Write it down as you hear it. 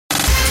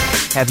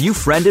Have you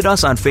friended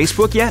us on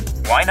Facebook yet?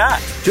 Why not?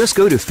 Just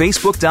go to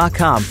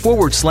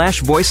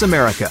facebook.com/Voice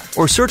America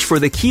or search for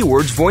the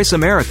keywords Voice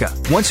America.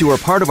 Once you are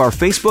part of our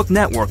Facebook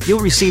network,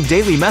 you'll receive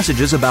daily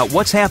messages about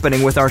what's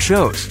happening with our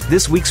shows,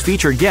 this week's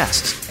featured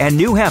guests, and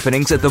new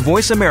happenings at the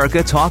Voice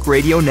America Talk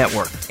Radio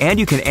Network. And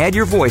you can add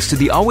your voice to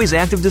the always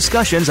active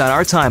discussions on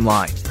our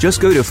timeline. Just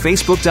go to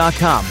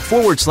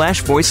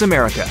facebook.com/Voice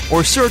America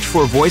or search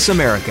for Voice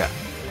America.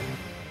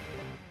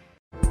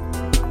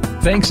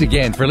 Thanks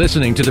again for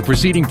listening to the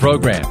preceding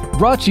program,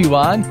 brought to you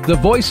on the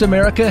Voice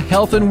America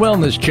Health and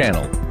Wellness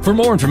Channel. For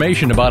more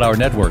information about our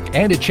network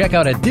and to check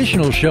out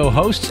additional show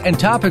hosts and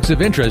topics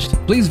of interest,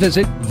 please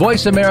visit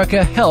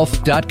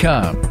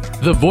voiceamericahealth.com.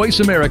 The Voice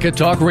America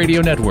Talk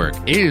Radio Network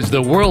is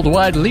the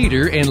worldwide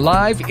leader in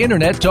live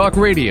Internet talk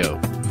radio.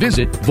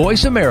 Visit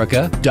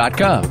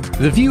voiceamerica.com.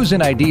 The views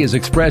and ideas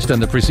expressed on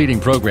the preceding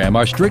program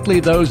are strictly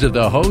those of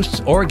the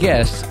hosts or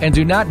guests and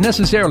do not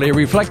necessarily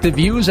reflect the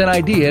views and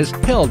ideas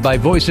held by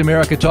Voice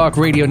America Talk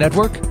Radio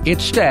Network,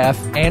 its staff,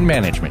 and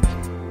management.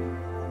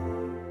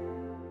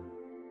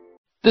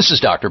 This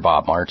is Dr.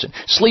 Bob Martin.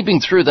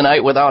 Sleeping through the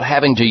night without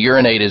having to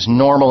urinate is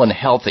normal and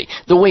healthy,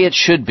 the way it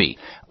should be.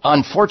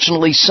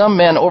 Unfortunately, some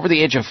men over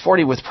the age of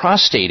 40 with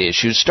prostate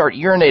issues start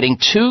urinating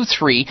 2,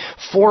 3,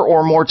 4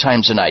 or more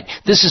times a night.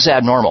 This is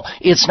abnormal.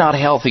 It's not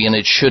healthy and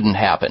it shouldn't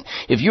happen.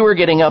 If you are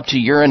getting up to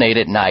urinate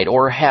at night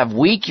or have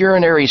weak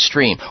urinary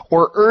stream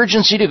or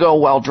urgency to go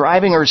while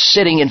driving or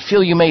sitting and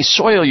feel you may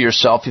soil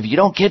yourself if you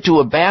don't get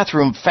to a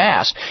bathroom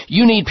fast,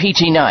 you need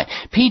PT9.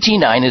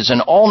 PT9 is an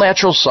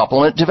all-natural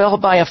supplement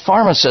developed by a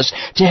pharmacist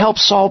to help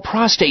solve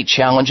prostate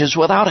challenges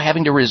without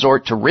having to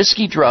resort to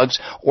risky drugs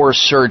or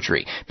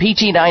surgery.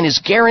 PT9 is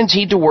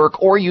guaranteed to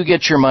work or you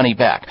get your money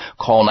back.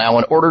 Call now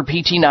and order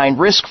PT9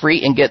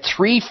 risk-free and get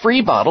 3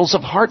 free bottles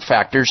of Heart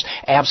Factors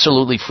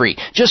absolutely free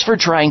just for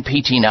trying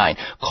PT9.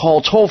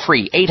 Call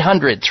toll-free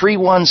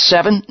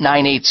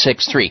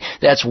 800-317-9863.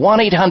 That's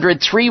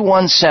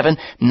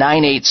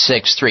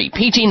 1-800-317-9863.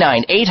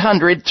 PT9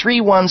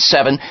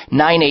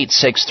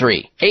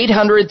 800-317-9863.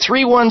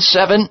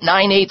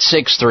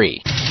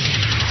 800-317-9863.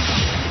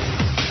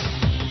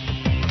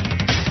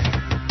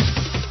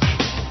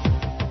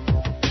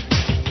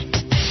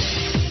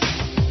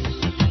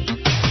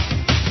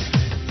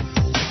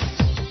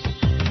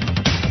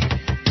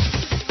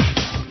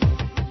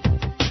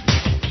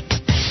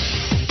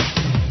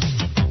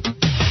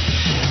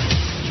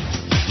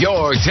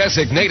 Your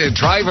designated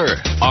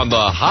driver on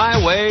the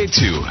highway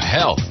to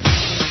health.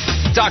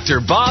 Dr.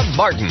 Bob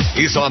Martin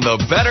is on the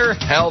Better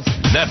Health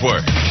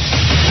Network.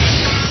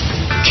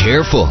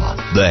 Careful.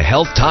 The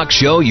health talk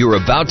show you're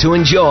about to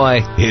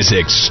enjoy is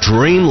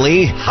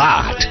extremely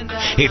hot.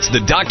 It's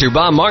the Dr.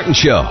 Bob Martin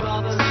Show.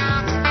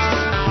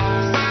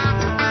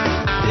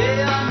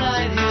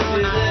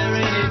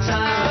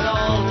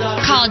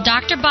 Call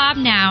Dr. Bob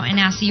now and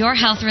ask your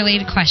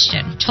health-related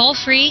question.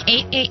 Toll-free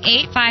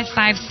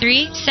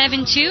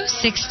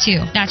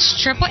 888-553-7262.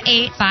 That's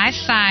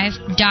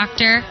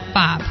 888-55-Dr.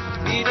 Bob.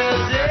 He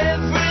does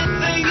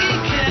everything he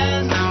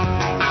can.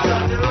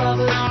 Dr.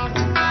 Robert.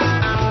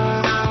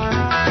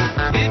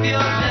 If you're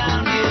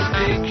down, he'll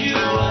pick you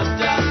up,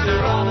 Dr.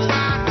 Robert.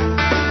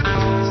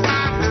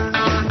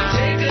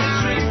 Take a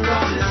drink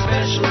from his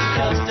special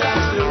cup,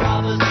 Dr.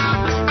 Robert.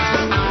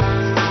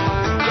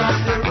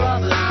 Dr.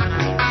 Robert.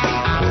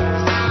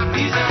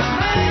 He's a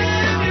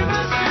man you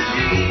must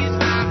believe,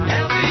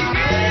 helping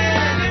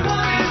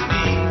anyone in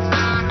need.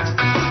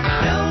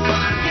 No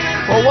one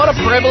can. Well, what a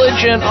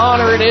privilege and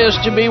honor it is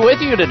to be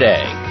with you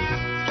today.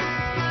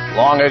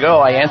 Long ago,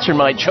 I answered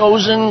my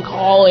chosen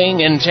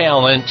calling and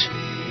talent,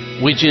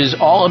 which is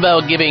all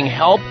about giving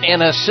help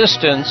and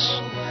assistance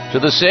to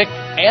the sick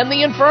and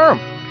the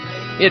infirm.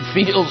 It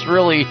feels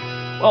really,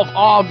 well,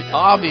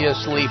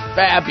 obviously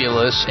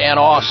fabulous and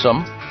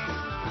awesome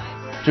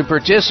to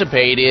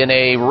participate in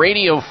a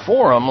radio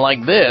forum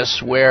like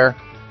this where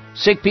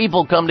sick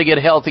people come to get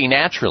healthy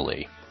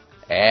naturally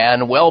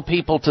and well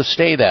people to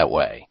stay that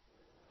way.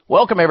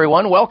 Welcome,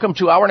 everyone. Welcome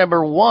to hour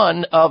number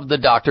 1 of the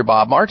Dr.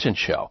 Bob Martin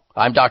Show.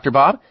 I'm Dr.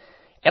 Bob,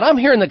 and I'm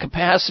here in the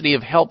capacity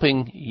of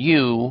helping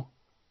you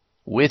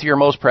with your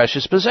most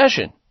precious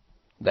possession.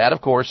 That,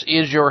 of course,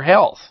 is your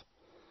health.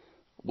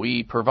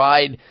 We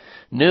provide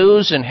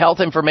news and health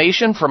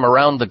information from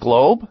around the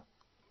globe,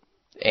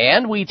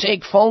 and we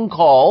take phone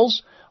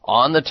calls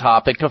on the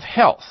topic of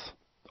health,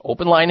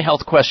 open line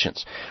health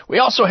questions. We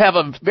also have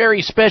a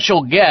very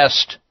special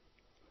guest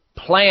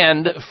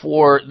planned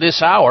for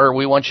this hour.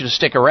 We want you to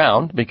stick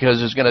around because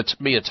there's going to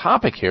be a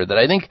topic here that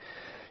I think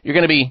you're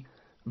going to be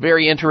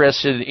very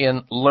interested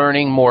in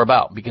learning more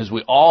about, because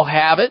we all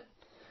have it.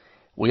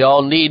 We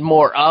all need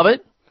more of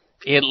it.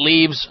 It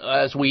leaves,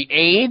 as we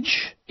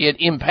age, it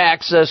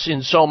impacts us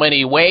in so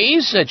many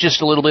ways.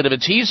 Just a little bit of a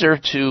teaser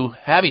to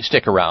have you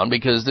stick around,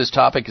 because this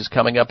topic is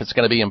coming up. It's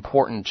going to be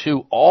important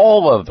to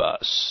all of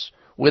us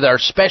with our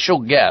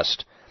special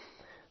guest.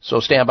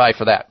 So stand by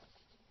for that.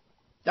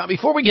 Now,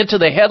 before we get to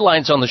the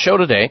headlines on the show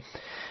today,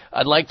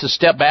 I'd like to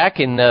step back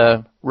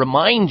and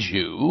remind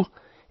you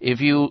If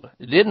you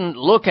didn't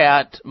look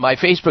at my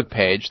Facebook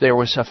page, there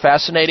was a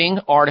fascinating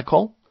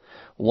article,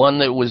 one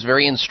that was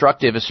very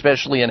instructive,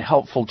 especially and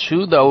helpful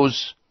to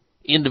those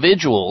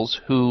individuals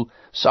who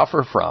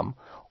suffer from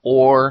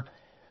or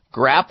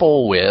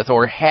grapple with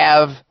or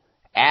have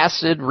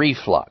acid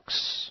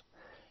reflux,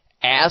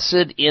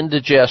 acid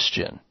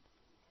indigestion,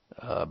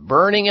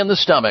 burning in the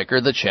stomach or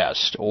the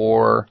chest,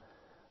 or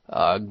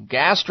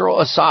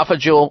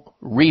gastroesophageal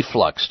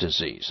reflux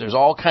disease. There's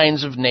all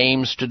kinds of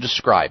names to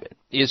describe it.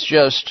 It's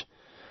just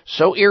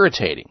so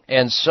irritating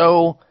and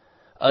so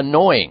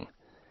annoying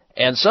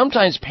and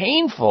sometimes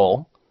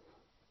painful,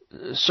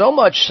 so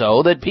much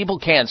so that people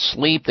can't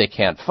sleep, they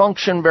can't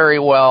function very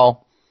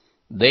well,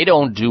 they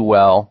don't do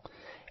well,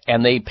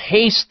 and they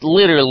pace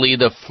literally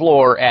the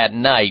floor at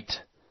night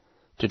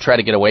to try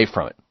to get away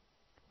from it.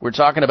 We're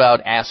talking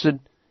about acid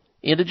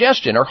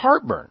indigestion or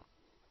heartburn.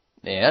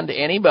 And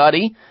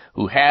anybody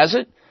who has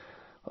it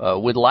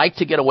would like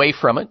to get away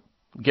from it,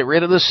 get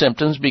rid of the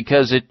symptoms,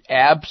 because it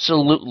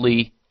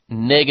absolutely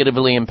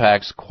negatively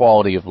impacts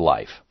quality of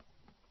life.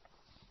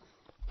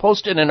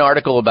 Posted an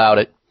article about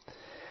it,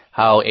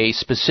 how a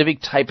specific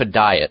type of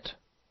diet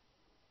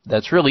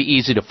that's really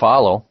easy to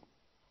follow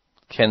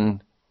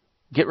can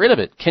get rid of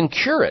it, can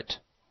cure it.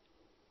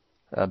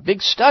 A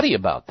big study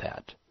about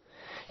that.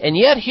 And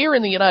yet here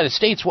in the United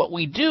States, what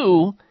we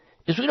do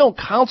is we don't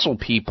counsel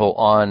people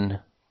on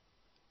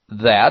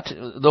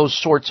those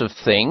sorts of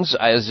things,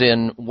 as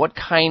in what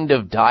kind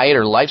of diet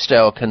or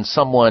lifestyle can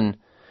someone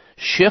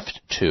shift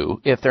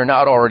to if they're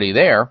not already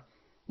there.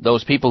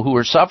 Those people who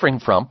are suffering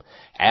from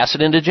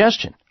acid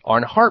indigestion, or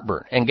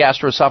heartburn, and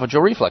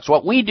gastroesophageal reflux.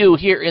 What we do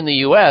here in the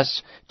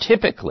U.S.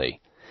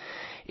 typically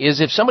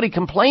is if somebody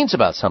complains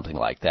about something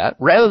like that,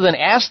 rather than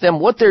ask them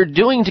what they're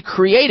doing to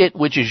create it,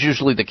 which is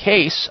usually the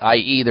case,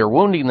 i.e. they're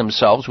wounding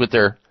themselves with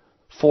their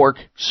fork,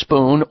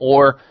 spoon,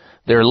 or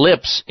their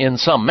lips in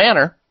some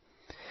manner,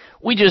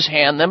 we just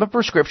hand them a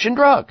prescription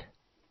drug.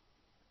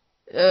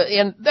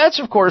 And that's,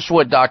 of course,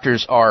 what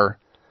doctors are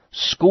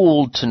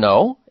schooled to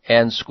know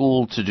and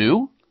schooled to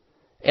do.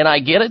 And I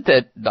get it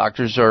that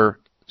doctors are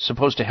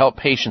supposed to help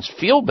patients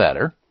feel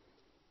better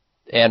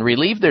and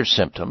relieve their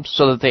symptoms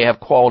so that they have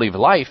quality of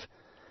life.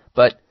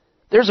 But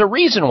there's a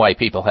reason why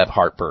people have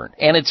heartburn,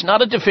 and it's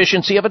not a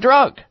deficiency of a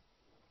drug.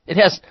 It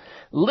has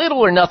little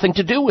or nothing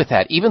to do with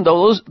that, even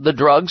though the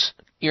drugs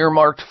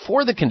earmarked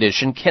for the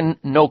condition can,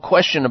 no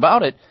question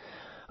about it,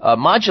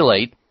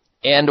 modulate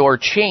and or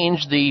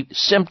change the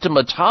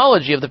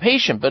symptomatology of the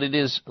patient. But it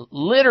is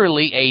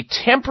literally a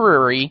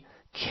temporary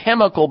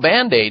chemical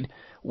Band-Aid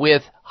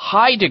with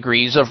high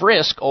degrees of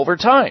risk over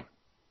time.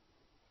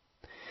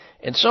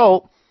 And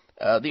so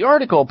the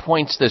article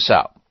points this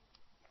out.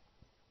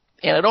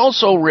 And it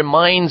also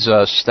reminds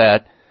us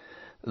that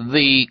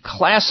the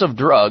class of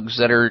drugs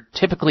that are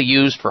typically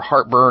used for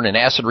heartburn and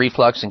acid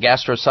reflux and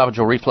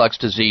gastroesophageal reflux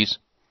disease,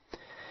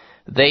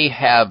 they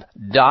have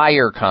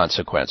dire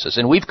consequences.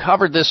 And we've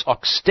covered this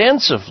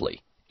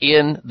extensively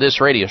in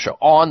this radio show,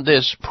 on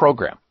this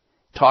program,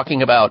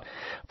 talking about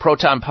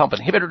proton pump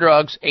inhibitor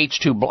drugs,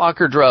 H2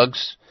 blocker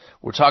drugs.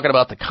 We're talking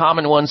about the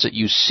common ones that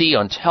you see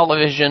on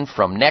television,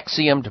 from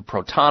Nexium to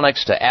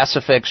Protonix to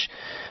Acifix,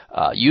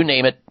 you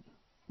name it.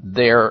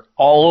 They're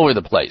all over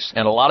the place,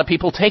 and a lot of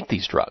people take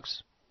these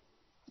drugs.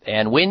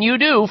 And when you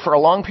do, for a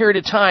long period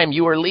of time,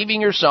 you are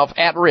leaving yourself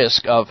at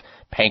risk of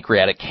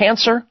pancreatic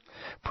cancer,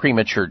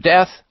 premature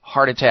death,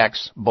 heart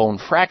attacks, bone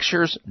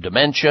fractures,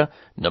 dementia,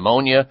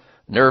 pneumonia,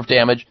 nerve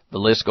damage. The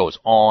list goes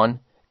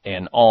on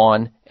and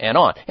on and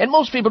on. And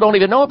most people don't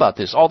even know about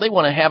this. All they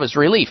want to have is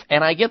relief,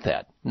 and I get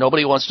that.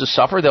 Nobody wants to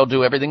suffer. They'll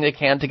do everything they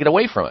can to get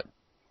away from it.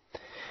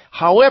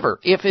 However,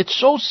 if it's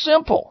so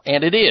simple,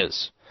 and it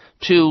is,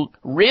 to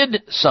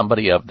rid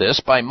somebody of this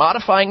by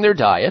modifying their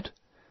diet,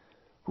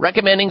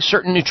 recommending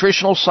certain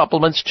nutritional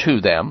supplements to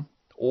them,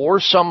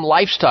 or some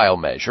lifestyle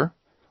measure,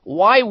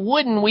 why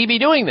wouldn't we be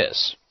doing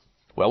this?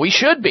 Well, we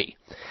should be.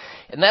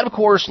 And that, of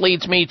course,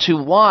 leads me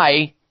to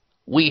why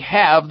we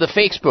have the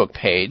Facebook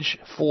page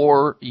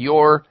for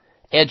your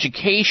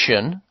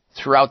education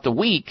throughout the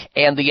week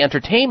and the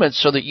entertainment,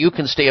 so that you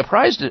can stay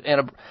apprised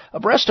and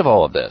abreast of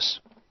all of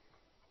this.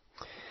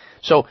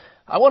 So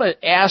I want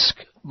to ask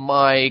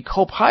my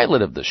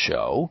co-pilot of the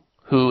show,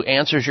 who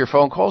answers your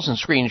phone calls and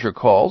screens your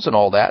calls and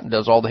all that, and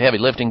does all the heavy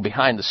lifting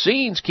behind the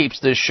scenes, keeps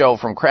this show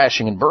from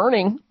crashing and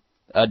burning.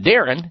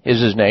 Darren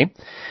is his name.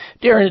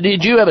 Darren,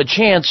 did you have a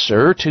chance,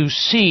 sir, to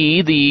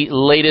see the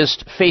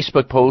latest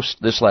Facebook post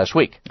this last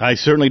week? I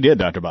certainly did,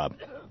 Dr. Bob.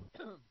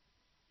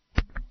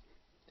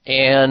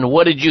 And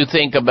what did you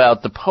think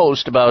about the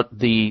post about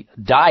the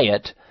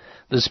diet,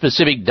 the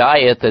specific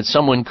diet that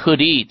someone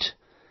could eat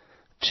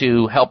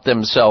to help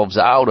themselves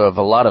out of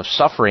a lot of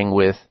suffering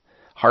with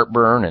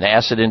heartburn and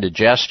acid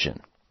indigestion?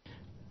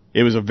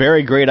 It was a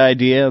very great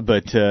idea,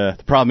 but the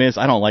problem is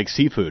I don't like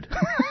seafood.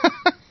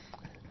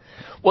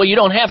 Well, you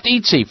don't have to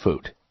eat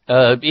seafood.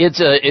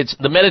 It's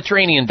the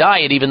Mediterranean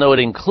diet, even though it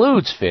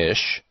includes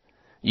fish.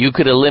 You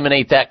could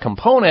eliminate that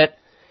component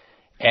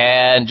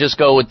and just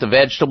go with the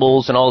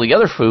vegetables and all the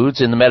other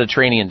foods in the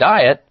Mediterranean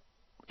diet,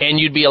 and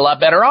you'd be a lot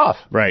better off.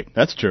 Right,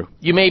 that's true.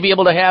 You may be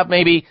able to have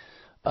maybe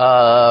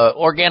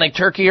organic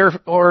turkey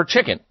or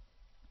chicken.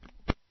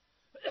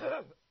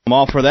 I'm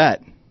all for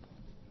that.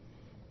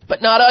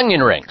 But not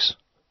onion rings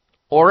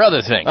or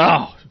other things.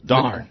 Oh,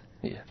 darn.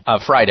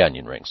 Fried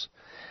onion rings.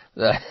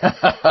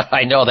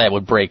 I know that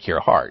would break your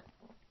heart.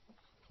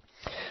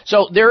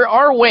 So there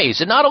are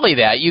ways, and not only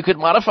that, you could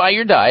modify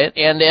your diet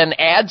and then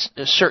add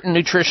certain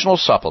nutritional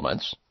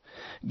supplements,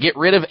 get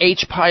rid of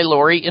H.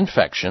 pylori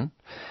infection,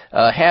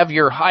 have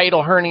your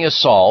hiatal hernia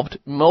solved.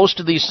 Most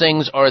of these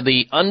things are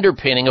the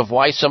underpinning of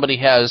why somebody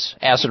has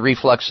acid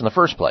reflux in the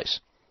first place,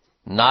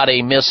 not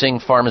a missing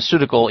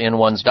pharmaceutical in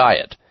one's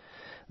diet.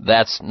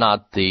 That's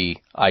not the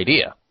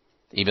idea,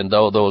 even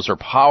though those are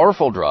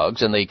powerful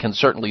drugs and they can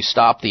certainly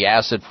stop the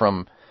acid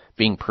from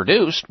being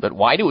produced. But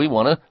why do we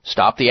want to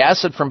stop the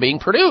acid from being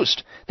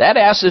produced? That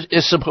acid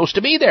is supposed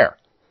to be there.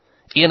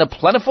 In a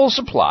plentiful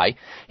supply,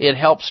 it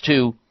helps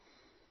to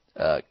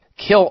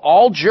kill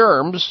all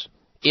germs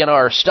in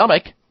our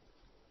stomach.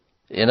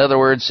 In other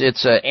words,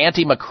 it's an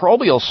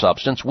antimicrobial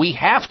substance we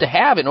have to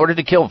have in order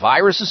to kill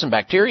viruses and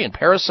bacteria and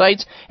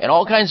parasites and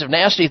all kinds of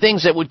nasty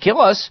things that would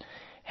kill us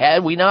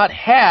had we not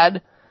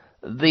had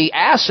the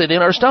acid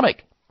in our stomach.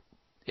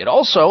 It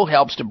also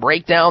helps to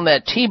break down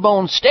that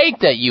T-bone steak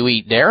that you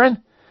eat,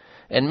 Darren,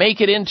 and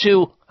make it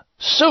into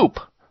soup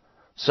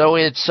so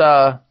it's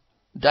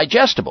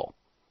digestible.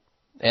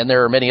 And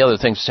there are many other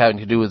things having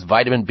to do with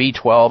vitamin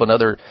B12 and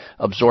other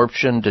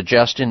absorption,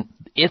 digestion.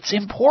 It's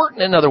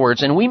important, in other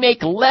words, and we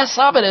make less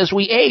of it as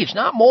we age,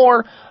 not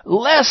more,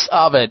 less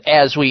of it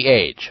as we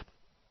age.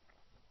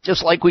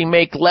 Just like we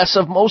make less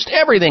of most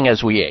everything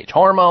as we age.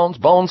 Hormones,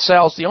 bone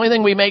cells, the only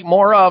thing we make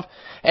more of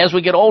as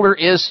we get older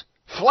is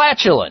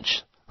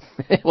flatulence.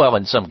 Well,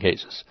 in some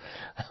cases.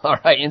 All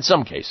right, in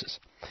some cases.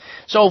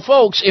 So,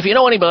 folks, if you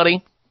know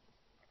anybody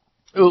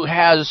who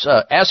has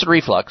acid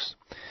reflux,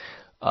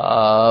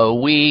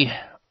 we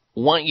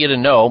want you to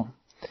know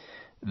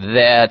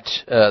that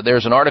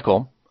there's an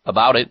article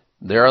about it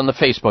there on the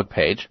Facebook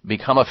page.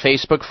 Become a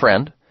Facebook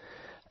friend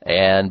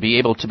and be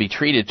able to be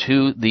treated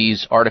to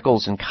these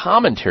articles and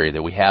commentary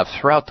that we have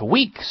throughout the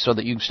week so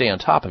that you can stay on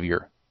top of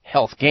your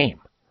health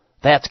game.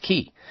 That's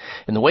key.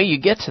 And the way you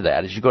get to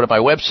that is you go to my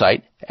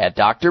website at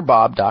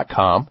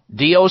drbob.com,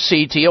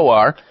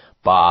 D-O-C-T-O-R,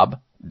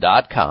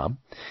 bob.com.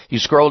 You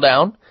scroll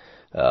down.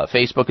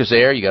 Facebook is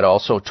there. You got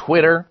also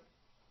Twitter.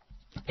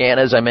 And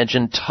as I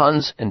mentioned,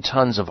 tons and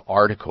tons of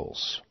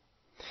articles.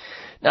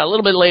 Now, a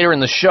little bit later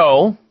in the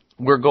show,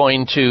 we're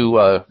going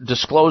to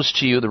disclose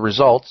to you the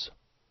results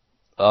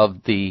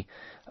of the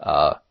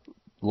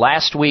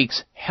last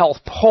week's health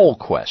poll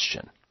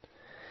question.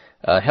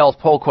 Health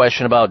poll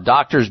question about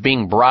doctors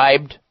being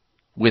bribed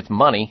with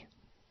money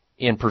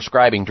in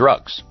prescribing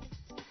drugs.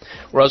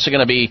 We're also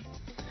going to be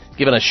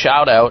giving a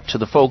shout out to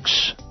the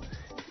folks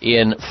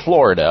in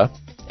Florida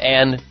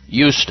and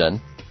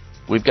Houston.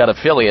 We've got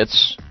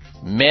affiliates,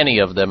 many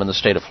of them in the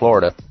state of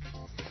Florida,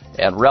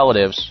 and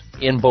relatives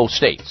in both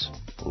states.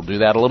 We'll do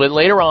that a little bit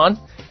later on,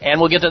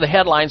 and we'll get to the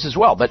headlines as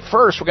well. But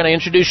first, we're going to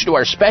introduce you to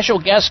our special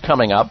guest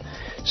coming up.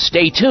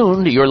 Stay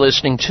tuned. You're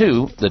listening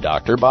to The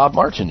Dr. Bob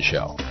Martin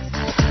Show.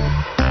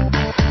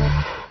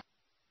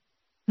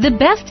 The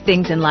best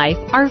things in life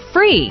are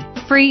free.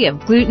 Free of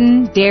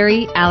gluten,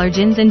 dairy,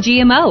 allergens, and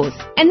GMOs.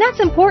 And that's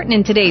important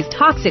in today's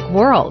toxic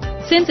world.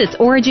 Since its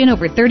origin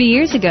over 30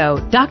 years ago,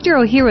 Dr.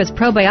 Ohhira's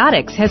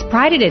Probiotics has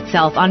prided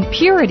itself on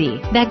purity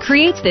that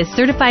creates this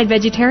certified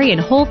vegetarian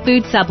whole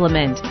food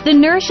supplement. The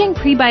nourishing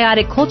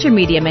prebiotic culture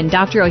medium in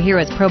Dr.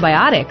 Ohhira's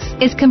Probiotics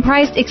is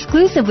comprised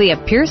exclusively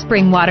of pure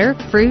spring water,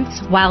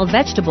 fruits, wild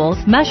vegetables,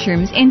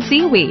 mushrooms, and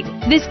seaweed.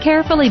 This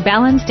carefully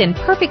balanced and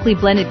perfectly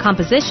blended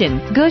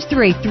composition goes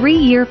through a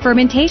 3-year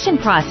fermentation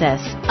process,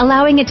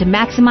 allowing it to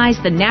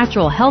maximize the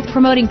natural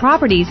health-promoting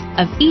properties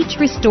of each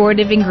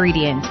restorative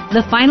ingredient.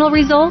 The final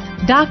result?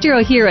 Dr.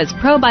 Ohhira's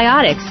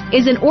Probiotics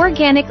is an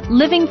organic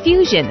living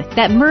fusion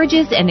that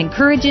merges and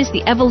encourages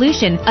the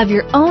evolution of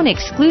your own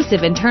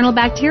exclusive internal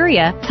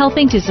bacteria,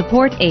 helping to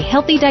support a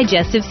healthy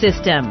digestive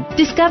system.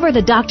 Discover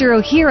the Dr.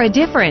 Ohhira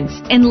difference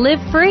and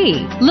live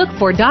free. Look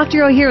for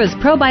Dr. Ohhira's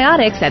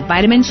Probiotics at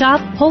Vitamin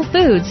Shop, Whole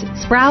Foods,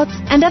 Sprouts,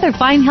 and other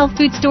fine health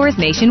food stores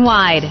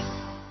nationwide.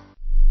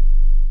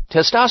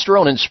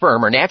 Testosterone and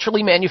sperm are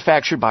naturally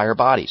manufactured by our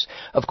bodies.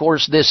 Of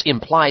course, this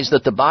implies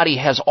that the body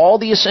has all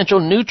the essential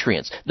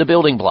nutrients, the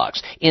building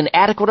blocks, in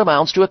adequate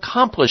amounts to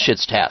accomplish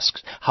its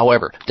tasks.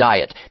 However,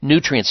 diet,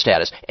 nutrient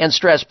status, and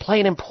stress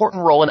play an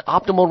important role in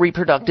optimal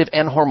reproductive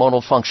and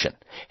hormonal function.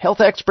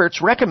 Health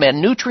experts recommend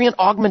nutrient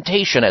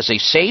augmentation as a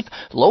safe,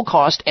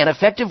 low-cost, and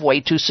effective way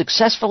to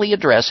successfully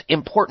address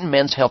important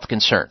men's health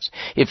concerns.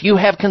 If you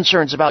have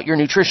concerns about your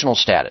nutritional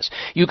status,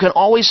 you can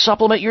always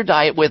supplement your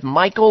diet with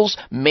Michael's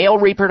Male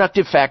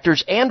Reproductive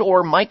Factors and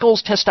or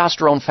Michael's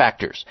Testosterone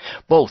Factors.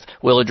 Both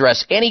will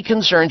address any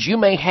concerns you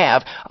may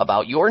have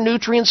about your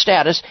nutrient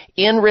status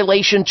in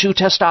relation to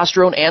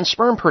testosterone and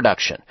sperm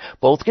production.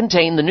 Both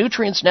contain the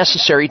nutrients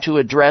necessary to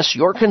address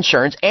your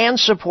concerns and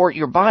support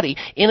your body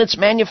in its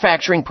manufacturing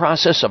manufacturing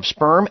process of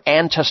sperm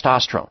and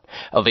testosterone.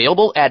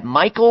 Available at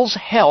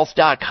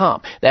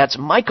michaelshealth.com. That's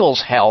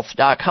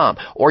michaelshealth.com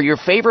or your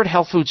favorite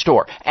health food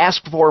store.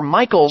 Ask for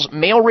Michael's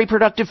Male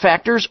Reproductive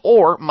Factors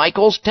or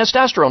Michael's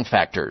Testosterone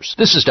Factors.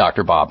 This is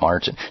Dr. Bob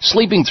Martin.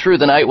 Sleeping through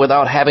the night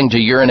without having to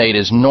urinate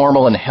is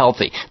normal and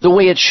healthy, the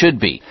way it should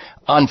be.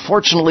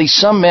 Unfortunately,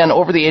 some men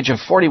over the age of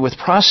 40 with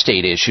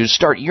prostate issues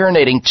start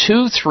urinating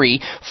 2, 3,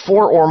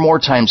 4 or more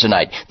times a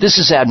night. This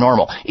is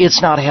abnormal.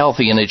 It's not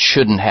healthy and it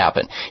shouldn't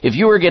happen. If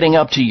you are getting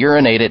up to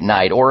urinate at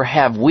night or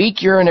have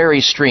weak urinary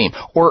stream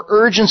or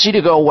urgency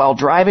to go while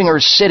driving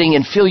or sitting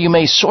and feel you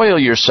may soil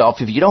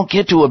yourself if you don't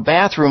get to a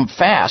bathroom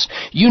fast,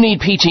 you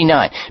need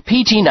PT9.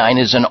 PT9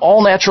 is an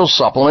all-natural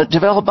supplement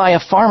developed by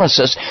a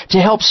pharmacist to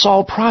help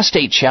solve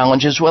prostate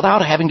challenges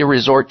without having to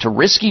resort to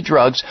risky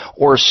drugs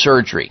or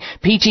surgery.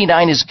 PT9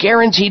 is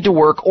guaranteed to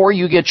work or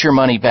you get your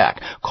money back.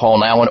 Call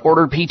now and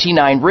order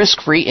PT9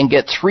 risk-free and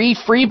get 3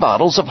 free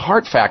bottles of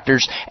Heart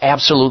Factors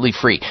absolutely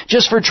free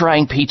just for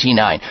trying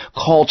PT9.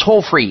 Call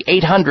toll-free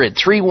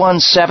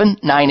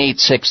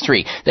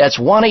 800-317-9863. That's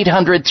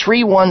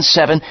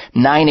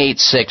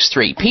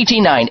 1-800-317-9863.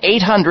 PT9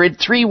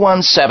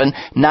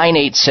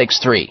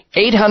 800-317-9863.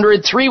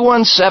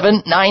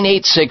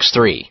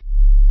 800-317-9863.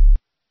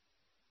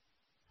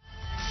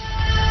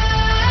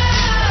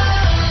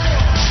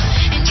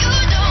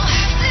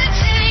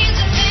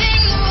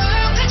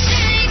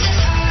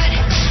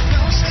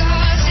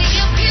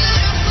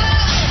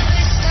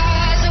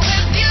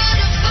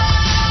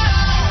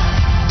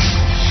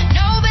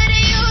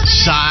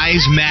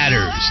 Size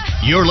matters.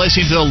 You're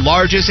listening to the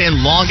largest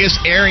and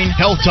longest airing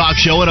health talk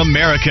show in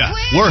America.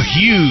 We're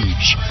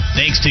huge.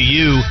 Thanks to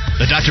you,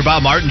 the Dr.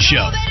 Bob Martin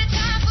Show.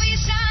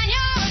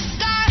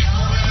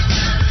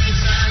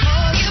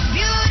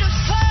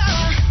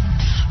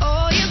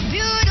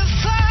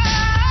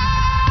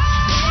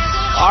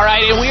 All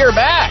right, and we are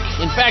back.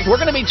 In fact, we're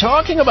going to be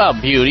talking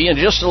about beauty in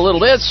just a little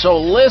bit, so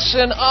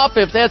listen up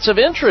if that's of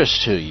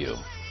interest to you.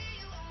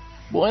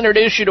 We'll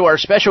introduce you to our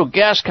special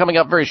guest coming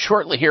up very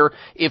shortly here.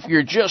 If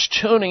you're just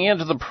tuning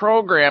into the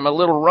program, a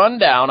little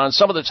rundown on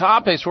some of the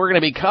topics we're going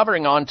to be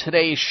covering on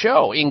today's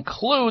show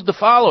include the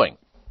following.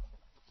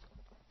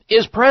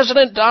 Is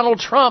President Donald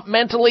Trump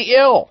mentally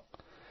ill?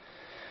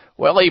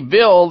 Well, a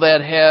bill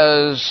that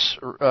has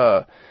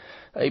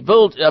a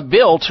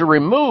bill to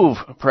remove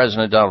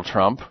President Donald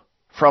Trump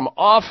from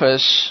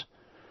office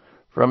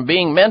from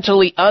being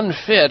mentally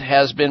unfit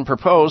has been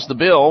proposed. The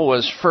bill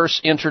was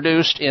first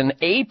introduced in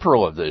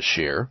April of this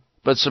year,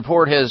 but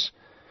support has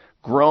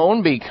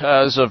grown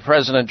because of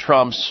President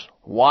Trump's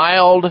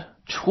wild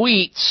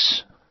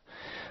tweets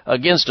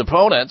against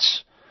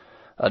opponents.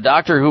 A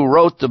doctor who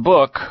wrote the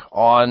book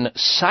on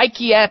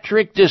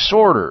psychiatric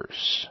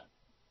disorders,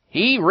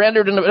 he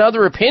rendered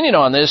another opinion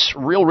on this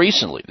real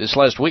recently, this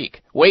last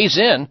week, weighs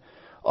in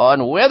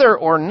on whether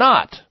or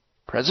not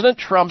President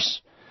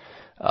Trump's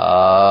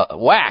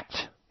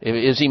whacked.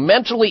 Is he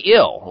mentally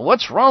ill?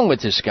 What's wrong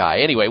with this guy?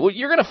 Anyway, well,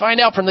 you're going to find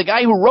out from the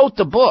guy who wrote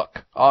the book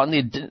on the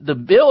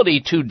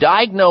ability to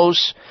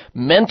diagnose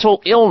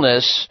mental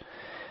illness,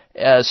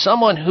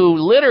 someone who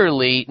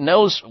literally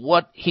knows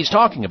what he's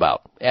talking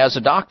about as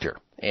a doctor.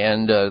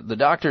 And the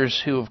doctors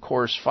who, of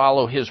course,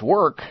 follow his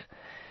work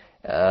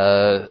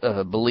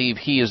believe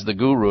he is the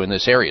guru in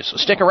this area. So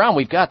stick around.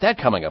 We've got that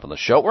coming up on the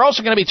show. We're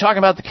also going to be talking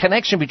about the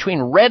connection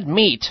between red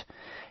meat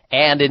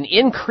and an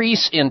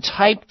increase in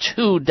type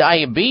 2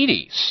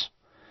 diabetes,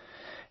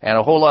 and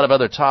a whole lot of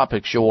other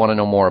topics you'll want to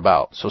know more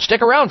about. So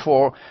stick around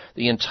for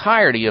the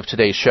entirety of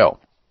today's show.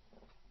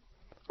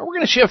 We're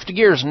going to shift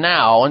gears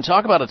now and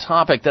talk about a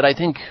topic that I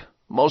think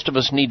most of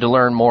us need to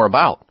learn more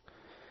about.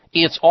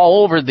 It's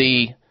all over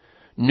the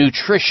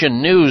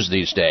nutrition news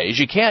these days.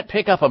 You can't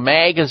pick up a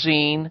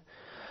magazine,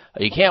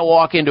 you can't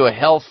walk into a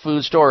health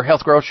food store or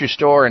health grocery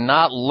store and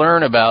not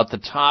learn about the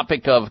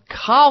topic of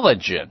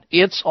collagen.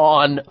 It's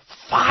on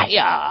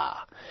fire.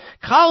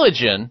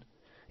 Collagen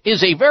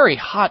is a very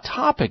hot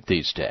topic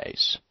these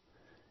days.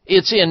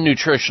 It's in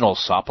nutritional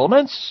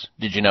supplements.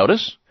 Did you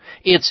notice?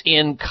 It's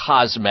in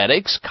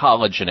cosmetics.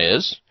 Collagen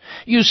is.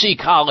 You see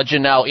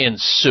collagen now in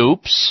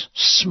soups,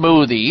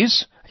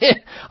 smoothies.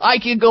 I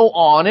could go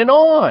on and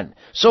on.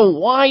 So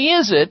why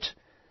is it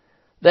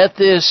that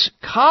this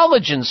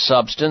collagen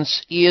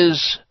substance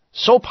is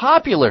so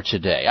popular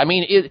today? I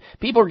mean,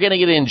 people are going to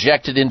get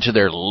injected into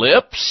their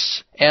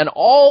lips and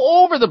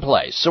all over the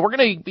place. So we're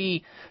going to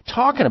be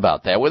talking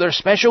about that with our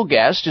special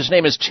guest. His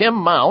name is Tim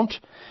Mount.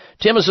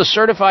 Tim is a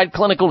certified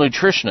clinical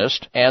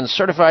nutritionist and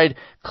certified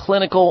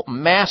clinical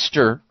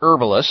master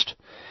herbalist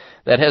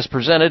that has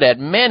presented at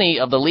many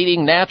of the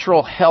leading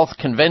natural health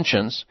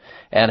conventions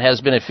and has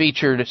been a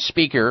featured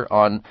speaker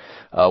on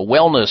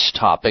wellness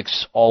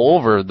topics all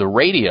over the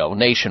radio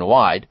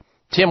nationwide.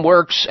 Tim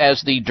works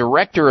as the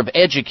Director of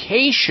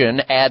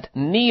Education at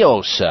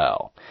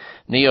NeoCell.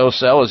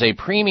 NeoCell is a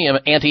premium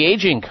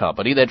anti-aging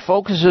company that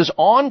focuses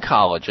on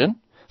collagen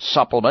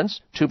supplements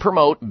to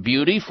promote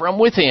beauty from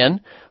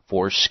within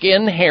for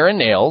skin, hair, and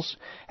nails,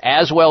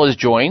 as well as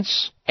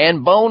joints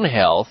and bone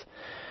health.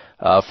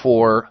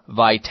 for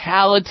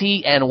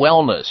vitality and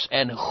wellness.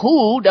 And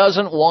who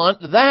doesn't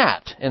want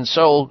that? And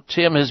so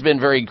Tim has been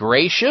very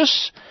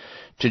gracious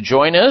to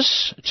join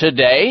us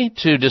today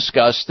to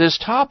discuss this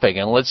topic.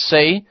 And let's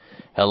say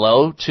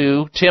hello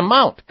to Tim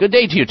Mount. Good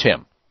day to you,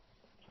 Tim.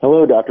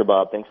 Hello, Dr.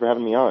 Bob. Thanks for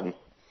having me on.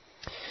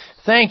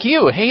 Thank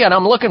you. Hey, and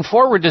I'm looking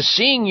forward to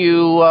seeing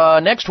you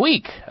next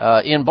week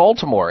in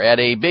Baltimore at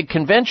a big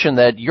convention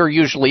that you're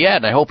usually at,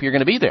 and I hope you're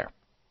going to be there.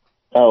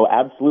 Oh,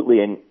 absolutely.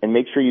 And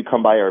make sure you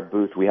come by our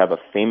booth. We have a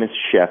famous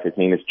chef. His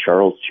name is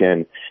Charles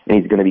Chin, and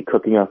he's going to be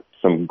cooking up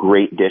some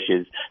great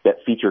dishes that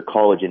feature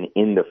collagen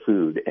in the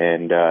food.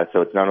 And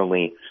so it's not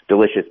only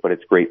delicious, but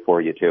it's great for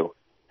you, too.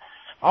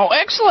 Oh,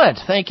 excellent.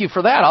 Thank you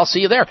for that. I'll see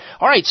you there.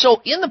 All right,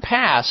 so in the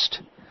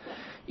past,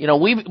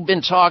 we've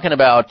been talking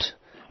about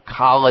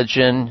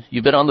collagen.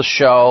 You've been on the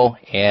show,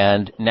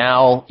 and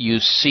now you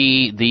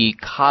see the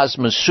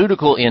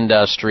cosmeceutical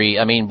industry.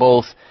 I mean,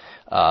 both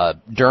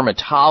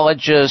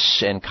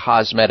dermatologists and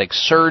cosmetic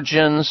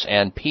surgeons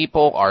and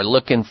people are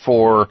looking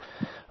for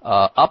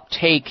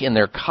uptake in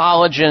their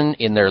collagen,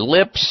 in their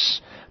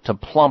lips, to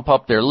plump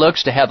up their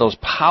looks, to have those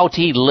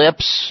pouty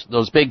lips,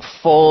 those big,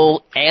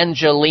 full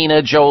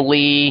Angelina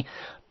Jolie,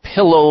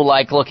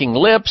 pillow-like looking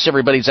lips.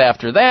 Everybody's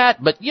after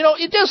that. But,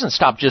 it doesn't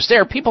stop just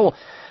there. People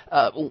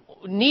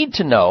need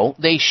to know,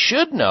 they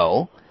should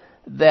know,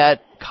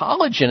 that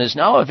collagen is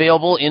now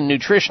available in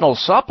nutritional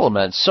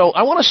supplements. So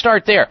I want to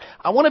start there.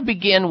 I want to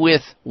begin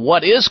with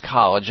what is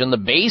collagen, the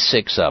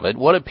basics of it.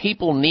 What do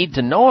people need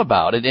to know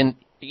about it? And,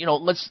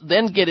 let's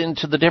then get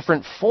into the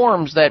different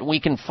forms that we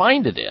can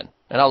find it in.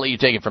 And I'll let you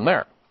take it from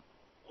there.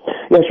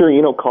 Yeah, sure.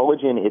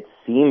 Collagen, it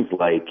seems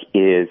like,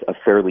 is a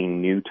fairly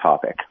new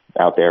topic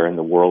out there in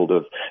the world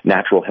of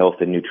natural health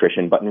and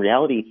nutrition. But in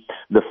reality,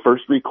 the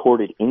first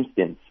recorded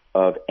instance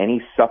of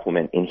any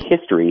supplement in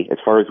history, as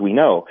far as we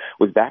know,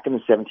 was back in the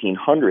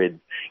 1700s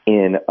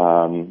in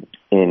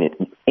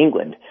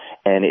England.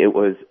 And it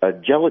was a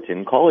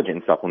gelatin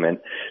collagen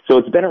supplement. So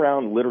it's been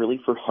around literally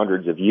for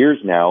hundreds of years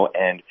now,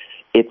 and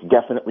it's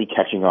definitely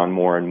catching on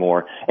more and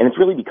more. And it's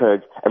really because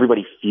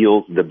everybody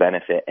feels the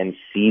benefit and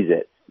sees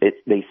it.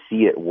 They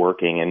see it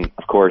working. And,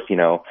 of course,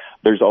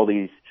 there's all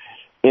these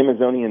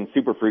Amazonian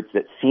superfruits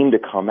that seem to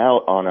come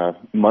out on a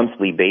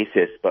monthly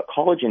basis, but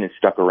collagen is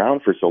stuck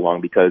around for so long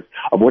because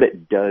of what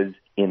it does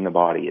in the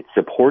body. It's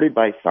supported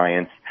by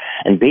science,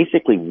 and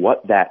basically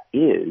what that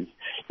is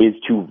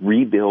to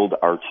rebuild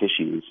our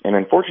tissues. And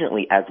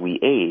unfortunately, as we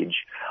age,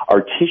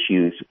 our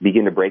tissues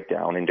begin to break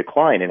down and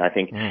decline. And I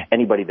think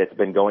anybody that's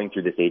been going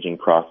through this aging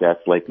process,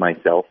 like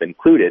myself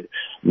included,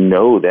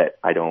 know that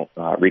I don't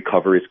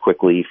recover as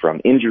quickly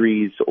from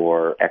injuries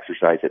or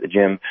exercise at the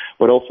gym,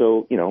 but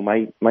also,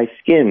 my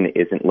skin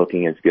isn't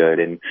looking as good,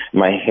 and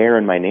my hair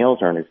and my nails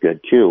aren't as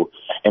good too.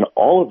 And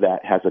all of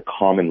that has a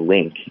common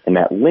link, and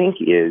that link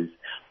is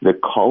the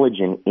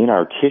collagen in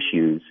our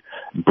tissues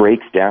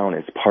breaks down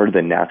as part of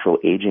the natural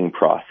aging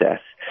process.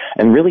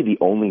 And really the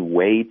only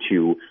way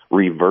to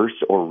reverse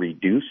or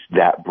reduce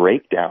that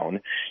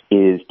breakdown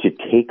is to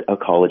take a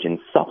collagen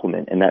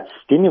supplement, and that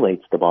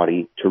stimulates the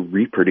body to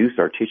reproduce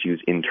our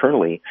tissues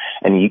internally,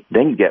 and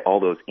then you get all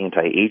those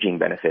anti-aging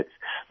benefits.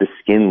 The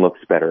skin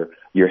looks better,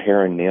 your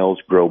hair and nails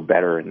grow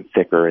better and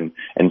thicker and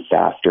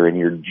faster, and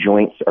your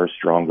joints are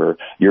stronger,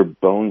 your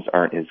bones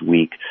aren't as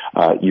weak,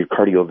 your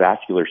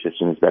cardiovascular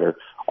system is better.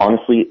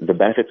 Honestly, the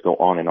benefits go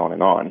on and on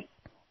and on.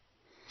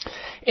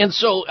 And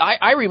so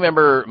I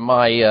remember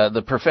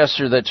the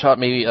professor that taught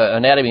me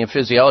anatomy and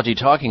physiology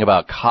talking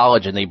about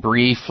collagen. They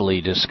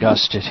briefly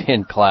discussed it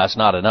in class,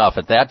 not enough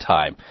at that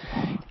time.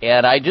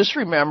 And I just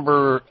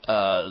remember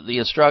the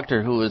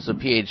instructor, who was a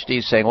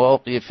PhD, saying,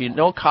 well, if you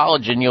know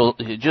collagen, you'll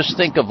just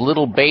think of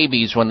little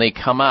babies when they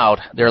come out.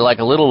 They're like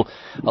a little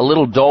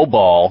dough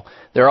ball.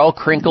 They're all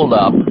crinkled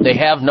up. They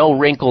have no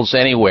wrinkles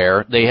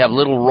anywhere. They have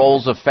little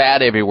rolls of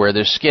fat everywhere.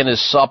 Their skin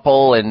is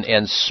supple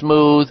and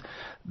smooth,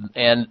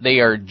 and they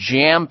are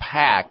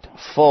jam-packed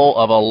full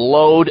of a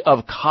load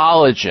of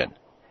collagen.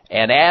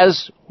 And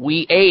as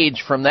we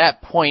age from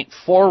that point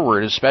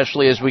forward,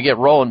 especially as we get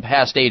rolling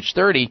past age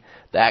 30,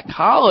 that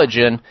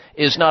collagen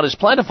is not as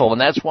plentiful, and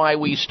that's why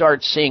we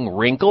start seeing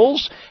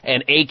wrinkles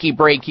and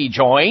achy-breaky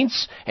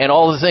joints and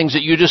all the things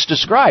that you just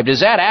described. Is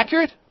that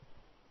accurate?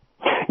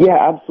 Yeah,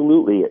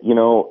 absolutely.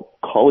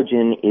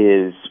 Collagen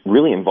is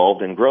really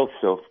involved in growth.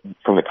 So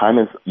from the time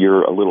as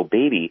you're a little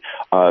baby,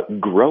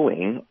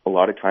 growing a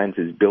lot of times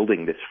is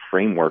building this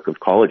framework of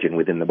collagen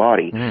within the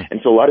body. And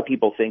so a lot of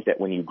people think that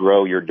when you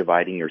grow, you're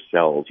dividing your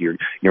cells. You're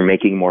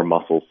making more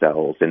muscle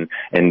cells, and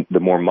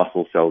the more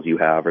muscle cells you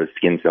have, or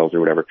skin cells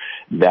or whatever,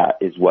 that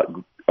is what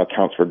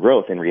accounts for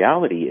growth. In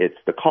reality, it's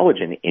the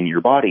collagen in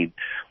your body,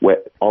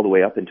 all the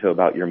way up until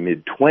about your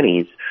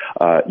mid-20s,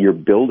 you're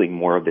building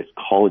more of this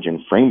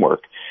collagen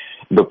framework.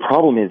 The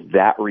problem is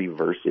that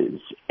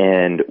reverses,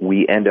 and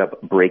we end up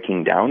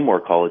breaking down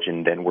more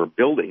collagen than we're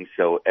building.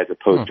 So as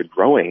opposed to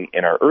growing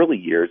in our early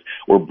years,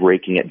 we're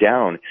breaking it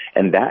down,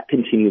 and that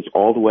continues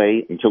all the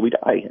way until we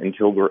die,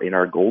 until we're in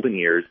our golden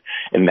years.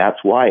 And that's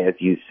why, as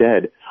you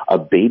said, A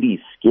baby's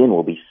skin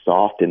will be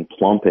soft and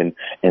plump and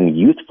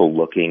youthful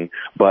looking,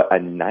 but a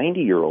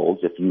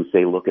 90-year-old's, if you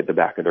say look at the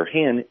back of their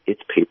hand,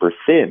 it's paper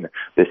thin.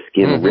 The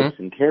skin rips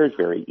and tears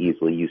very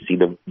easily. You see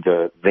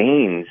the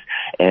veins,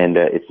 and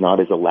it's not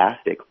as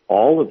elastic.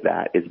 All of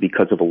that is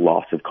because of a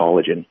loss of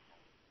collagen.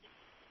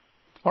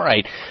 All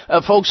right.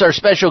 Folks, our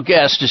special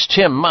guest is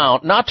Tim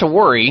Mount. Not to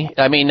worry.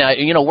 I mean,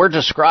 we're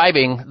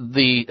describing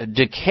the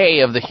decay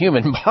of the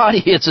human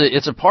body.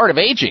 It's a part of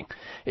aging.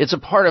 It's a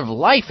part of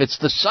life. It's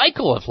the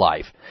cycle of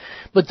life.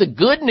 But the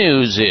good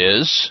news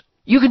is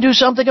you can do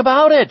something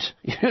about it.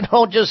 You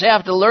don't just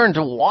have to learn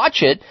to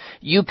watch it.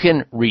 You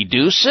can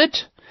reduce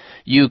it.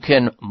 You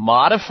can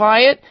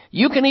modify it.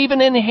 You can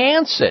even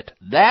enhance it.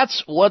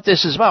 That's what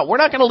this is about. We're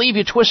not going to leave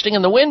you twisting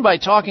in the wind by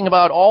talking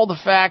about all the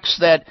facts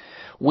that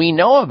we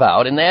know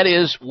about, and that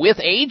is with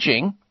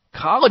aging,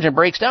 collagen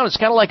breaks down. It's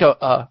kind of like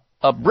a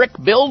brick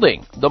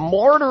building. The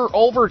mortar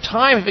over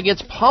time, if it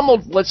gets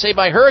pummeled, let's say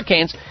by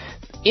hurricanes,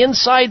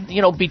 inside,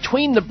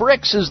 between the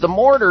bricks is the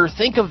mortar.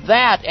 Think of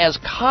that as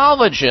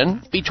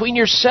collagen between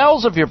your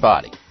cells of your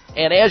body.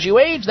 And as you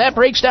age, that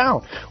breaks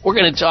down. We're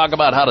going to talk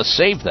about how to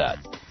save that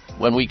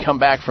when we come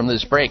back from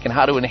this break and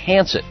how to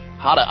enhance it,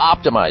 how to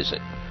optimize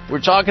it.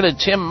 We're talking to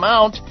Tim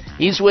Mount.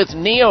 He's with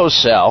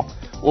NeoCell.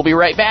 We'll be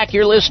right back.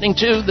 You're listening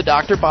to the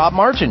Dr. Bob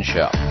Martin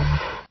Show.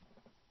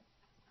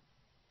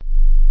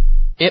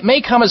 It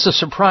may come as a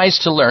surprise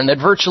to learn that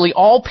virtually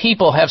all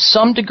people have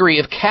some degree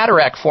of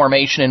cataract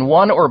formation in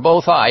one or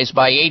both eyes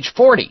by age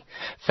 40.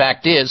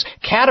 Fact is,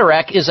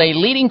 cataract is a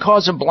leading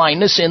cause of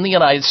blindness in the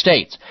United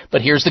States.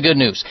 But here's the good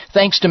news.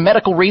 Thanks to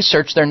medical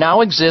research, there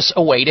now exists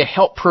a way to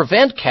help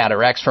prevent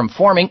cataracts from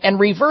forming and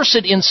reverse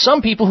it in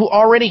some people who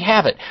already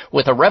have it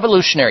with a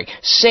revolutionary,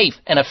 safe,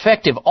 and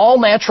effective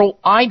all-natural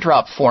eye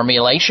drop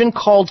formulation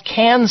called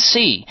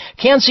Can-C.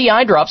 Can-C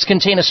eye drops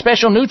contain a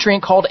special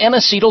nutrient called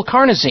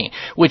N-acetylcarnosine,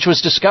 which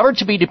was discovered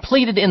to be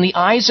depleted in the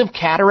eyes of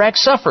cataract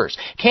sufferers.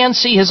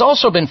 Can-C has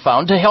also been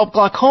found to help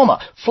glaucoma,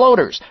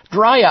 floaters,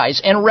 dry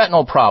eyes, and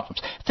retinal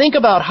problems. Think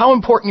about how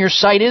important your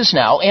sight is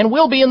now and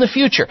will be in the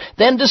future.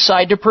 Then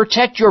decide to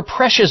protect your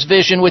precious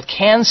vision with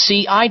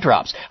Can-C eye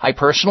drops. I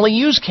personally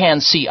use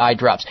Can-C eye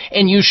drops,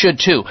 and you should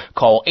too.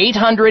 Call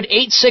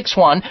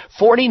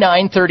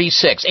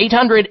 800-861-4936.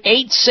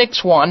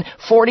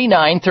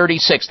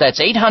 800-861-4936.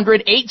 That's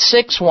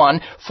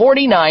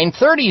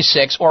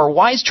 800-861-4936 or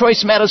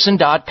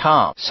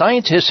wisechoicemedicine.com.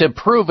 Scientists have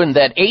proven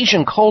that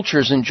Asian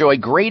cultures enjoy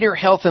greater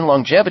health and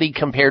longevity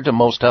compared to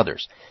most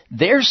others.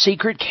 Their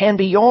secret can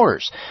be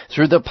yours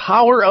through the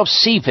power of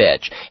Sea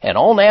Veg, an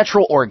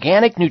all-natural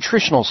organic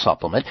nutritional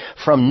supplement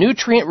from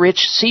nutrient-rich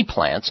sea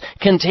plants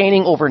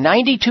containing over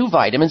 92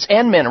 vitamins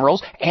and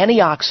minerals,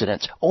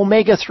 antioxidants,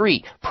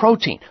 omega-3,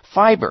 protein,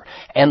 fiber,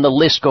 and the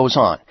list goes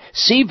on.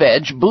 Sea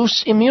Veg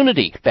boosts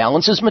immunity,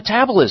 balances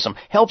metabolism,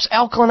 helps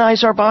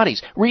alkalinize our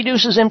bodies,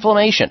 reduces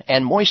inflammation,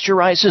 and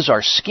moisturizes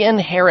our skin,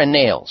 hair, and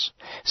nails.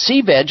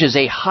 Sea Veg is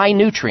a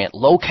high-nutrient,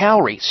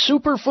 low-calorie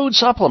superfood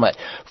supplement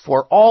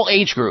for all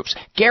age groups,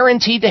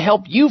 guaranteed to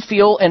help you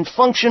feel and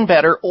function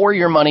better or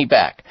your money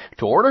back.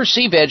 To order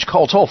Sea Veg,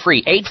 call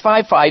toll-free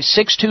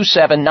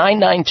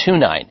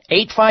 855-627-9929,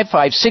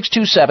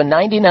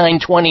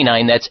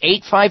 855-627-9929. That's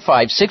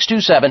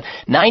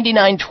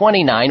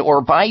 855-627-9929,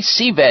 or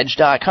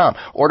buyseaveg.com.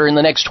 Order in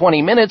the next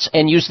 20 minutes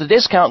and use the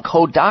discount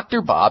code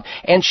Dr. Bob,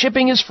 and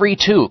shipping is free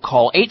too.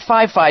 Call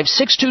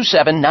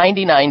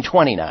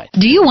 855-627-9929.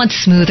 Do you want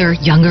smoother,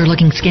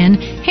 younger-looking skin,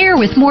 hair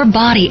with more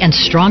body, and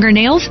stronger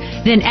nails?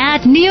 Then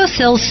add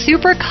NeoCell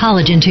Super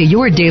Collagen to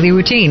your daily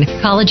routine.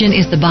 Collagen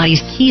is the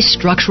body's key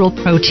structural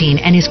protein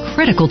and is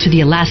critical to the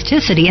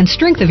elasticity and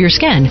strength of your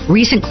skin.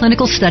 Recent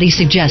clinical studies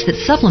suggest that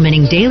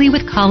supplementing daily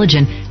with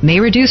collagen may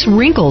reduce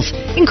wrinkles,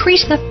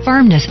 increase the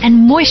firmness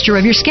and moisture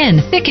of your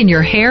skin, thicken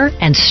your hair,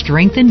 and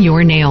strengthen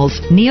your nails.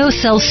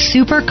 NeoCell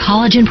Super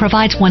Collagen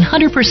provides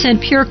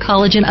 100% pure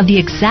collagen of the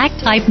exact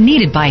type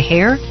needed by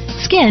hair,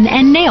 skin,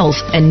 and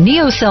nails. And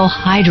NeoCell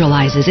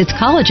hydrolyzes its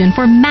collagen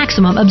for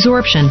maximum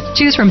absorption.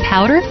 Choose from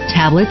powder,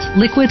 tablets,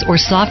 liquids, or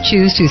soft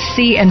chews to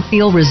see and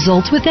feel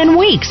results within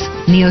weeks.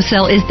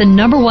 NeoCell is the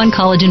 #1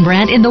 collagen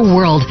brand in the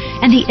world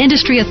and the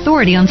industry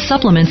authority on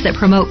supplements that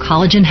promote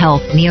collagen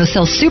health.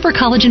 NeoCell Super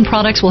Collagen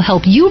products will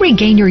help you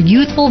regain your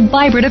youthful,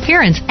 vibrant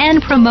appearance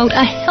and promote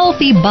a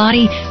healthy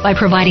body by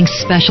providing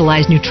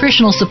specialized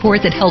nutritional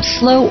support that helps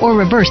slow or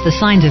reverse the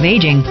signs of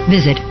aging.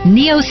 Visit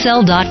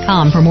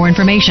neocell.com for more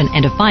information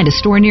and to find a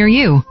store near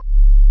you.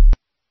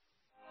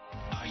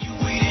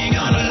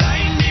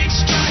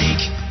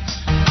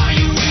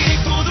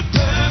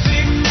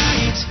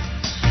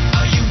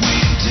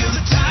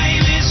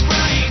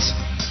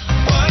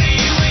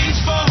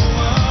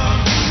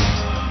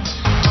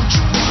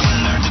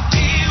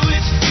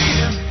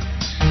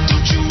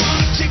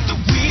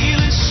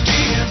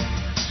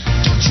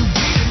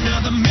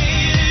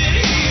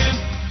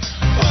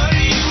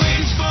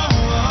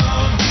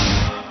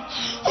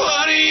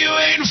 What are you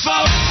waiting for?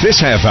 This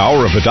half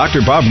hour of the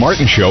Dr. Bob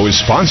Martin Show is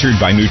sponsored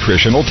by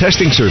Nutritional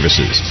Testing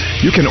Services.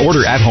 You can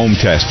order at-home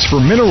tests for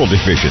mineral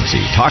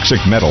deficiency, toxic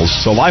metals,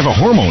 saliva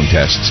hormone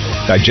tests,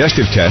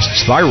 digestive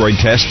tests,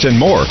 thyroid tests, and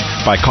more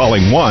by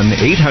calling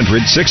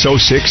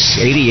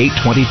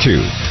 1-800-606-8822.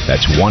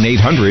 That's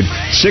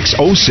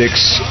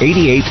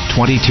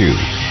 1-800-606-8822.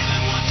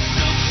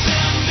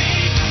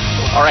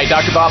 All right,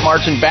 Dr. Bob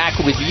Martin back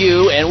with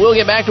you, and we'll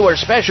get back to our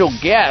special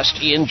guest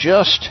in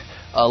just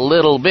a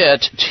little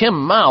bit.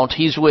 Tim Mount,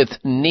 he's with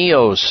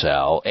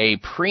NeoCell, a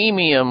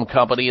premium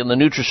company in the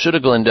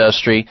nutraceutical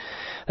industry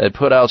that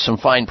put out some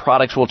fine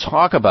products. We'll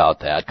talk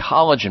about that,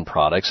 collagen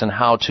products, and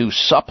how to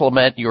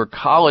supplement your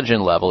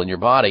collagen level in your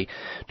body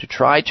to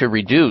try to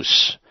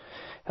reduce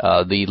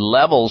the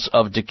levels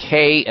of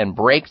decay and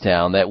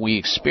breakdown that we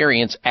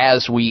experience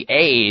as we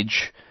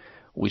age.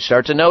 We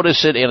start to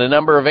notice it in a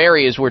number of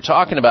areas. We're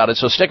talking about it,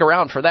 so stick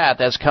around for that.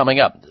 That's coming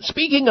up.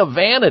 Speaking of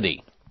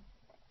vanity,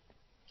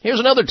 here's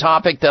another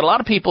topic that a lot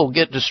of people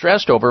get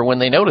distressed over when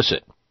they notice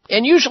it.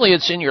 And usually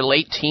it's in your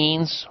late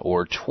teens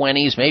or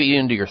 20s, maybe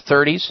into your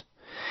 30s.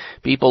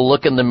 People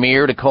look in the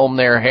mirror to comb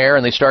their hair,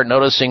 and they start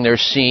noticing they're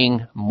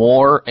seeing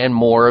more and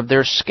more of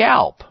their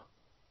scalp.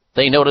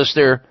 They notice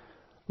they're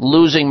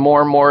losing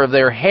more and more of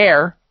their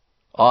hair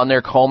on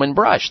their comb and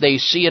brush. They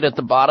see it at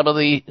the bottom of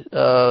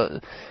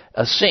the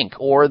sink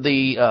or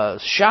the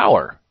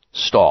shower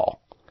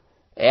stall.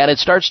 And it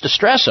starts to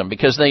stress them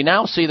because they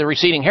now see the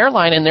receding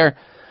hairline, and they're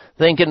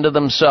thinking to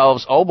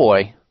themselves, oh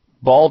boy,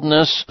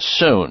 baldness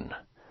soon.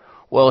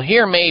 Well,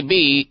 here may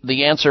be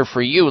the answer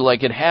for you,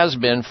 like it has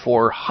been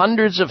for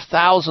hundreds of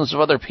thousands of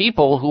other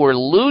people who are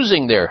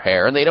losing their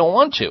hair and they don't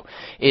want to.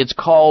 It's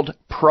called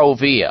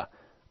Provia.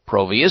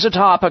 Provia is a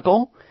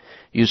topical.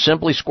 You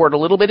simply squirt a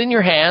little bit in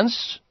your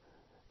hands,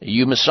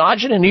 you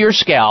massage it into your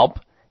scalp,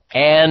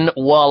 and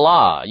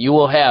voila, you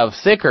will have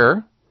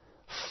thicker,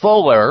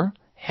 fuller,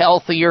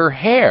 healthier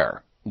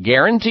hair.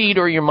 Guaranteed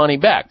or your money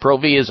back.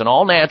 Provia is an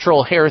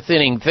all-natural hair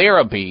thinning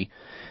therapy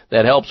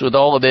that helps with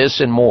all of this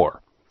and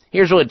more.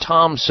 Here's what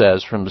Tom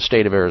says from the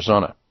state of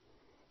Arizona,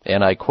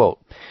 and I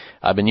quote,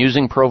 I've been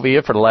using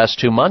Provia for the last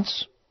 2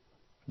 months.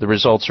 The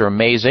results are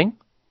amazing.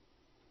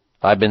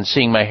 I've been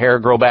seeing my hair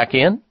grow back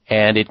in,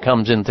 and it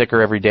comes in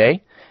thicker every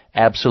day.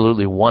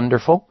 Absolutely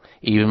wonderful.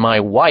 Even my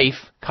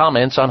wife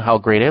comments on how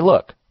great I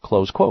look.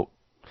 Close quote.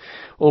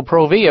 Well,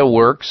 Provia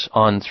works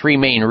on 3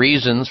 main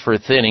reasons for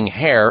thinning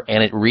hair,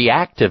 and it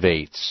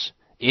reactivates.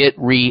 It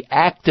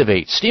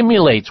reactivates,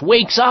 stimulates,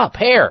 wakes up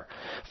hair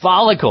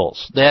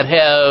follicles that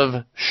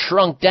have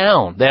shrunk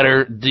down, that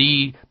are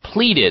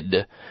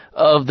depleted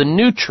of the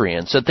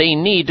nutrients that they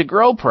need to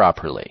grow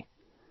properly.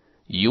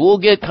 You will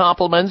get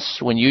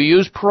compliments when you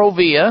use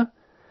Provia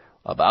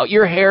about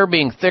your hair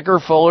being thicker,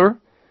 fuller,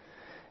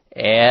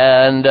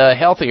 and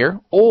healthier,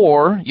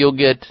 or you'll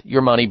get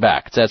your money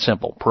back. It's that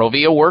simple.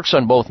 Provia works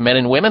on both men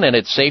and women, and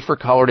it's safe for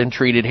colored and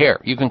treated hair.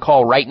 You can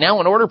call right now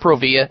and order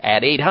Provia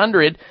at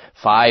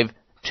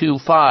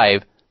 800-525-6916.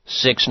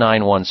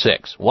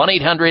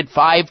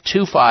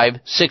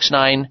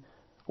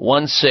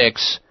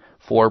 1-800-525-6916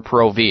 for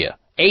Provia.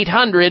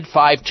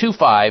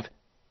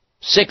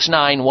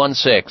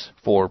 800-525-6916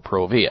 for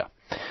Provia.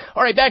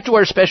 All right, back to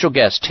our special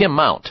guest, Tim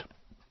Mount.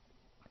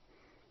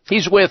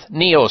 He's with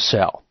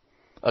NeoCell,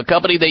 a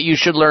company that you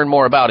should learn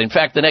more about. In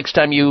fact, the next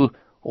time you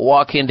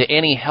walk into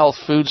any health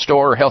food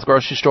store or health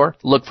grocery store,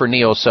 look for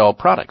NeoCell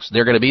products.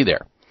 They're going to be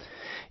there.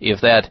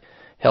 If that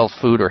health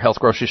food or health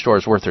grocery store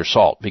is worth their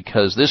salt,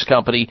 because this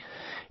company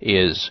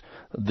is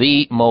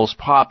the most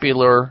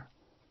popular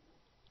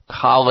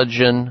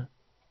collagen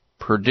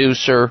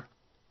producer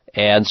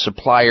and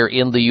supplier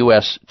in the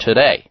U.S.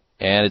 today.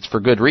 And it's for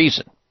good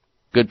reason.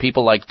 Good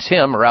people like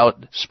Tim are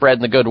out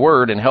spreading the good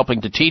word and helping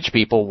to teach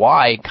people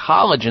why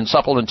collagen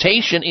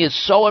supplementation is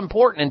so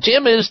important. And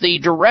Tim is the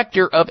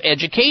director of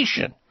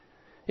education,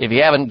 if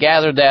you haven't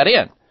gathered that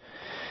in.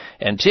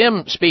 And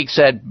Tim speaks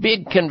at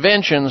big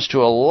conventions to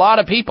a lot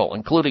of people,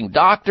 including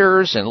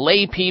doctors and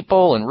lay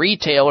people and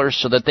retailers,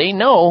 so that they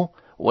know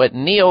what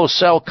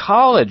NeoCell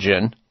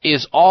Collagen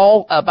is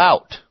all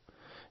about.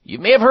 You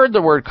may have heard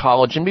the word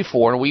collagen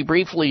before, and we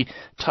briefly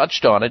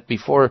touched on it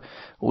before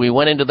we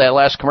went into that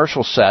last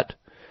commercial set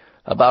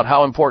about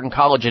how important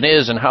collagen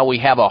is and how we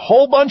have a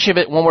whole bunch of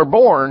it when we're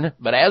born,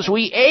 but as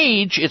we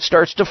age, it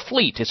starts to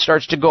fleet. It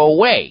starts to go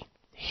away.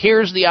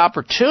 Here's the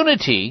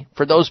opportunity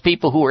for those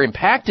people who are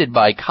impacted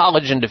by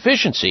collagen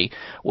deficiency,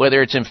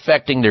 whether it's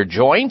infecting their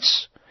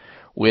joints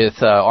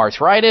with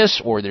arthritis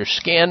or their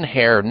skin,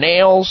 hair,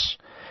 nails,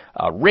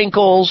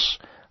 wrinkles,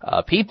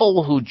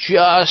 people who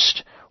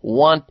just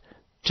want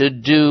to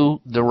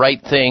do the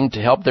right thing to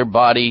help their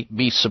body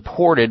be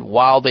supported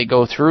while they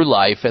go through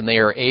life, and they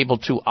are able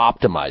to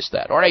optimize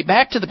that. All right,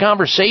 back to the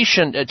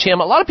conversation,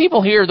 Tim. A lot of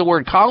people hear the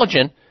word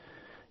collagen,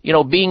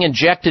 being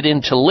injected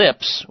into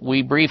lips.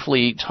 We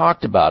briefly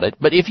talked about it.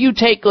 But if you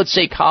take, let's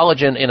say,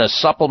 collagen in a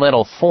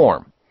supplemental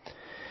form,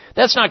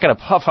 that's not going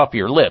to puff up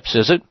your lips,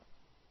 is it?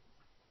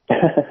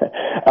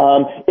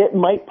 It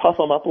might puff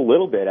them up a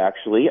little bit,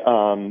 actually.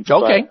 Okay.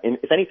 But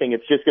if anything,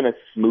 it's just going to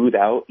smooth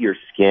out your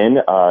skin.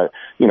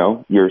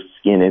 Your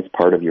skin is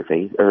part of your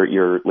face, or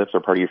your lips are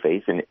part of your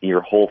face, and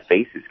your whole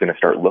face is going to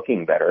start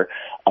looking better.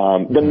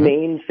 The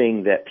main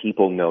thing that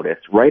people notice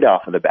right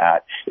off of the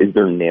bat is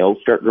their nails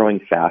start growing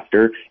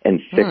faster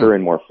and thicker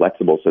and more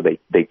flexible, so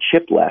they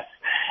chip less.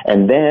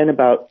 And then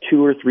about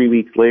 2 or 3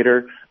 weeks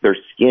later, their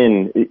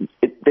skin,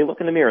 they look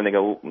in the mirror and they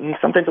go,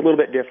 something's a little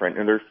bit different.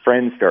 And their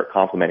friends start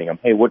complimenting them.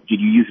 Hey, what did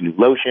you use? A new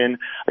lotion?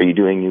 Are you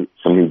doing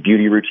some new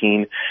beauty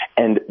routine?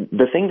 And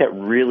the thing that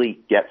really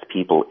gets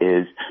people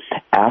is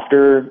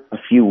after a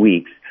few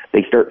weeks,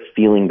 they start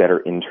feeling better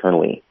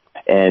internally.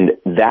 And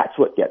that's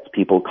what gets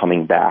people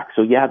coming back.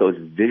 So yeah, those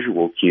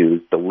visual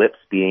cues, the lips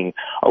being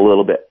a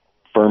little bit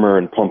firmer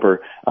and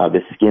plumper,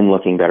 the skin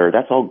looking better,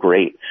 that's all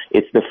great.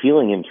 It's the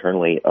feeling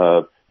internally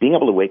of being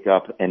able to wake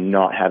up and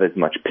not have as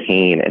much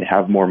pain and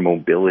have more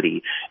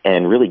mobility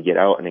and really get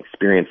out and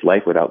experience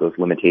life without those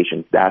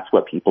limitations. That's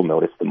what people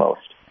notice the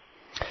most.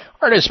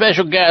 Our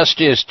special guest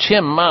is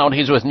Tim Mount.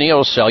 He's with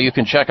NeoCell. You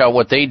can check out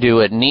what they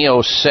do at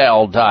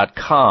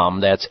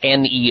neocell.com. That's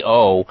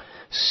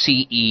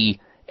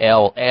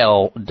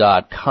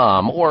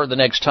NeoCell.com. Or the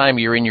next time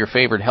you're in your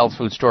favorite health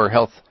food store or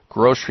health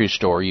grocery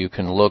store, you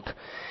can look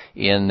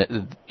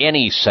in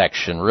any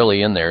section,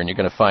 really in there, and you're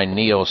going to find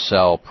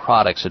NeoCell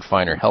products at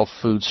finer health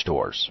food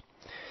stores.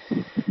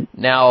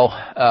 Now,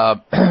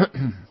 I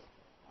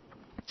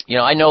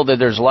know that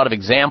there's a lot of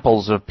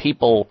examples of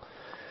people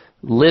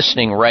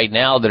listening right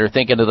now that are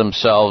thinking to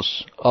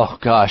themselves, oh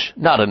gosh,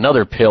 not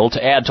another pill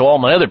to add to all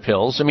my other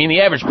pills. I mean,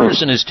 the average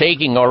person is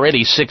taking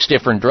already 6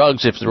 different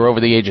drugs if they're over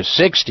the age of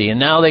 60, and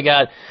now they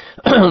got,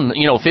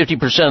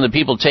 50% of the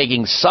people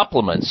taking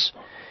supplements.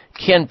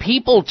 Can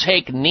people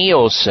take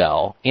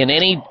NeoCell in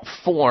any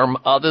form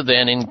other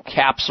than in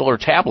capsule or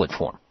tablet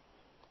form?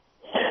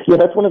 Yeah,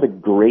 that's one of the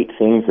great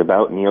things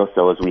about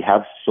NeoCell is we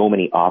have so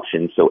many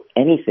options. So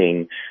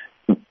anything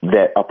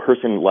that a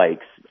person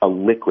likes, a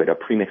liquid, a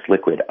premixed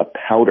liquid, a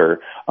powder,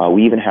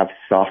 we even have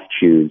soft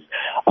chews.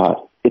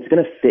 It's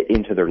going to fit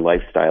into their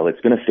lifestyle. It's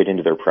going to fit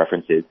into their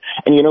preferences.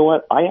 And you know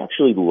what? I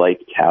actually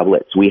like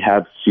tablets. We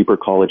have super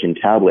collagen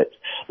tablets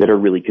that are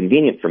really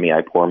convenient for me.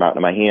 I pour them out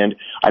in my hand.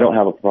 I don't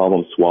have a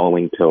problem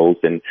swallowing pills,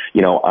 and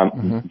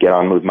get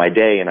on with my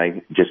day, and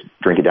I just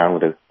drink it down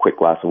with a quick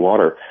glass of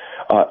water.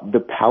 The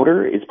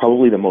powder is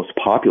probably the most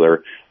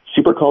popular.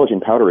 Super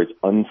collagen powder is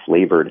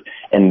unflavored,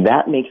 and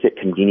that makes it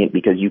convenient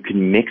because you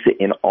can mix it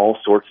in all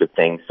sorts of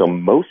things. So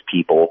most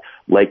people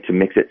like to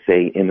mix it,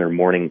 say, in their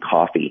morning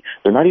coffee.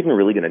 They're not even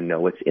really going to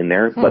know it's in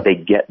there, but they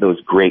get those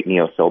great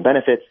NeoCell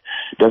benefits.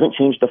 Doesn't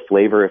change the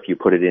flavor if you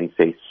put it in,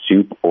 say,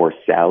 soup or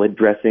salad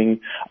dressing.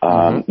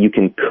 You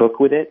can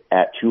cook with it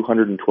at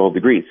 212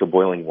 degrees, so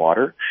boiling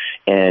water.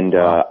 And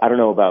I don't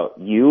know about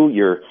you,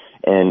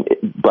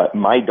 but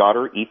my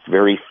daughter eats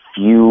very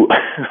few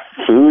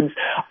foods.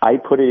 I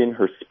put it in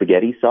her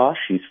spaghetti sauce.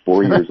 She's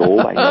 4 years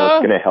old. I know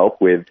it's going to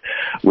help with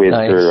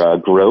her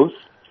growth.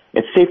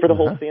 It's safe for the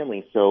whole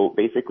family. So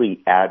basically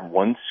add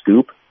 1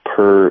 scoop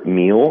per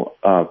meal,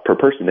 per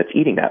person that's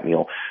eating that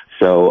meal.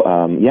 So,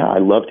 I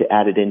love to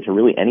add it into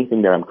really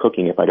anything that I'm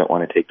cooking if I don't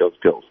want to take those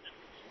pills.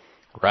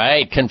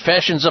 Right.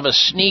 Confessions of a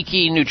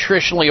sneaky,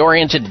 nutritionally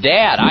oriented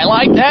dad. I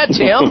like that,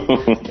 Tim.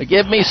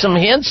 Give me some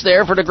hints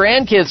there for the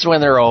grandkids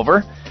when they're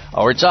over.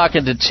 We're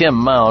talking to Tim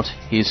Mount.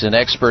 He's an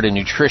expert in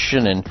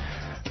nutrition and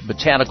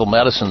botanical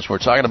medicines. We're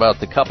talking about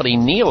the company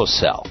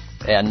NeoCell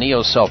and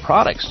NeoCell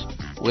products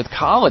with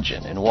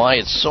collagen and why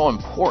it's so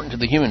important to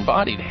the human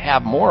body to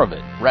have more of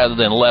it rather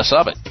than less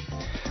of it.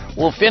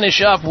 We'll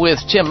finish up with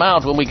Tim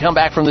Mount when we come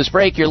back from this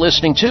break. You're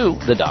listening to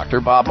The Dr.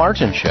 Bob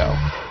Martin Show.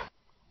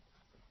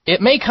 It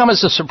may come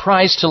as a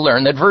surprise to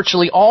learn that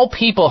virtually all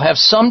people have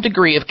some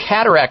degree of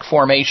cataract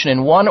formation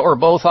in one or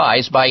both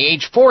eyes by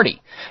age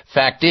 40.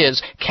 Fact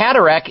is,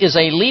 cataract is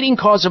a leading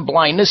cause of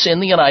blindness in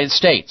the United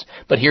States.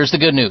 But here's the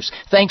good news.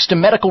 Thanks to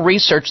medical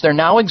research, there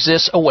now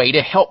exists a way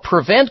to help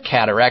prevent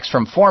cataracts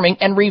from forming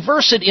and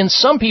reverse it in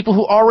some people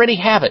who already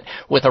have it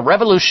with a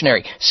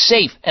revolutionary,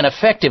 safe, and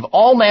effective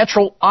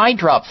all-natural eye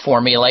drop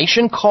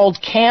formulation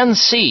called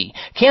Can-C.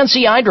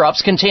 Can-C eye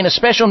drops contain a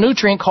special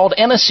nutrient called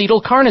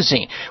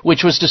N-acetylcarnosine,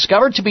 which was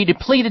discovered to be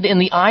depleted in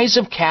the eyes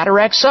of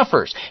cataract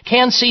sufferers.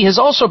 Can-C has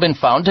also been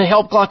found to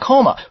help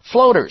glaucoma,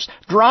 floaters,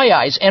 dry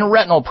eyes, and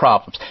retinal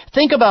problems.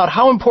 Think about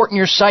how important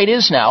your sight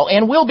is now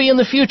and will be in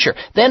the future.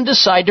 Then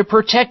decide to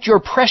protect your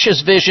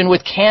precious vision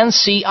with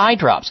Can-C eye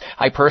drops.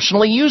 I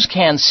personally use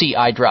Can-C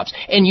eye drops,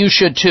 and you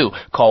should too.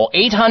 Call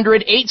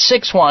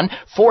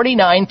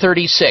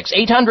 800-861-4936.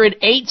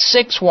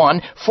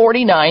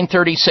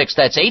 800-861-4936.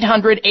 That's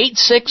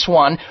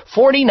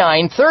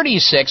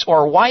 800-861-4936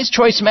 or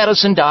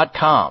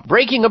wisechoicemedicine.com.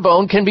 Breaking a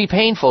bone can be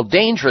painful,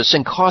 dangerous,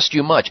 and cost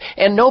you much,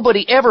 and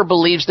nobody ever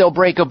believes they'll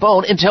break a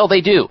bone until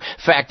they do.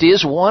 Fact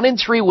is, 1 in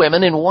 3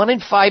 women and 1 in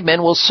 5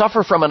 men will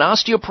suffer from an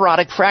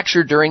osteoporotic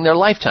fracture during their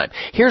lifetime.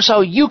 Here's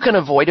how you can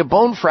avoid a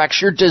bone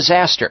fracture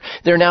disaster.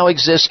 There now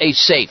exists a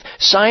safe,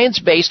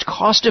 science-based,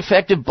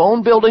 cost-effective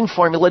bone-building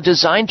formula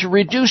designed to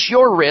reduce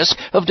your risk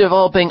of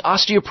developing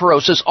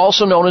osteoporosis,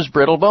 also known as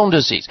brittle bone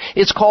disease.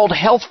 It's called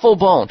Healthful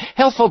Bone.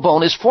 Healthful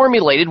Bone is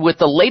formulated with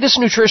the latest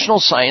nutritional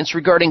science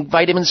regarding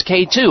vitamins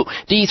K2,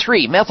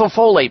 D3,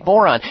 methylfolate,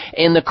 boron,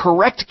 and the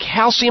correct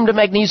calcium to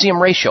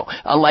magnesium ratio.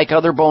 Unlike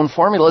other bone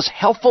formulas,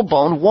 Healthful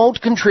Bone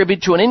won't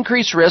contribute to an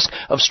increased risk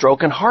of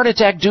stroke and heart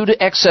attack due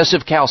to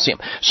excessive calcium.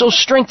 So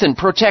strengthen,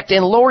 protect,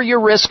 and lower your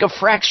risk of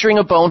fracturing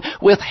a bone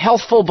with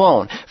Healthful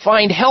Bone.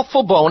 Find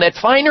Healthful Bone at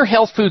finer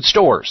health food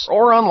stores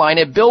or online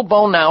at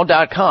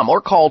BuildBoneNow.com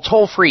or call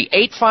toll-free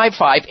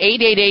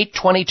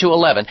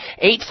 855-888-2211.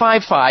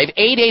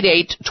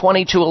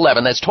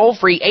 855-888-2211. That's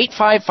toll-free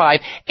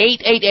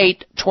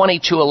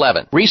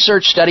 855-888-2211.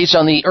 Research studies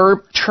on the herb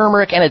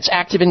turmeric and its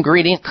active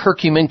ingredient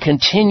curcumin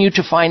continue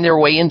to find their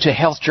way into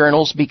health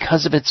journals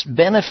because of its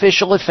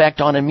beneficial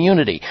effect on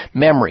immunity,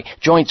 memory,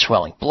 joint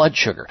swelling, blood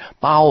sugar,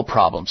 bowel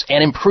problems,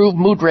 and improved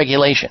mood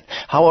regulation.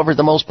 However,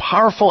 the most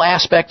powerful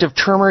aspect of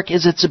turmeric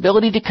is its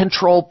ability to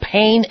control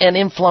pain and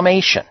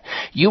inflammation.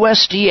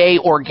 USDA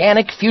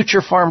Organic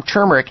Future Farm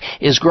turmeric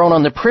is grown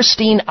on the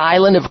pristine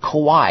island of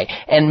Kauai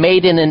and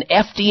made in an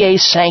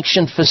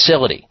FDA-sanctioned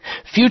facility.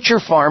 Future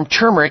Farm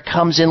turmeric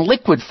comes in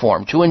liquid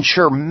form to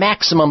ensure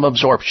maximum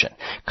absorption.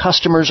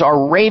 Customers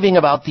are raving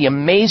about the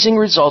amazing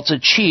results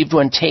achieved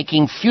when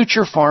taking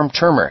Future Farm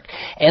turmeric,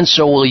 and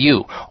so will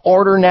you.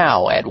 Order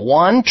now at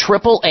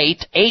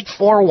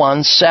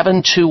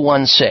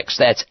 1-888-841-7216.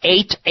 That's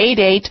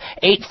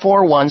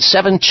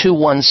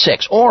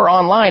 888-841-7216. Or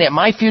online at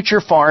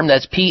MyFutureFarm,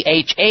 that's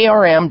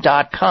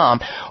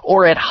PHARM.com,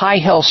 or at High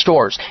Health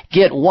Stores.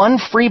 Get 1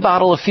 free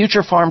bottle of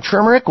Future Farm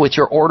turmeric with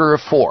your order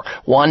of 4.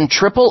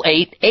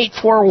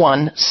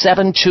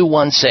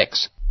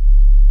 1-888-841-7216.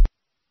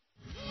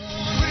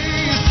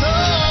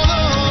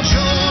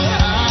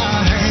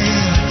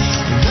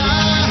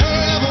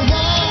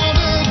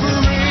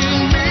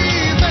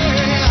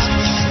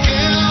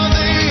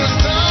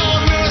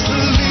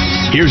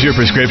 Here's your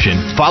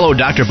prescription. Follow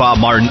Dr. Bob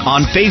Martin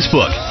on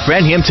Facebook.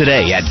 Friend him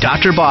today at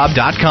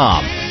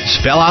drbob.com.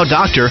 Spell out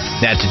doctor,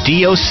 that's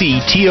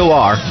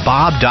D-O-C-T-O-R,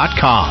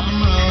 bob.com.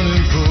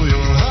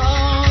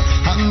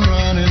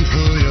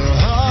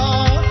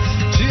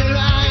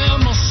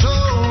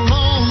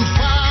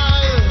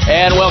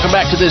 And welcome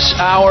back to this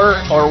hour,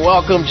 or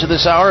welcome to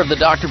this hour of the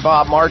Dr.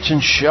 Bob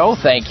Martin Show.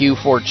 Thank you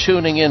for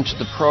tuning into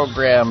the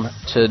program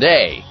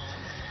today.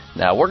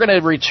 Now, we're going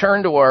to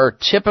return to our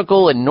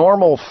typical and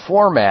normal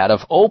format of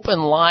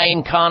open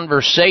line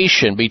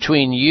conversation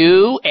between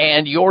you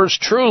and yours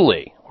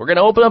truly. We're going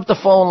to open up the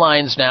phone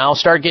lines now,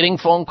 start getting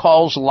phone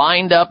calls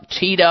lined up,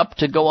 teed up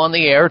to go on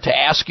the air to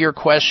ask your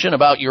question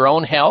about your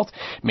own health.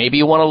 Maybe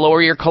you want to lower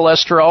your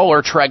cholesterol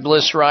or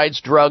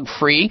triglycerides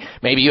drug-free.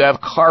 Maybe you have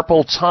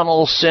carpal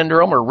tunnel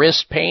syndrome or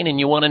wrist pain and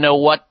you want to know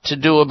what to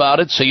do about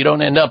it so you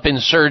don't end up in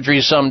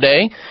surgery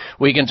someday.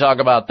 We can talk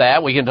about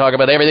that. We can talk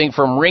about everything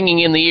from ringing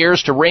in the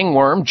ears to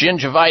ringworm,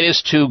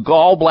 gingivitis to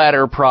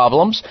gallbladder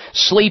problems,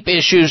 sleep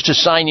issues to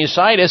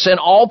sinusitis,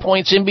 and all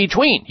points in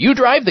between. You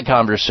drive the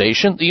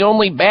conversation. The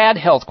only bad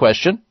health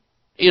question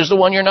is the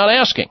one you're not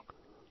asking.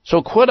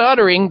 So quit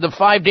uttering the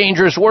 5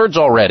 dangerous words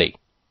already.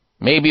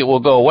 Maybe it will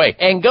go away.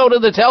 And go to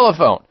the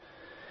telephone.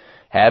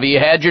 Have you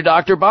had your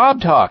Dr.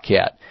 Bob talk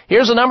yet?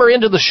 Here's a number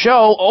into the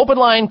show. Open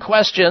line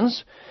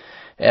questions.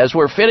 As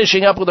we're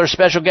finishing up with our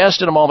special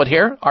guest in a moment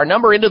here, our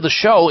number into the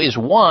show is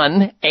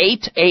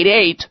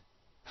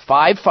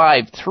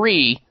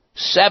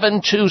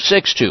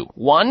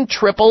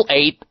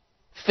 1-888-553-7262.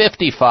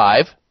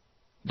 1-888-55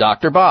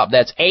 Dr. Bob.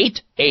 That's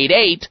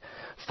 888-553-7262.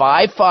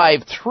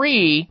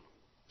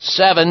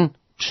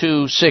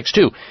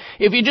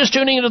 If you're just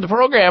tuning into the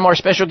program, our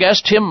special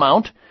guest, Tim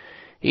Mount,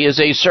 he is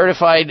a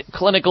certified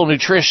clinical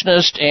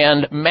nutritionist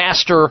and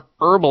master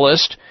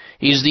herbalist.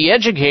 He's the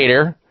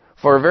educator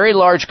for a very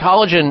large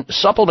collagen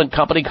supplement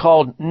company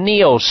called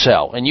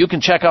NeoCell. And you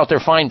can check out their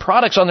fine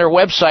products on their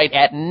website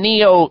at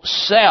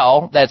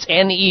NeoCell, that's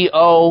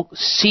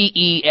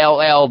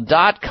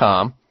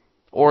NeoCell.com,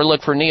 or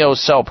look for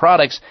NeoCell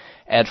products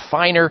at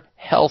finer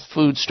health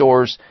food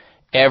stores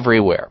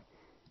everywhere.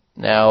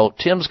 Now,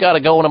 Tim's got to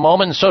go in a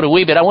moment, and so do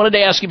we, but I wanted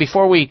to ask you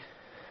before we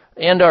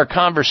end our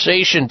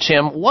conversation,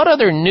 Tim, what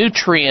other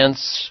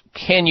nutrients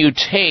can you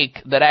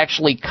take that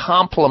actually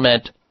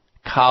complement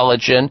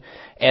collagen,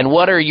 and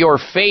what are your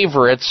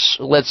favorites?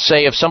 Let's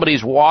say if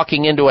somebody's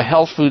walking into a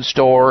health food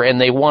store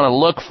and they want to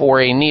look for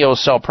a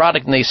NeoCell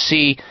product and they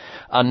see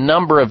a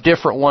number of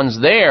different ones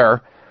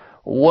there,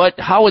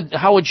 how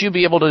would you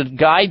be able to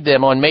guide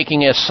them on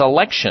making a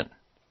selection?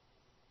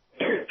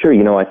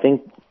 Sure. I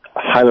think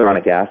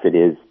hyaluronic acid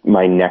is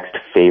my next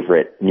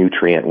favorite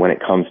nutrient when it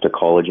comes to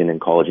collagen and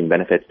collagen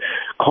benefits.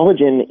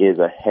 Collagen is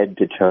a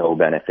head-to-toe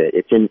benefit.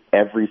 It's in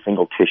every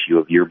single tissue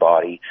of your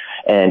body,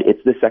 and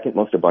it's the second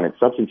most abundant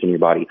substance in your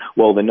body.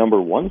 Well, the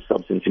number one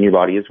substance in your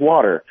body is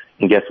water.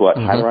 And guess what?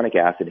 Hyaluronic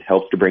acid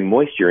helps to bring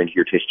moisture into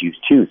your tissues,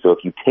 too. So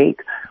if you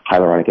take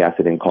hyaluronic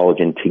acid and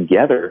collagen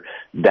together,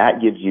 that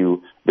gives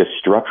you the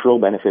structural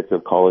benefits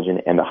of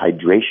collagen and the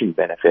hydration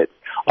benefits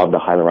of the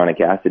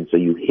hyaluronic acid. So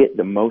you hit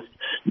the most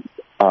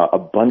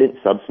abundant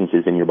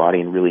substances in your body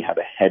and really have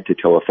a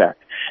head-to-toe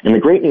effect. And the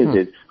great news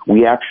is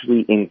we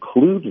actually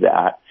include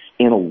that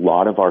in a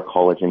lot of our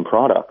collagen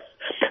products.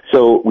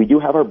 So we do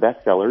have our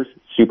best sellers,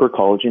 Super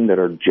Collagen, that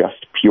are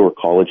just pure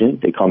collagen.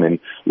 They come in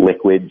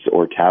liquids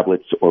or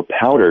tablets or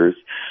powders.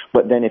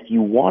 But then if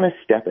you want to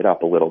step it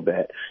up a little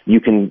bit, you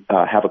can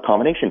have a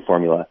combination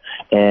formula.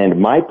 And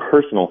my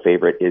personal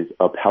favorite is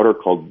a powder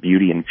called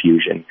Beauty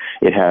Infusion.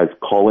 It has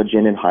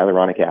collagen and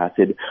hyaluronic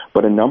acid,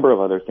 but a number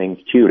of other things,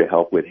 too, to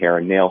help with hair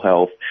and nail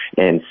health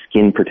and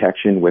skin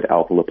protection with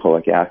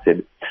alpha-lipoic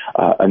acid.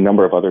 A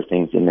number of other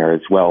things in there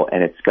as well,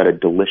 and it's got a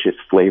delicious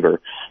flavor.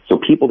 So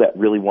people that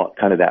really want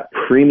kind of that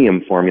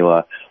premium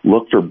formula,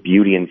 look for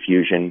Beauty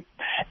Infusion.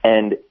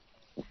 And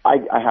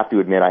I have to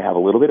admit, I have a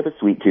little bit of a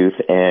sweet tooth,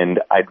 and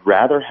I'd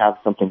rather have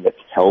something that's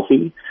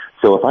healthy.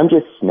 So if I'm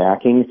just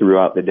snacking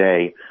throughout the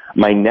day,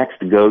 my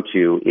next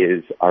go-to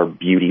is our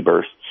Beauty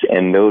Bursts,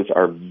 and those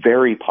are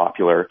very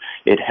popular.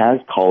 It has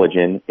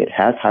collagen, it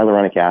has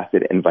hyaluronic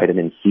acid and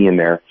vitamin C in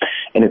there,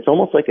 and it's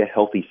almost like a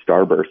healthy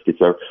Starburst.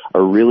 It's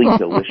a really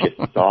delicious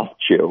soft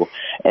chew.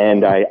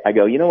 And I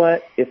go, you know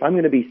what? If I'm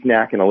going to be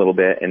snacking a little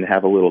bit and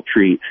have a little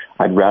treat,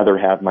 I'd rather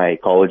have my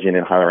collagen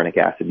and hyaluronic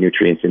acid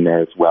nutrients in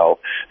there as well.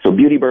 So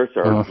Beauty Bursts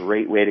are a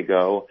great way to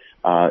go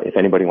if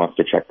anybody wants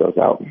to check those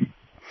out.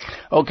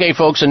 Okay,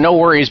 folks, and no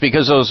worries,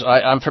 because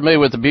I'm familiar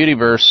with the Beauty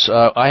Bursts.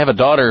 I have a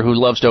daughter who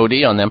loves to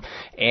OD on them,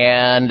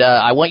 and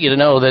I want you to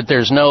know that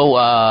there's no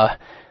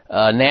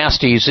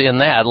nasties in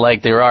that,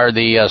 like there are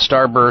the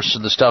Starbursts,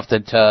 the stuff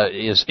that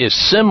is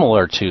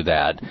similar to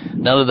that.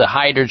 None of the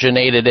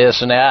hydrogenated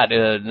this and that.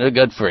 They're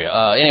good for you.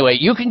 Anyway,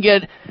 you can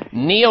get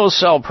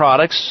NeoCell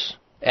products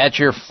at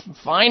your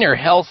finer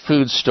health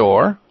food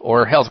store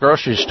or health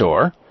grocery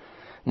store.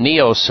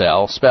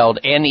 NeoCell, spelled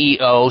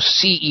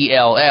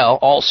Neocell.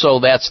 Also,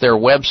 that's their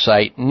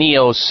website,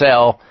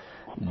 neocell.com.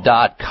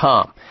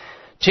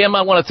 Tim,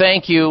 I want to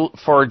thank you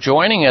for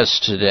joining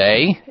us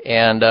today,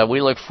 and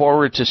we look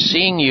forward to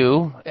seeing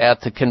you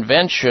at the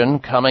convention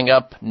coming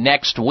up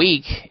next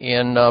week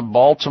in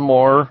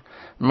Baltimore,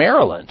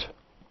 Maryland.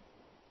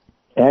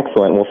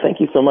 Excellent. Well, thank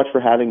you so much for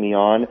having me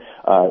on.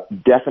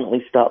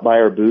 Definitely stop by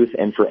our booth.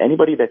 And for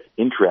anybody that's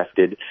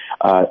interested,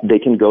 they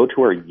can go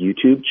to our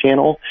YouTube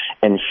channel,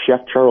 and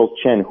Chef Charles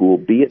Chen, who will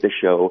be at the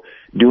show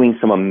doing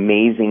some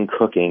amazing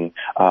cooking.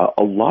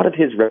 A lot of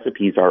his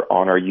recipes are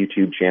on our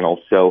YouTube channel,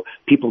 so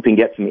people can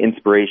get some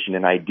inspiration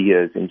and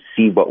ideas and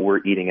see what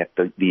we're eating at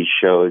these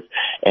shows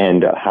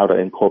and how to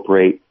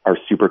incorporate our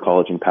super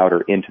collagen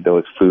powder into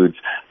those foods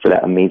for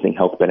that amazing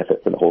health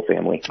benefit for the whole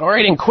family. All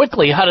right, and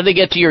quickly, how do they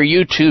get to your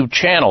YouTube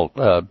channel?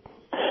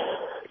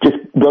 Just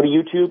go to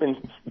YouTube and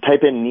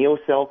type in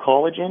NeoCell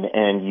Collagen,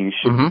 and you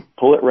should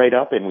pull it right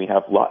up, and we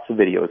have lots of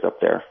videos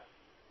up there.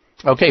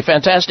 Okay,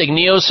 fantastic.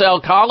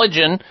 NeoCell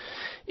Collagen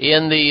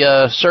in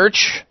the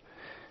search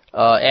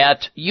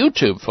at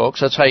YouTube, folks.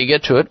 That's how you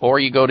get to it. Or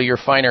you go to your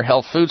finer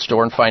health food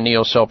store and find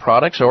NeoCell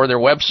products, or their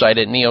website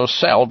at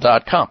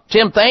neocell.com.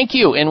 Tim, thank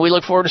you, and we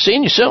look forward to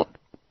seeing you soon.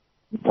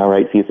 All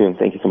right, see you soon.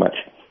 Thank you so much.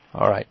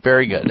 All right,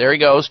 very good. There he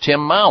goes, Tim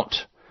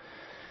Mount,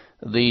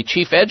 the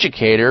chief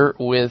educator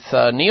with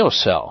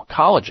NeoCell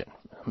Collagen.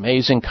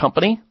 Amazing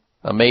company,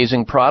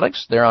 amazing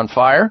products. They're on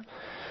fire.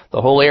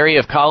 The whole area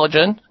of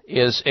collagen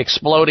is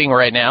exploding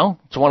right now.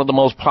 It's one of the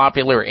most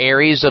popular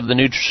areas of the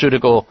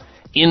nutraceutical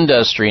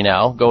industry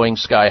now, going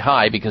sky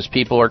high, because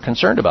people are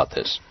concerned about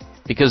this.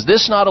 Because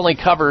this not only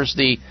covers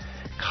the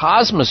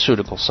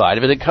cosmeceutical side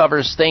of it, it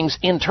covers things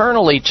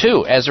internally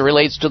too, as it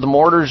relates to the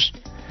mortars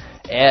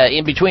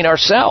in between our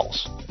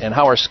cells and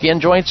how our skin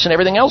joints and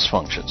everything else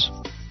functions.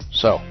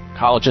 So,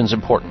 collagen's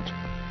important.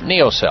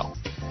 NeoCell.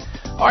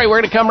 All right, we're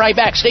going to come right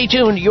back. Stay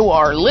tuned. You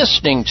are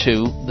listening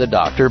to the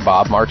Dr.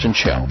 Bob Martin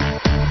Show.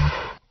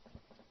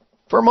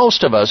 For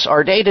most of us,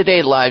 our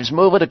day-to-day lives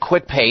move at a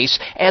quick pace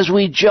as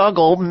we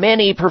juggle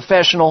many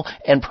professional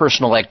and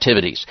personal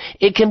activities.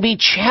 It can be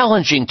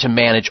challenging to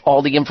manage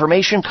all the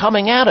information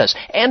coming at us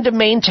and to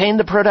maintain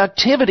the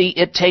productivity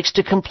it takes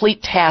to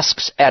complete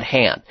tasks at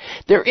hand.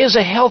 There is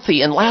a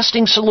healthy and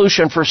lasting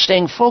solution for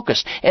staying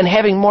focused and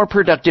having more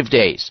productive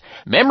days.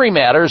 Memory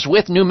Matters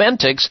with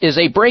Numentix is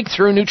a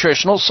breakthrough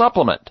nutritional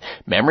supplement.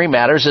 Memory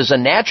Matters is a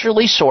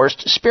naturally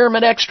sourced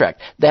spearmint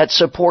extract that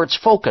supports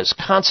focus,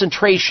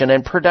 concentration,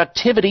 and productivity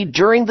activity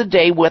during the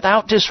day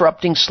without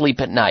disrupting sleep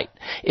at night.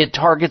 It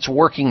targets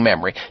working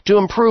memory to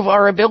improve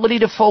our ability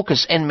to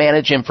focus and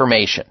manage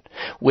information.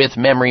 With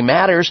Memory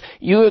Matters,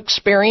 you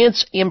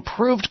experience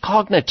improved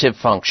cognitive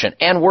function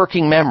and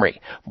working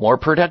memory, more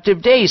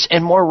productive days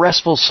and more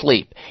restful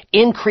sleep,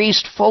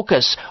 increased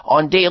focus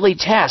on daily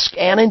tasks,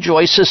 and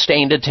enjoy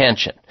sustained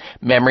attention.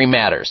 Memory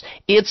Matters.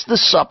 It's the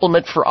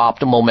supplement for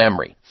optimal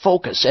memory,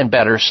 focus, and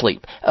better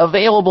sleep.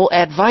 Available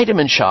at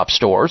Vitamin Shop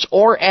stores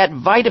or at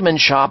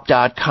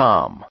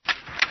vitaminshop.com.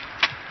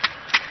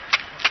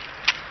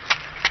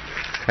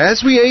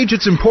 As we age,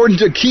 it's important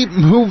to keep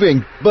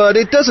moving, but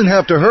it doesn't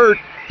have to hurt.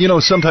 You know,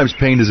 sometimes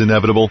pain is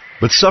inevitable,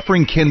 but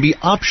suffering can be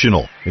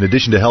optional. In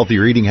addition to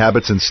healthier eating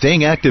habits and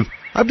staying active,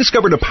 I've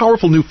discovered a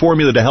powerful new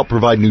formula to help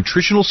provide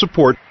nutritional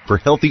support for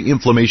healthy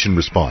inflammation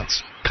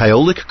response.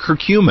 Kyolic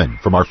Curcumin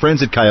from our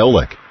friends at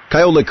Kyolic.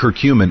 Kyolic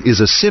Curcumin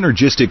is a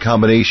synergistic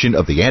combination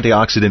of the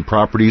antioxidant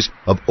properties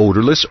of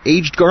odorless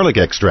aged garlic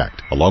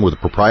extract, along with a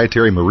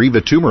proprietary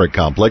Mariva turmeric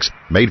complex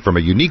made from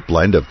a unique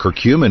blend of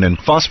curcumin and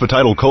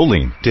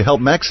phosphatidylcholine to help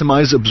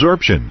maximize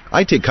absorption.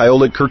 I take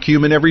Kyolic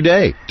Curcumin every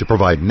day to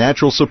provide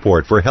natural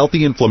support for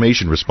healthy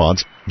inflammation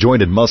response,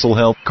 joint and muscle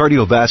health,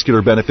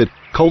 cardiovascular benefit,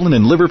 colon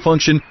and liver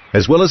function,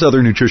 as well as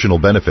other nutritional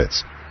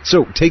benefits.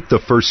 So take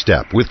the first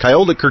step with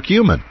Kyolic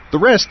Curcumin. The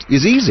rest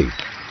is easy.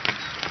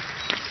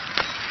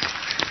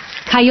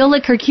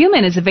 Kyolic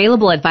Curcumin is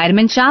available at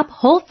Vitamin Shop,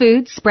 Whole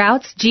Foods,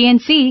 Sprouts,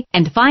 GNC,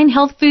 and fine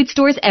health food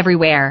stores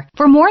everywhere.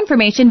 For more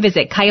information,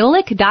 visit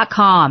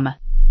kyolic.com.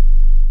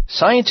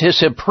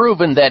 Scientists have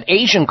proven that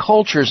Asian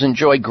cultures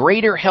enjoy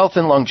greater health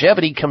and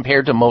longevity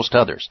compared to most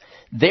others.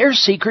 Their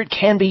secret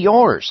can be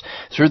yours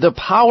through the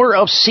power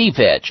of Sea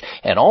Veg,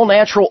 an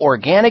all-natural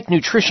organic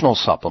nutritional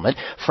supplement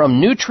from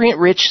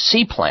nutrient-rich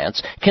sea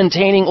plants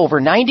containing over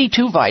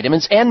 92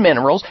 vitamins and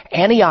minerals,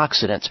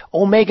 antioxidants,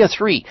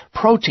 omega-3,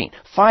 protein,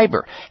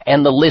 fiber,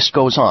 and the list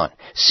goes on.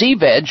 Sea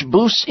Veg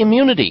boosts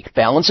immunity,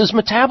 balances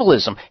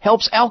metabolism,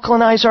 helps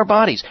alkalinize our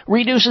bodies,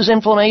 reduces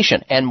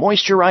inflammation, and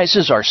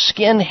moisturizes our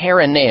skin,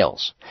 hair, and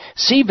nails.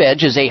 Sea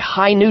Veg is a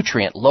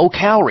high-nutrient,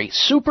 low-calorie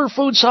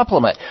superfood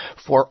supplement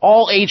for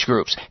all age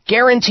groups,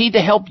 guaranteed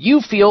to help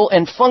you feel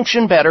and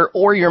function better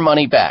or your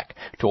money back.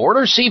 To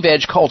order Sea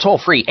Veg, call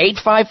toll-free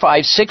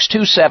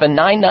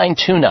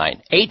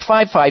 855-627-9929,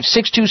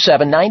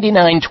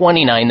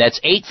 855-627-9929.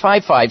 That's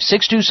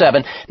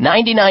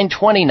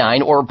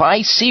 855-627-9929, or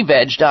buy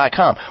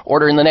SeaVeg.com.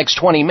 Order in the next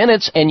 20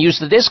 minutes and use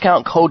the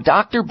discount code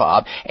Dr.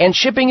 Bob, and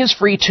shipping is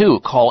free too.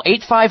 Call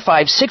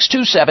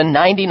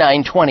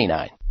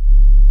 855-627-9929.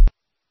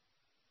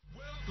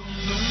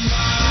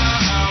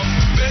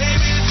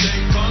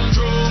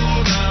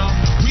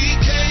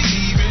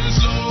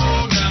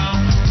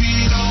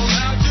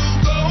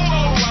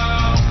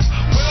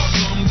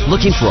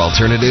 Looking for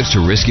alternatives to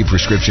risky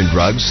prescription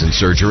drugs and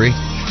surgery?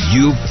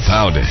 You've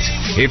found it.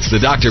 It's the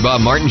Dr.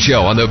 Bob Martin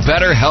Show on the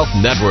Better Health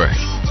Network.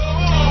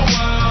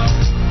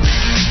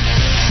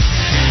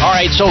 All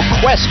right, so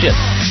question.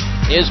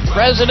 Is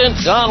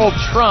President Donald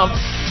Trump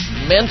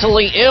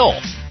mentally ill?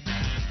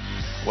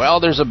 Well,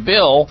 there's a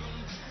bill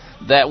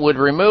that would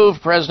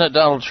remove President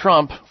Donald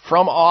Trump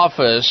from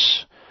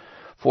office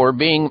for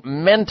being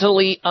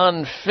mentally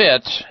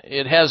unfit.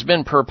 It has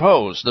been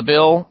proposed. The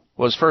bill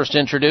was first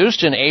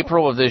introduced in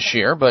April of this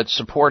year, but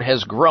support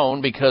has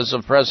grown because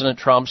of President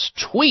Trump's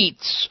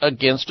tweets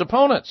against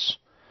opponents.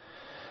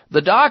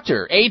 A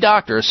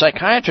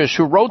psychiatrist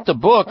who wrote the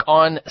book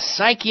on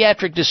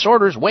psychiatric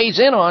disorders, weighs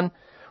in on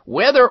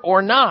whether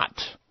or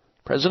not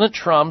President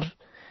Trump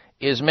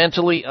is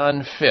mentally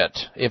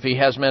unfit, if he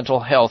has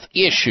mental health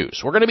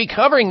issues. We're going to be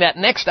covering that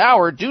next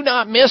hour. Do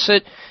not miss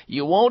it.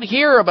 You won't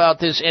hear about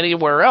this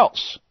anywhere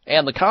else,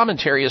 and the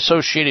commentary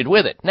associated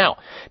with it. Now,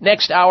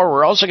 next hour,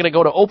 we're also going to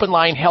go to open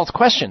line health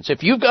questions.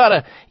 If you've got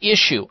an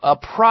issue, a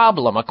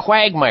problem, a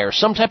quagmire,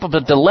 some type of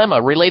a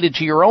dilemma related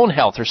to your own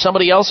health or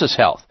somebody else's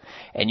health,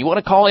 and you want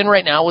to call in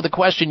right now with a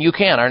question, you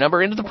can. Our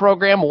number into the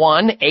program,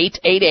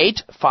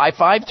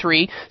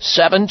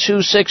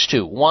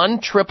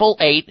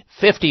 1-888-553-7262,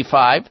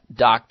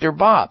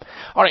 1-888-55-Dr. All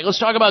right, let's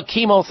talk about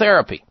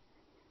chemotherapy.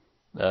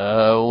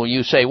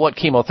 You say, what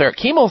chemotherapy?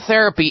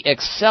 Chemotherapy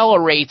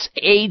accelerates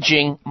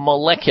aging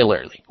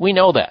molecularly. We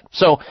know that.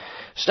 So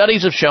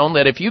studies have shown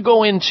that if you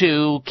go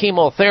into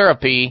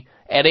chemotherapy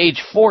at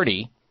age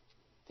 40,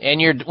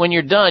 and when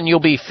you're done, you'll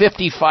be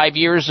 55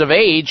 years of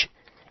age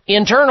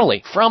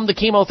internally from the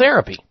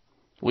chemotherapy.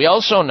 We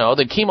also know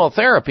that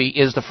chemotherapy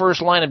is the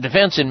first line of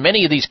defense in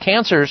many of these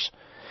cancers.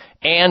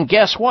 And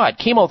guess what?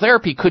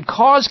 Chemotherapy could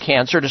cause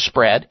cancer to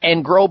spread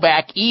and grow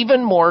back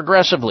even more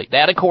aggressively.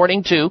 That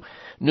according to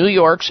New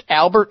York's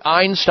Albert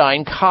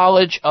Einstein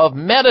College of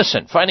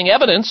Medicine, finding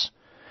evidence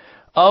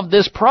of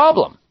this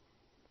problem.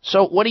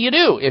 So what do you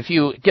do if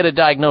you get a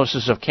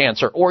diagnosis of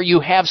cancer, or you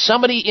have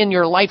somebody in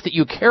your life that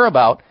you care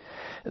about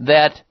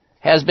that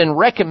has been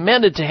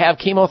recommended to have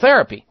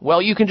chemotherapy?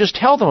 Well, you can just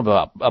tell them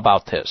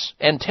about this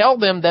and tell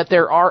them that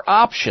there are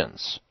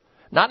options.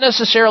 Not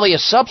necessarily a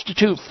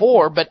substitute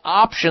for, but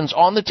options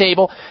on the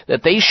table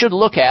that they should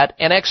look at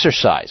and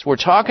exercise. We're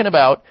talking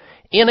about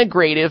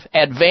integrative,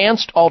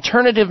 advanced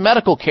alternative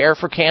medical care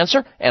for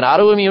cancer and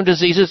autoimmune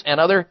diseases and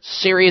other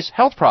serious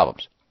health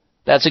problems.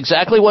 That's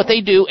exactly what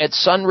they do at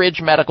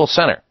Sunridge Medical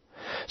Center.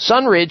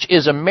 Sunridge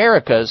is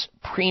America's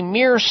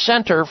premier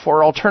center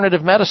for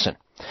alternative medicine.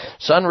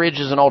 Sunridge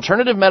is an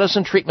alternative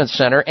medicine treatment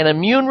center and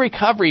immune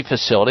recovery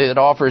facility that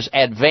offers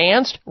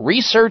advanced,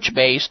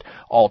 research-based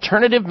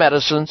alternative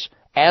medicines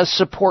as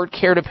support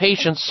care to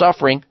patients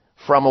suffering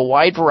from a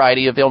wide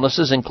variety of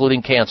illnesses,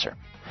 including cancer.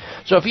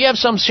 So if you have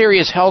some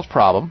serious health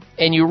problem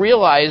and you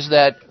realize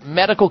that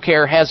medical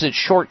care has its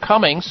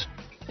shortcomings,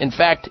 in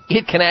fact,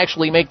 it can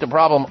actually make the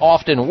problem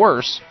often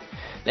worse,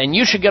 then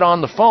you should get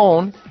on the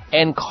phone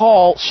and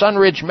call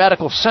Sunridge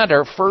Medical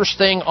Center first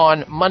thing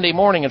on Monday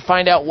morning and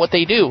find out what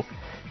they do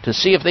to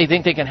see if they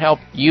think they can help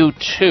you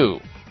too.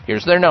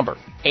 Here's their number,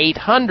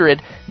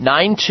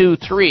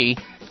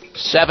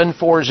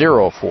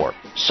 800-923-7404.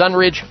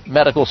 Sunridge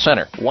Medical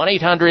Center,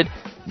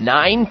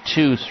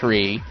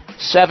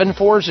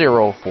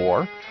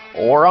 1-800-923-7404,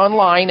 or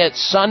online at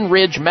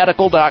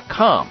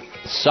sunridgemedical.com.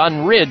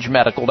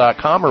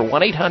 sunridgemedical.com or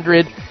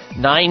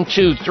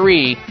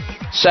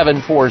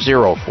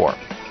 1-800-923-7404.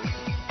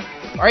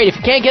 All right, if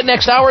you can't get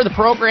next hour of the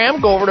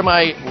program, go over to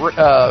my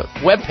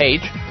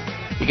webpage.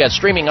 You got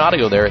streaming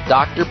audio there at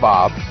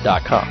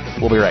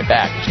drbob.com. We'll be right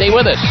back. Stay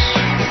with us.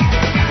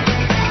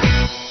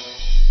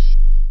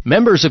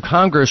 Members of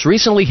Congress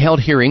recently held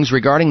hearings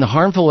regarding the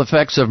harmful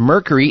effects of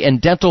mercury in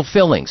dental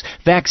fillings,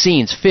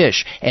 vaccines,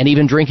 fish, and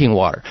even drinking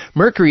water.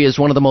 Mercury is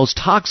one of the most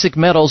toxic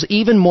metals,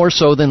 even more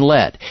so than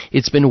lead.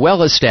 It's been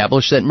well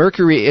established that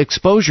mercury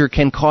exposure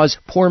can cause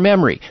poor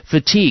memory,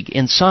 fatigue,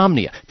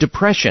 insomnia,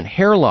 depression,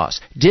 hair loss,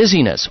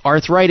 dizziness,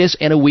 arthritis,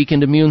 and a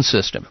weakened immune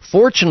system.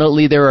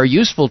 Fortunately, there are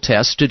useful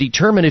tests to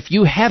determine if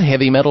you have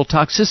heavy metal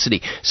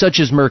toxicity, such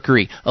as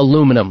mercury,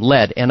 aluminum,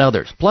 lead, and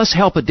others. Plus,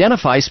 help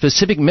identify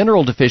specific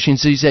mineral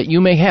deficiencies that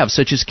you may have,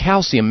 such as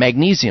calcium,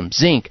 magnesium,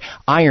 zinc,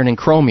 iron, and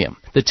chromium.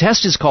 The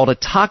test is called a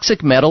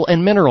toxic metal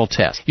and mineral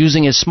test.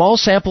 Using a small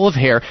sample of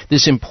hair,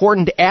 this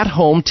important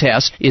at-home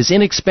test is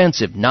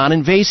inexpensive,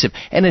 non-invasive,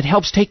 and it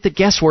helps take the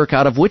guesswork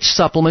out of which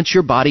supplements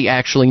your body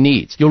actually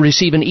needs. You'll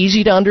receive an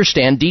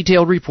easy-to-understand,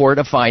 detailed report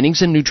of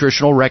findings and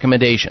nutritional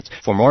recommendations.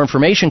 For more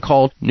information,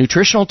 call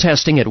Nutritional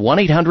Testing at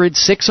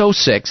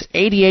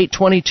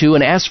 1-800-606-8822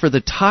 and ask for the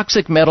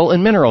toxic metal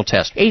and mineral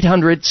test,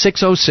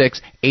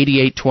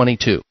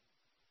 800-606-8822.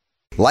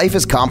 Life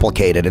is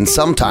complicated, and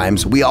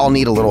sometimes we all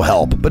need a little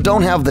help, but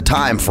don't have the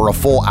time for a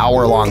full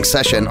hour-long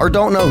session or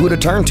don't know who to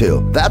turn to.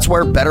 That's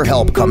where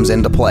BetterHelp comes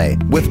into play.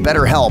 With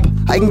BetterHelp,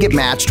 I can get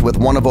matched with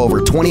one of over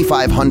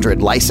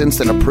 2,500 licensed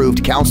and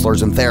approved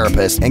counselors and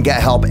therapists and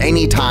get help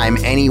anytime,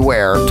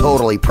 anywhere,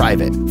 totally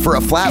private. For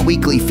a flat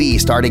weekly fee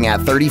starting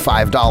at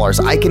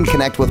 $35, I can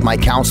connect with my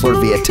counselor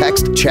via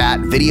text, chat,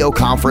 video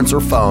conference,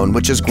 or phone,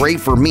 which is great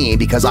for me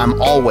because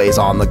I'm always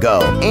on the go.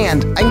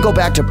 And I can go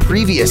back to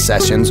previous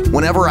sessions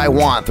whenever I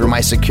want through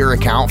my secure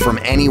account from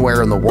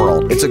anywhere in the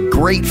world. It's a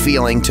great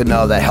feeling to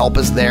know that help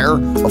is there,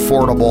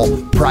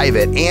 affordable,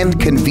 private, and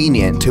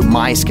convenient to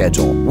my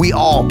schedule. We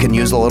all can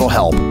use a little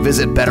help.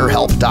 Visit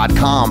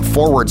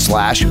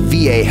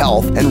BetterHelp.com/VA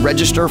Health and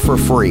register for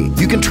free.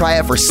 You can try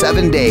it for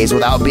 7 days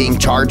without being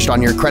charged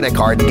on your credit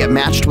card and get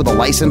matched with a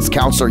licensed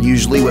counselor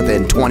usually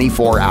within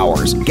 24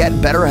 hours. Get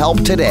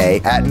BetterHelp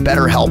today at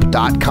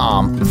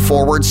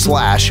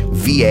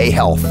BetterHelp.com/VA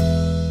Health.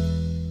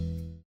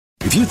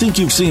 If you think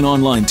you've seen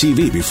online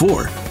TV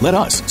before, let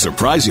us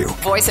surprise you.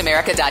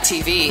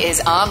 VoiceAmerica.tv is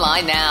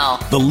online now.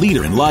 The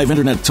leader in live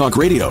internet talk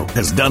radio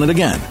has done it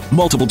again.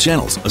 Multiple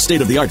channels, a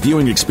state-of-the-art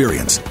viewing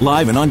experience,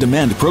 live and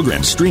on-demand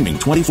programs streaming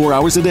 24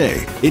 hours a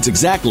day. It's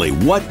exactly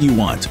what you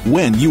want,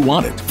 when you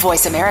want it.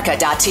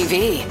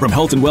 VoiceAmerica.tv. From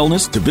health and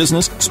wellness to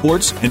business,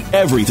 sports, and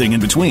everything in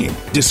between.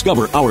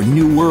 Discover our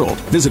new world.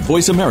 Visit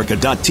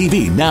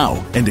VoiceAmerica.tv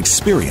now and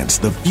experience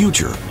the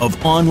future of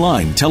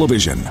online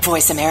television.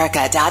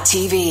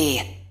 VoiceAmerica.tv.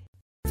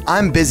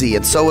 I'm busy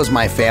and so is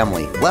my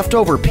family.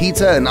 Leftover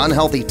pizza and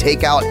unhealthy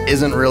takeout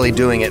isn't really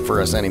doing it for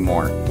us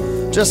anymore.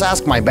 Just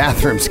ask my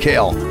bathroom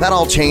scale. That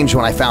all changed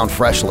when I found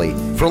Freshly.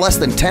 For less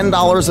than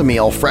 $10 a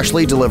meal,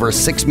 Freshly delivers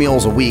 6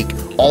 meals a week,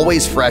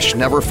 always fresh,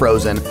 never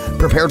frozen,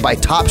 prepared by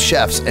top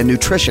chefs and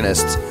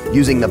nutritionists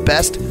using the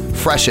best,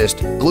 freshest,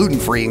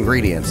 gluten-free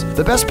ingredients.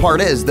 The best part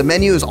is the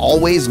menu is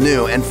always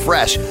new and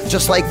fresh,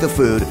 just like the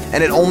food,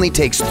 and it only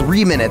takes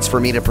 3 minutes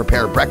for me to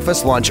prepare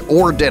breakfast, lunch,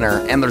 or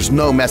dinner, and there's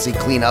no messy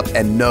cleanup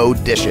and no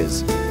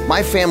dishes.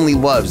 My family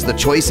loves the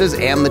choices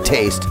and the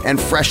taste, and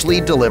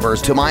Freshly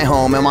delivers to my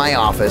home and my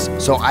office,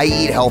 so I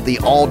eat healthy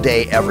all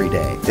day, every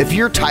day. If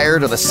you're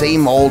tired of the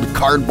same old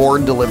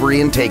cardboard delivery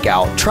and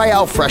takeout, try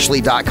out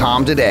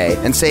Freshly.com today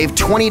and save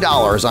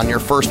 $20 on your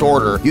first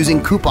order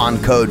using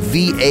coupon code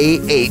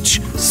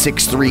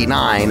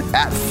VAH639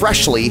 at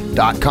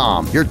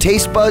Freshly.com. Your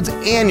taste buds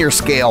and your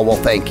scale will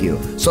thank you.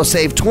 So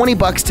save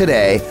 $20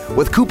 today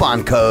with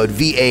coupon code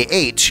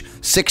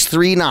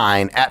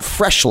VAH639 at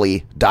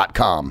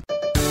Freshly.com.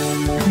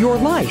 Your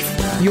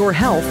life, your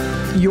health,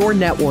 your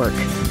network.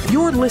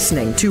 You're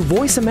listening to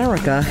Voice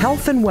America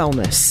Health and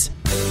Wellness.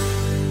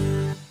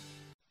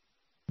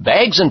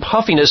 Bags and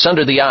puffiness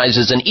under the eyes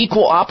is an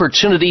equal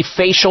opportunity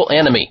facial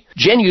enemy.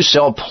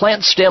 Genucell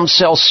Plant Stem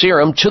Cell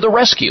Serum to the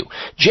rescue.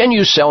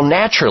 Genucell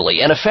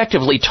naturally and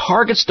effectively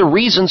targets the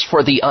reasons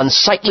for the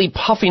unsightly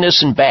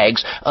puffiness and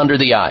bags under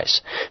the eyes.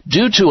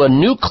 Due to a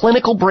new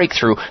clinical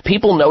breakthrough,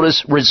 people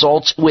notice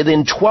results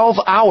within 12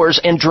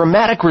 hours and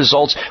dramatic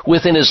results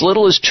within as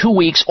little as 2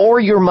 weeks or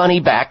your money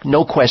back,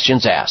 no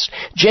questions asked.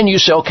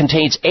 Genucell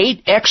contains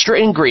 8 extra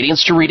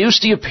ingredients to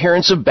reduce the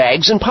appearance of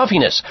bags and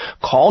puffiness.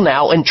 Call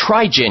now and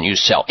try Genucell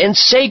and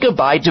say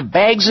goodbye to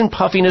bags and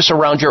puffiness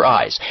around your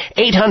eyes.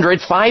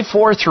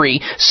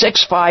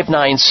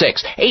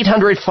 800-543-6596.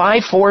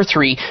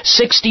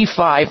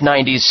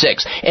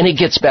 800-543-6596. And it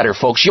gets better,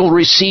 folks. You'll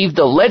receive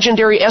the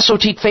legendary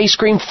Esotique face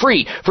cream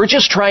free for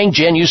just trying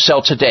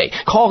Genucell today.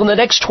 Call in the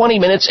next 20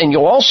 minutes and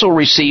you'll also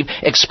receive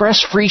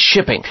express free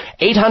shipping.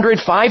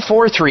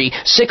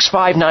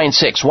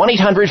 800-543-6596.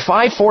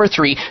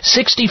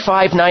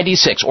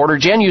 1-800-543-6596. Order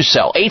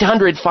Genucell.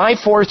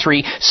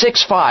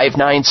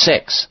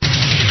 800-543-6596.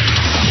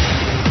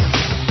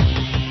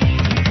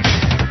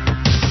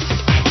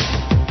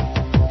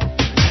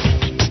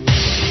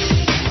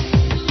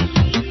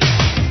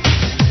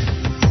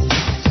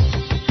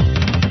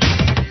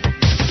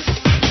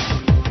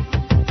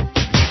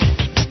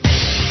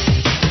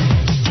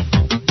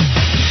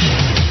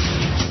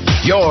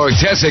 Your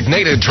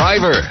designated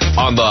driver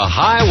on the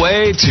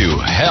highway to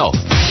health.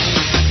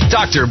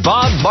 Dr.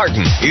 Bob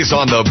Martin is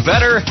on the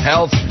Better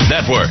Health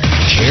Network.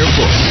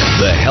 Careful.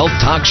 The health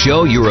talk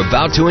show you're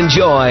about to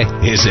enjoy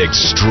is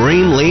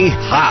extremely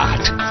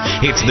hot.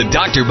 It's the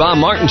Dr. Bob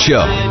Martin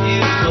Show.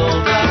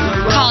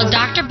 Call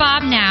Dr.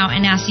 Bob now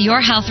and ask your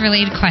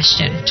health-related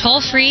question. Toll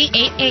free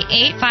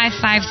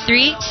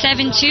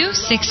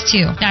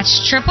 888-553-7262. That's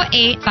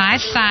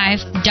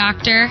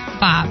 888-55-Dr.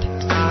 Bob.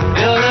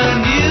 You're a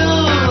new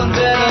and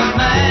better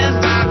man.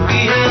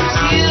 He helps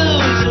you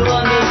to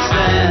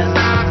understand.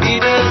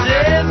 He does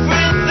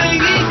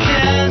everything he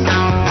can.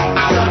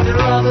 Dr.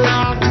 Robert.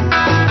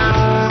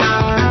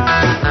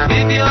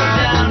 If you're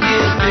down,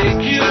 he'll pick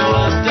you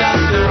up.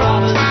 Dr.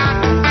 Robert.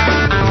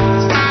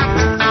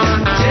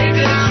 Take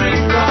a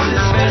drink from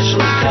his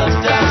special cup.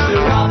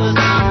 Dr. Robert.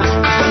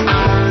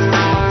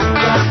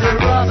 Dr.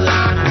 Robert.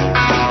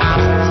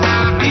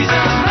 He's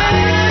a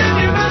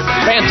man you must be.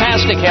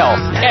 Fantastic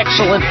health,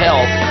 excellent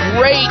health,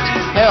 great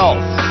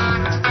health.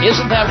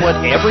 Isn't that what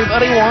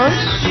everybody wants?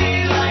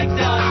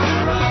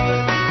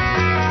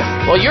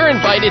 Well, you're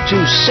invited to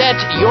set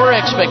your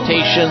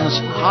expectations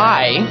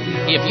high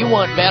if you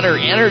want better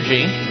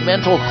energy,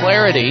 mental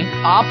clarity,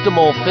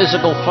 optimal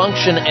physical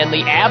function, and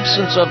the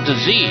absence of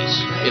disease.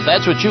 If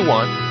that's what you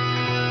want,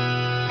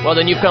 well,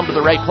 then you've come to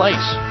the right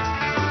place.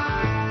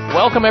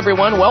 Welcome,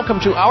 everyone.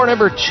 Welcome to hour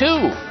number 2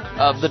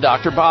 of the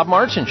Dr. Bob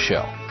Martin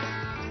Show.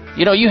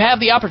 You know, you have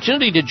the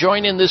opportunity to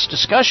join in this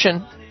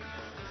discussion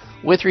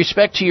with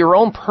respect to your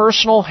own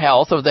personal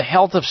health or the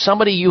health of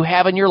somebody you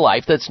have in your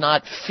life that's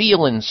not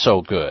feeling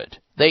so good.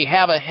 They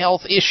have a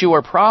health issue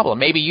or problem.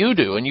 Maybe you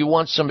do, and you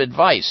want some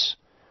advice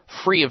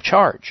free of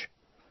charge.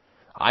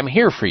 I'm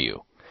here for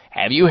you.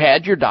 Have you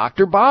had your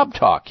Dr. Bob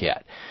talk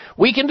yet?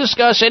 We can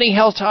discuss any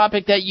health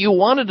topic that you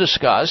want to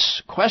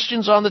discuss.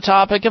 Questions on the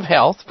topic of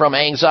health, from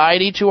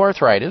anxiety to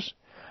arthritis,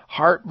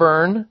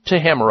 heartburn to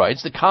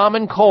hemorrhoids, the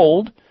common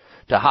cold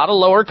to how to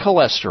lower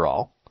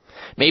cholesterol.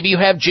 Maybe you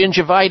have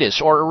gingivitis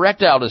or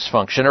erectile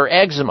dysfunction or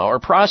eczema or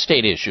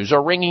prostate issues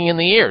or ringing in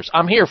the ears.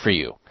 I'm here for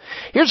you.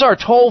 Here's our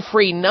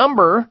toll-free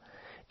number.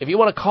 If you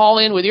want to call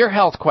in with your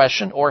health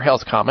question or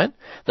health comment,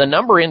 the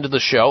number into the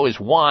show is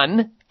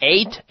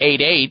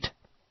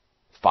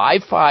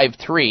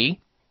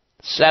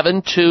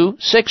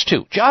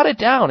 1-888-553-7262. Jot it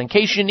down in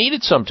case you need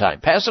it sometime.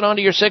 Pass it on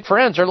to your sick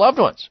friends or loved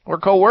ones or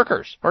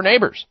co-workers or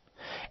neighbors.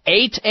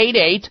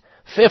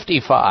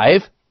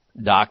 888-55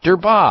 Dr.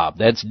 Bob.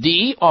 That's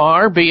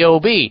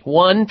D-R-B-O-B.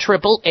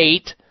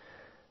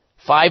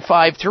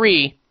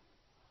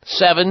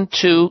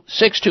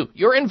 1-888-553-7262.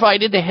 You're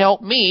invited to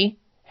help me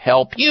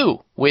help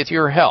you with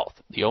your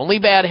health. The only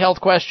bad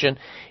health question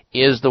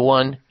is the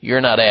one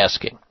you're not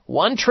asking.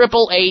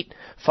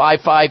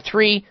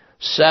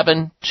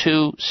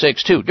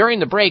 1-888-553-7262. During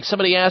the break,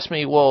 somebody asked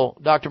me, well,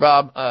 Dr.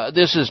 Bob,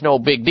 this is no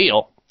big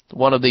deal.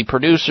 One of the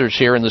producers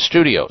here in the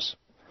studios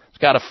has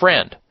got a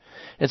friend.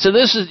 And so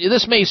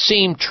this may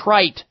seem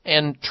trite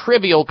and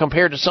trivial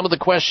compared to some of the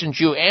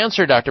questions you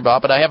answer, Dr.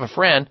 Bob, but I have a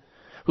friend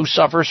who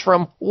suffers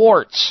from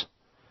warts.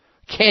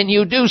 Can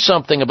you do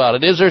something about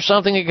it? Is there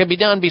something that can be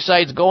done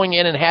besides going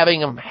in and having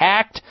them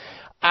hacked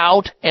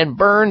out and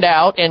burned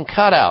out and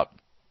cut out?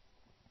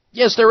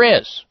 Yes, there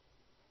is.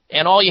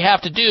 And all you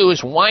have to do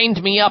is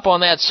wind me up on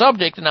that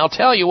subject, and I'll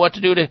tell you what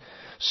to do to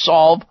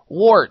solve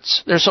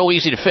warts. They're so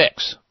easy to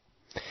fix.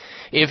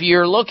 If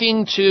you're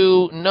looking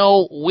to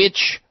know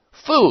which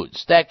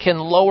foods that can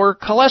lower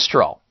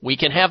cholesterol, we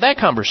can have that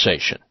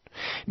conversation.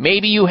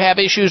 Maybe you have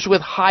issues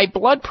with high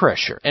blood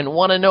pressure and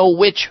want to know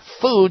which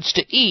foods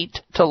to eat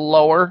to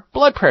lower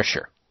blood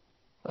pressure.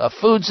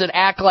 Foods that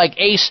act like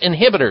ACE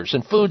inhibitors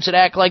and foods that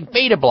act like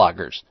beta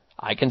blockers.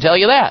 I can tell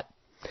you that.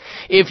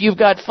 If you've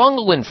got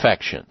fungal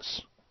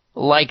infections,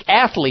 like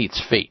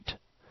athlete's feet,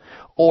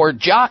 or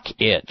jock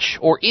itch,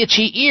 or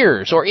itchy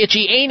ears, or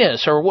itchy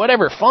anus, or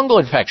whatever,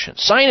 fungal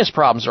infections. Sinus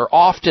problems are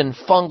often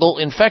fungal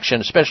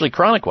infections, especially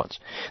chronic ones.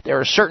 There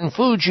are certain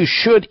foods you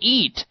should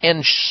eat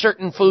and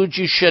certain foods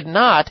you should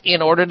not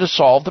in order to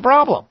solve the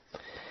problem.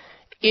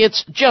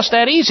 It's just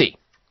that easy.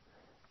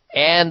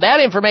 And that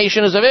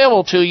information is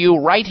available to you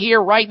right here,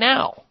 right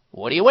now.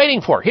 What are you waiting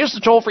for? Here's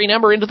the toll-free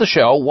number into the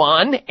show,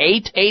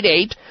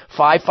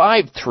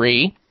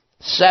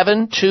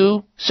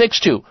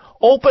 1-888-553-7262.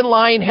 Open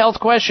line health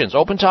questions,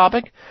 open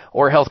topic,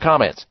 or health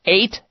comments.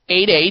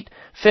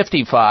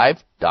 888-55,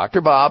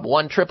 Dr. Bob,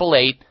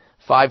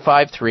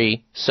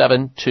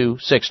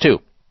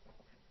 1-888-553-7262.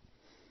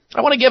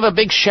 I want to give a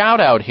big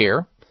shout-out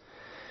here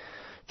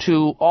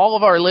to all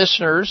of our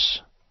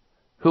listeners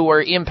who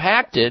are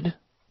impacted,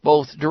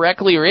 both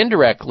directly or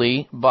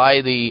indirectly,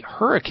 by the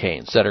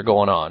hurricanes that are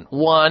going on,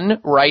 one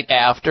right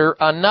after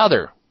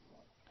another.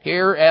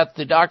 Here at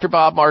the Dr.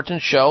 Bob Martin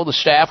Show, the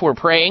staff were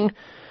praying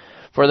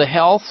for the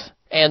health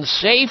and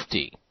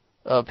safety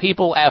of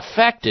people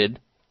affected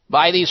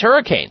by these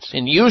hurricanes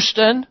in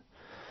Houston,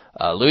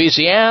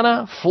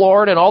 Louisiana,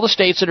 Florida, and all the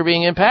states that are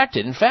being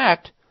impacted. In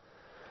fact,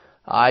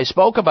 I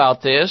spoke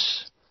about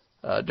this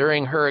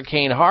during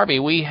Hurricane Harvey.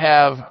 We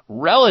have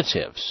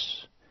relatives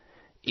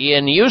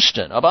in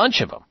Houston, a bunch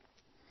of them.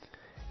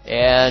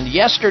 And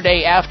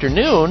yesterday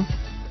afternoon,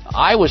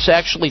 I was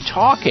actually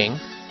talking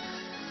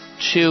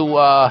to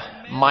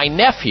my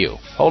nephew.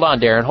 Hold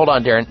on, Darren.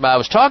 I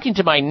was talking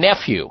to my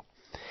nephew,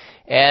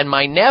 and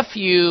my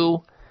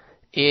nephew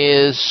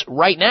is,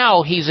 right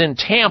now, he's in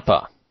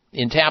Tampa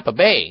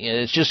Bay, and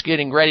it's just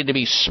getting ready to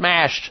be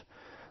smashed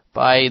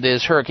by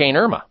this Hurricane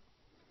Irma.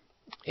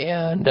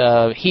 And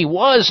he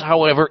was,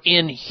 however,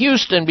 in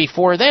Houston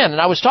before then, and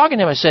I was talking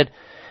to him. I said,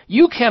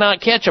 you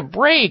cannot catch a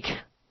break.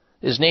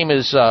 His name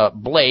is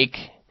Blake.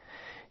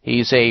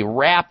 He's a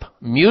rap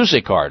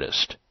music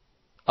artist,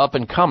 up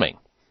and coming.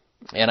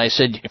 And I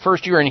said,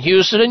 first you were in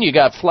Houston, you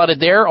got flooded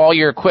there, all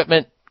your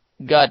equipment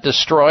got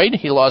destroyed.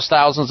 He lost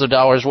thousands of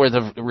dollars worth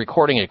of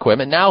recording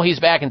equipment. Now he's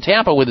back in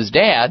Tampa with his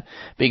dad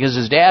because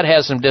his dad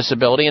has some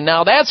disability, and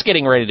now that's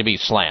getting ready to be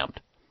slammed.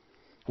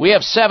 We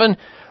have 7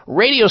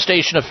 radio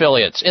station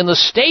affiliates in the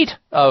state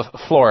of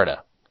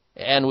Florida,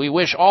 and we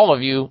wish all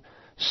of you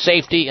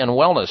safety and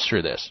wellness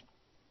through this.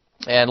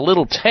 And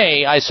little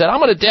Tay, I said, I'm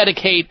going to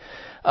dedicate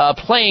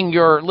playing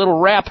your little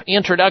rap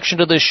introduction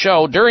to this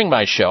show during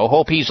my show.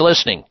 Hope he's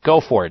listening.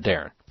 Go for it,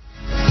 Darren.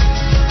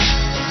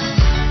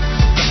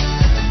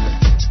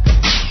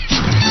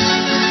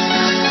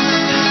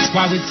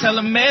 Why we tell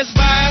them it's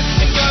fine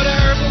and go the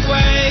herb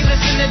away.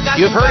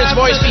 You've heard his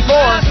voice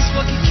before.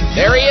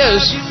 There he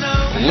is,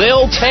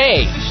 Lil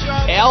Tay,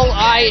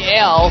 Liltay.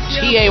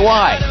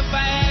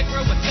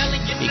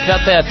 He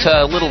cut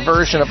that little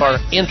version of our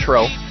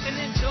intro.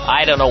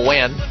 I don't know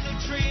when.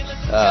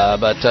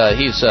 But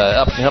he's an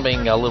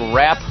upcoming little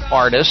rap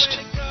artist,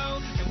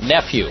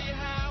 nephew.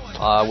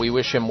 We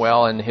wish him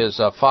well, and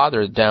his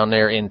father down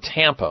there in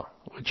Tampa,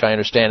 which I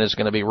understand is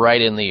going to be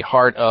right in the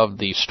heart of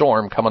the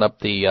storm coming up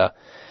the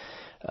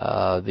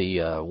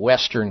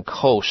western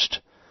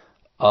coast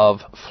of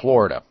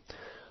Florida.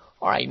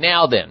 All right,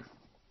 now then,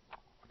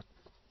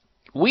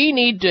 we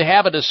need to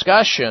have a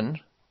discussion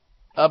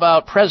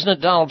about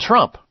President Donald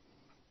Trump.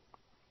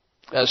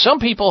 Some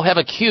people have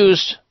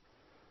accused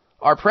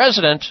our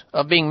president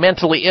of being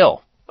mentally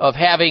ill, of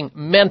having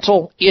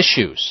mental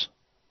issues,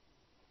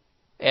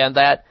 and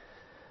that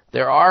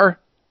there are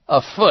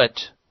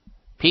afoot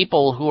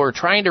people who are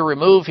trying to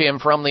remove him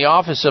from the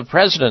office of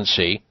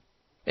presidency.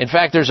 In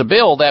fact, there's a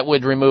bill that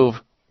would remove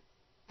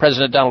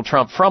President Donald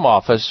Trump from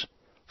office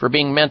for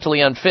being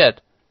mentally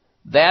unfit.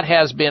 That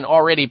has been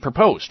already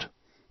proposed.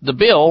 The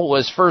bill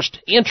was first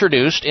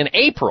introduced in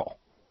April,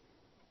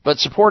 but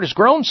support has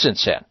grown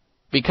since then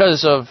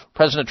because of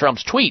President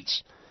Trump's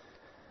tweets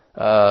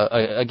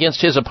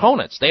against his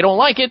opponents. They don't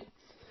like it,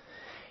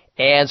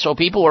 and so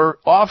people are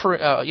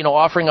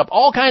offering up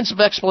all kinds of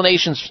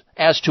explanations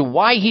as to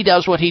why he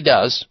does what he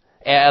does,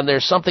 and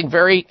there's something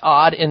very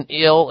odd and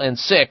ill and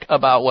sick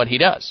about what he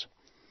does.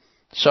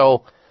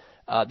 So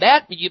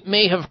that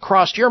may have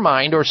crossed your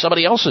mind or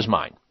somebody else's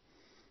mind.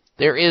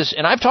 There is,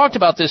 and I've talked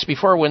about this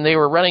before when they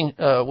were running,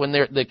 when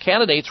the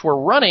candidates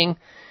were running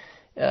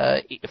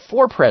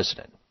for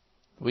president.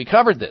 We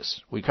covered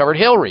this. We covered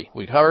Hillary.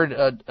 We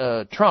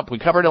covered Trump. We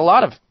covered a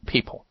lot of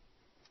people.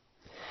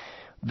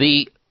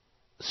 The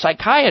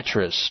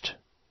psychiatrist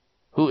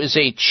who is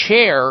a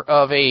chair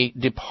of a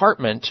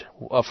department,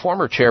 a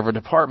former chair of a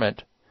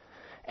department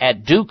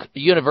at Duke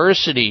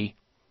University,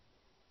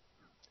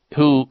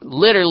 who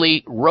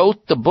literally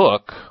wrote the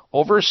book,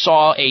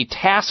 oversaw a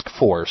task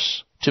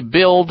force to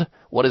build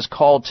what is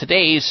called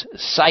today's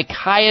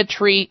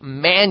Psychiatry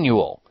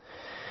Manual,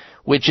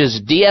 which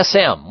is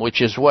DSM,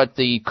 which is what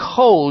the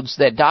codes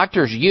that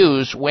doctors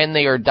use when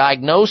they are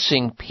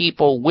diagnosing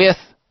people with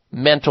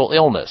mental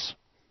illness,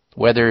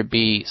 whether it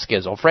be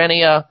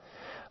schizophrenia,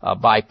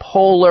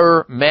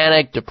 bipolar,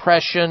 manic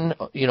depression,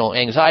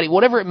 anxiety,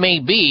 whatever it may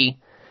be.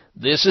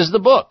 This is the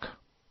book.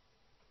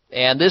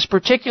 And this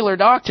particular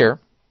doctor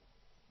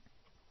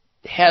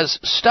has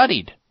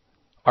studied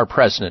our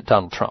President,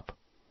 Donald Trump.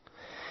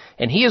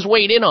 And he has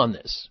weighed in on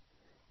this.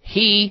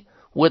 He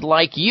would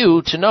like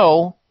you to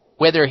know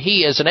whether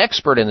he is an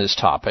expert in this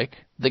topic,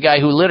 the guy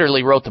who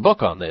literally wrote the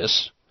book on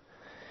this,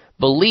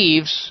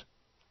 believes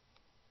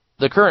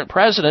the current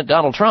president,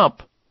 Donald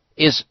Trump,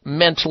 is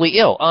mentally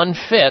ill,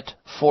 unfit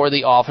for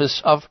the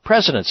office of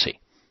presidency.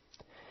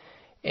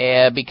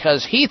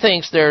 Because he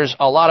thinks there's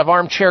a lot of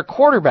armchair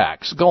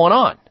quarterbacks going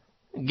on,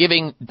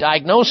 giving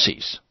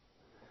diagnoses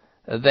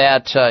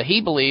that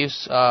he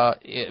believes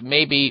it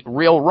may be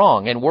real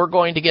wrong. And we're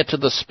going to get to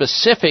the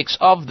specifics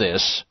of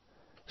this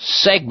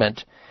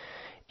segment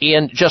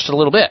in just a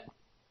little bit.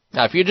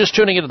 Now, if you're just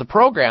tuning into the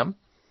program,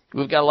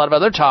 we've got a lot of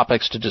other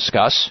topics to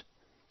discuss.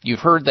 You've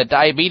heard that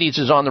diabetes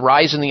is on the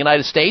rise in the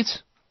United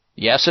States?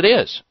 Yes, it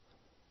is.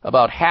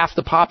 About half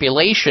the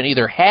population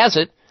either has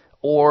it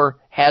or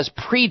has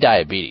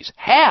prediabetes.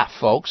 Half,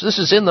 folks. This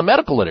is in the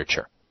medical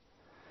literature.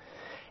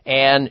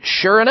 And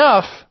sure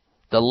enough,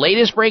 the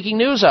latest breaking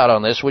news out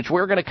on this, which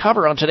we're going to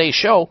cover on today's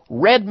show,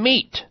 red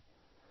meat.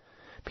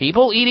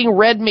 People eating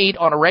red meat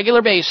on a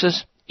regular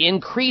basis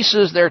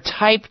increases their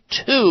type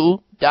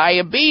 2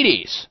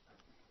 diabetes.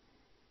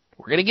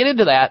 We're going to get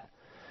into that.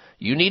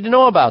 You need to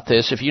know about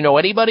this if you know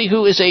anybody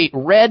who is a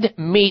red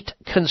meat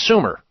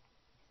consumer.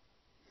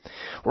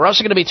 We're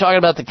also going to be talking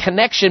about the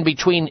connection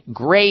between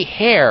gray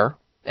hair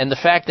and the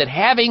fact that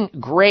having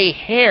gray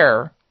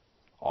hair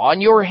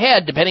on your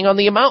head, depending on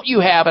the amount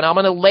you have, and I'm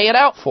going to lay it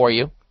out for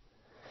you,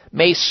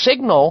 may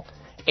signal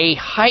a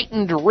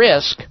heightened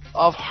risk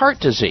of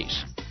heart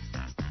disease.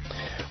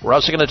 We're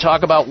also going to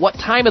talk about what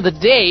time of the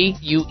day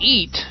you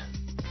eat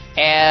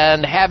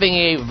and having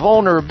a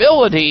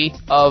vulnerability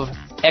of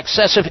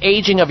excessive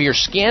aging of your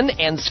skin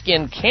and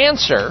skin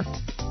cancer.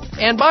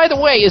 And by the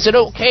way, is it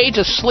okay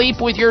to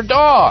sleep with your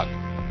dog?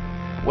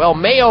 Well,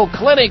 Mayo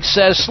Clinic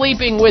says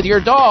sleeping with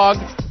your dog,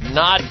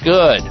 not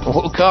good.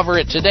 We'll cover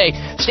it today.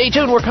 Stay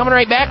tuned. We're coming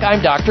right back.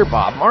 I'm Dr.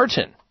 Bob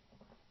Martin.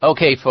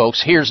 Okay,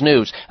 folks, here's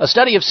news. A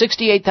study of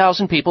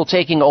 68,000 people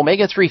taking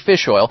omega-3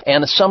 fish oil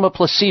and some of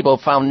placebo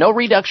found no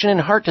reduction in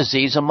heart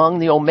disease among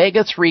the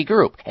omega-3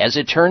 group. As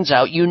it turns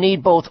out, you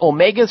need both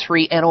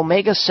omega-3 and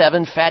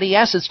omega-7 fatty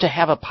acids to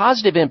have a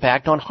positive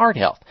impact on heart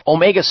health.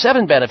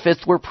 Omega-7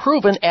 benefits were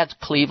proven at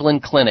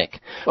Cleveland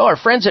Clinic. Well, our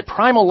friends at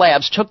Primal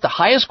Labs took the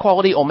highest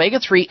quality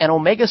omega-3 and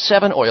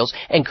omega-7 oils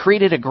and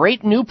created a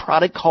great new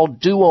product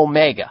called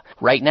Duomega.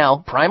 Right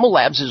now, Primal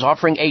Labs is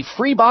offering a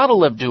free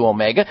bottle of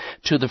Duomega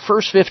to the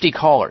first 50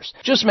 callers.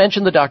 Just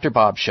mention the Dr.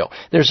 Bob Show.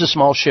 There's a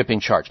small shipping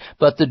charge,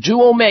 but the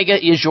Duomega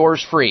is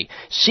yours free.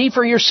 See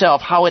for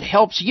yourself how it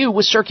helps you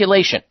with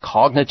circulation,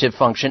 cognitive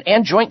function,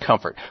 and joint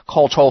comfort.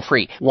 Call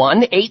toll-free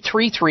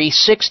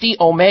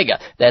 1-833-60-OMEGA.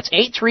 That's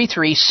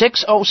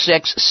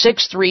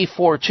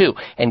 833-606-6342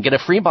 and get a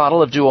free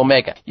bottle of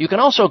Duomega. You can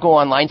also go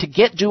online to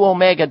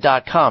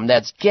getduomega.com.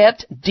 That's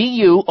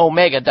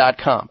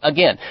getduomega.com.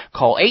 Again,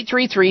 call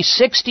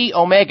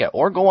 833-60-OMEGA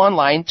or go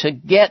online to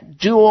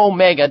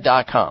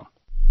getduomega.com.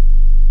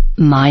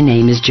 My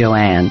name is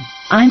Joanne.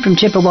 I'm from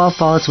Chippewa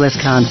Falls,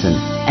 Wisconsin,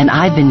 and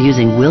I've been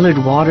using Willard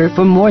water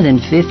for more than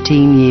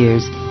 15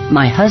 years.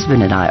 My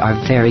husband and I are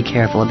very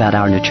careful about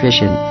our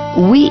nutrition.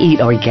 We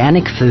eat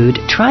organic food,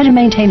 try to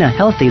maintain a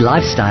healthy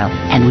lifestyle,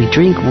 and we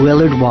drink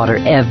Willard water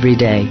every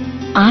day.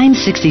 I'm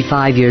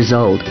 65 years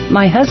old.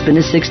 My husband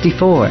is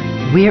 64.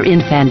 We're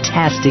in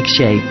fantastic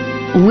shape.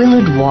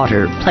 Willard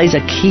water plays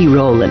a key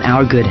role in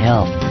our good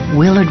health.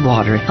 Willard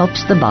water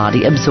helps the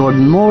body absorb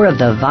more of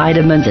the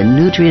vitamins and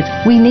nutrients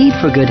we need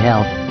for good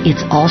health.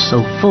 It's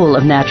also full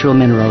of natural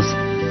minerals.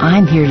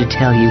 I'm here to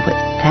tell you what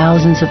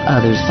thousands of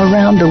others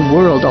around the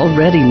world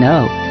already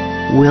know.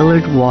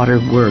 Willard water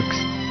works.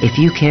 If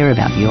you care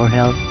about your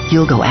health,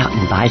 you'll go out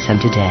and buy some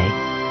today.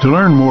 To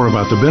learn more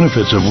about the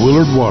benefits of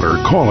Willard water,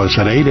 call us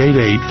at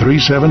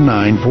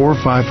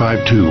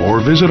 888-379-4552 or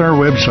visit our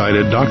website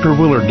at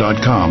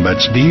drwillard.com.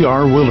 That's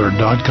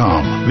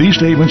drwillard.com. These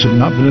statements have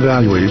not been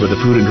evaluated by the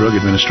Food and Drug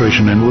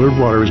Administration, and Willard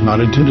water is not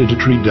intended to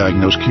treat,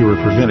 diagnose, cure,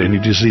 or prevent any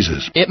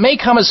diseases. It may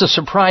come as a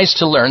surprise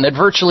to learn that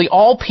virtually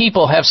all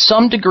people have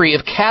some degree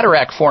of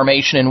cataract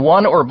formation in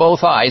one or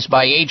both eyes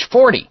by age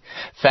 40.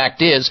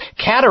 Fact is,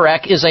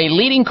 cataract is a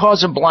leading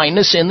cause of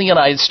blindness in the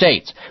United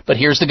States. But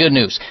here's the good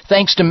news.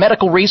 Thanks to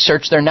medical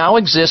research, there now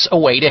exists a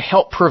way to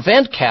help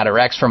prevent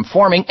cataracts from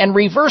forming and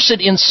reverse it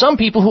in some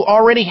people who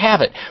already have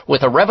it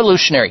with a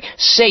revolutionary,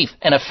 safe,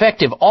 and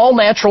effective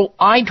all-natural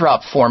eye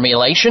drop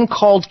formulation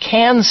called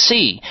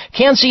Can-C.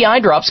 Can-C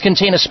eye drops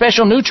contain a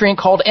special nutrient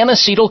called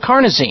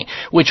N-acetylcarnosine,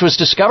 which was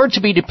discovered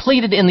to be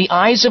depleted in the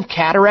eyes of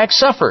cataract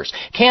sufferers.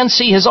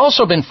 Can-C has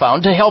also been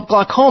found to help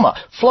glaucoma,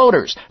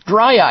 floaters,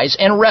 dry eyes,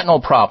 and retinal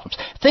problems.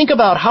 Think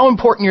about how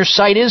important your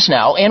sight is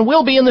now and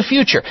will be in the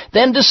future.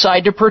 Then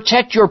decide to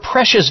protect your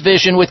precious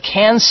vision with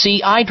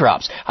Can-C eye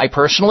drops. I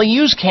personally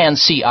use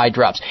Can-C eye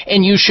drops,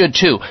 and you should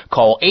too.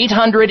 Call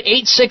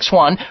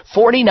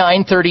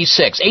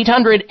 800-861-4936.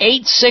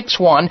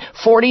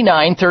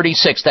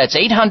 800-861-4936. That's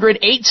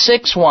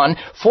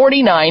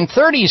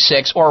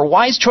 800-861-4936 or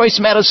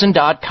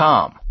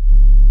wisechoicemedicine.com.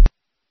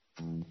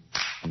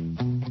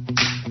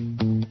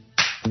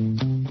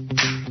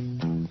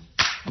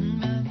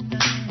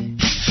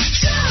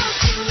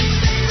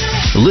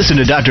 Listen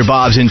to Dr.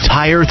 Bob's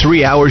entire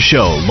 3-hour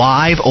show,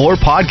 live or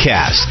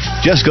podcast.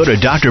 Just go to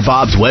Dr.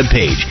 Bob's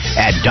webpage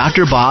at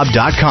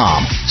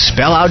drbob.com.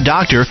 Spell out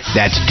doctor,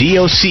 that's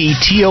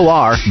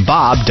D-O-C-T-O-R,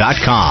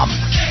 bob.com.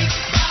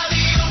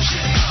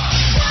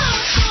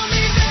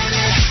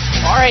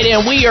 All right,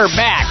 and we are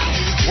back.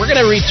 We're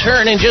going to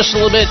return in just a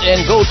little bit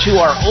and go to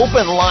our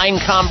open line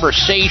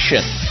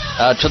conversation.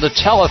 To the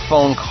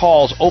telephone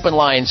calls, open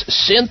lines.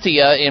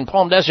 Cynthia in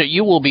Palm Desert,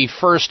 you will be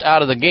first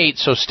out of the gate,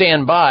 so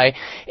stand by.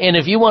 And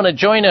if you want to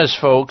join us,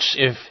 folks,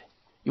 if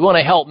you want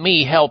to help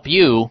me help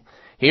you,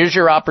 here's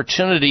your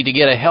opportunity to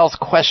get a health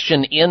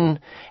question in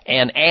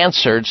and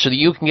answered so that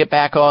you can get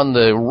back on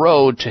the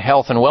road to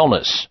health and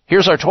wellness.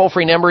 Here's our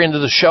toll-free number into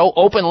the show,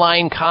 open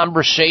line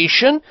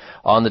conversation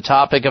on the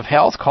topic of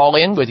health. Call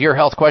in with your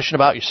health question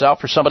about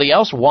yourself or somebody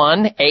else,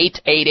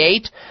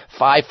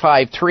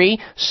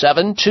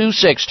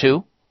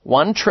 1-888-553-7262,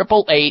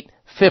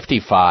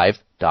 1-888-55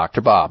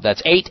 Dr. Bob.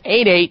 That's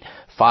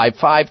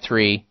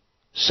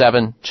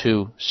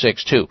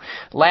 888-553-7262.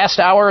 Last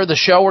hour of the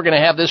show, we're going to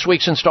have this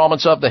week's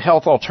installments of the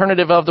Health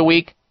Alternative of the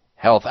Week,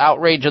 Health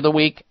Outrage of the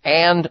Week,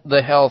 and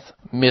the Health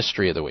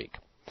Mystery of the Week.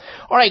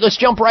 All right, let's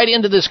jump right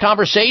into this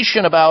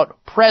conversation about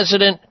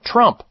President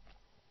Trump.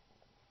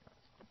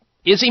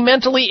 Is he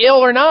mentally ill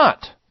or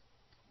not?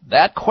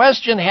 That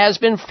question has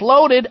been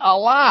floated a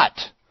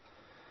lot.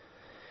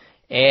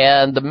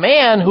 And the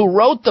man who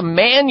wrote the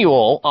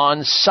manual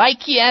on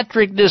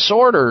psychiatric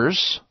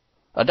disorders,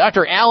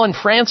 Dr. Alan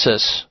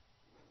Francis,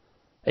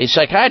 a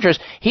psychiatrist,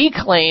 he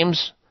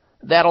claims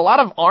that a lot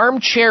of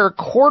armchair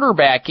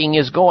quarterbacking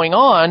is going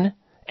on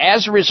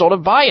as a result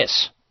of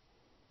bias.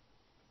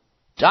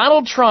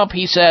 Donald Trump,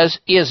 he says,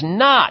 is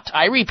not,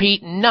 I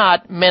repeat,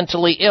 not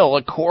mentally ill,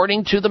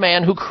 according to the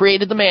man who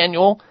created the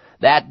manual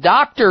that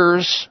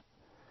doctors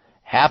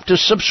have to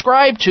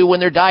subscribe to when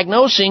they're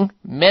diagnosing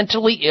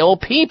mentally ill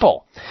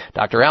people.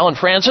 Dr. Alan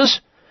Francis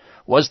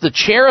was the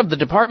chair of the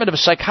Department of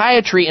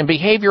Psychiatry and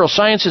Behavioral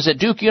Sciences at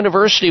Duke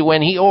University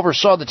when he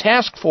oversaw the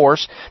task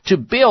force to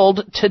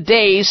build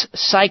today's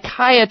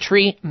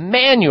psychiatry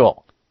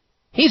manual.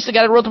 He's the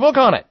guy that wrote the book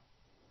on it.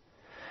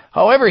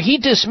 However, he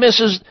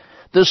dismisses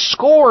the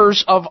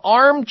scores of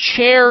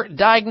armchair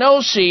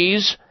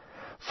diagnoses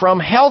from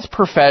health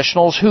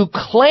professionals who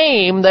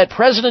claim that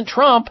President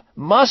Trump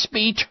must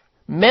be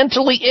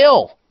mentally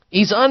ill.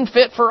 He's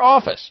unfit for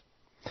office.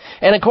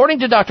 And according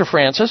to Dr.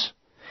 Francis,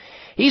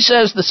 he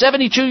says the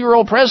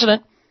 72-year-old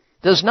president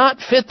does not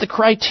fit the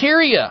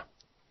criteria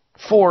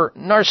for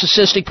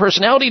narcissistic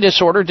personality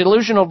disorder,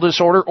 delusional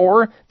disorder,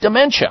 or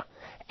dementia,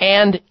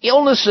 and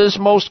illnesses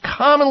most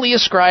commonly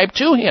ascribed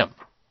to him.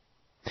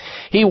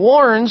 He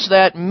warns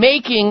that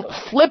making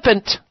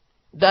flippant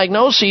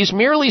diagnoses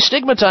merely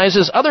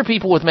stigmatizes other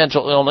people with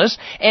mental illness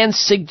and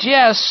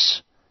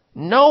suggests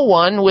no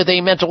one with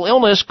a mental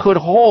illness could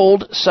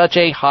hold such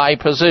a high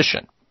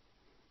position.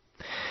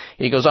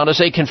 He goes on to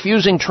say,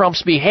 confusing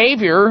Trump's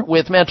behavior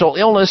with mental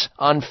illness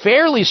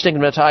unfairly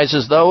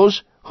stigmatizes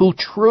those who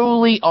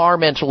truly are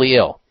mentally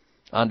ill,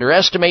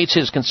 underestimates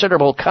his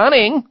considerable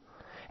cunning,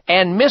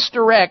 and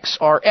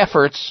misdirects our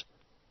efforts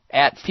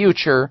at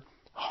future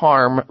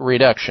harm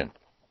reduction.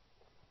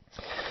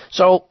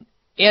 So,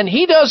 and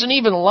he doesn't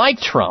even like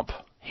Trump.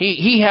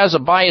 He has a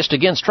bias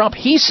against Trump.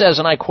 He says,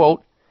 and I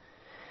quote,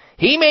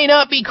 "He may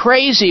not be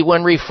crazy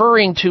when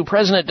referring to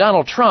President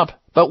Donald Trump,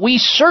 but we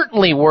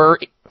certainly were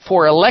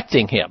for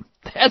electing him."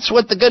 That's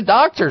what the good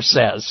doctor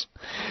says.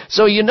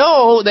 So you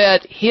know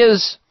that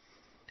his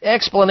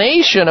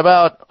explanation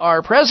about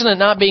our president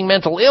not being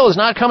mentally ill is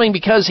not coming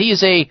because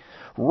he's a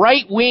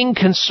right-wing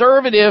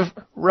conservative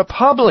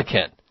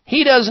Republican.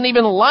 He doesn't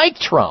even like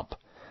Trump,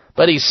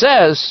 but he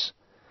says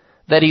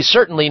that he's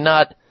certainly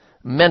not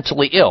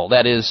mentally ill.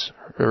 That is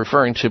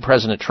referring to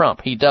President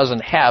Trump. He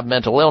doesn't have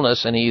mental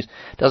illness, and he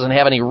doesn't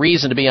have any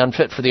reason to be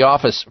unfit for the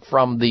office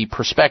from the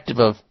perspective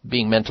of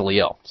being mentally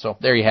ill. So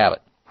there you have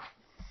it.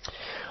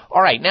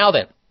 All right, now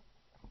then,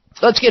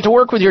 let's get to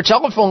work with your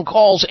telephone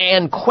calls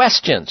and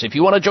questions. If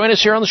you want to join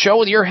us here on the show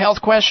with your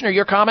health question or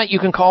your comment, you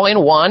can call in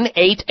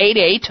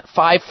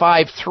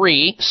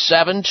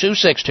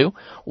 1-888-553-7262,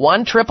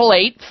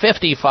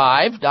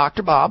 1-888-55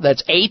 Dr. Bob.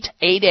 That's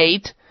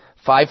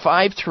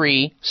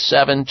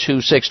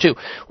 888-553-7262.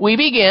 We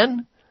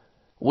begin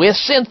with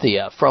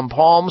Cynthia from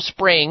Palm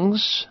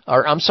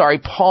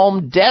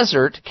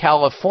Desert,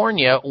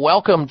 California.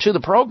 Welcome to the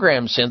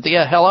program,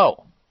 Cynthia.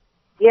 Hello.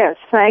 Yes,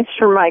 thanks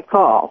for my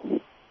call.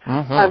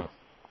 Mm-hmm.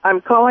 I'm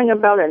calling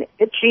about an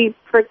itchy,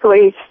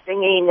 prickly,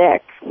 stingy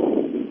neck.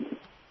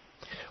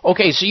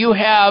 Okay, so you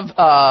have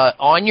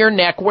on your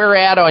neck, where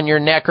at on your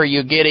neck are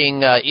you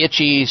getting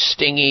itchy,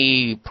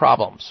 stingy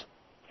problems?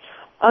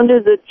 Under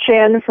the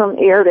chin from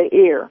ear to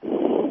ear.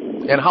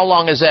 And how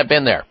long has that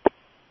been there?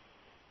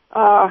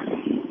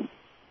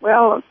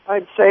 Well,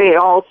 I'd say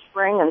all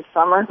spring and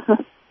summer.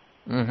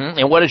 Mm-hmm.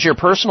 And what did your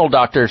personal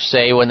doctor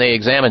say when they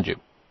examined you?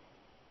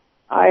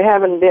 I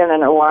haven't been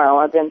in a while.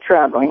 I've been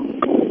traveling.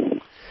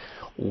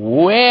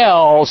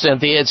 Well,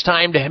 Cynthia, it's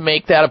time to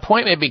make that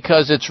appointment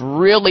because it's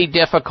really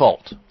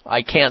difficult.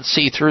 I can't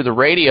see through the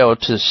radio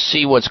to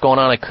see what's going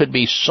on. It could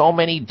be so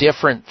many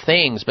different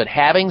things, but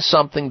having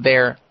something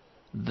there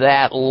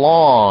that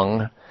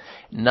long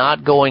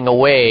not going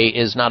away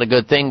is not a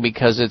good thing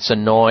because it's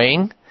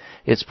annoying.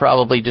 It's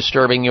probably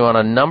disturbing you on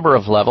a number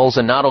of levels,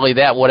 and not only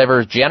that, whatever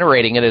is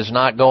generating it is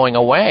not going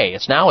away.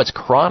 It's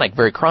chronic,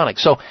 very chronic.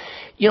 So,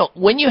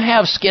 when you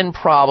have skin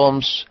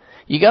problems,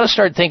 you got to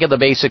start thinking the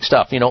basic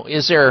stuff.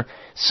 Is there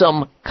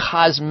some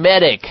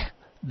cosmetic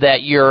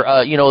that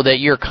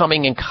you're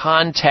coming in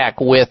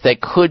contact with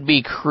that could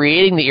be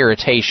creating the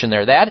irritation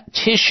there? That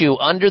tissue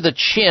under the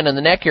chin and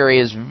the neck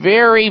area is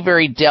very,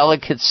 very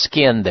delicate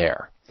skin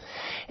there.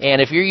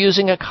 And if you're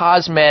using a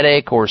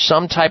cosmetic or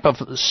some type of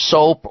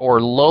soap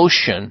or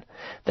lotion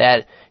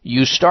that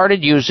you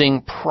started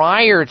using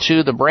prior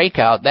to the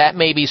breakout, that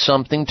may be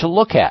something to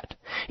look at.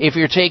 If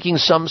you're taking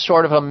some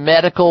sort of a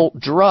medical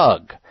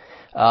drug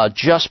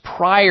just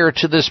prior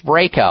to this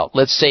breakout,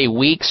 let's say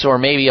weeks or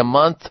maybe a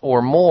month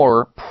or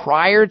more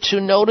prior to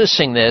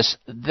noticing this,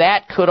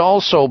 that could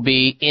also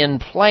be in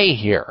play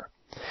here.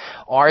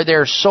 Are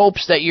there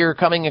soaps that you're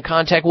coming in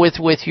contact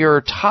with your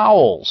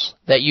towels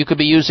that you could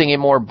be using a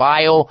more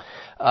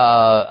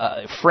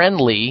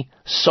bio-friendly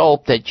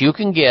soap that you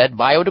can get,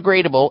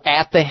 biodegradable,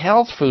 at the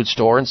health food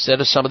store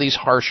instead of some of these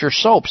harsher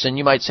soaps? And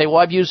you might say, well,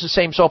 I've used the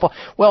same soap.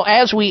 Well,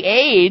 as we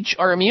age,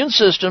 our immune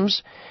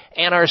systems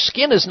and our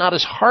skin is not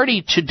as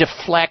hardy to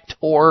deflect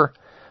or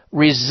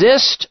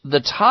resist the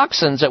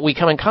toxins that we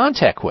come in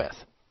contact with.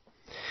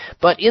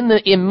 But in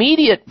the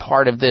immediate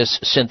part of this,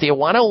 Cynthia,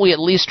 why don't we at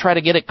least try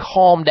to get it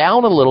calmed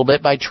down a little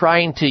bit by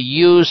trying to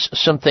use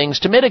some things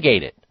to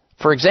mitigate it?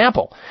 For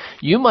example,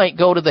 you might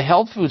go to the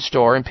health food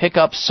store and pick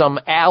up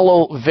some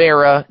aloe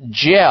vera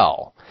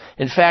gel.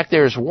 In fact,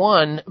 there's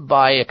one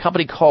by a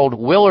company called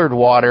Willard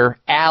Water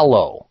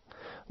Aloe.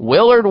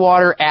 Willard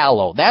Water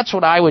Aloe. That's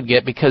what I would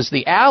get because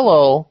the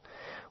aloe,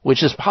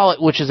 which is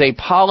a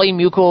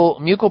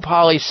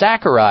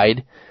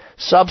mucopolysaccharide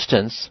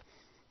substance,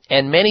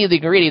 and many of the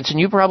ingredients,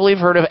 and you probably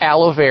have heard of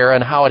aloe vera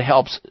and how it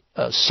helps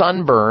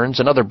sunburns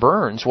and other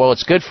burns. Well,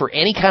 it's good for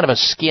any kind of a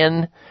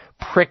skin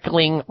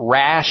prickling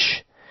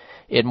rash.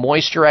 It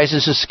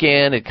moisturizes the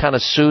skin. It kind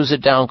of soothes it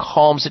down,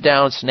 calms it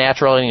down. It's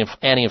natural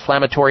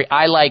anti-inflammatory.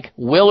 I like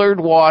Willard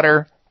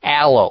Water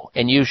Aloe,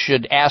 and you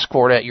should ask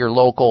for it at your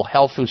local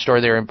health food store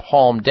there in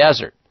Palm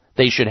Desert.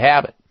 They should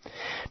have it.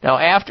 Now,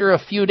 after a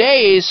few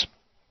days,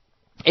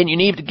 and you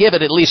need to give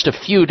it at least a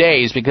few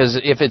days because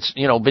if it's,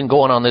 been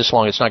going on this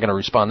long, it's not going to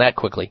respond that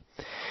quickly.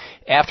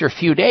 After a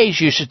few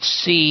days, you should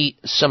see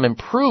some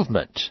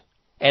improvement.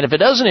 And if it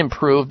doesn't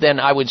improve, then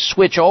I would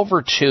switch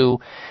over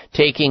to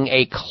taking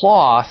a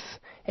cloth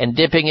and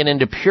dipping it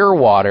into pure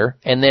water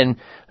and then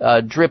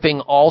dripping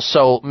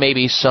also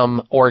maybe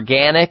some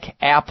organic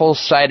apple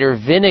cider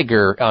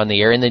vinegar on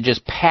the area and then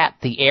just pat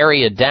the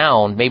area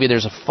down. Maybe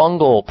there's a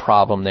fungal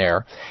problem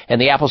there, and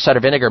the apple cider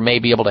vinegar may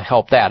be able to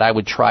help that. I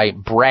would try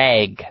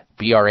Bragg,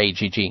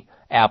 B-R-A-G-G,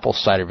 apple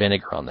cider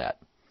vinegar on that.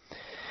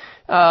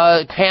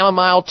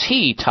 Chamomile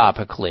tea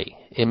topically,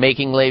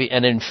 making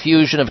an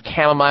infusion of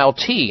chamomile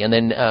tea and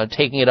then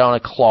taking it on a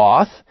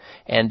cloth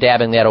and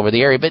dabbing that over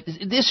the area. But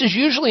this is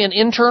usually an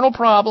internal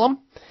problem,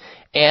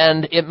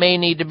 and it may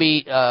need to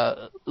be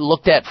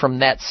looked at from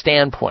that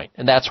standpoint.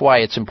 And that's why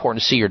it's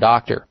important to see your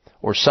doctor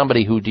or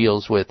somebody who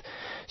deals with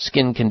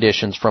skin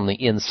conditions from the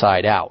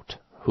inside out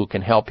who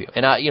can help you.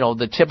 And,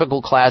 the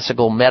typical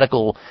classical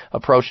medical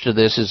approach to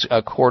this is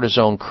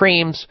cortisone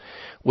creams,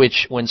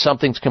 which when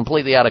something's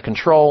completely out of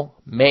control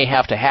may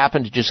have to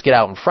happen to just get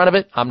out in front of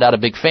it. I'm not a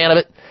big fan of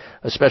it,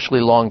 especially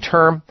long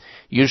term.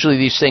 Usually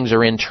these things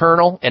are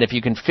internal, and if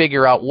you can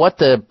figure out what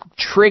the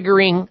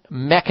triggering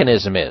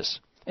mechanism is,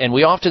 and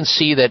we often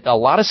see that a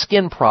lot of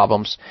skin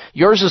problems,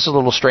 yours is a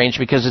little strange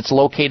because it's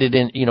located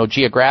in,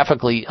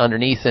 geographically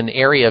underneath an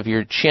area of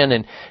your chin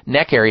and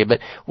neck area, but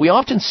we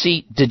often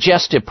see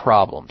digestive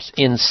problems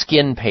in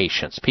skin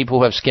patients, people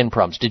who have skin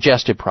problems,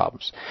 digestive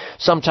problems,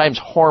 sometimes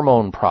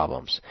hormone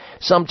problems,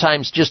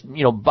 sometimes just,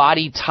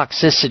 body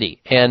toxicity,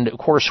 and of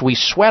course we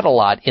sweat a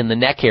lot in the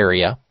neck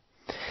area.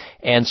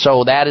 And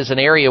so that is an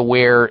area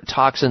where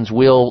toxins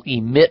will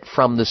emit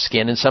from the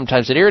skin, and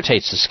sometimes it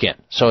irritates the skin.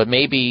 So it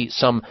may be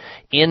some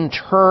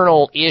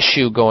internal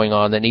issue going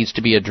on that needs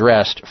to be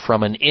addressed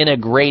from an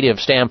integrative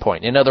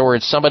standpoint. In other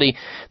words, somebody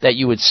that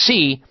you would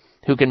see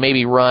who can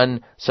maybe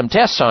run some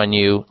tests on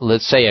you,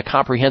 let's say a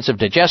comprehensive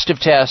digestive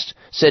test,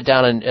 sit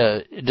down and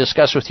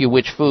discuss with you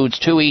which foods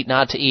to eat,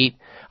 not to eat,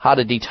 how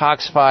to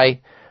detoxify,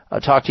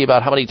 talk to you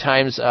about how many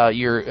times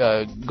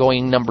you're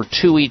going number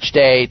 2 each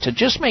day, to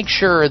just make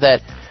sure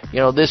that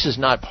this is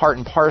not part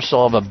and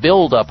parcel of a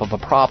buildup of a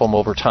problem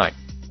over time.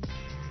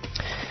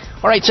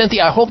 All right,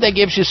 Cynthia, I hope that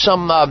gives you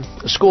some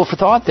school for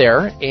thought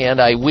there,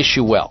 and I wish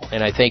you well,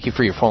 and I thank you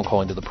for your phone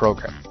call into the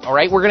program. All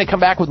right, we're going to come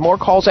back with more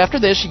calls after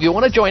this. If you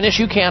want to join us,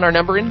 you can. Our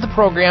number into the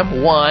program,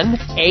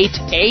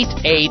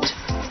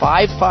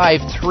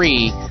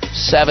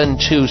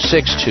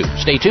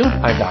 1-888-553-7262. Stay tuned.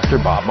 I'm Dr.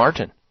 Bob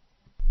Martin.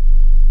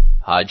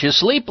 How'd you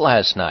sleep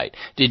last night?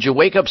 Did you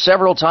wake up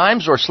several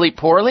times or sleep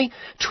poorly?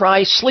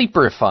 Try Sleep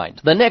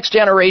Refined, the next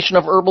generation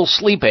of herbal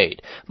sleep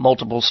aid.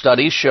 Multiple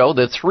studies show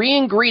the 3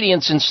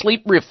 ingredients in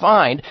Sleep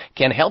Refined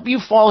can help you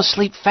fall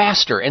asleep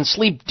faster and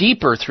sleep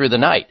deeper through the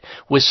night.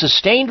 With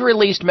sustained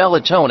released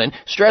melatonin,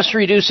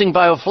 stress-reducing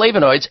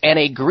bioflavonoids, and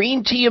a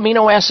green tea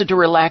amino acid to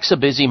relax a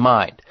busy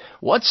mind.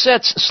 What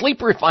sets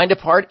Sleep Refined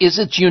apart is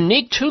its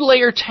unique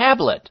 2-layer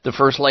tablet. The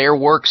first layer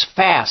works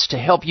fast to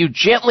help you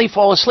gently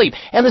fall asleep,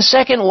 and the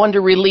second one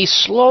to release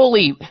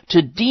slowly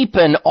to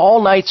deepen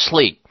all-night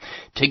sleep.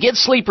 To get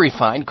Sleep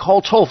Refined,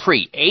 call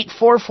toll-free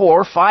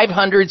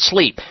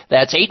 844-500-SLEEP.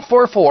 That's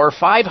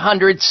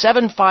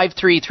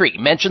 844-500-7533.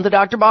 Mention the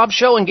Dr. Bob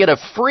Show and get a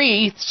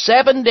free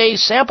 7-day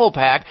sample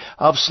pack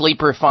of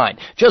Sleep Refined.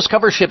 Just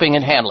cover shipping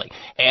and handling.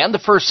 And the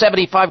first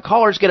 75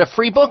 callers get a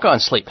free book on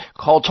sleep.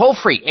 Call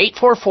toll-free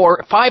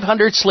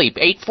 844-500-SLEEP,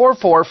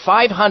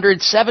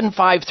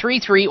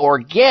 844-500-7533,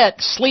 or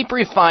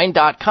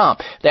GetSleepRefined.com.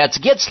 That's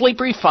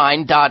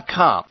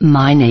GetSleepRefined.com.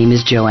 My name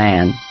is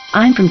Joanne.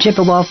 I'm from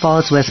Chippewa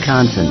Falls,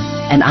 Wisconsin,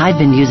 and I've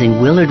been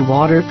using Willard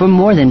Water for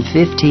more than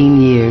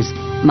 15 years.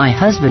 My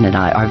husband and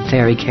I are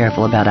very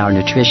careful about our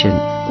nutrition.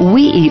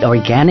 We eat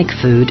organic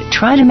food,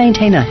 try to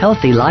maintain a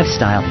healthy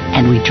lifestyle,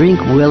 and we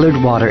drink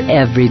Willard Water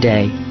every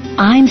day.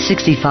 I'm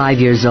 65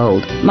 years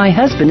old. My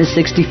husband is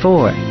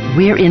 64.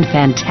 We're in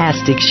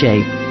fantastic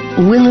shape.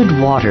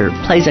 Willard Water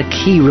plays a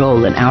key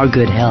role in our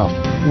good health.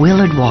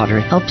 Willard Water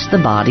helps the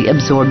body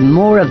absorb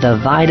more of the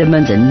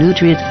vitamins and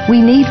nutrients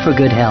we need for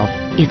good health.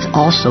 It's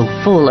also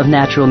full of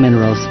natural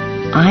minerals.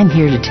 I'm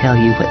here to tell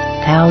you what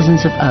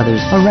thousands of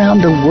others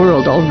around the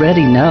world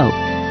already know.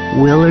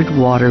 Willard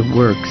Water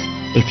works.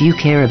 If you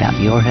care about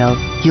your health,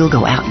 you'll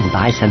go out and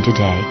buy some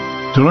today.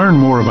 To learn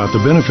more about the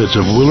benefits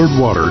of Willard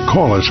Water,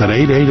 call us at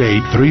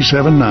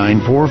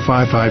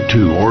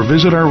 888-379-4552 or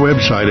visit our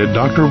website at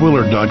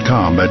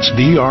drwillard.com. That's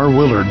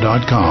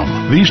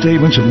drwillard.com. These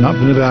statements have not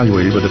been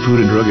evaluated by the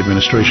Food and Drug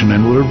Administration,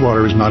 and Willard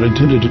Water is not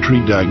intended to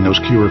treat, diagnose,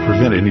 cure, or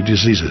prevent any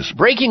diseases.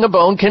 Breaking a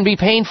bone can be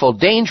painful,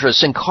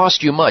 dangerous, and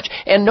cost you much,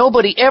 and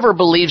nobody ever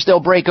believes they'll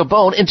break a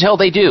bone until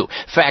they do.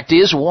 Fact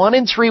is, 1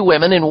 in 3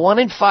 women and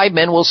 1 in 5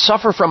 men will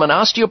suffer from an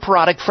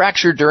osteoporotic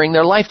fracture during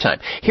their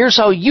lifetime.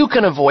 Here's how you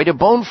can avoid a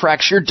bone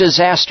fracture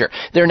disaster.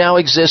 There now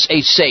exists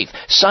a safe,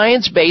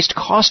 science-based,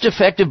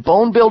 cost-effective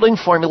bone-building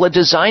formula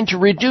designed to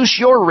reduce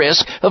your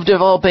risk of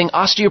developing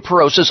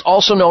osteoporosis,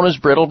 also known as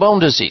brittle bone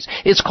disease.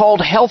 It's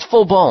called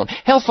Healthful Bone.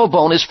 Healthful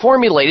Bone is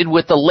formulated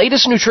with the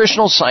latest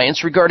nutritional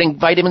science regarding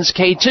vitamins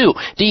K2,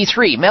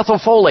 D3,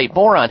 methylfolate,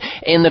 boron,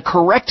 and the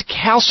correct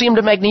calcium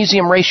to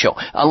magnesium ratio.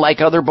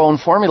 Unlike other bone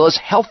formulas,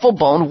 Healthful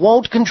Bone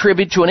won't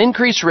contribute to an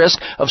increased risk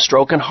of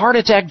stroke and heart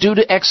attack due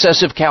to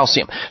excessive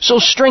calcium. So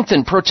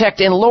strengthen, protect,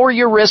 and lower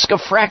your risk of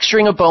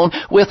fracturing a bone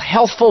with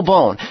Healthful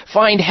Bone.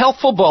 Find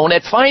Healthful Bone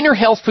at finer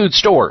health food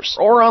stores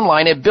or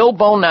online at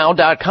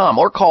BuildBoneNow.com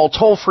or call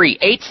toll-free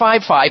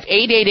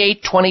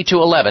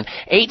 855-888-2211.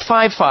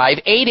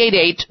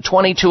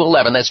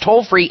 855-888-2211. That's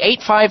toll-free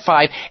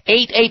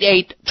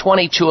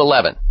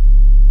 855-888-2211.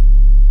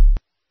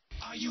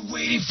 Are you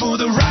waiting for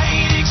the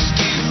right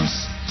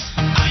excuse?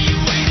 Are you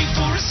waiting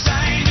for a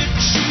sign to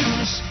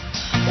choose?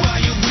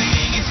 While you're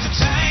waiting, it's the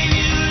time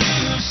you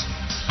lose.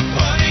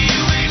 What are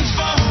you waiting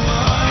for?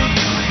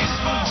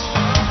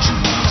 Don't you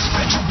want to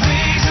spread your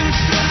wings and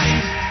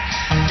fly?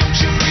 Don't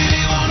you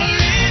really want to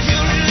live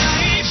your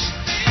life?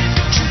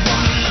 Don't you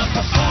want to love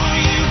before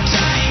you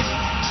die?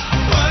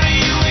 What are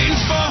you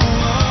waiting for?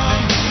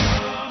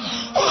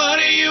 What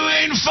are you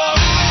waiting for?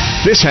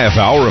 This half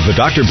hour of the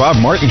Dr. Bob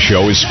Martin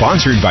Show is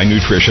sponsored by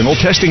Nutritional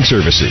Testing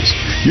Services.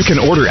 You can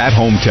order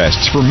at-home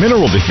tests for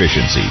mineral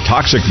deficiency,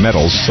 toxic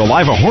metals,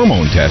 saliva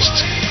hormone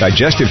tests,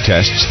 digestive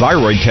tests,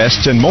 thyroid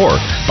tests, and more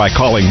by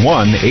calling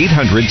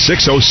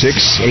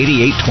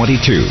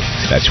 1-800-606-8822.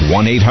 That's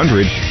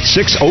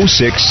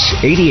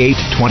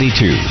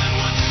 1-800-606-8822.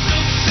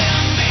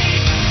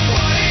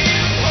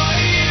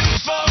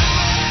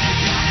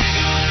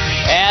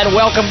 And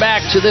welcome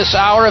back to this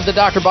hour of the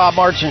Dr. Bob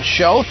Martin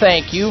Show.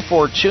 Thank you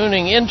for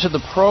tuning into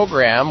the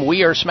program.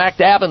 We are smack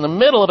dab in the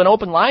middle of an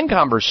open line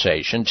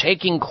conversation,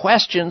 taking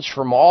questions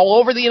from all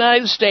over the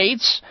United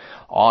States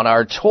on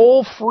our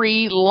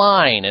toll-free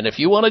line. And if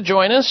you want to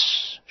join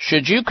us,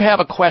 should you have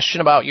a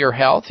question about your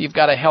health, you've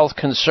got a health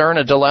concern,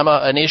 a dilemma,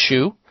 an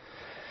issue,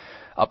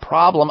 a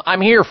problem, I'm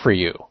here for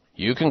you.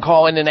 You can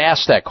call in and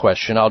ask that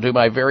question. I'll do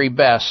my very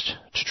best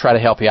to try to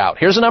help you out.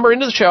 Here's the number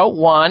into the show,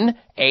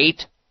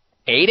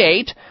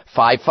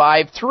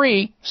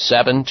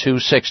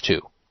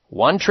 1-888-553-7262.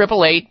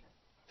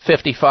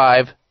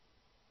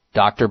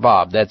 1-888-55-Dr.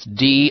 Bob. That's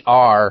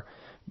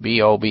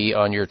D-R-B-O-B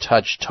on your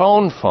touch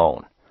tone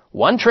phone.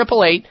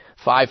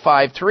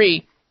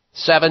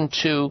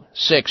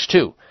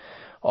 1-888-553-7262.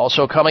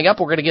 Also coming up,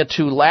 we're going to get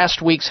to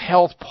last week's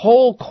health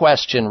poll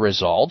question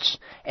results.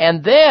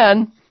 And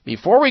then,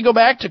 before we go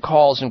back to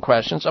calls and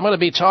questions, I'm going to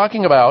be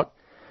talking about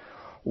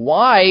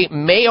why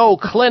Mayo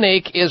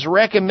Clinic is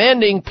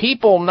recommending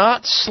people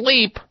not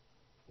sleep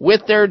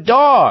with their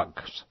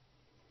dogs.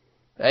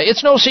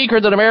 It's no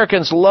secret that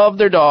Americans love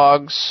their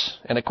dogs,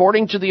 and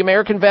according to the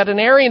American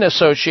Veterinarian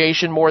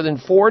Association, more than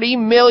 40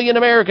 million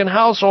American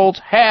households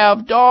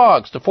have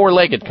dogs, the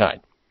four-legged kind.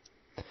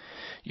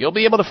 You'll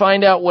be able to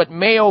find out what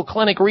Mayo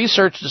Clinic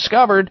research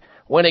discovered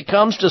when it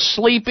comes to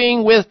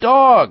sleeping with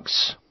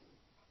dogs.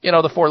 You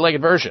know, the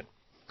four-legged version.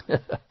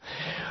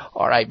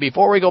 All right,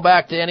 before we go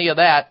back to any of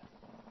that,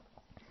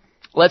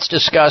 let's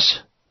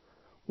discuss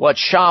what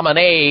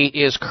Chamonix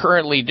is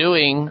currently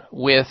doing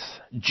with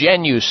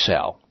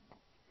Genucel.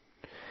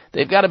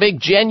 They've got a big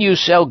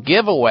Genucel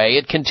giveaway.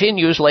 It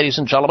continues, ladies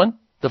and gentlemen.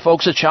 The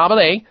folks at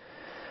Chamonix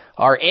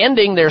are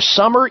ending their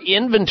summer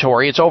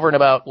inventory. It's over in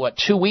about,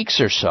 2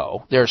 weeks or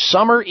so. Their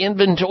summer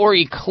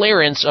inventory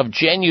clearance of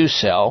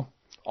Genucel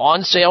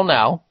on sale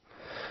now.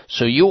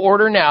 So you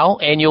order now,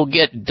 and you'll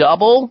get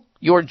double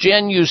your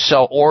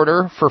Genucel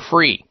order for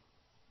free.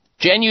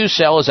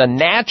 Genucel is a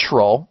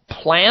natural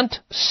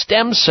plant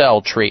stem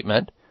cell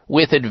treatment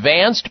with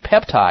advanced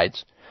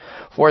peptides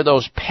for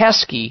those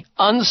pesky,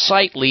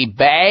 unsightly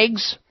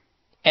bags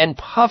and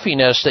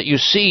puffiness that you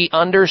see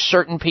under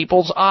certain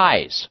people's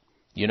eyes.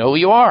 You know who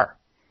you are.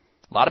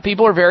 A lot of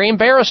people are very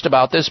embarrassed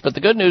about this, but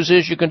the good news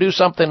is you can do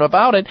something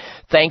about it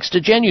thanks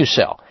to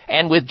Genucel.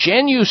 And with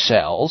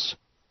Genucel's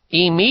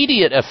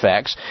immediate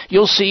effects,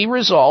 you'll see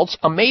results,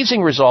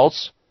 amazing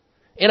results,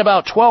 in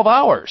about 12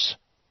 hours.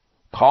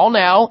 Call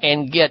now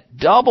and get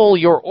double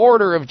your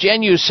order of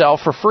Genucel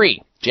for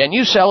free.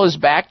 Genucel is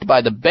backed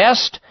by the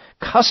best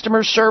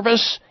customer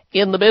service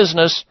in the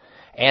business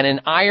and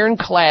an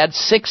ironclad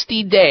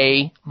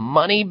 60-day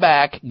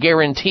money-back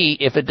guarantee.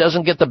 If it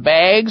doesn't get the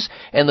bags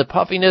and the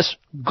puffiness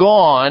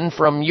gone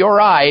from your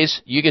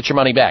eyes, you get your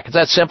money back. It's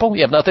that simple.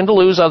 You have nothing to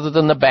lose other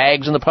than the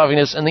bags and the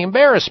puffiness and the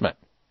embarrassment.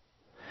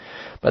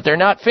 But they're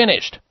not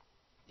finished.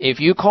 If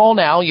you call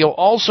now, you'll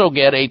also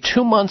get a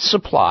 2-month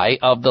supply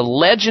of the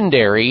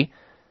legendary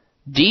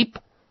Deep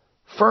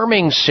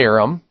Firming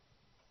Serum.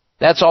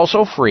 That's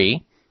also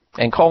free.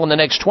 And call in the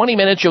next 20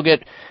 minutes, you'll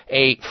get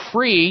a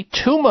free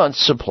 2-month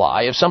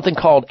supply of something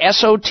called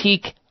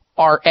Esotique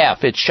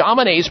RF. It's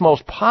Chamonix's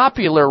most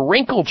popular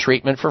wrinkle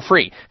treatment for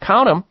free.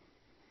 Count them.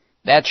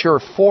 That's your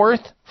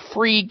 4th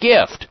free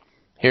gift.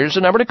 Here's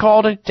the number to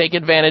call to take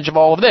advantage of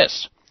all of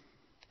this.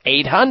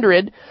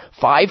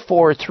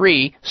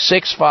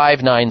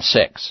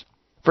 800-543-6596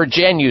 for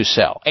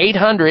Genucel.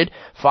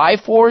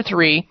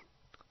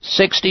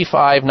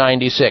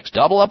 800-543-6596.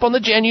 Double up on the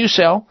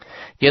Genucel.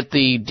 Get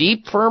the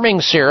Deep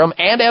Firming Serum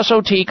and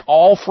Esotique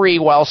all free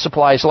while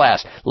supplies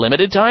last.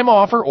 Limited time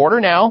offer. Order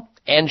now,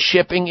 and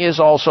shipping is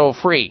also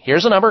free.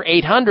 Here's the number,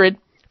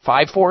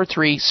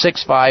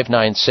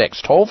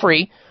 800-543-6596. Toll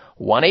free,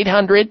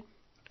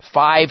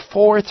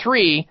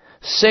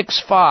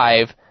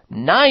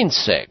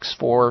 1-800-543-6596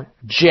 for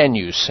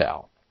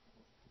Genucel.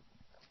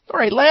 All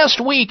right, last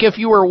week, if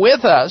you were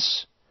with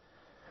us,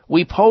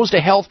 we posed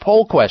a health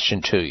poll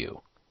question to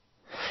you.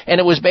 And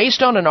it was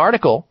based on an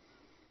article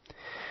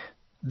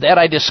that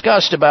I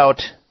discussed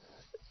about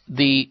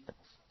the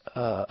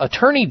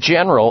Attorney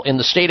General in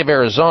the state of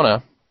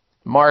Arizona,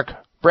 Mark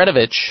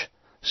Bredovich,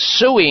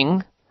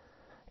 suing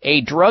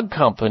a drug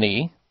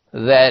company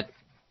that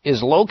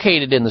is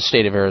located in the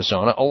state of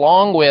Arizona,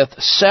 along with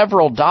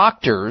several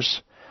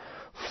doctors,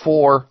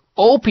 for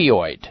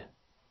opioid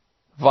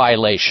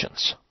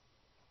violations.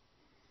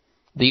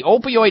 The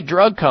opioid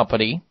drug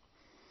company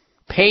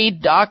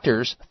paid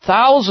doctors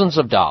thousands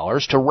of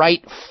dollars to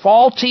write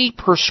faulty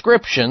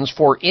prescriptions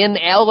for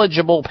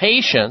ineligible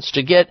patients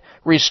to get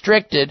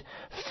restricted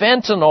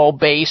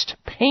fentanyl-based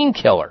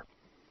painkiller.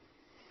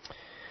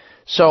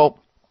 So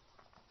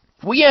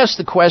we asked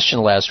the question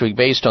last week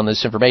based on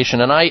this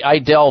information, and I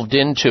delved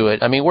into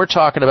it. I mean, we're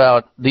talking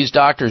about these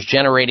doctors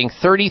generating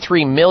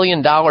 $33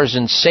 million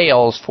in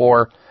sales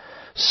for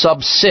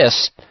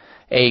Subsist,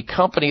 a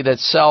company that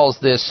sells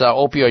this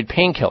opioid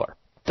painkiller.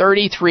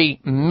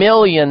 $33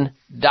 million.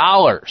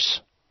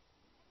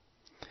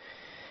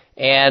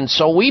 And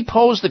so we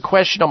posed the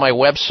question on my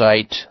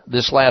website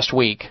this last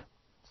week,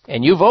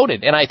 and you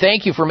voted. And I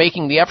thank you for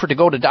making the effort to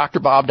go to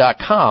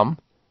drbob.com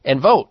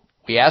and vote.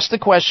 We asked the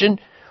question,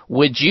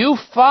 would you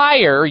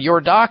fire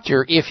your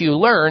doctor if you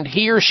learned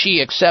he or she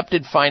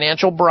accepted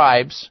financial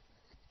bribes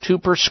to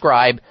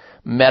prescribe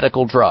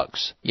medical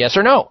drugs? Yes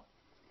or no?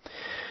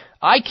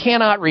 I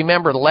cannot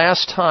remember the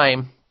last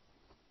time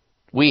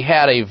we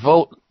had a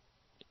vote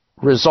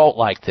result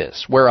like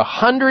this, where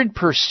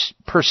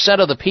 100%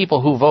 of the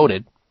people who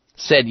voted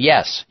said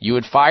yes, you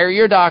would fire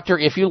your doctor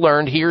if you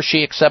learned he or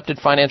she accepted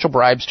financial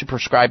bribes to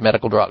prescribe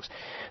medical drugs.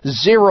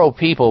 0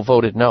 people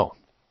voted no.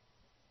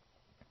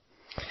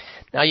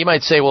 Now you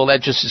might say, well,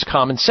 that just is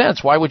common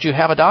sense. Why would you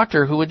have a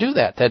doctor who would do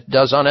that? That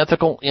does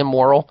unethical,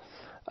 immoral,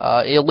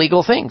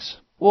 illegal things.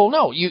 Well,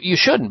 no, you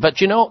shouldn't. But,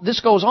 this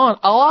goes on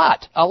a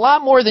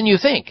lot more than you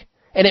think.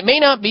 And it may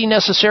not be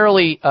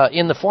necessarily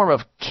in the form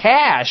of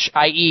cash,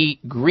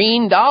 i.e.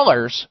 green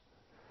dollars,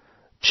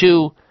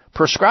 to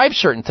prescribe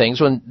certain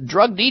things. When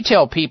drug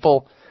detail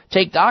people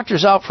take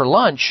doctors out for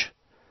lunch,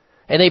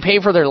 and they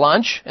pay for their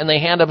lunch, and they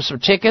hand them some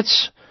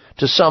tickets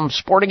to some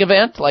sporting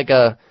event, like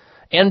a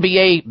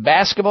NBA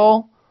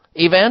basketball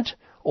event,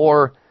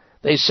 or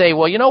they say,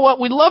 well, you know what,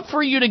 we'd love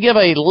for you to give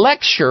a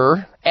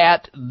lecture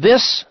at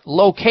this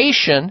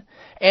location,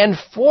 and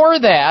for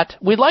that,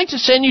 we'd like to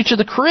send you to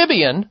the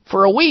Caribbean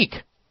for a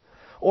week,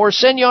 or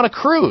send you on a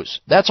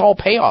cruise. That's all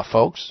payoff,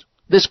 folks.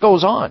 This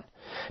goes on.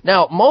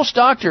 Now, most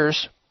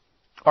doctors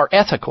are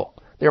ethical.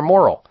 They're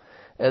moral.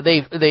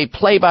 They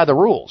play by the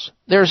rules.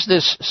 There's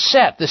this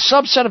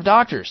subset of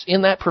doctors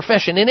in that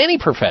profession, in any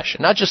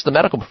profession, not just the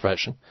medical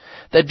profession,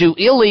 that do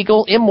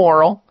illegal,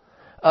 immoral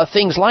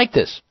things like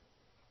this.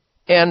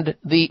 And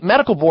the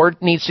medical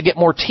board needs to get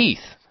more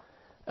teeth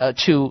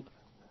to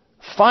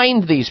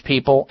find these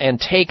people and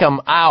take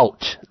them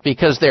out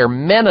because they're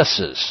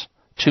menaces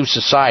to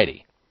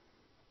society.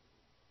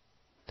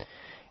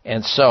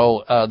 And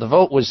so the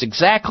vote was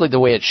exactly the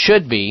way it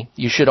should be.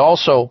 You should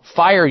also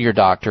fire your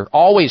doctor,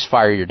 always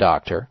fire your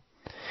doctor,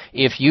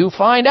 if you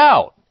find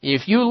out,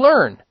 if you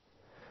learn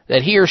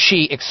that he or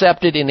she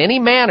accepted in any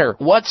manner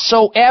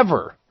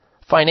whatsoever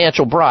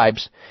financial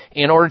bribes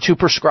in order to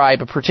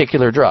prescribe a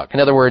particular drug. In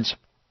other words,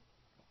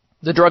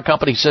 the drug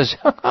company says,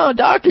 oh,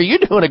 doctor, you're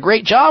doing a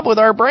great job with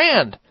our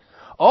brand.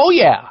 Oh,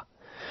 yeah.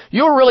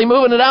 You're really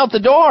moving it out the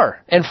door.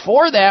 And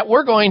for that,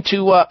 we're going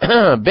to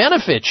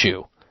benefit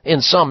you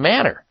in some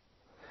manner.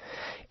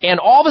 And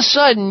all of a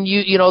sudden,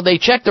 they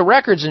check the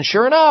records, and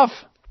sure enough,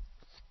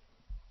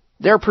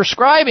 their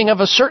prescribing of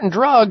a certain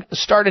drug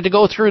started to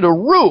go through the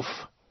roof.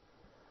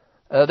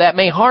 That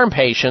may harm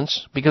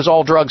patients, because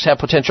all drugs have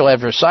potential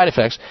adverse side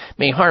effects,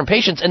 may harm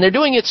patients, and they're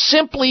doing it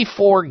simply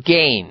for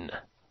gain.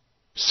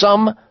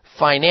 Some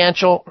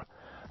financial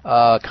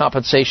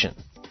compensation,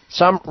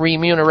 some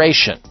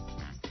remuneration,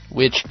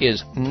 which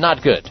is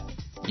not good.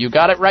 You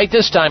got it right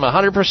this time.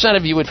 100%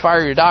 of you would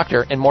fire your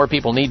doctor, and more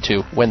people need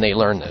to when they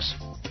learn this.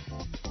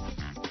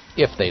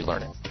 If they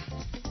learn it.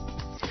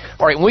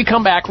 All right, when we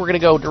come back, we're going to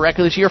go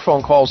directly to your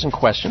phone calls and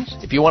questions.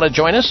 If you want to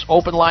join us,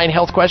 open line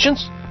health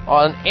questions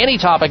on any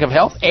topic of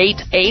health,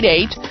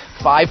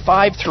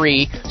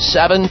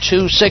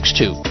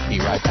 888-553-7262. Be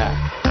right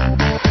back.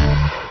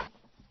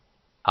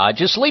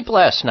 How'd you sleep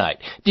last night?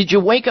 Did you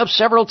wake up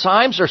several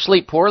times or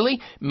sleep poorly?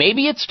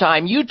 Maybe it's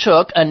time you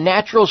took a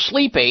natural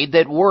sleep aid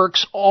that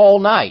works all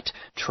night.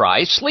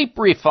 Try Sleep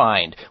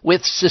Refined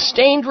with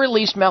sustained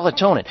release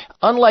melatonin.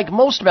 Unlike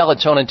most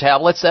melatonin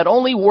tablets that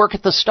only work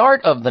at the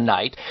start of the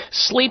night,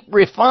 Sleep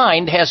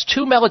Refined has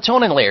 2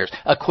 melatonin layers,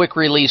 a quick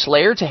release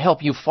layer to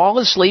help you fall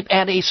asleep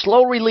and a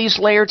slow release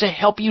layer to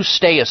help you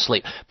stay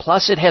asleep.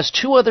 Plus, it has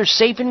 2 other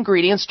safe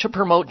ingredients to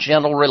promote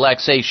gentle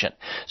relaxation.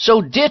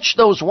 So ditch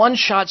those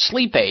one-shot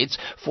sleep aids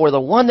for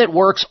the one that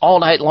works all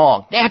night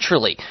long,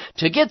 naturally.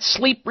 To get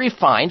Sleep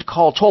Refined,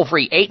 call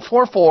toll-free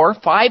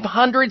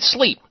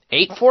 844-500-SLEEP.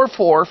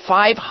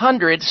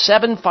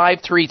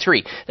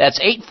 844-500-7533. That's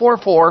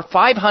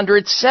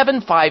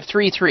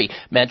 844-500-7533.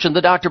 Mention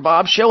the Dr.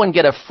 Bob Show and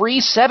get a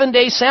free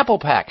 7-day sample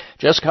pack.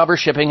 Just cover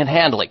shipping and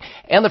handling.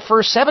 And the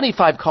first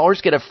 75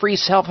 callers get a free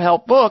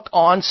self-help book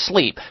on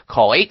sleep.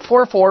 Call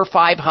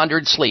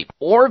 844-500-SLEEP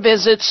or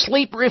visit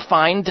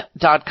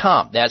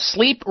sleeprefined.com. That's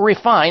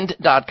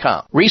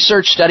sleeprefined.com.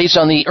 Research studies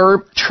on the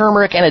herb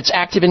turmeric and its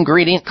active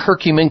ingredient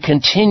curcumin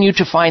continue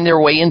to find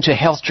their way into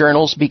health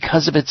journals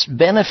because of its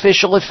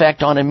beneficial effect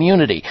on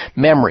immunity,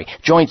 memory,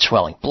 joint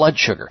swelling, blood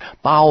sugar,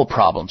 bowel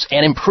problems,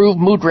 and improved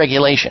mood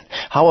regulation.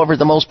 However,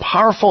 the most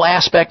powerful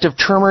aspect of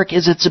turmeric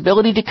is its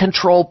ability to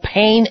control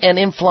pain and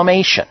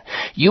inflammation.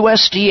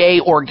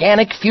 USDA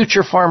organic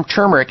Future Farm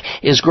turmeric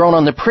is grown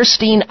on the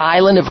pristine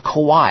island of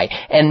Kauai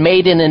and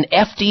made in an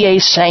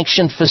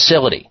FDA-sanctioned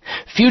facility.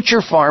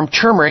 Future Farm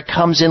turmeric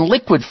comes in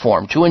liquid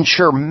form to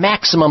ensure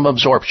maximum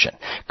absorption.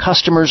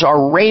 Customers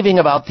are raving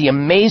about the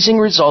amazing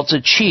results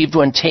achieved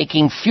when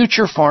taking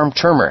Future Farm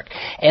turmeric.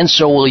 And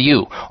so will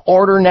you.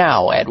 Order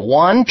now at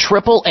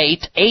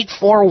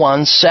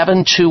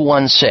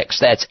 1-888-841-7216.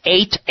 That's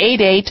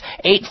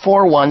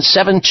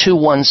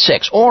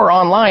 888-841-7216. Or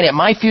online at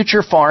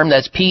MyFutureFarm,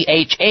 that's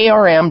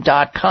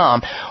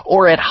PHARM.com,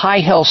 or at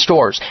High Health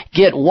Stores.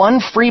 Get 1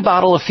 free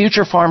bottle of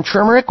Future Farm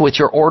turmeric with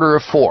your order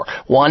of 4.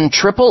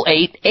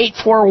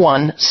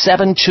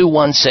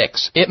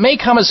 1-888-841-7216. It may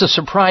come as a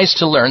surprise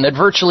to learn that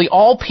virtually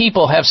all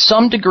people have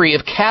some degree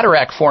of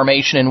cataract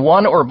formation in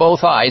one or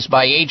both eyes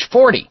by age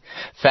 40.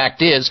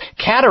 Fact is,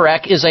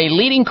 cataract is a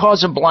leading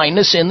cause of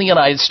blindness in the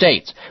United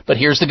States. But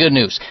here's the good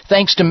news.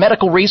 Thanks to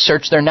medical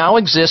research, there now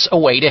exists a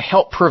way to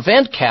help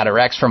prevent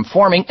cataracts from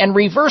forming and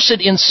reverse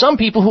it in some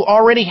people who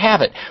already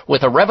have it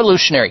with a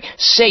revolutionary,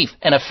 safe,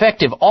 and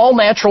effective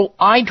all-natural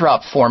eye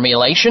drop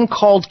formulation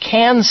called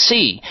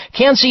Can-C.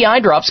 Can-C eye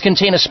drops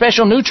contain a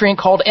special nutrient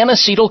called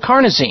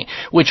N-acetylcarnosine,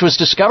 which was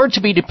discovered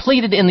to be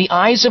depleted in the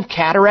eyes of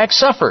cataract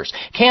sufferers.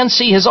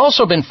 Can-C has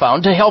also been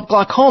found to help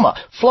glaucoma,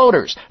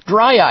 floaters,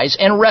 dry eyes,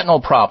 and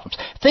retinal problems.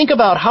 Think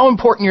about how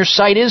important your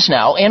sight is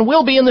now and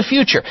will be in the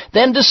future.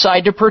 Then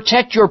decide to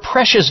protect your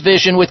precious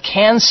vision with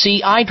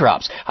Can-C eye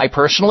drops. I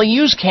personally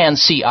use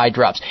Can-C eye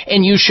drops,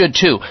 and you should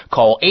too.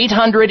 Call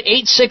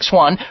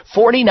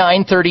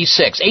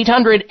 800-861-4936.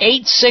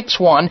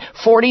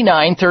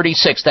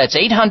 800-861-4936. That's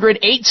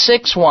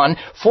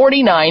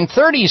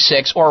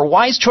 800-861-4936 or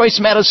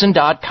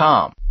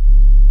wisechoicemedicine.com.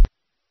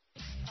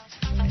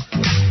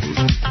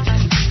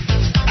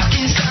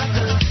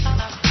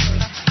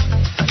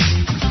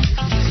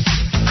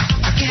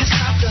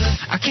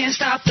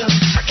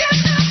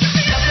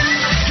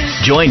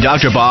 Join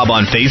Dr. Bob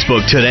on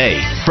Facebook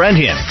today. Friend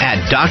him at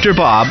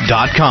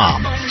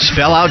drbob.com.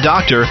 Spell out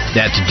doctor,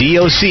 that's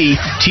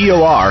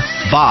D-O-C-T-O-R,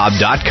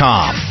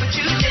 bob.com.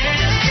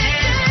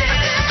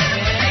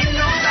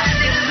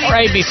 All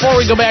right, before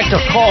we go back to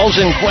calls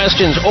and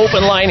questions,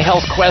 open line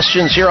health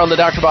questions here on the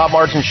Dr. Bob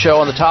Martin Show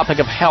on the topic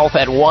of health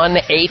at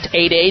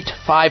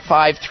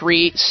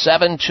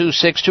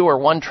 1-888-553-7262 or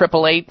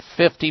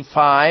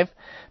 1-888-55.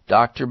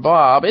 Dr.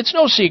 Bob. It's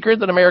no secret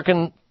that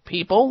American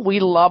people, we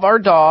love our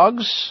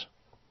dogs.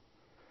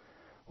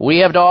 We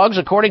have dogs.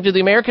 According to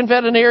the American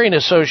Veterinarian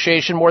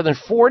Association, more than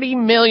 40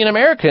 million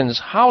Americans'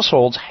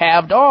 households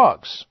have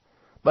dogs.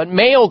 But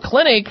Mayo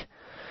Clinic,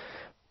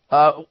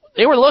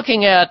 they were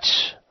looking at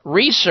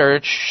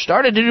research,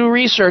 started to do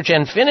research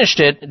and finished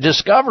it,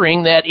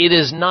 discovering that it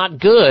is not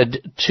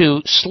good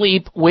to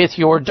sleep with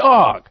your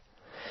dog.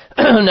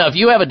 Now, if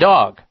you have a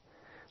dog,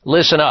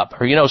 listen up,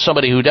 or you know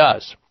somebody who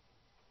does.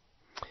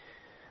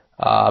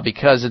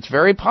 Because it's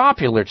very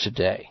popular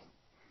today.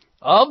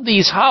 Of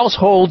these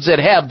households that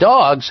have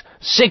dogs,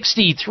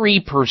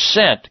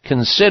 63%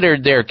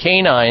 considered their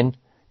canine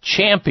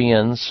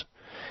champions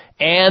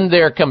and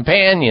their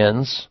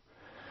companions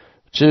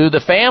to the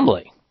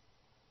family.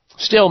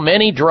 Still,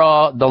 many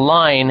draw the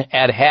line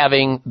at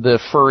having the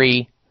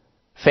furry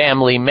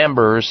family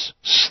members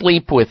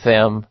sleep with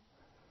them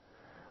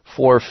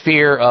for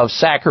fear of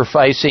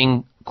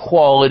sacrificing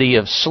quality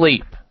of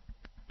sleep.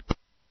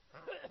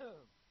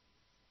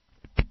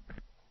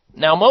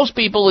 Now, most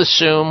people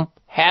assume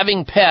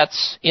having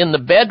pets in the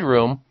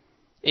bedroom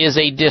is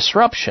a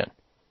disruption.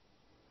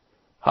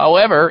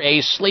 However,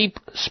 a sleep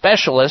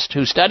specialist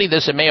who studied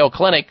this at Mayo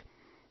Clinic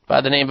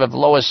by the name of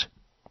Lois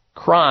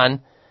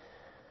Cron,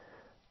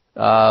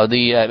 at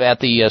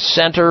the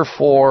Center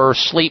for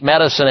Sleep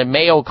Medicine at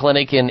Mayo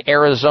Clinic in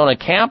Arizona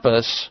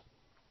campus,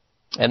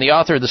 and the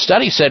author of the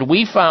study said,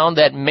 we found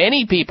that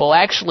many people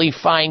actually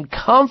find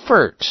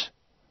comfort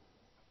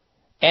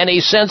and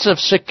a sense of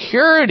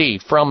security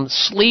from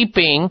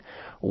sleeping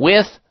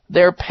with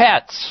their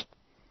pets.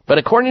 But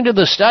according to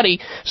the study,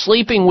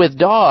 sleeping with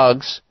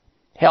dogs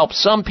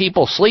helps some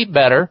people sleep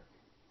better,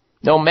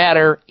 no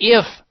matter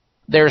if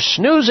they're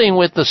snoozing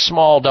with the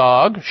small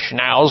dog,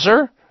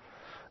 Schnauzer,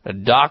 a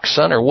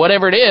Dachshund, or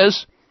whatever it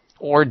is,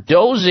 or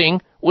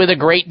dozing with a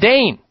Great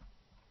Dane.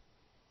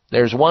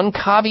 There's one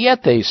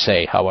caveat, they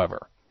say,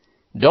 however.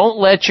 Don't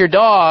let your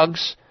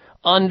dogs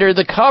under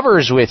the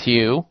covers with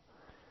you.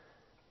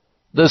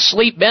 The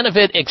sleep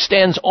benefit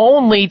extends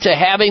only to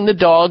having the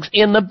dogs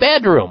in the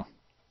bedroom,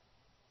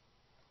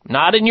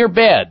 not in your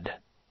bed.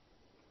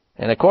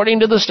 And according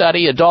to the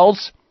study,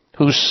 adults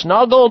who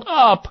snuggled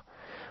up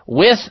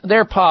with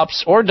their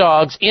pups or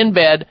dogs in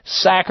bed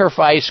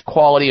sacrifice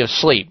quality of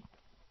sleep.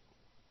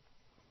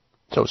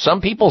 So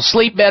some people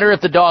sleep better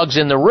if the dog's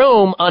in the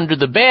room, under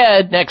the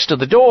bed, next to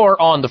the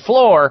door, on the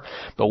floor.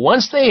 But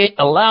once they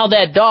allow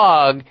that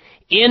dog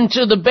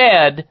into the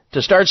bed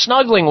to start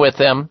snuggling with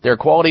them, their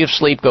quality of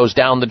sleep goes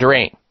down the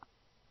drain.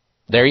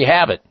 There you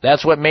have it.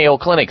 That's what Mayo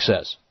Clinic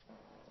says.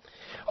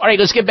 All right,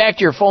 let's get back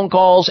to your phone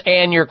calls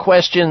and your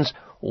questions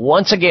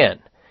once again.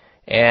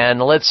 And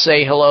let's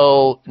say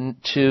hello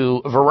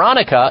to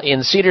Veronica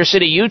in Cedar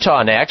City,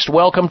 Utah next.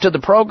 Welcome to the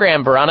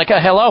program, Veronica.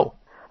 Hello.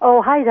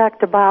 Oh, hi,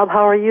 Dr. Bob.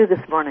 How are you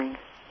this morning?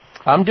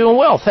 I'm doing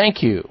well,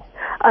 thank you.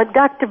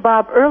 Dr.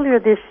 Bob, earlier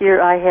this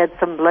year I had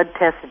some blood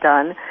tests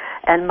done,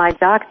 and my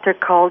doctor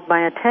called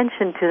my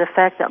attention to the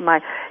fact that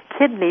my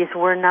kidneys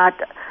were not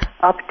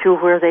up to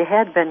where they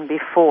had been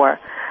before.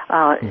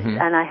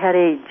 And I had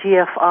a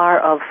GFR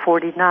of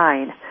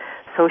 49.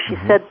 So she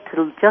said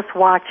to just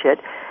watch it,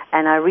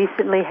 and I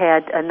recently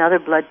had another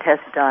blood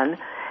test done,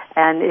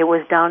 and it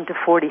was down to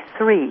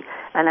 43.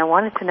 And I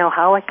wanted to know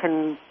how I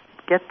can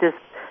get this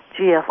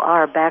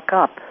GFR back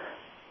up.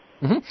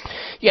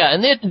 Yeah,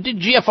 and the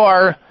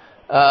GFR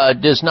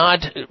does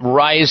not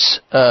rise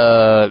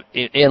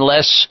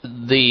unless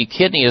the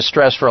kidney is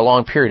stressed for a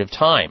long period of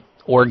time,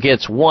 or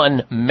gets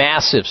one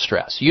massive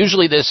stress.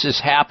 Usually this has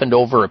happened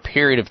over a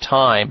period of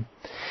time,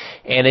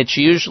 and it's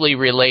usually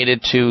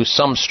related to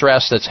some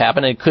stress that's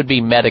happened. It could be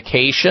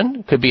medication,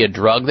 it could be a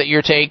drug that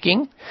you're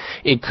taking,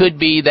 it could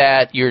be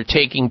that you're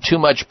taking too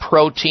much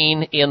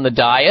protein in the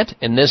diet,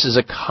 and this is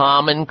a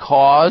common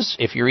cause.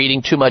 If you're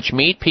eating too much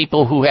meat,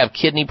 people who have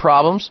kidney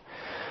problems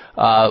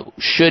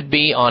should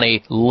be on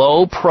a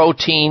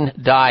low-protein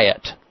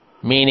diet,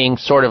 meaning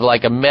sort of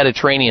like a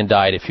Mediterranean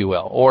diet, if you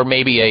will, or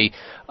maybe a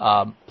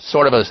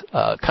sort of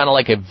a kind of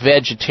like a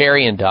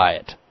vegetarian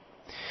diet.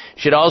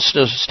 You should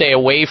also stay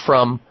away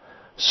from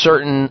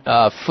certain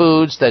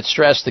foods that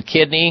stress the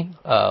kidney,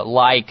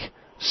 like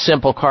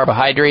simple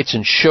carbohydrates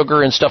and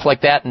sugar and stuff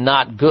like that.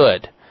 Not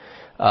good.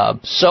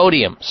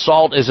 Sodium,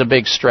 salt is a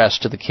big stress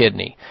to the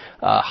kidney.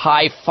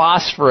 High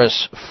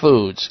phosphorus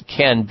foods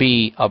can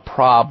be a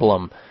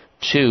problem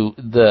to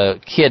the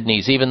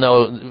kidneys, even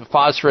though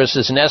phosphorus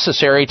is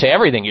necessary to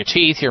everything, your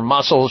teeth, your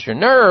muscles, your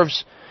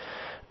nerves.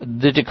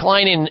 The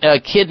decline in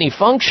kidney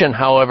function,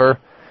 however,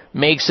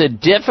 makes it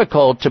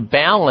difficult to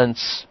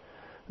balance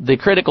the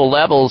critical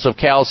levels of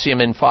calcium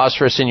and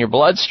phosphorus in your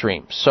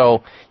bloodstream.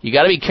 So you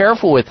got to be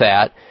careful with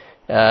that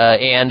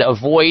and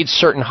avoid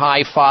certain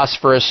high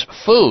phosphorus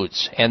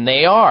foods, and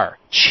they are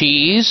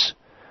cheese.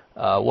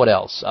 What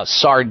else?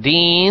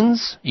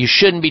 Sardines. You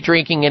shouldn't be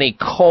drinking any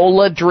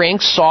cola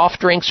drinks.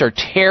 Soft drinks are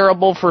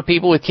terrible for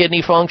people with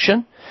kidney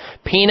function.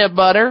 Peanut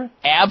butter,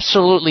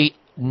 absolutely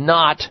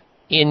not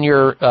in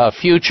your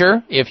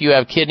future if you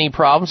have kidney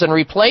problems, and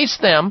replace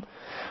them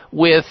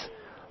with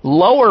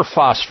lower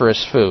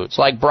phosphorus foods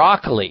like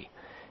broccoli.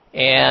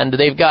 And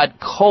they've got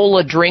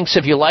cola drinks,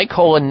 if you like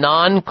cola,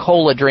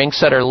 non-cola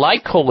drinks that are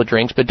like cola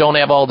drinks but don't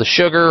have all the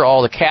sugar,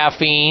 all the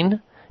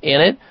caffeine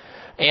in it.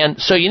 And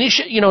so you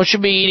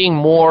should be eating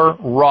more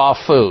raw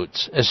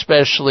foods,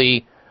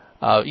 especially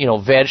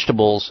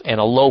vegetables, and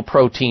a low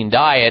protein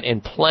diet,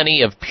 and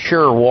plenty of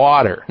pure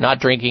water, not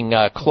drinking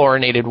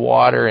chlorinated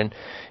water and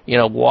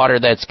water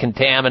that's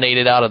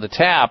contaminated out of the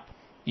tap.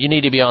 You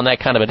need to be on that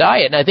kind of a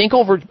diet. And I think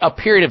over a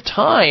period of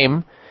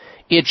time,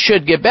 it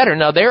should get better.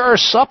 Now, there are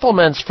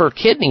supplements for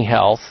kidney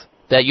health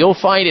that you'll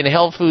find in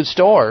health food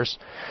stores,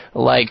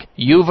 like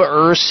Uva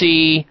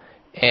Ursi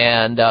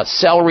and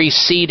celery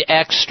seed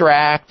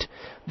extract.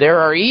 There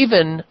are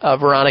even,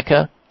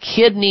 Veronica,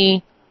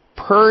 kidney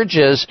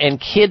purges and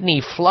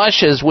kidney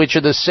flushes, which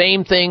are the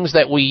same things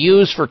that we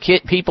use for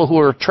people who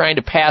are trying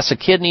to pass a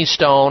kidney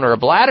stone or a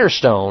bladder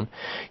stone.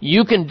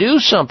 You can do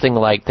something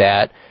like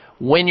that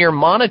when you're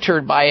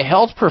monitored by a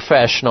health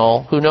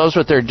professional who knows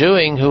what they're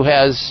doing, who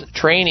has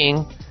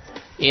training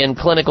in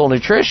clinical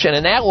nutrition,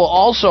 and that will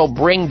also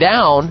bring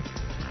down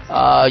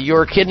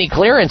your kidney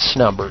clearance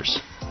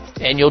numbers,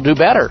 and you'll do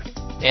better.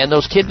 And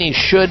those kidneys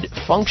should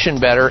function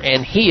better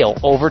and heal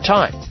over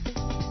time.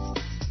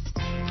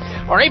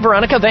 All right,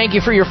 Veronica, thank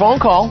you for your phone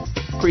call.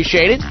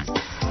 Appreciate it.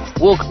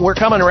 We're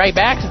coming right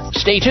back.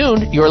 Stay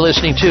tuned. You're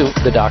listening to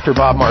The Dr.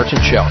 Bob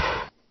Martin Show.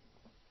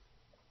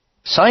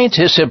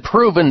 Scientists have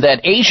proven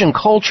that Asian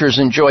cultures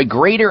enjoy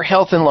greater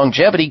health and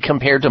longevity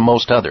compared to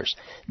most others.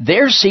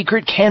 Their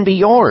secret can be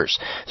yours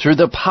through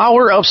the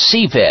power of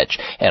Sea Veg,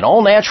 an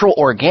all-natural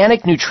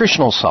organic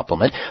nutritional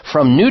supplement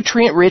from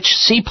nutrient-rich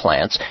sea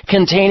plants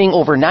containing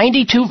over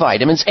 92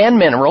 vitamins and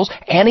minerals,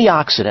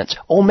 antioxidants,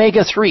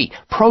 omega-3,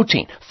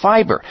 protein,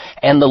 fiber,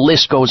 and the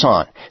list goes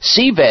on.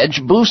 Sea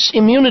Veg boosts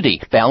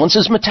immunity,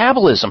 balances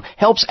metabolism,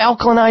 helps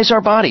alkalinize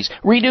our bodies,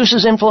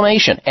 reduces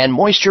inflammation, and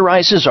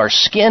moisturizes our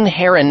skin,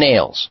 hair, and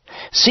nails.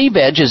 Sea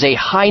Veg is a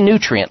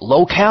high-nutrient,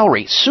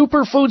 low-calorie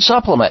superfood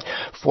supplement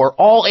for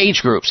all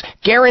age groups,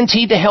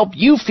 guaranteed to help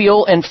you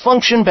feel and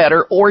function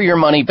better or your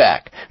money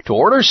back. To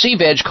order Sea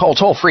Veg, call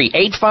toll-free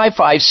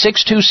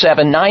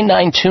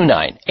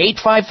 855-627-9929,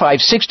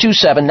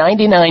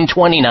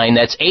 855-627-9929.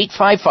 That's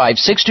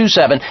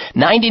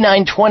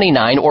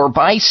 855-627-9929, or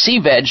buy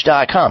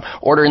SeaVeg.com.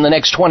 Order in the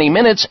next 20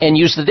 minutes and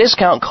use the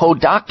discount code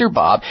Dr.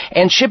 Bob,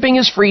 and shipping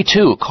is free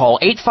too. Call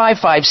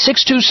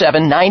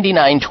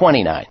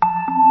 855-627-9929.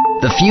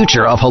 The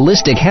future of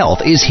holistic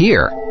health is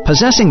here.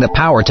 Possessing the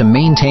power to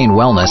maintain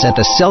wellness at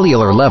the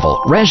cellular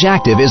level,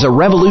 RegActive is a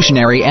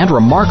revolutionary and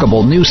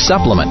remarkable new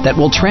supplement that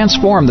will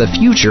transform the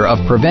future of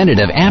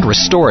preventative and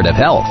restorative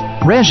health.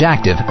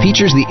 RegActive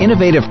features the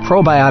innovative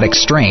probiotic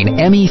strain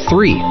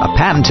ME3, a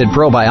patented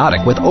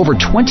probiotic with over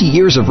 20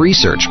 years of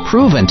research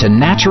proven to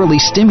naturally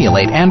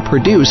stimulate and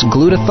produce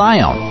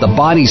glutathione, the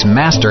body's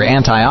master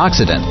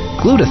antioxidant.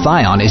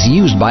 Glutathione is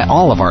used by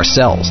all of our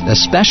cells,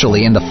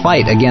 especially in the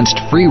fight against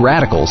free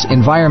radicals,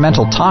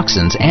 environmental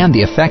toxins, and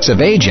the effects of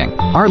aging.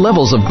 Our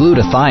levels of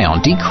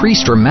glutathione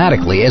decrease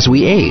dramatically as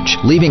we age,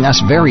 leaving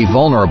us very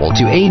vulnerable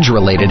to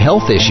age-related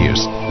health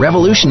issues.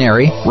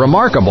 Revolutionary,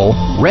 remarkable,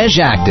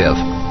 RegActive.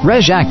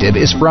 RegActive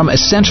is from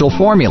Essential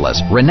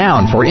Formulas,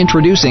 renowned for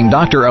introducing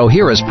Dr.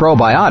 Ohhira's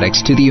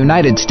probiotics to the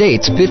United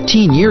States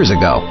 15 years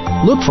ago.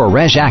 Look for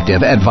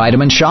RegActive at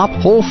Vitamin Shop,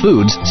 Whole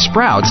Foods,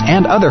 Sprouts,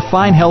 and other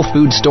fine health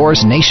food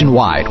stores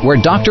nationwide where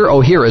Dr.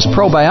 Ohhira's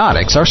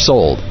probiotics are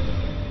sold.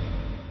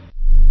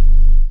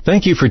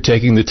 Thank you for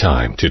taking the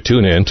time to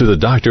tune in to the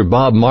Dr.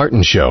 Bob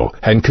Martin Show,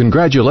 and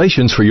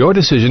congratulations for your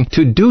decision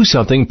to do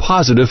something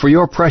positive for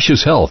your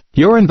precious health.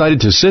 You're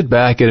invited to sit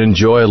back and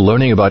enjoy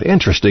learning about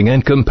interesting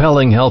and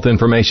compelling health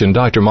information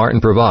Dr.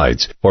 Martin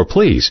provides. Or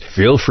please,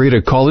 feel free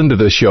to call into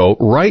the show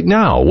right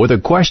now with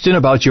a question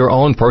about your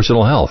own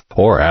personal health,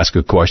 or ask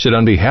a question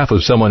on behalf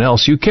of someone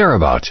else you care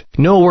about.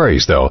 No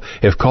worries, though.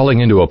 If calling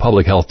into a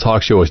public health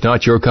talk show is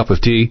not your cup of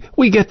tea,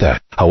 we get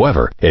that.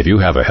 However, if you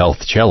have a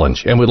health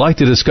challenge and would like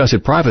to discuss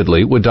it privately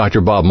with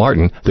Dr. Bob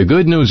Martin, the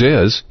good news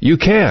is you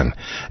can.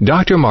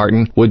 Dr.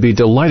 Martin would be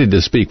delighted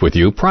to speak with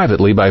you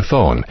privately by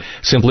phone.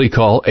 Simply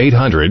call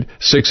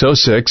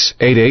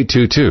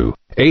 800-606-8822.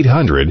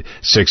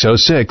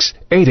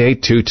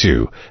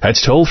 800-606-8822.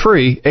 That's toll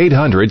free,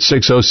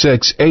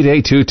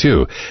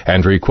 800-606-8822,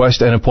 and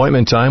request an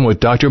appointment time with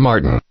Dr.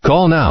 Martin.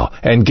 Call now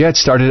and get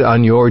started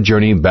on your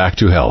journey back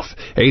to health.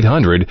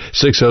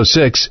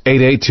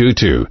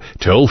 800-606-8822.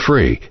 Toll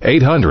free,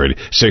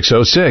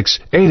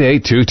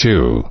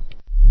 800-606-8822.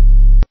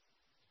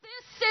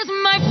 This is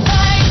my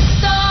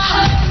fight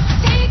song.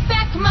 Take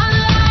back my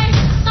life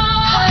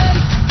song.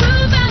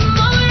 Prove I'm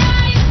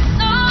alright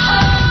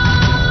song.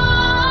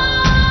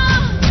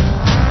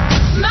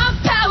 My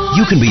power.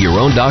 You can be your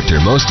own doctor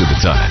most of the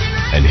time,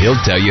 and he'll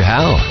tell you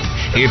how.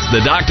 It's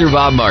the Dr.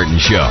 Bob Martin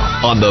Show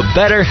on the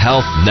Better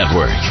Health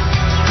Network.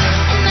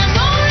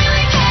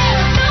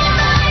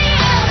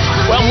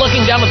 Well, I'm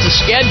looking down at the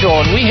schedule,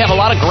 and we have a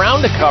lot of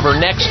ground to cover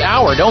next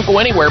hour. Don't go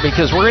anywhere,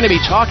 because we're going to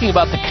be talking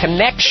about the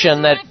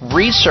connection that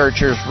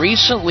researchers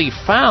recently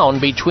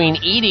found between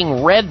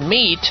eating red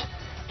meat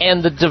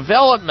and the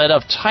development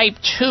of type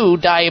 2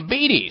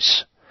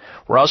 diabetes.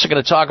 We're also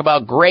going to talk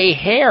about gray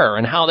hair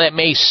and how that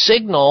may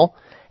signal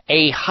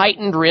a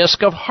heightened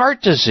risk of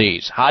heart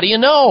disease. How do you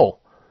know?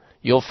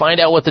 You'll find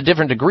out what the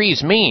different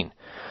degrees mean.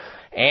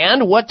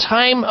 And what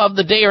time of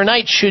the day or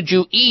night should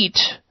you eat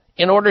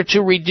in order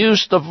to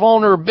reduce the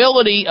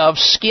vulnerability of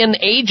skin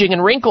aging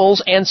and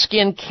wrinkles and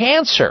skin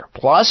cancer.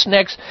 Plus,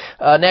 next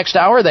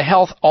hour, the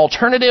health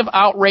alternative,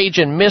 outrage,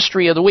 and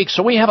mystery of the week.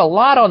 So we have a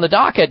lot on the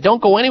docket.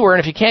 Don't go anywhere. And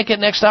if you can't get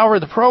next hour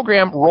of the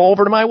program, roll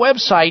over to my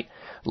website,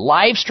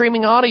 live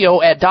streaming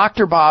audio at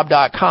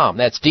drbob.com.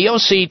 That's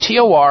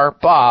DOCTOR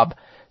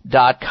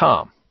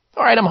Bob.com.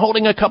 All right, I'm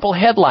holding a couple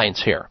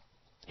headlines here.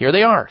 Here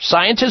they are.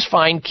 Scientists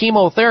find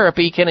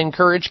chemotherapy can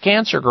encourage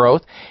cancer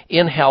growth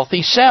in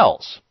healthy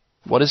cells.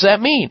 What does that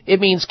mean? It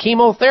means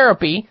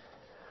chemotherapy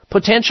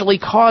potentially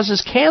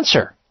causes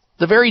cancer,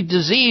 the very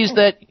disease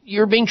that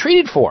you're being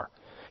treated for.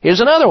 Here's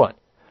another one.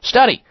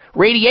 Study.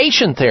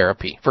 Radiation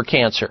therapy for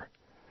cancer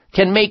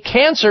can make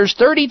cancers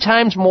 30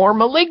 times more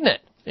malignant.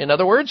 In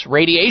other words,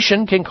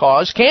 radiation can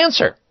cause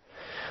cancer.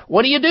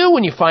 What do you do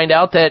when you find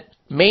out that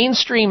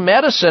mainstream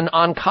medicine,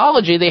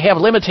 oncology, they have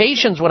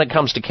limitations when it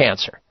comes to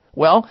cancer?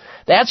 Well,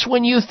 that's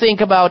when you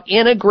think about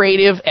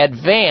integrative,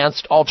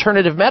 advanced,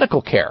 alternative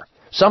medical care.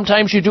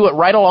 Sometimes you do it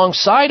right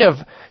alongside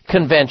of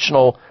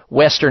conventional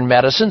Western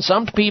medicine.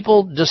 Some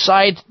people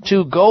decide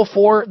to go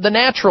for the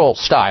natural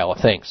style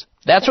of things.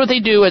 That's what they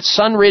do at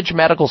Sunridge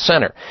Medical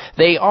Center.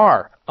 They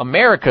are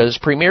America's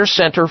premier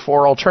center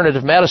for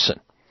alternative medicine.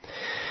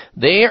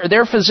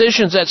 Their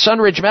physicians at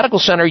Sunridge Medical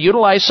Center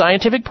utilize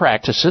scientific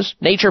practices,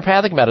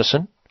 naturopathic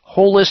medicine,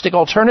 holistic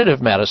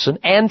alternative medicine,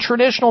 and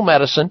traditional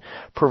medicine,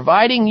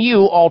 providing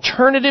you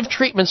alternative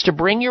treatments to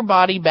bring your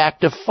body back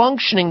to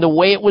functioning the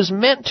way it was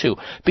meant to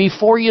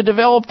before you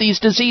develop these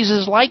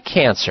diseases like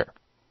cancer.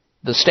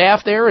 The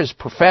staff there is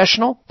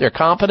professional, they're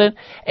competent,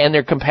 and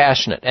they're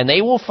compassionate, and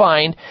they will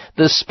find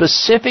the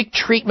specific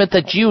treatment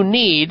that you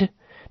need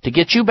to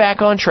get you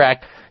back on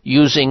track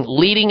using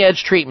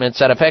leading-edge treatments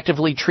that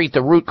effectively treat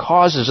the root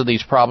causes of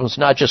these problems,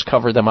 not just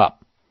cover them up.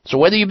 So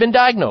whether you've been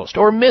diagnosed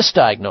or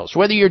misdiagnosed,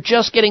 whether you're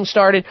just getting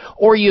started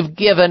or you've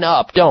given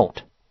up,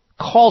 don't.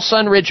 Call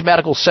Sunridge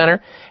Medical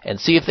Center and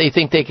see if they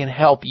think they can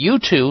help you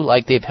too,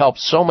 like they've helped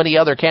so many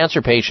other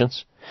cancer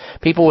patients,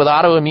 people with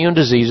autoimmune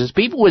diseases,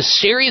 people with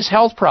serious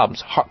health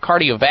problems,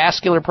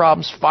 cardiovascular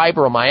problems,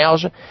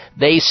 fibromyalgia.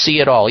 They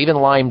see it all, even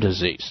Lyme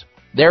disease.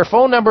 Their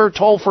phone number,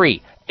 toll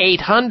free,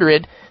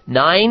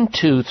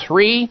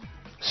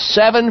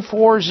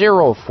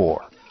 800-923-7404.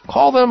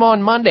 Call them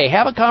on Monday.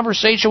 Have a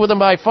conversation with them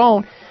by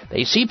phone.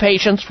 They see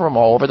patients from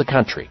all over the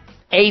country.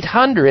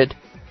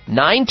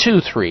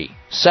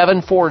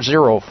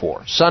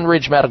 800-923-7404.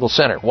 Sunridge Medical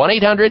Center.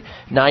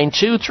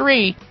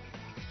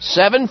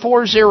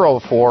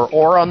 1-800-923-7404.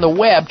 Or on the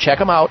web, check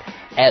them out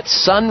at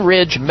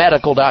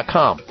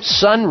sunridgemedical.com.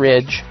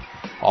 Sunridge,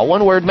 all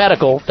one word,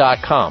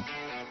 medical.com.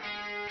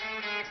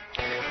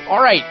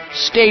 All right,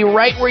 stay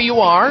right where you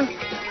are.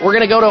 We're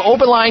going to go to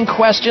open line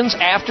questions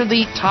after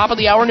the top of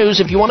the hour news.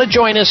 If you want to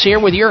join us here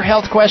with your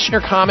health question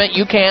or comment,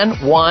 you can.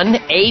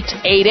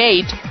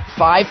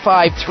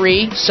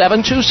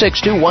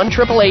 1-888-553-7262.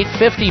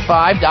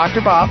 1-888-55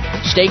 Dr. Bob.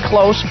 Stay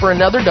close for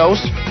another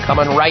dose.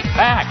 Coming right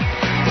back.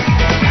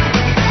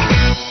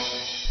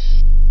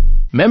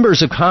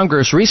 Members of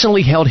Congress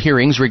recently held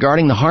hearings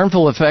regarding the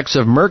harmful effects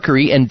of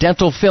mercury in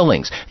dental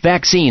fillings,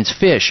 vaccines,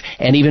 fish,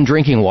 and even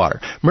drinking water.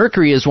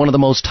 Mercury is one of the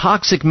most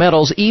toxic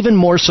metals, even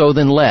more so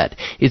than lead.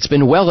 It's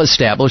been well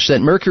established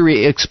that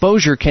mercury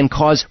exposure can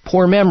cause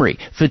poor memory,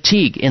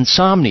 fatigue,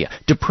 insomnia,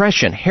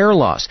 depression, hair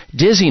loss,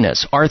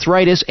 dizziness,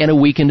 arthritis, and a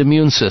weakened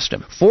immune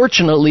system.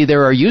 Fortunately,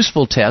 there are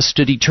useful tests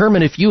to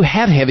determine if you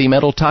have heavy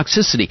metal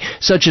toxicity,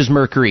 such as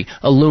mercury,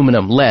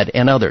 aluminum, lead,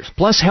 and others.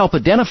 Plus, help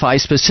identify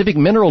specific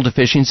mineral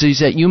deficiencies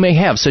that you may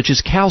have, such as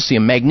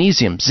calcium,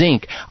 magnesium,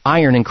 zinc,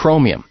 iron, and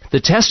chromium. The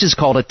test is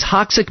called a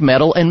toxic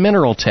metal and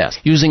mineral test.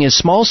 Using a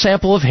small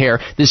sample of hair,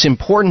 this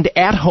important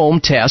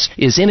at-home test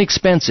is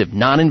inexpensive,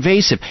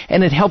 non-invasive,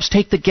 and it helps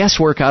take the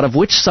guesswork out of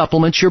which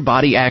supplements your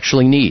body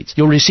actually needs.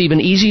 You'll receive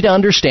an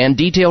easy-to-understand,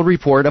 detailed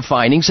report of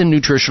findings and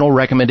nutritional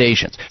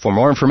recommendations. For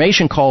more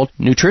information, call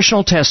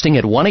nutritional testing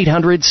at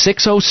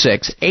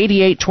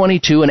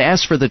 1-800-606-8822 and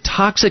ask for the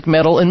toxic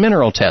metal and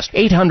mineral test.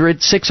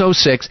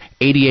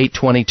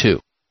 800-606-8822.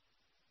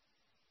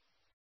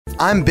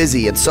 I'm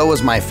busy and so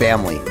is my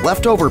family.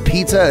 Leftover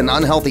pizza and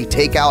unhealthy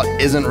takeout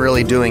isn't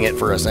really doing it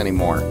for us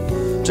anymore.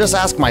 Just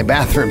ask my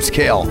bathroom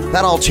scale.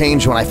 That all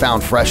changed when I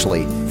found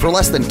Freshly. For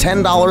less than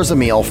 $10 a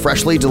meal,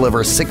 Freshly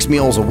delivers 6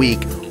 meals a week,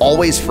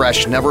 always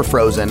fresh, never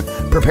frozen,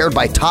 prepared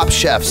by top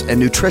chefs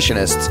and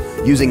nutritionists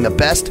using the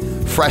best,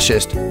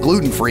 freshest,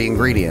 gluten-free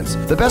ingredients.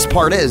 The best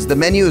part is the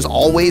menu is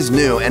always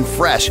new and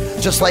fresh,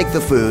 just like the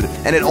food,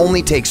 and it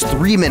only takes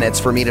 3 minutes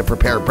for me to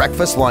prepare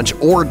breakfast, lunch,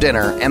 or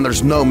dinner, and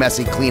there's no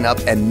messy cleanup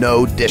and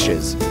no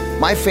dishes.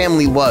 My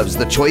family loves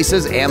the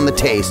choices and the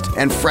taste,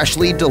 and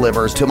Freshly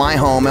delivers to my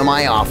home and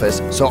my office,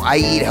 so I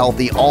eat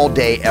healthy all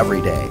day,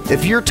 every day.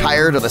 If you're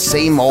tired of the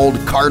same old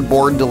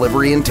cardboard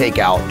delivery and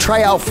takeout,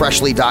 try out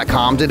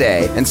Freshly.com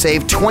today and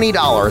save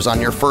 $20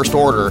 on your first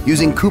order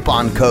using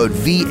coupon code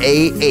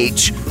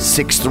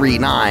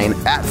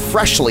VAH639 at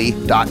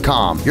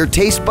Freshly.com. Your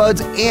taste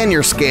buds and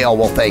your scale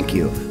will thank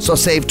you. So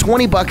save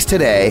 $20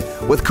 today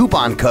with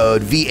coupon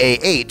code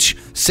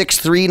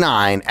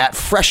VAH639 at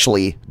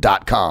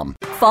Freshly.com.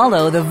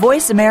 Follow the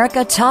Voice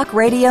America Talk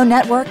Radio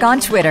Network on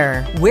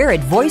Twitter. We're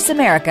at Voice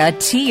America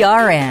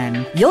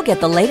TRN. You'll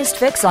get the latest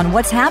fix on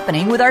what's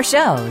happening with our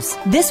shows,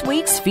 this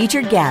week's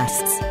featured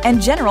guests,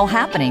 and general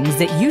happenings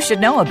that you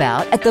should know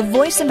about at the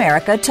Voice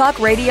America Talk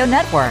Radio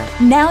Network.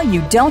 Now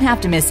you don't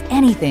have to miss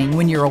anything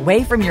when you're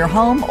away from your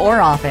home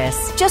or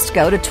office. Just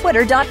go to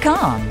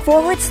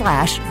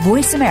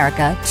twitter.com/Voice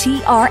America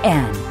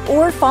TRN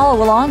or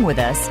follow along with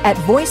us at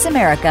Voice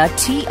America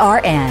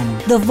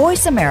TRN, the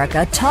Voice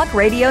America Talk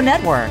Radio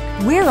Network.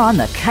 We're on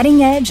the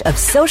cutting edge of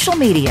social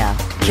media.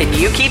 Can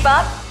you keep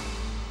up?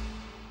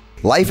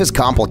 Life is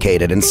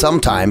complicated, and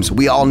sometimes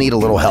we all need a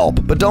little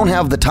help, but don't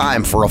have the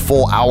time for a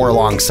full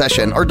hour-long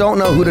session or don't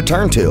know who to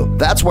turn to.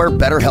 That's where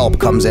BetterHelp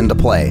comes into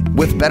play.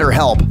 With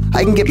BetterHelp,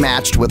 I can get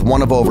matched with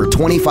one of over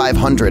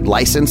 2,500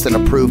 licensed and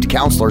approved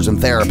counselors and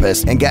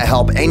therapists and get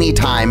help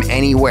anytime,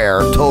 anywhere,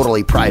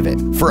 totally private.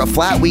 For a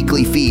flat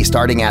weekly fee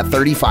starting at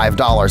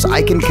 $35,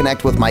 I can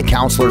connect with my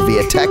counselor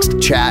via text,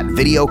 chat,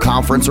 video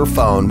conference, or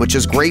phone, which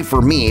is great for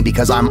me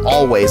because I'm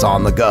always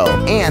on the go.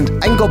 And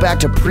I can go back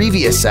to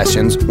previous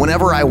sessions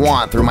whenever I want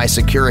through my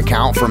secure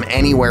account from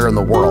anywhere in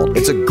the world.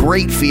 It's a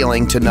great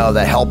feeling to know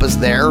that help is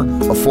there,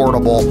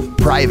 affordable,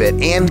 private,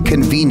 and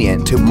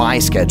convenient to my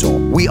schedule.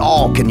 We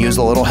all can use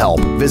a little help.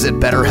 Visit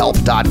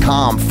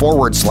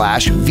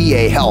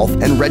BetterHelp.com/VA Health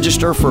and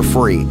register for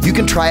free. You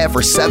can try it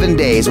for 7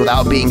 days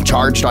without being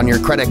charged on your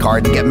credit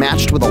card and get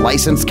matched with a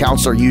licensed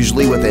counselor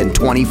usually within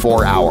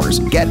 24 hours.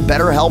 Get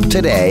BetterHelp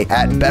today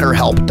at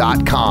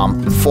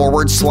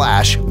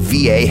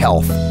BetterHelp.com/VA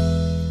Health.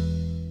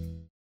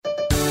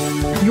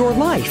 Your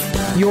life,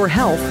 your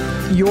health,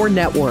 your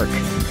network.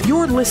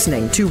 You're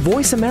listening to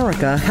Voice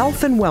America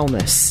Health and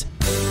Wellness.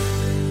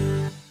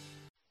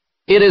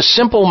 It is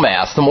simple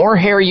math. The more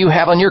hair you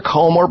have on your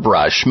comb or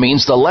brush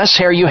means the less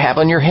hair you have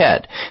on your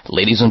head.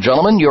 Ladies and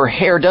gentlemen, your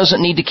hair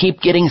doesn't need to keep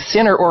getting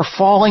thinner or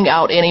falling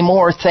out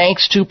anymore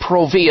thanks to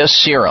Provia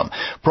Serum.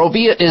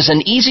 Provia is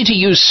an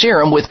easy-to-use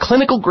serum with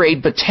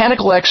clinical-grade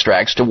botanical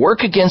extracts to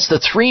work against the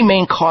 3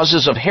 main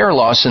causes of hair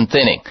loss and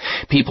thinning.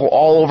 People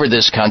all over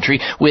this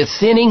country with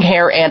thinning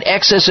hair and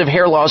excessive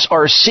hair loss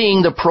are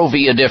seeing the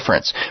Provia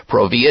difference.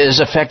 Provia is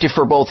effective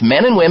for both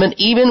men and women,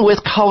 even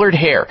with colored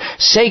hair.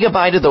 Say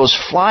goodbye to those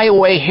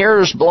flyaway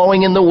hairs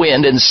blowing in the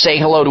wind and say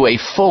hello to a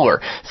fuller,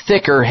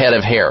 thicker head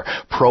of hair.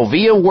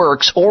 Provia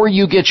works or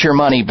you get your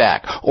money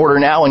back. Order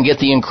now and get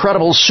the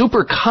incredible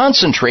super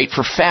concentrate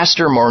for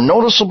faster, more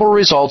noticeable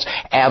results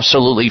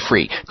absolutely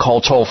free.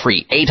 Call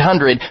toll-free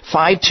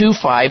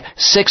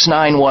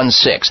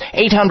 800-525-6916.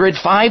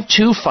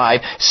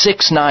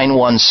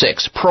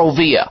 800-525-6916.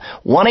 Provia.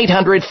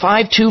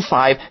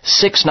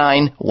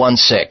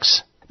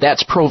 1-800-525-6916.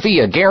 That's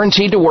Provia,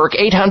 guaranteed to work.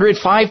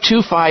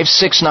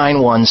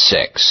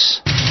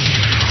 800-525-6916.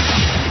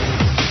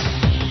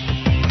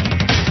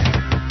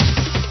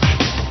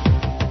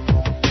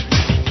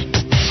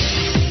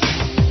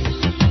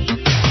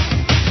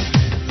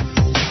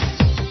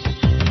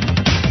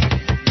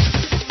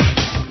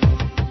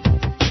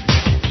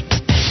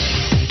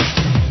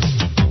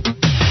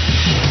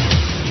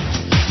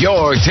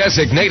 your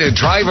designated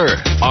driver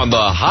on the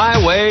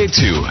highway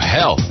to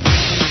health.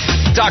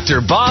 Dr.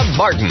 Bob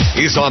Martin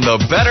is on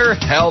the Better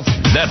Health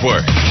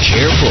Network.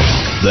 Careful.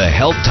 The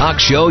health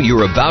talk show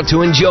you're about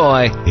to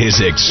enjoy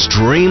is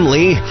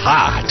extremely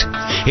hot.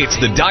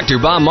 It's the Dr.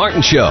 Bob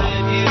Martin Show.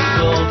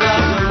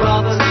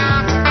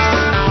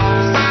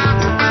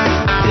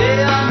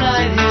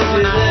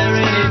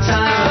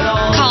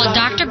 Call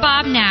Dr.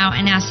 Bob now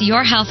and ask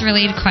your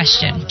health-related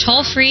question.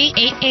 Toll free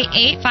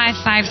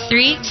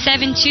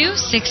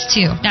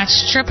 888-553-7262.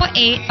 That's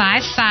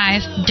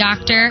 888-55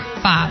 Dr.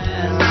 Bob.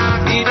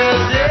 He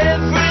does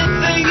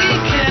everything he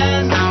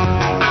can,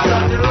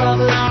 Dr.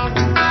 Robert.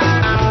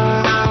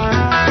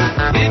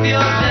 If you're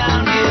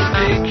down, he'll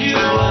pick you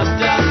up,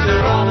 Dr.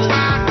 Robert.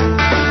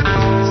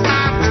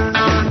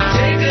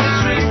 Take a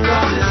drink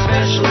from his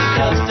special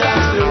cup,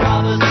 Dr.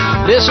 Robert.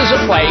 This is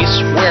a place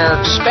where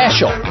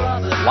special,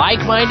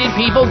 like-minded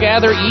people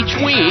gather each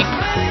week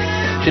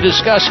to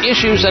discuss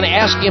issues and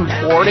ask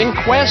important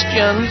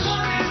questions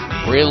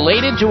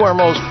related to our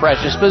most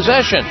precious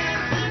possession.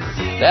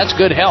 That's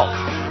good health.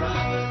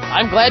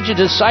 I'm glad you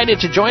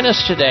decided to join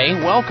us today.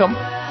 Welcome.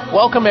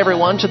 Welcome,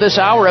 everyone, to this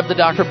hour of the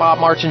Dr. Bob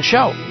Martin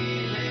Show.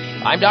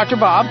 I'm Dr.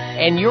 Bob,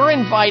 and you're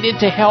invited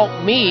to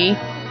help me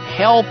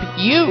help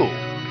you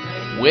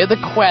with a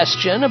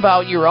question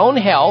about your own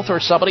health or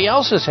somebody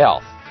else's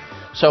health.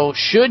 So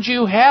should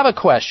you have a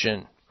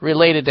question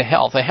related to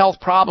health, a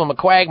health problem, a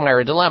quagmire,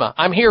 a dilemma,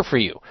 I'm here for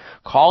you.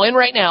 Call in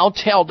right now.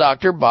 Tell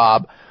Dr.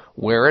 Bob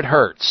where it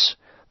hurts.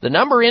 The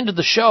number into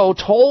the show,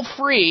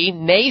 toll-free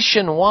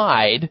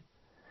nationwide,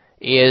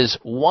 is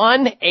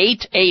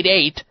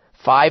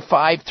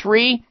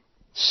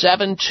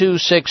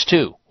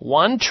 1-888-553-7262.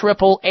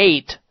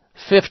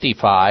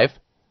 1-888-55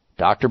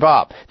 Dr.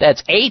 Bob.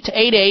 That's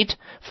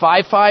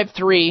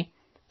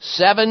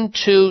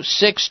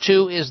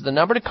 888-553-7262 is the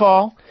number to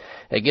call.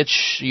 It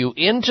gets you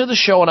into the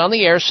show and on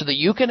the air so that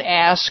you can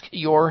ask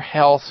your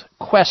health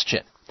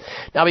question.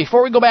 Now,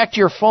 before we go back to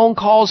your phone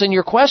calls and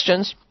your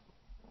questions,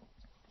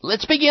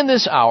 let's begin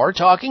this hour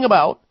talking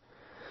about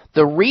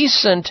the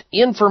recent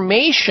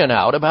information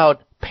out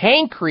about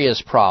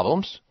pancreas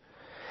problems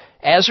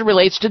as it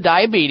relates to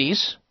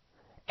diabetes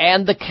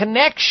and the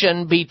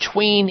connection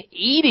between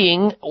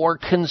eating or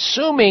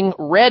consuming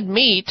red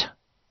meat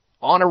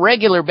on a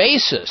regular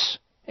basis.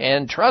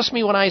 And trust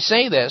me when I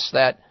say this,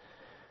 that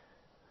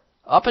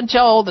up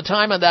until the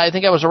time that I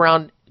think I was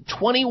around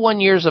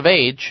 21 years of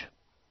age,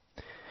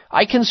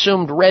 I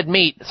consumed red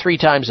meat 3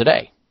 times a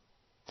day.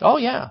 Oh,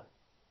 yeah.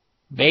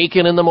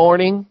 Bacon in the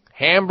morning,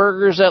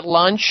 hamburgers at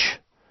lunch,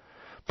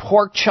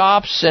 pork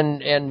chops,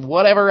 and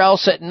whatever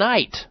else at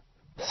night.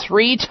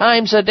 3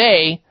 times a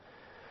day.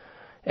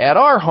 At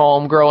our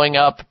home growing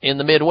up in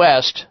the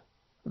Midwest,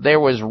 there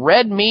was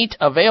red meat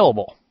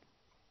available.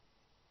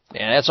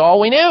 And that's all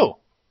we knew.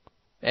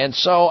 And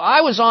so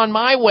I was on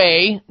my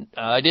way.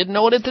 I didn't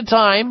know it at the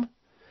time.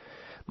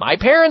 My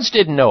parents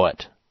didn't know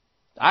it.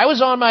 I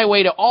was on my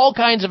way to all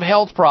kinds of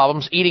health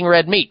problems eating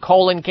red meat.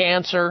 Colon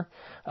cancer,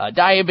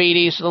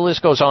 diabetes, the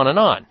list goes on and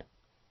on.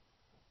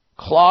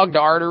 Clogged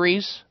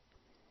arteries.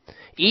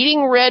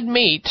 Eating red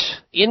meat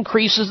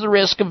increases the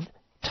risk of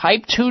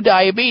type 2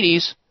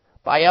 diabetes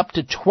by up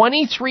to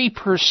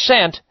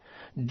 23%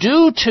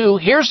 due to,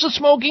 here's the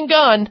smoking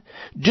gun,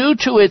 due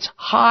to its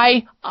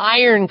high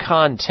iron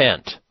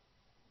content.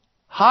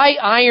 High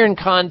iron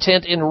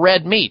content in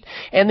red meat.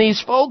 And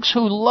these folks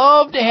who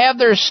love to have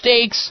their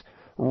steaks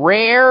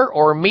rare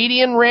or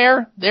medium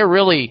rare, they're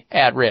really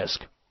at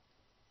risk.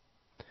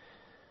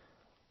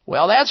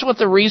 Well, that's what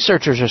the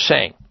researchers are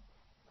saying.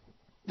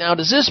 Now,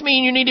 does this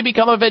mean you need to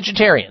become a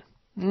vegetarian?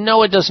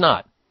 No, it does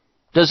not.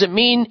 Does it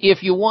mean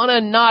if you want to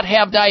not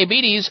have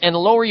diabetes and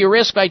lower your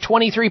risk by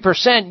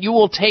 23%, you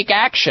will take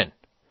action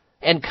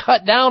and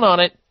cut down on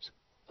it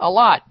a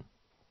lot?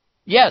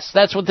 Yes,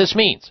 that's what this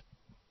means.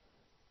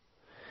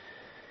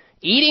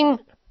 Eating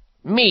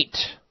meat,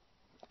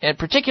 and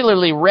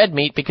particularly red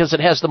meat because it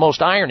has the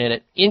most iron in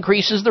it,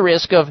 increases the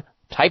risk of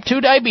type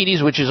 2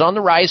 diabetes, which is on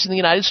the rise in the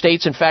United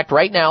States. In fact,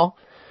 right now,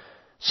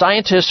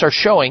 scientists are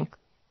showing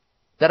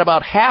that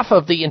about half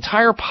of the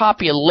entire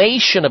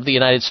population of the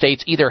United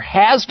States either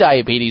has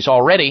diabetes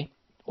already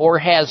or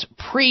has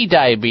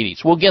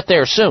pre-diabetes. We'll get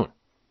there soon.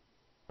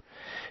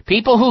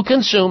 People who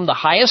consume the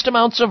highest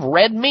amounts of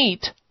red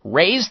meat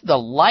raise the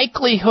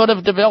likelihood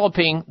of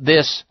developing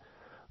this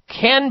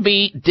can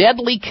be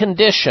deadly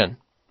condition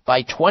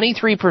by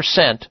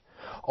 23%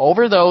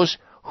 over those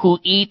who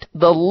eat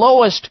the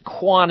lowest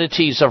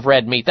quantities of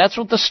red meat. That's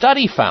what the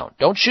study found.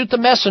 Don't shoot the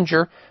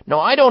messenger. No,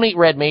 I don't eat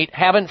red meat.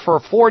 Haven't for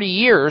 40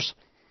 years.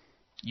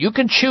 You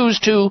can choose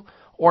to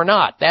or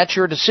not. That's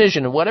your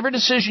decision. And whatever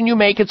decision you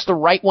make, it's the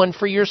right one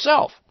for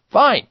yourself.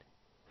 Fine.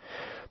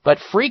 But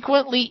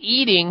frequently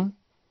eating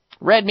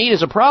red meat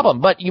is a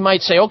problem. But you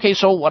might say, okay,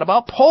 so what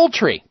about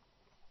poultry?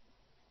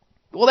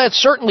 Well, that's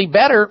certainly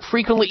better.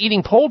 Frequently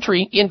eating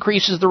poultry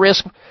increases the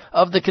risk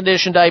of the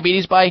condition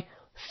diabetes by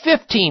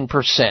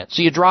 15%.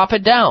 So you drop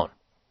it down.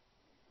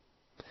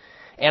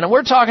 And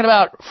we're talking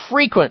about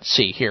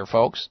frequency here,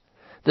 folks.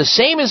 The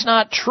same is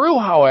not true,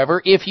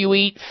 however, if you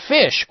eat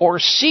fish or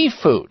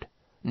seafood.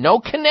 No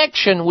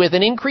connection with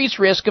an increased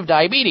risk of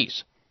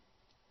diabetes.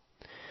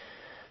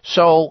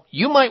 So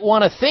you might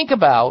want to think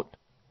about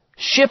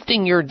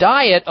shifting your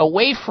diet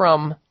away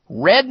from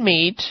red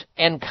meat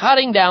and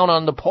cutting down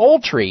on the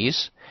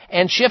poultries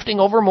and shifting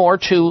over more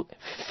to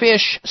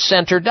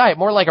fish-centered diet,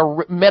 more like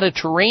a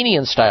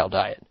Mediterranean-style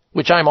diet,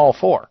 which I'm all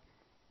for,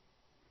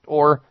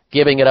 or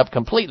giving it up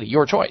completely,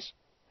 your choice.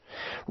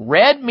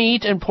 Red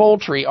meat and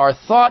poultry are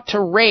thought to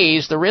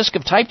raise the risk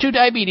of type 2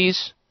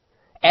 diabetes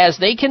as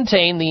they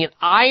contain the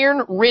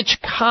iron-rich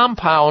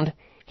compound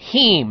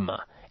heme,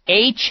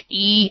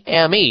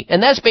 H-E-M-E,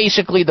 and that's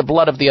basically the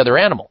blood of the other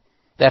animal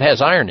that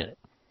has iron in it,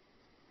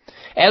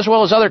 as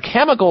well as other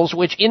chemicals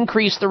which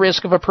increase the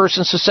risk of a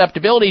person's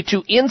susceptibility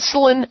to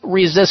insulin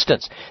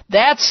resistance.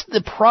 That's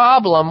the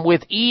problem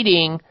with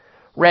eating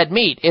red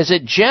meat, is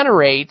it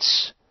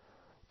generates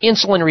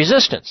insulin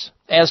resistance,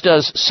 as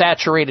does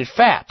saturated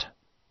fat.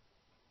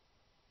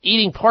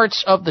 Eating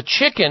parts of the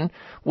chicken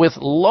with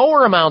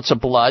lower amounts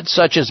of blood,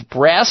 such as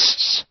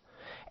breasts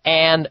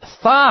and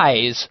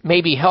thighs,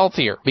 may be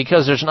healthier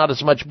because there's not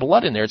as much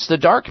blood in there. It's the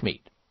dark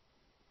meat.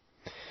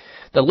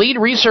 The lead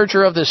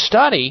researcher of this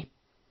study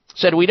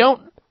said we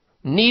don't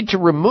need to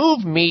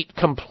remove meat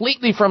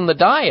completely from the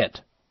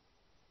diet.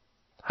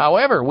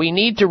 However, we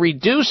need to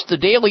reduce the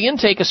daily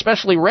intake,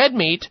 especially red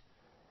meat,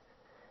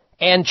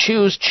 and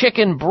choose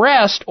chicken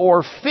breast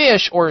or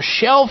fish or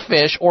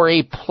shellfish or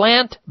a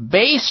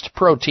plant-based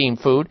protein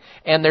food.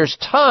 And there's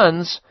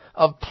tons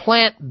of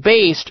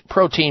plant-based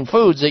protein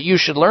foods that you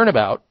should learn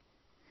about.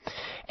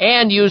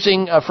 And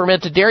using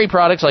fermented dairy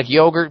products like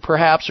yogurt,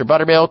 perhaps, or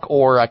buttermilk,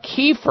 or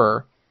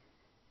kefir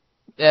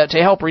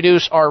to help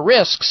reduce our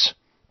risks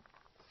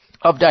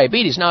of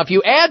diabetes. Now, if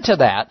you add to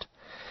that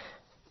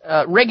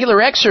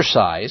regular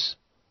exercise,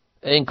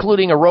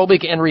 including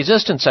aerobic and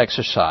resistance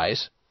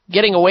exercise,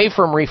 getting away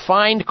from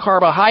refined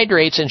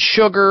carbohydrates and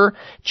sugar,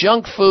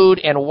 junk food,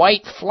 and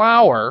white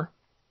flour,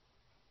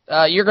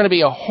 you're going to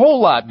be a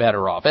whole lot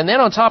better off. And then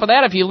on top of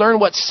that, if you learn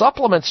what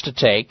supplements to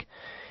take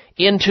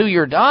into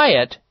your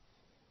diet,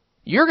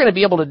 you're going to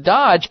be able to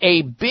dodge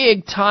a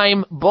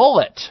big-time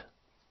bullet.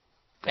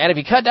 And if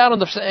you cut down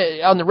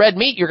on the red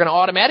meat, you're going to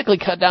automatically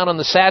cut down on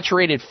the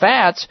saturated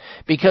fats,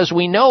 because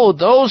we know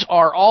those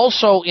are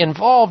also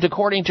involved,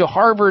 according to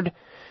Harvard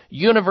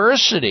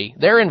University.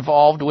 They're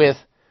involved with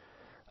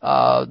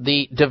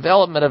the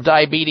development of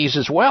diabetes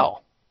as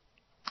well,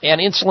 and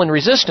insulin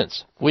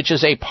resistance, which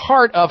is a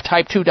part of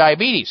type 2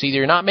 diabetes. Either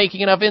you're not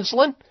making enough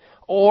insulin,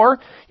 or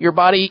your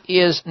body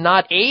is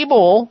not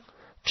able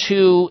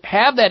to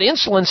have that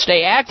insulin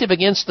stay active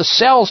against the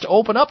cells to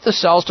open up the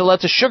cells to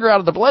let the sugar out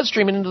of the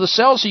bloodstream and into the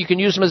cells so you can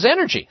use them as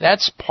energy.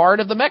 That's part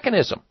of the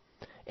mechanism.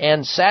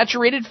 And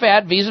saturated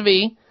fat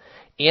vis-a-vis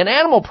in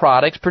animal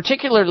products,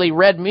 particularly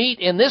red meat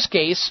in this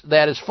case,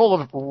 that is full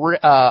of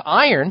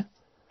iron,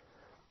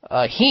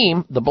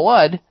 heme, the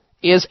blood,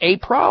 is a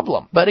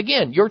problem. But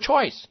again, your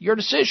choice, your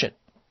decision.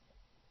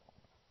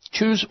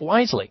 Choose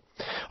wisely.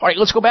 All right,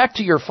 let's go back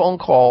to your phone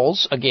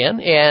calls again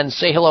and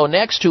say hello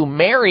next to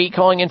Mary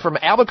calling in from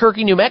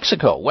Albuquerque, New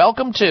Mexico.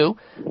 Welcome to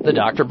the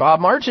Dr.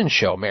 Bob Martin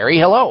Show. Mary,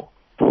 hello.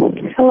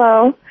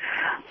 Hello.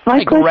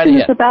 My question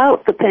is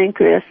about the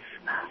pancreas.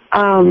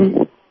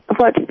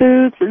 What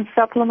foods and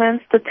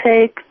supplements to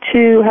take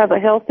to have a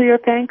healthier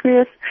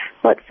pancreas?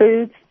 What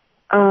foods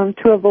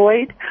to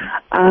avoid?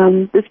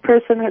 This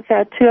person has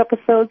had 2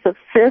 episodes of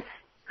cysts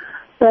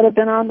that have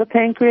been on the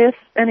pancreas,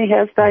 and he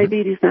has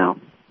diabetes now.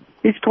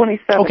 He's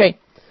 27. Okay.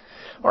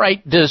 All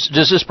right. Does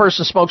this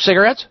person smoke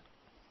cigarettes?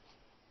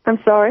 I'm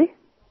sorry?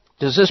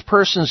 Does this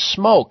person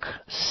smoke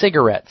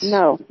cigarettes?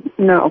 No.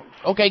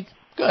 Okay,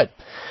 good.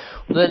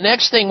 The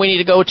next thing we need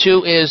to go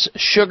to is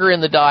sugar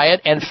in the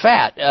diet and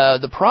fat.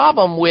 The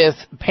problem with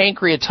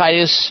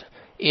pancreatitis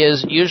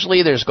is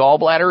usually there's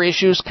gallbladder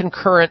issues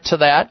concurrent to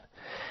that.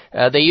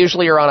 They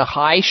usually are on a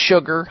high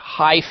sugar,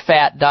 high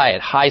fat diet,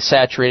 high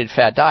saturated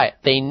fat diet.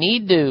 They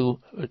need to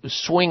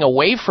swing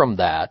away from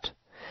that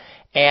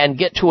and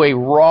get to a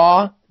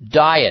raw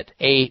diet,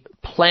 a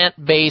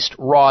plant-based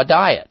raw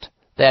diet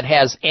that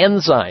has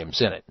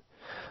enzymes in it,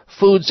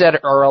 foods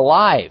that are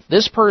alive.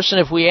 This person,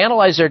 if we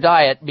analyze their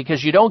diet,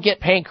 because you don't get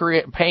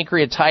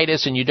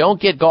pancreatitis and you don't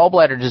get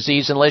gallbladder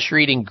disease unless you're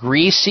eating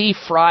greasy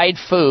fried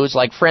foods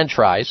like French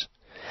fries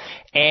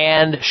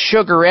and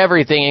sugar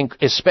everything,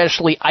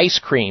 especially ice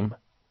cream.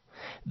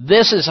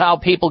 This is how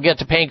people get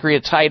to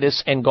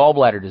pancreatitis and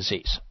gallbladder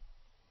disease.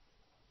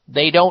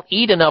 They don't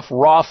eat enough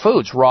raw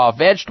foods, raw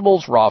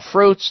vegetables, raw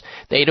fruits.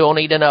 They don't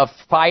eat enough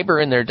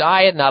fiber in their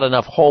diet, not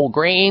enough whole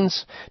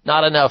grains,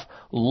 not enough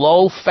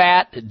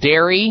low-fat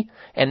dairy,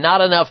 and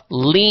not enough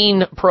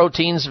lean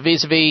proteins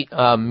vis-a-vis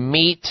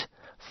meat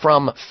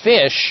from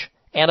fish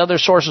and other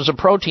sources of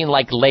protein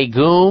like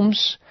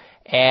legumes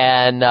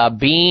and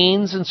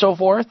beans and so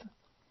forth.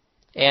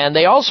 And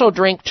they also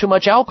drink too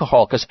much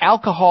alcohol, because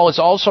alcohol is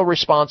also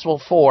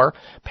responsible for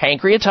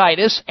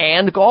pancreatitis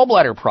and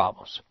gallbladder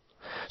problems.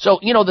 So,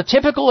 the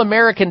typical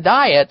American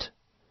diet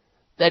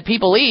that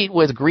people eat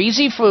with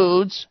greasy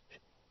foods,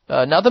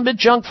 nothing but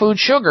junk food,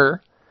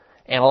 sugar,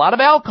 and a lot of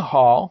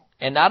alcohol,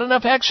 and not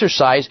enough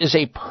exercise is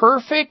a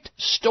perfect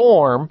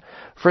storm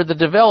for the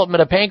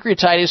development of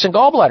pancreatitis and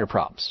gallbladder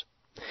problems.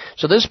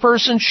 So this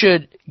person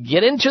should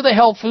get into the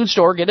health food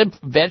store, get a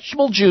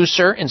vegetable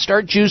juicer, and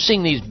start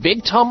juicing these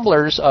big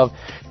tumblers of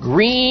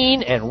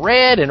green and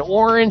red and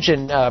orange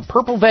and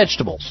purple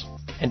vegetables,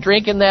 and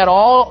drinking that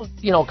all,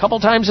 a couple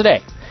times a day.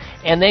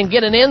 And then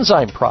get an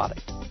enzyme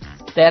product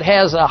that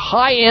has a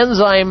high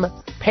enzyme,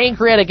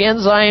 pancreatic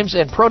enzymes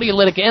and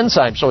proteolytic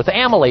enzymes, so with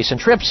amylase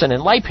and trypsin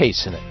and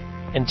lipase in it.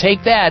 And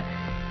take that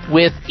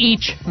with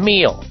each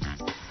meal.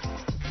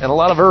 And a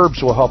lot of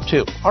herbs will help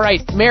too. All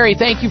right, Mary,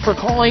 thank you for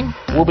calling.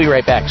 We'll be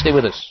right back. Stay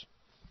with us.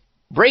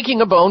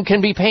 Breaking a bone can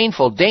be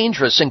painful,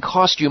 dangerous, and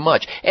cost you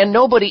much. And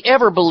nobody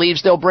ever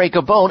believes they'll break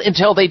a bone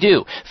until they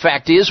do.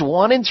 Fact is,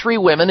 1 in 3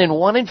 women and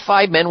 1 in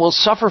 5 men will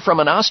suffer from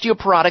an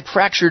osteoporotic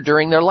fracture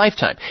during their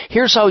lifetime.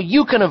 Here's how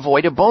you can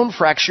avoid a bone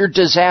fracture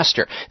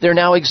disaster. There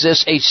now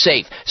exists a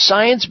safe,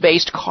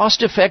 science-based,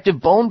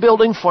 cost-effective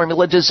bone-building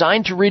formula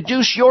designed to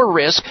reduce your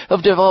risk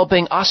of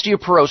developing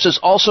osteoporosis,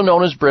 also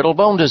known as brittle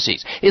bone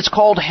disease. It's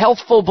called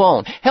Healthful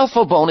Bone.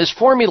 Healthful Bone is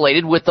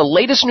formulated with the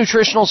latest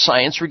nutritional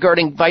science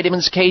regarding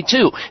vitamins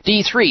K2,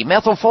 D3,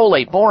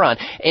 methylfolate, boron,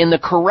 and the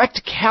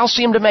correct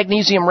calcium to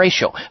magnesium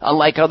ratio.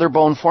 Unlike other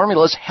bone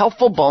formulas,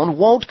 Healthful Bone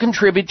won't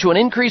contribute to an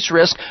increased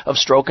risk of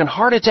stroke and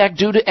heart attack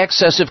due to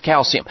excessive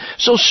calcium.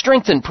 So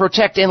strengthen,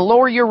 protect, and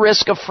lower your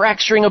risk of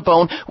fracturing a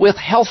bone with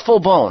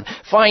Healthful Bone.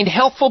 Find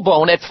Healthful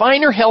Bone at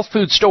finer health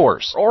food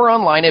stores or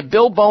online at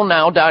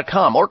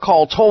BuildBoneNow.com or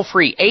call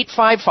toll-free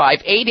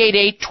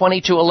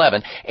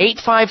 855-888-2211.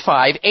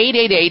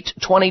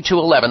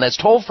 855-888-2211. That's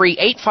toll-free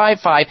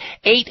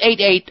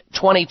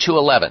 855-888-2211.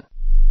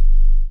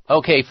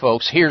 Okay,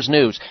 folks, here's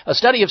news. A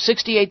study of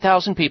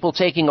 68,000 people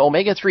taking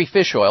omega-3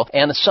 fish oil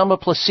and some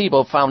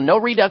placebo found no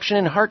reduction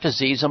in heart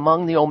disease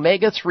among the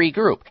omega-3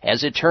 group.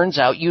 As it turns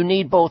out, you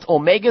need both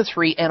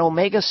omega-3 and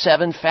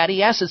omega-7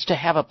 fatty acids to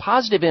have a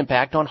positive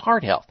impact on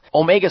heart health.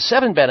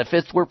 Omega-7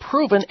 benefits were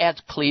proven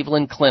at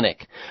Cleveland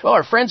Clinic. Well,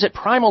 our friends at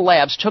Primal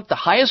Labs took the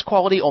highest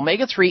quality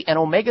omega-3 and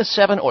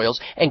omega-7 oils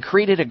and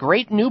created a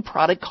great new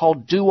product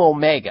called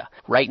DuOmega.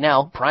 Right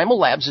now, Primal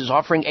Labs is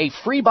offering a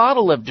free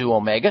bottle of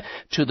DuOmega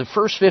to the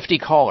first 50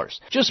 callers.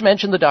 Just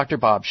mention the Dr.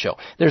 Bob Show.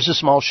 There's a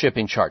small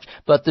shipping charge,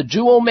 but the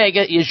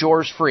DuOmega is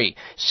yours free.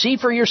 See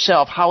for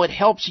yourself how it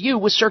helps you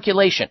with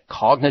circulation,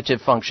 cognitive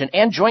function,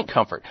 and joint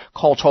comfort.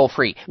 Call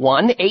toll-free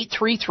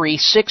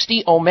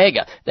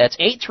 1-833-60-OMEGA. That's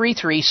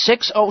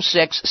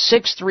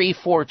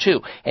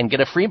 833-606-6342 and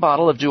get a free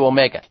bottle of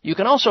DuOmega. You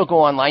can also go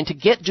online to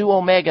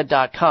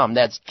getduomega.com.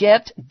 That's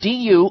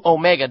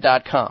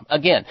getduomega.com.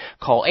 Again,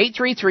 call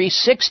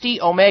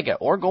 833-60-OMEGA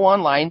or go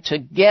online to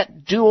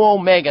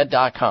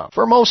getduomega.com.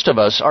 For most of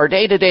us, our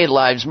day-to-day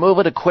lives move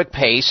at a quick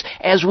pace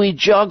as we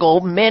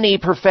juggle many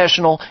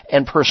professional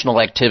and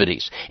personal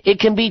activities. It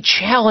can be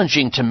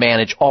challenging to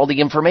manage all the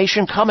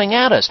information coming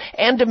at us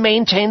and to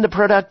maintain the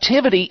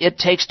productivity it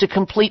takes to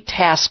complete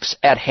tasks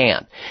at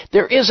hand.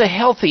 There is a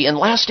healthy and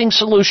lasting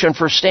solution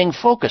for staying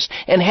focused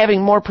and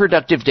having more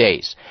productive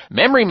days.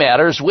 Memory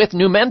Matters with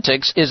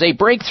Numentix is a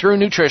breakthrough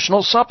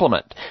nutritional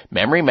supplement.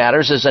 Memory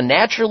Matters is a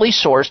naturally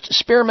sourced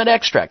spearmint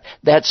extract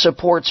that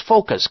supports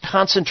focus,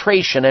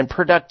 concentration, and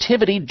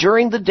productivity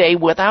during the day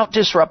without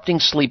disrupting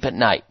sleep at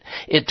night.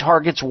 It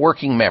targets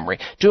working memory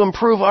to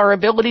improve our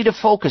ability to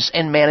focus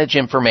and manage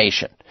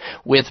information.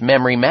 With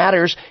Memory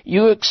Matters,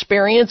 you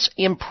experience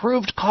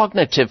improved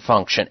cognitive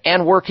function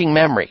and working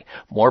memory,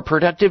 more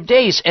productive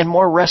days and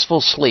more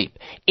restful sleep,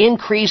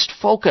 increased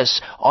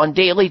focus on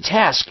daily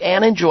tasks,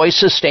 and enjoy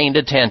sustained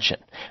attention.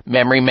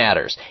 Memory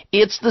Matters.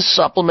 It's the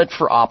supplement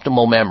for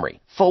optimal memory,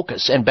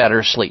 focus, and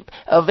better sleep.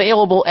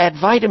 Available at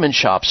Vitamin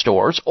Shop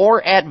stores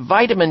or at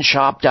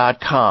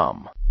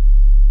vitaminshop.com.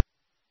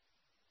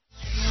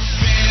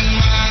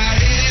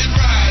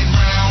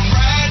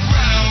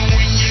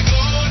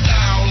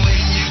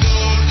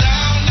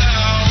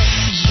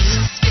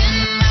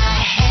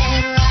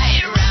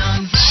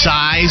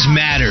 Size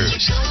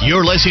matters.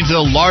 You're listening to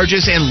the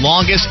largest and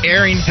longest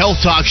airing health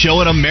talk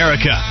show in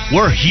America.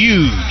 We're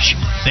huge.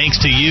 Thanks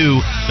to you,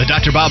 the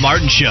Dr. Bob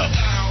Martin Show.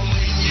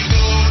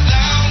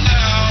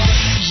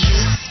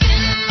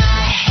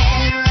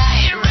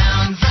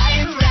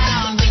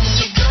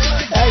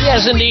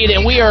 Yes, indeed,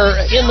 and we are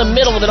in the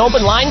middle of an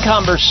open line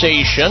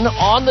conversation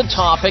on the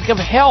topic of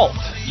health.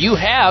 You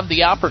have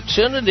the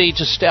opportunity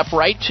to step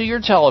right to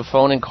your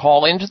telephone and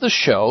call into the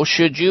show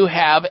should you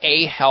have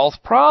a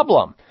health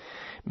problem.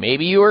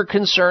 Maybe you are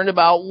concerned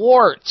about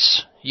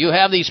warts. You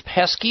have these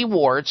pesky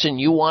warts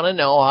and you want to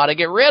know how to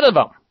get rid of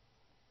them.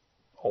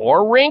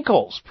 Or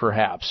wrinkles,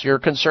 perhaps. You're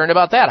concerned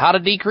about that. How to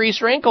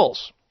decrease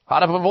wrinkles. How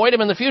to avoid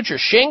them in the future.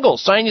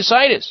 Shingles,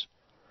 sinusitis,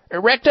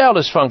 erectile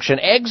dysfunction,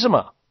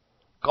 eczema,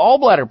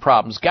 gallbladder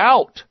problems,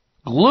 gout,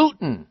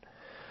 gluten.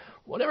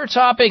 Whatever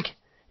topic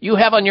you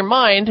have on your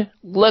mind,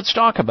 let's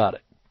talk about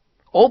it.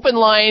 Open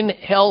line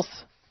health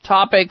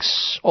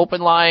topics,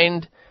 open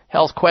line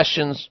health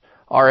questions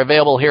are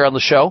available here on the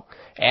show,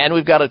 and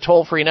we've got a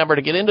toll-free number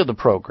to get into the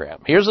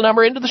program. Here's the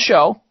number into the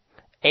show,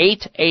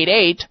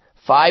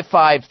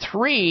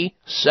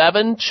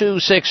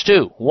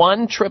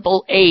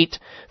 888-553-7262.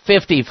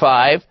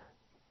 1-888-55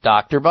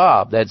 Dr.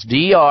 Bob. That's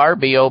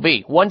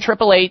DRBOB.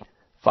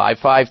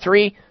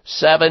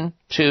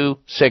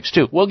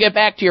 1-888-553-7262. We'll get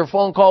back to your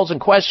phone calls and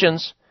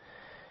questions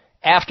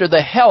after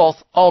the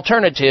health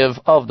alternative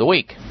of the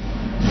week.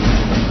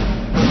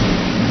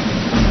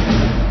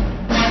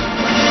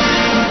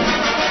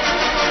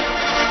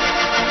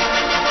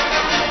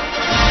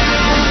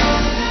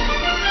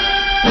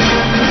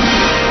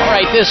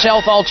 This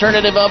health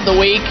alternative of the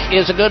week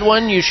is a good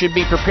one. You should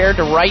be prepared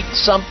to write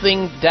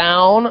something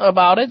down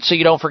about it so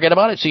you don't forget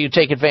about it, so you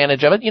take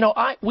advantage of it. You know,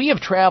 we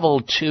have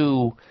traveled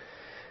to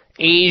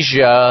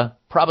Asia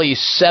probably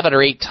 7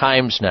 or 8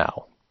 times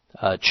now.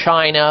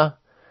 China,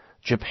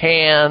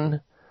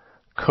 Japan,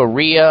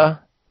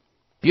 Korea,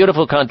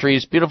 beautiful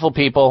countries, beautiful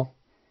people.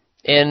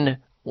 And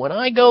when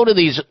I go to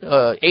these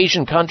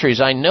Asian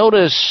countries, I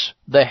notice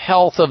the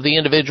health of the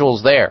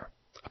individuals there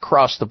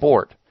across the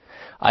board.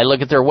 I look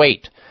at their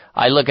weight.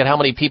 I look at how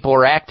many people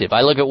are active.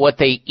 I look at what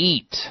they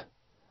eat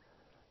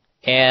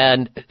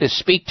and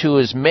speak to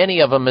as many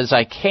of them as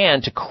I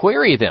can to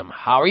query them.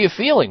 How are you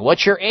feeling?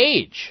 What's your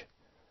age?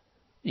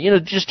 You know,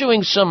 just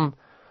doing some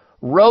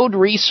road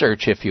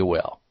research, if you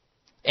will.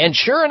 And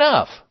sure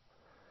enough,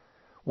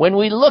 when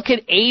we look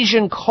at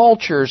Asian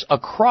cultures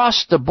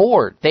across the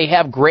board, they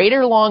have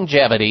greater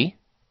longevity,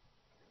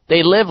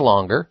 they live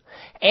longer,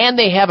 and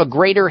they have a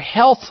greater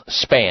health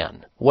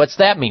span. What's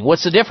that mean?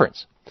 What's the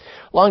difference?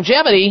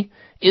 Longevity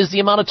is the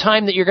amount of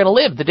time that you're going to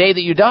live the day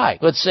that you die.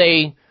 Let's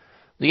say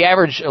the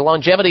average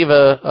longevity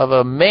of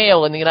a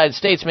male in the United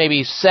States may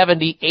be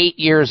 78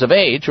 years of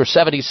age or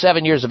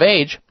 77 years of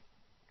age,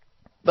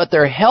 but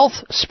their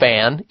health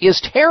span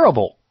is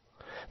terrible.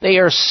 They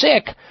are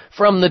sick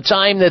from the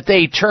time that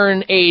they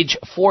turn age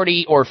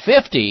 40 or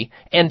 50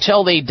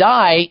 until they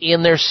die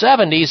in their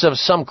 70s of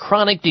some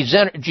chronic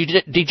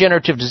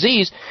degenerative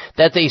disease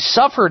that they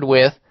suffered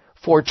with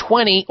for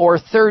 20 or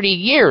 30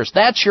 years.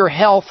 That's your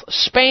health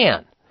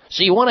span.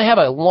 So you want to have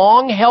a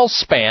long health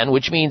span,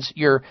 which means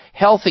you're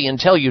healthy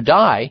until you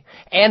die,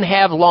 and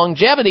have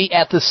longevity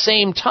at the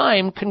same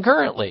time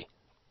concurrently.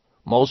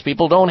 Most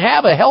people don't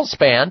have a health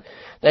span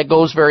that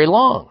goes very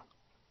long.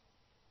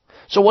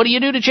 So what do you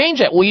do to change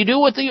that? Well, you do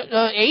what the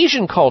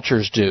Asian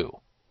cultures do.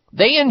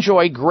 They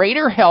enjoy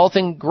greater health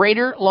and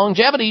greater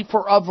longevity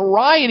for a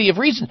variety of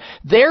reasons.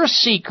 Their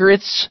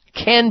secrets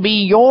can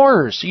be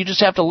yours. You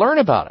just have to learn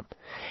about them.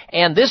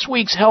 And this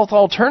week's health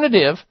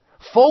alternative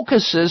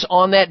focuses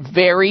on that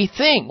very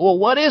thing. Well,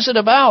 what is it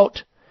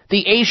about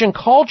the Asian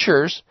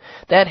cultures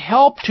that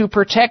help to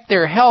protect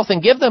their health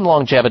and give them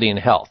longevity and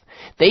health?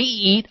 They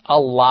eat a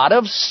lot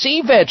of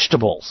sea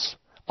vegetables,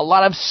 a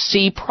lot of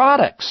sea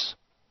products.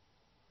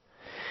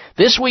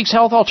 This week's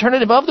health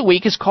alternative of the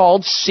week is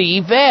called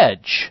Sea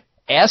Veg,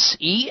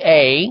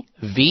 SEAVEG.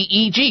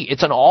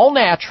 It's an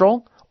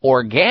all-natural,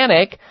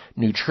 organic,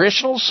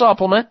 nutritional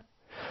supplement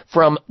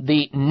from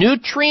the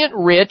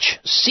nutrient-rich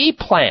sea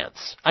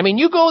plants. I mean,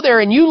 you go there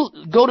and you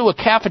go to a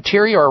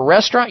cafeteria or a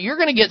restaurant, you're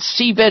going to get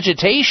sea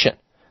vegetation.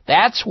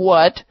 That's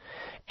what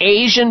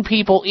Asian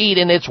people eat,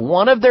 and it's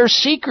one of their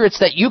secrets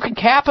that you can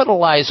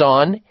capitalize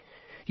on.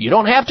 You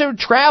don't have to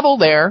travel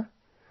there,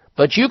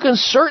 but you can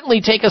certainly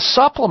take a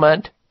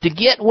supplement to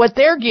get what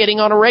they're getting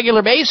on a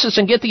regular basis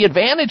and get the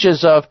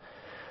advantages of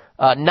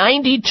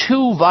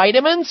 92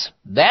 vitamins.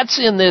 That's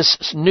in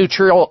this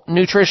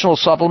nutritional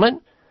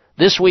supplement.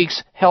 This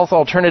week's health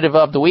alternative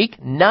of the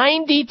week,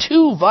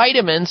 92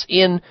 vitamins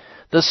in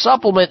the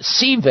supplement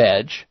Sea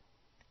Veg,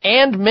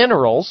 and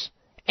minerals,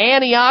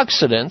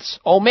 antioxidants,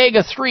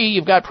 omega-3,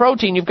 you've got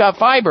protein, you've got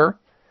fiber.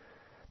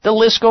 The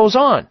list goes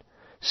on.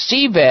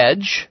 Sea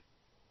Veg,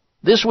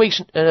 this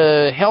week's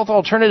health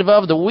alternative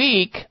of the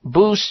week,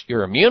 boosts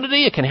your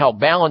immunity. It can help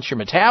balance your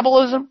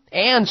metabolism.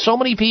 And so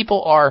many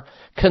people are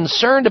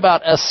concerned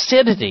about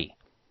acidity,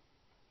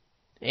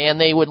 and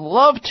they would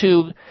love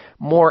to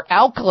more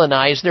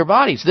alkalinize their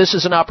bodies. This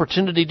is an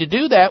opportunity to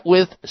do that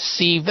with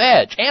Sea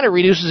Veg, and it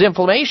reduces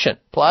inflammation.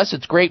 Plus,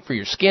 it's great for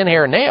your skin,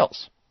 hair, and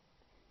nails.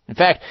 In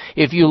fact,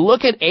 if you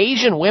look at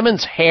Asian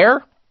women's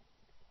hair,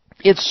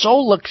 it's so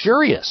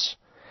luxurious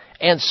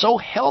and so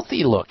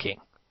healthy looking.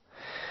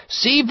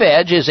 Sea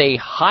Veg is a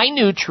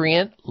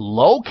high-nutrient,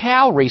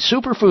 low-calorie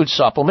superfood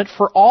supplement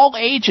for all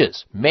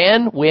ages,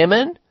 men,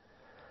 women,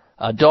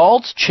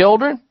 adults,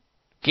 children,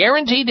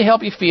 guaranteed to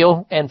help you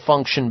feel and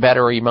function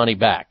better or your money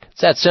back. It's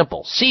that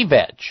simple. Sea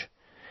Veg.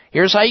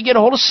 Here's how you get a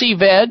hold of Sea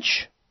Veg.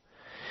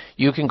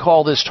 You can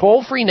call this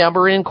toll-free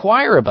number and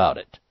inquire about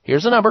it.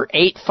 Here's the number,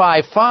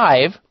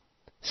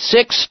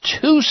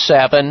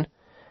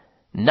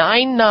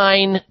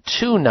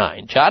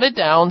 855-627-9929. Jot it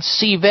down.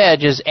 Sea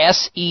Veg is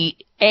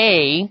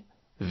SEAVEG.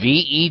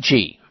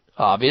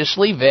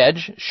 Obviously, veg,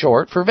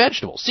 short for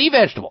vegetable. Sea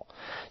vegetable.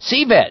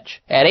 Sea Veg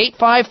at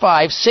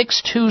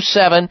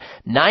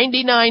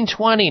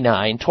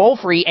 855-627-9929. Toll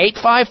free,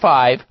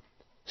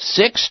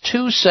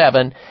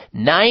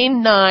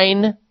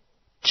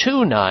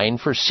 855-627-9929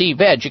 for Sea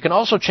Veg. You can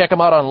also check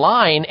them out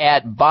online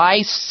at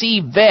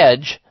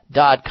buyseaveg.com.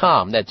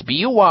 BuyCVeg.com. That's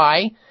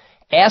BuySeaveg,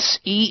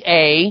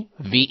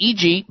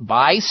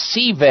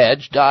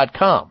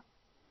 BuyCVeg.com.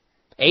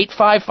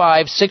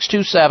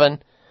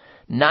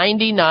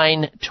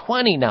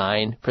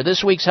 855-627-9929 for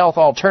this week's health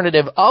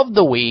alternative of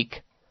the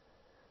week,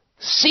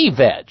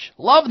 C-Veg.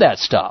 Love that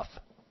stuff.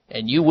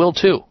 And you will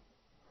too.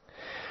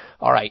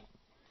 All right.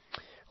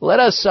 Let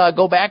us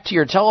go back to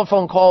your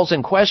telephone calls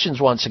and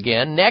questions once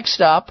again. Next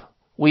up,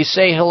 we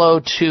say hello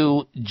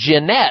to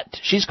Jeanette.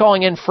 She's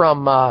calling in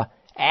from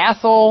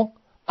Athol,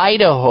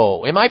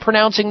 Idaho. Am I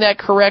pronouncing that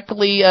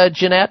correctly,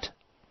 Jeanette?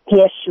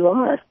 Yes, you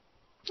are.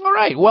 All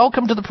right.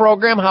 Welcome to the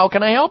program. How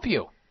can I help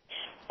you?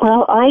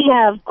 Well, I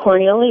have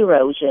corneal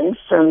erosion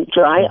from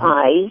dry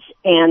eyes,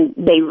 and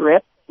they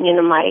rip. You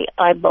know, my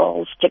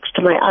eyeball sticks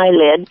to my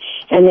eyelid,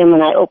 and then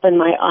when I open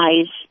my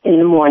eyes in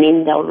the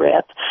morning, they'll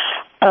rip.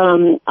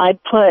 I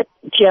put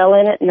gel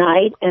in at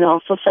night, and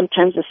also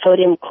sometimes a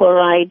sodium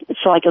chloride.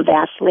 It's like a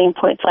Vaseline,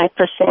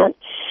 0.5%.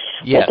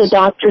 Yes. But the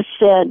doctor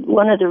said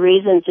one of the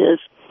reasons is,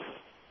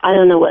 I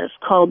don't know what it's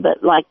called,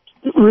 but like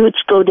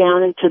roots go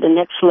down into the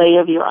next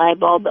layer of your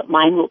eyeball, but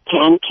mine will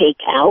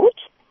pancake out.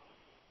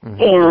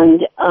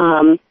 And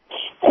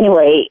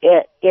anyway,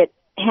 it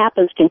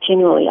happens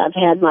continually. I've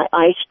had my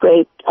eye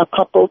scraped a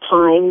couple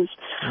times.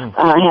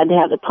 I had to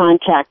have the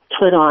contact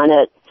put on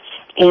it.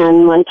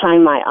 And one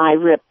time my eye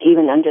ripped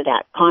even under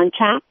that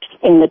contact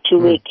in the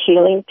 2-week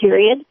healing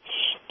period.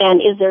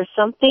 And is there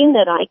something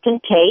that I can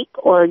take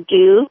or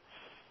do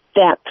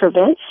that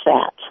prevents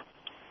that?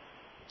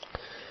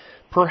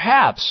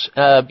 Perhaps.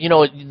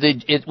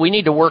 We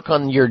need to work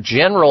on your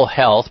general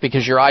health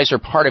because your eyes are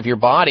part of your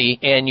body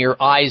and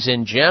your eyes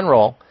in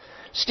general.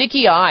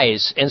 Sticky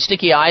eyes and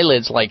sticky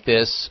eyelids like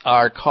this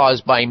are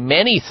caused by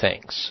many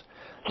things.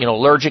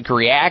 Allergic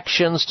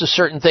reactions to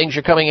certain things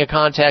you're coming in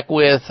contact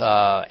with,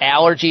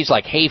 allergies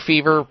like hay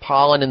fever,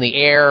 pollen in the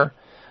air,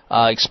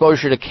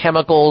 exposure to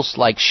chemicals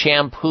like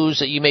shampoos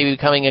that you may be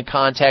coming in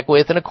contact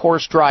with, and, of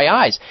course, dry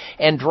eyes.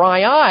 And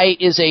dry eye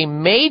is a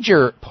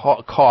major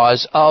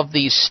cause of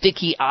these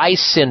sticky eye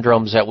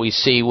syndromes that we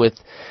see with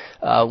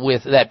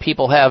that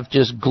people have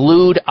just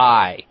glued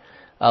eye.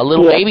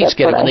 Babies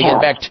get it when they get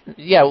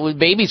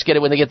babies get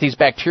it when they get these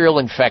bacterial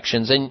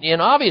infections,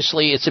 and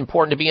obviously it's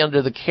important to be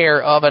under the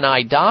care of an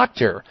eye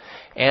doctor.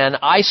 And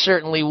I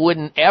certainly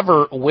wouldn't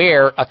ever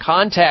wear a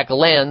contact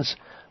lens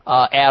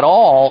at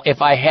all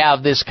if I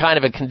have this kind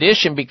of a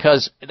condition,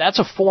 because that's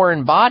a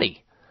foreign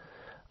body.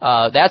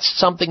 That's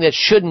something that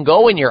shouldn't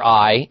go in your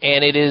eye,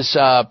 and it is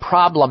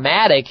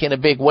problematic in a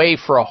big way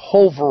for a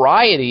whole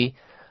variety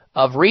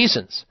of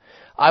reasons.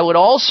 I would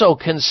also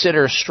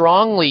consider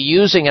strongly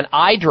using an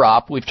eye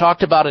drop. We've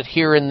talked about it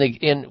here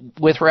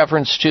with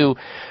reference to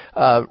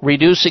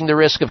reducing the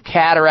risk of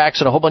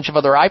cataracts and a whole bunch of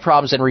other eye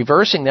problems and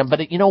reversing them.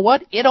 But you know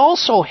what? It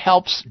also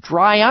helps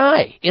dry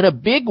eye in a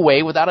big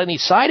way without any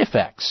side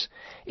effects.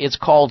 It's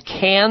called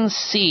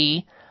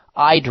Can-C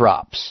eye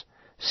drops.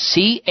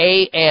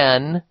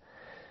 C-A-N,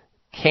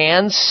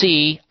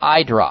 Can-C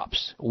eye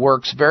drops.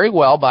 Works very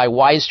well by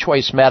Wise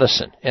Choice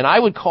Medicine. And I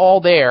would call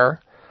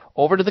there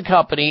over to the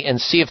company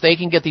and see if they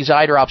can get these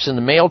eye drops in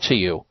the mail to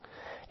you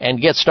and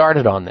get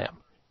started on them.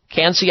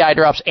 Can-C eye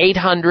drops,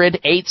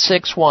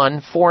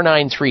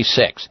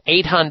 800-861-4936.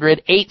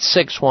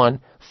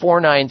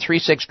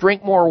 800-861-4936.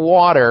 Drink more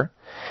water.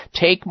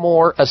 Take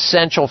more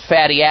essential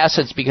fatty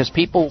acids, because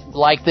people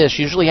like this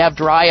usually have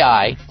dry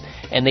eye,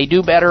 and they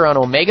do better on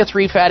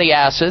omega-3 fatty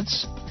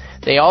acids.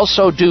 They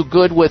also do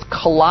good with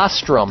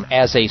colostrum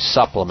as a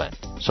supplement.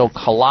 So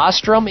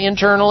colostrum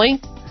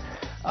internally,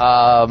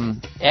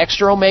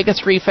 extra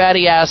omega-3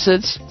 fatty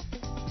acids,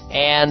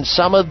 and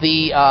some of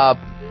the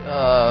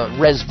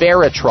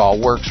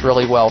resveratrol works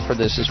really well for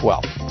this as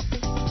well.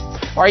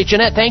 All right,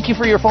 Jeanette, thank you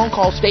for your phone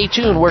call. Stay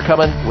tuned. We're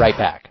coming right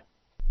back.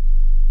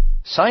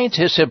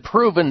 Scientists have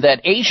proven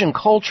that Asian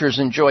cultures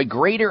enjoy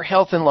greater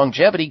health and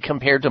longevity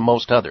compared to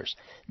most others.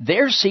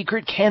 Their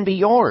secret can be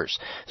yours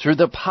through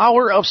the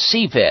power of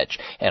C-Veg,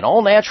 an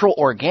all-natural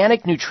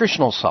organic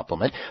nutritional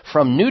supplement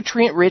from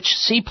nutrient-rich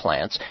sea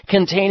plants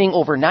containing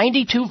over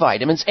 92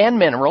 vitamins and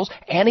minerals,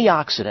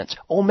 antioxidants,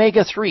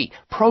 omega-3,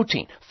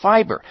 protein,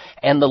 fiber,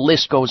 and the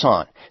list goes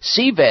on.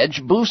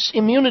 C-Veg boosts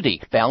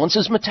immunity,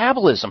 balances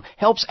metabolism,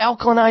 helps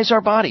alkalinize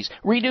our bodies,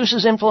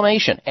 reduces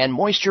inflammation, and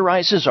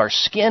moisturizes our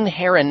skin,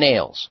 hair, and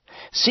nails.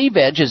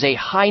 C-Veg is a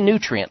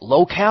high-nutrient,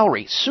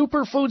 low-calorie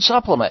superfood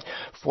supplement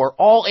for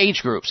all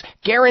age groups,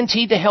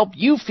 guaranteed to help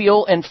you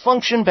feel and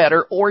function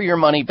better or your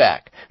money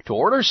back. To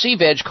order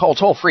C-Veg, call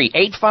toll-free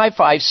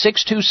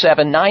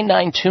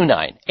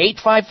 855-627-9929,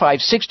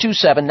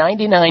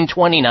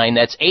 855-627-9929.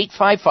 That's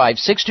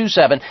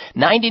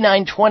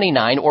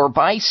 855-627-9929, or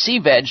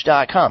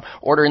buycveg.com.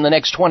 Order in the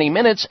next 20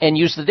 minutes and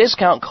use the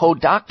discount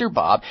code Dr.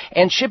 Bob,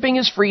 and shipping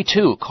is free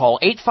too. Call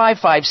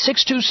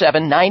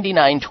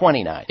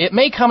 855-627-9929. It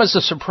may come as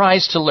a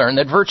surprise to learn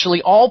that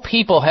virtually all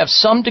people have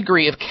some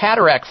degree of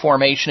cataract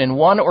formation in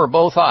one or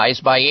both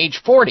eyes by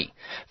age 40.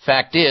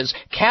 Fact is,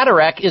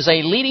 cataract is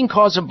a leading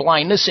cause of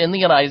blindness in the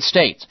United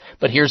States.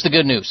 But here's the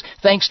good news.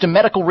 Thanks to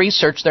medical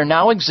research, there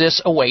now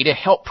exists a way to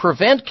help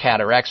prevent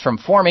cataracts from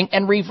forming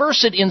and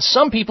reverse it in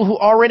some people who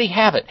already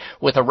have it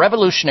with a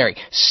revolutionary,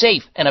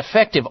 safe, and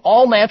effective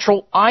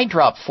all-natural eye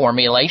drop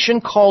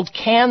formulation called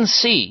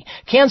Can-C.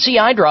 Can-C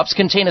eye drops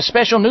contain a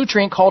special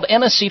nutrient called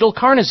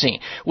N-acetylcarnosine,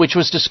 which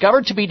was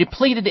discovered to be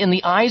depleted in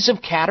the eyes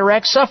of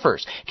cataract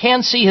sufferers.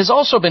 Can-C has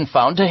also been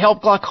found to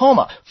help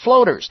glaucoma,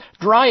 floaters,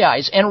 dry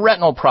eyes, and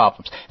retinal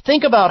problems.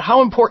 Think about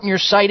how important your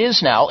sight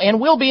is now and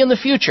will be in the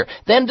future.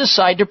 Then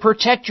decide to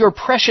protect your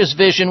precious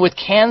vision with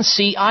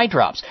Can-C eye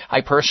drops.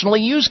 I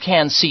personally use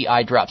Can-C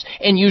eye drops,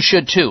 and you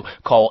should too.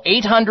 Call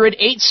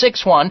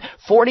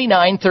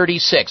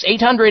 800-861-4936.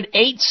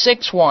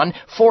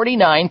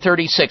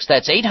 800-861-4936.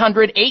 That's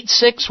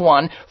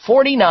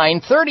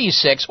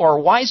 800-861-4936 or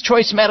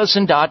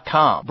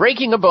wisechoicemedicine.com.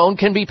 Breaking a bone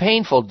can be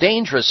painful,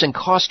 dangerous, and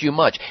cost you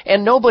much,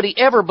 and nobody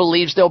ever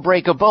believes they'll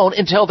break a bone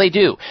until they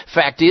do.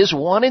 Fact is,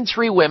 1 in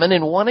 3 women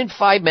and 1 in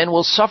 5 men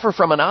will suffer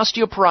from an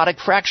osteoporotic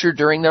fracture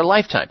during their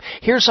lifetime.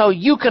 Here's how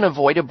you can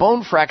avoid a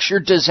bone fracture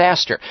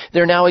disaster.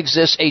 There now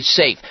exists a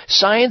safe,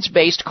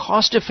 science-based,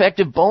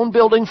 cost-effective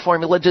bone-building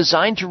formula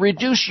designed to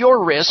reduce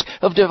your risk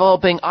of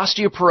developing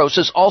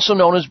osteoporosis, also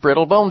known as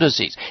brittle bone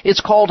disease.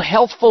 It's called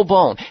Healthful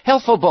Bone.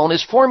 Healthful Bone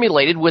is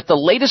formulated with the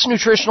latest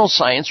nutritional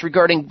science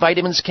regarding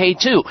vitamins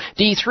K2,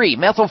 D3,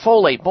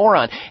 methylfolate,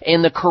 boron,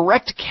 and the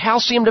correct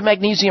calcium to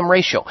magnesium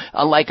ratio.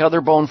 Unlike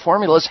other bone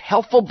formulas,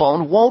 Healthful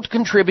Bone won't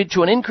contribute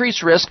to an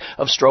increased risk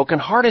of stroke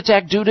and heart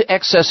attack due to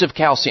excessive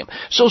calcium.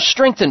 So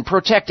strengthen,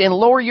 protect, and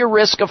lower your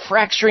risk of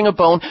fracturing a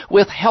bone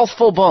with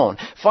Healthful Bone.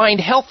 Find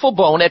Healthful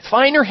Bone at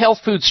finer health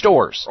food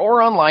stores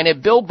or online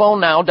at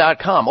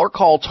BuildBoneNow.com or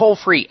call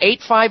toll-free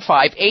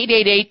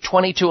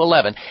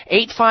 855-888-2211.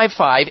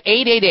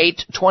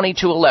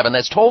 855-888-2211.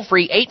 That's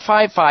toll-free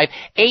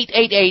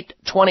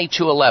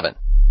 855-888-2211.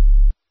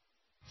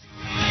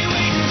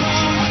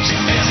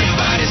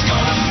 Everybody's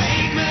gonna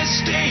make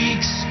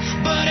mistakes,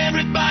 but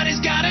everybody's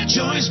got a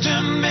choice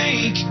to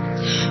make.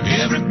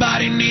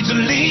 Everybody needs a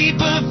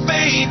leap of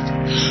faith.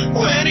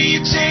 When are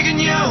you taking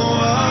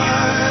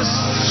yours?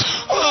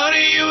 What are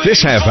you?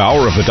 This half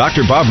hour of the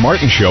Dr. Bob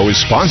Martin Show is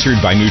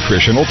sponsored by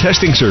Nutritional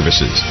Testing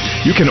Services.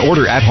 You can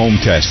order at-home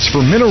tests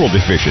for mineral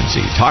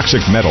deficiency,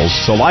 toxic metals,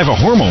 saliva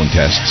hormone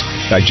tests,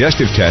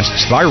 digestive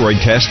tests,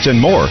 thyroid tests, and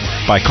more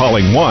by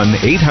calling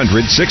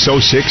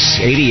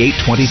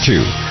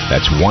 1-800-606-8822.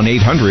 That's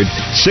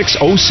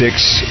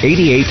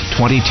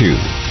 1-800-606-8822.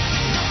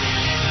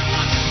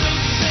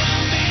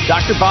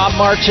 Dr. Bob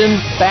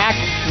Martin back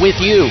with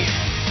you.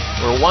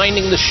 We're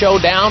winding the show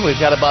down. We've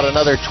got about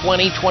another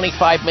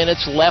 20-25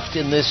 minutes left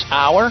in this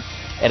hour.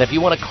 And if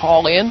you want to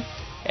call in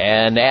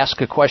and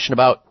ask a question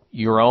about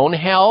your own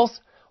health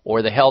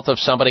or the health of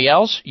somebody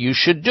else, you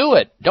should do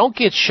it. Don't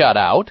get shut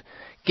out.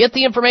 Get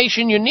the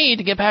information you need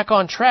to get back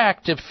on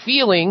track to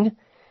feeling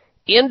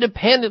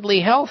independently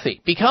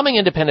healthy. Becoming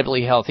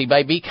independently healthy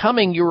by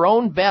becoming your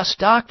own best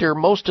doctor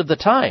most of the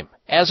time,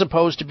 as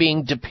opposed to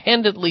being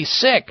dependently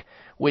sick,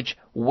 which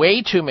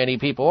way too many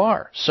people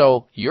are.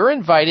 So you're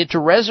invited to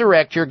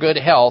resurrect your good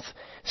health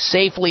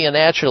safely and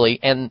naturally,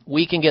 and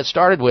we can get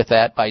started with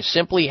that by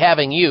simply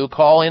having you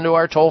call into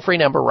our toll-free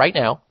number right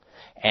now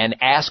and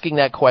asking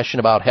that question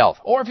about health.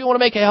 Or if you want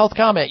to make a health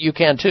comment, you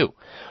can too.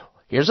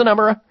 Here's the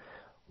number,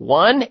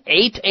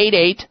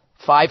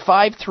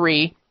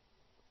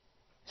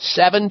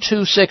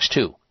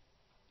 1-888-553-7262.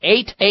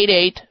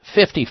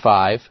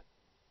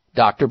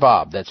 888-55-Dr.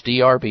 Bob. That's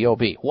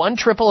D-R-B-O-B.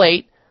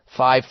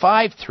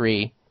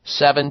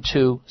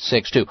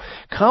 1-888-553-7262.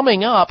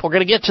 Coming up, we're going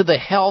to get to the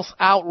health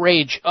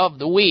outrage of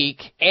the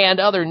week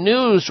and other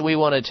news we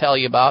want to tell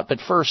you about.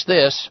 But first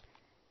this,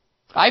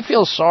 I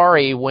feel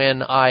sorry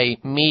when I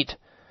meet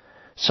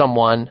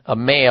someone, a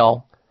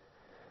male,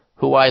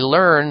 who I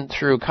learn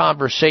through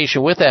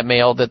conversation with that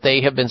male that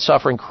they have been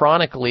suffering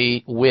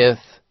chronically with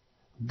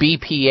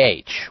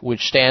BPH,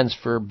 which stands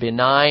for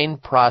benign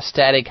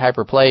prostatic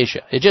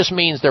hyperplasia. It just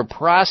means their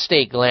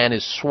prostate gland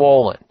is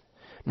swollen.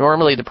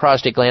 Normally the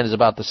prostate gland is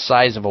about the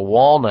size of a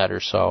walnut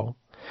or so.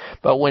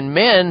 But when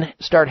men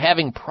start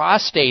having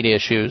prostate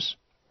issues,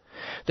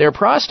 their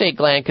prostate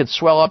gland could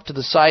swell up to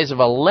the size of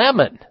a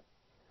lemon.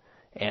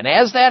 And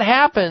as that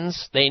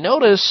happens, they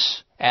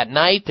notice at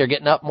night they're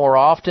getting up more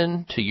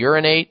often to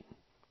urinate,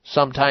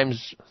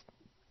 sometimes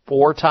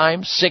 4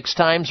 times, 6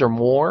 times or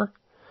more.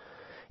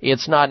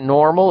 It's not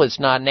normal. It's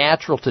not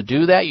natural to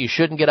do that. You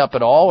shouldn't get up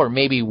at all, or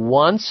maybe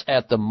once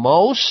at the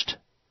most.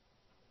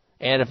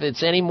 And if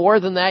it's any more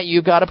than that,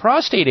 you've got a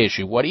prostate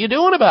issue. What are you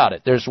doing about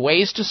it? There's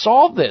ways to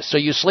solve this. So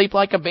you sleep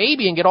like a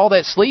baby and get all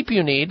that sleep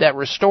you need, that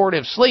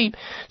restorative sleep,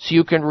 so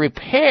you can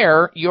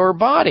repair your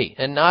body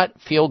and not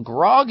feel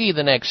groggy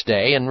the next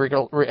day and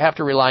have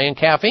to rely on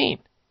caffeine.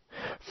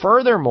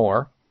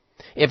 Furthermore,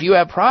 if you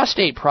have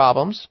prostate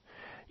problems,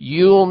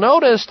 you'll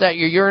notice that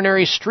your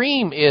urinary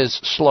stream is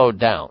slowed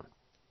down.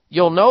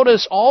 You'll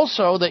notice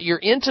also that your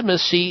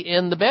intimacy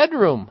in the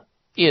bedroom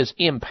is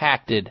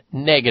impacted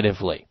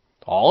negatively.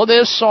 All of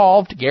this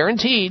solved,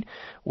 guaranteed,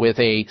 with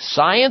a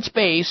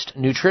science-based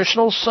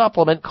nutritional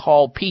supplement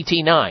called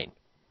PT9.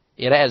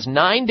 It has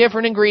 9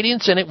 different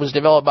ingredients in it. It was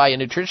developed by a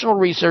nutritional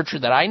researcher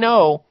that I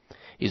know.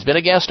 He's been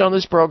a guest on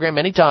this program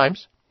many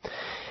times.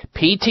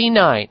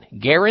 PT9,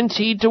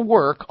 guaranteed to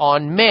work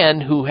on men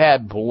who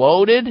have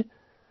bloated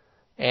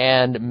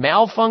and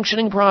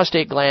malfunctioning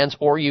prostate glands,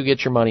 or you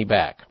get your money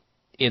back.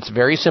 It's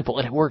very simple,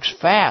 and it works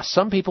fast.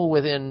 Some people,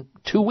 within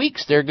 2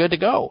 weeks, they're good to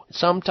go.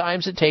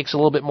 Sometimes it takes a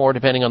little bit more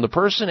depending on the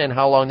person and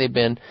how long they've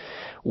been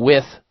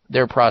with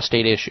their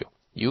prostate issue.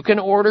 You can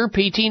order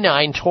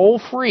PT9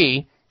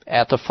 toll-free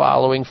at the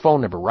following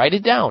phone number. Write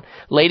it down.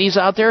 Ladies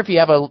out there, if you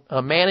have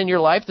a man in your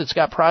life that's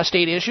got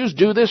prostate issues,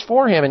 do this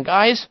for him. And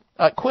guys,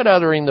 quit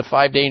uttering the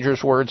 5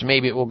 dangerous words,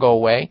 maybe it will go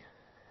away.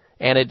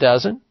 And it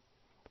doesn't.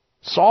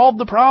 Solve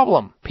the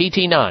problem.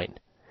 PT9.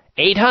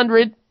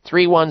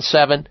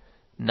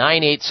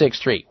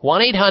 800-317-9863.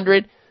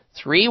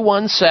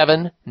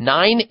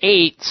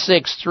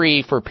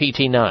 1-800-317-9863 for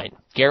PT9.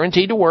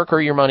 Guaranteed to work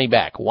or your money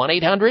back.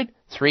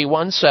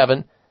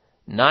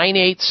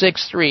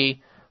 1-800-317-9863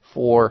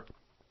 for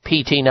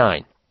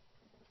PT9.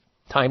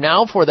 Time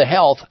now for the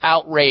health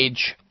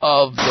outrage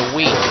of the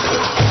week.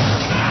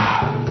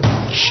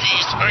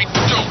 Jeez, I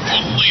don't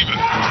believe it.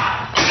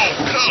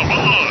 Oh, come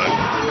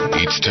on.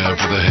 It's time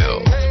for the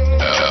health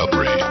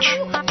outrage,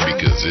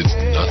 because it's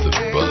nothing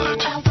but.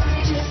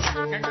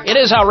 It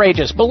is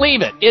outrageous.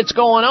 Believe it. It's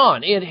going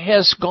on. It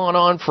has gone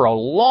on for a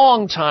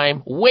long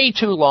time, way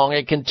too long.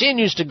 It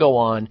continues to go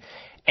on,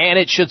 and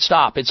it should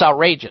stop. It's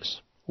outrageous.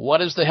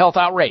 What is the health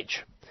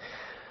outrage?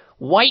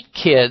 White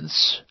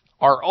kids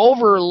are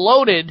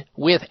overloaded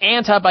with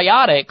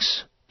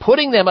antibiotics,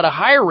 putting them at a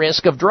higher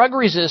risk of drug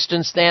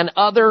resistance than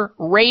other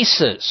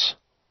races.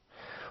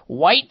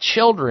 White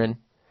children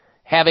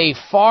have a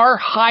far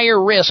higher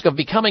risk of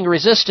becoming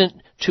resistant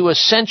to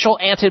essential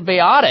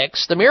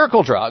antibiotics, the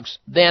miracle drugs,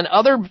 than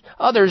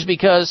others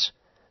because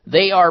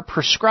they are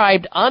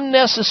prescribed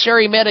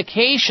unnecessary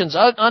medications,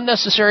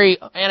 unnecessary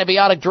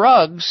antibiotic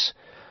drugs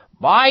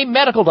by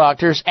medical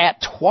doctors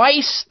at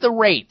twice the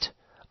rate,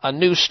 a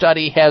new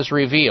study has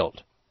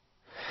revealed.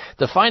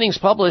 The findings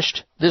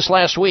published this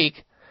last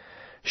week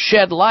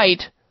shed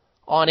light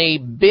on a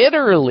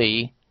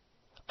bitterly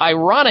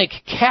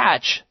ironic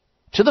catch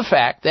to the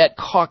fact that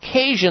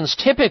Caucasians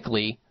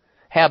typically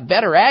have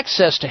better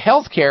access to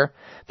health care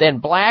than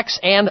blacks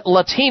and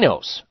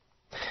Latinos.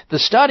 The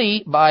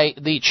study by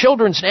the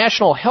Children's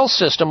National Health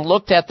System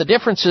looked at the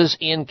differences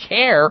in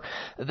care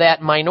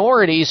that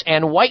minorities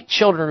and white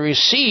children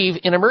receive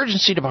in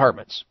emergency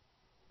departments.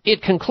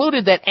 It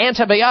concluded that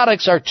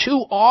antibiotics are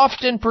too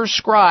often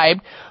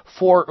prescribed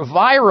for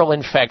viral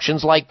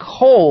infections like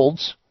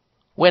colds,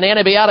 when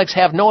antibiotics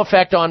have no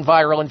effect on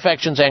viral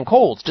infections and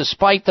colds,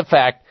 despite the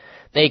fact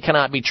they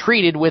cannot be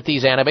treated with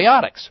these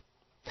antibiotics.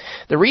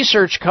 The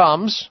research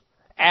comes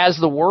as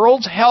the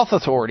world's health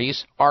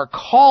authorities are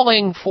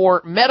calling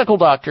for medical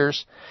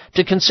doctors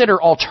to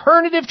consider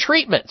alternative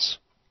treatments.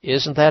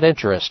 Isn't that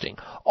interesting?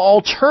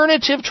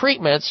 Alternative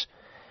treatments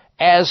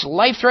as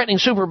life-threatening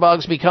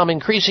superbugs become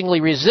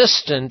increasingly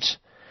resistant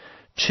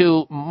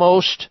to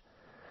most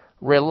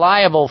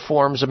reliable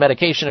forms of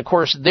medication. Of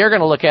course, they're going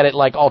to look at it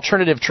like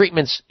alternative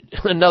treatments,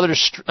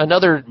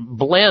 another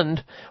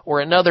blend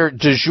or another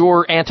du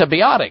jour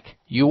antibiotic.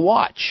 You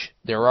watch.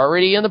 They're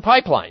already in the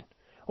pipeline.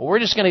 Well, we're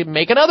just going to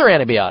make another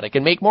antibiotic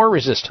and make more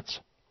resistance.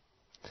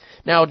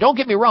 Now, don't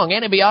get me wrong.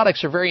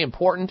 Antibiotics are very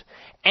important.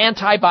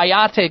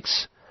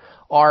 Antibiotics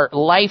are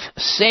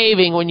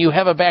life-saving when you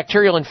have a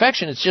bacterial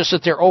infection. It's just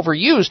that they're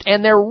overused,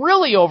 and they're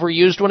really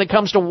overused when it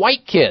comes to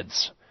white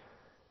kids.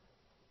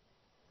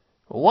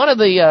 One of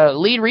the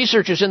lead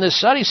researchers in this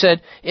study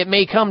said it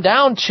may come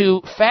down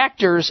to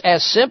factors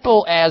as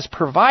simple as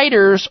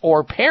providers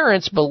or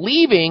parents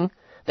believing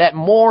that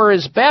more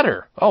is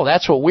better. Oh,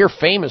 that's what we're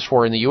famous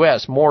for in the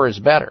U.S., more is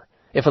better.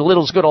 If a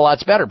little's good, a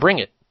lot's better, bring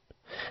it.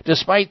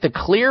 Despite the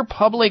clear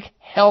public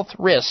health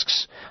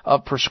risks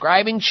of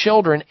prescribing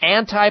children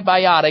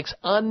antibiotics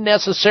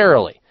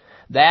unnecessarily.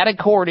 That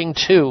according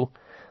to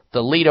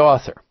the lead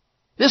author.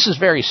 This is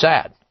very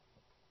sad.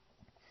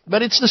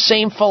 But it's the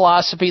same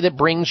philosophy that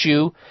brings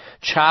you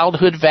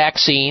childhood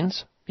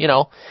vaccines. You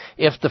know,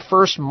 if the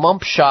first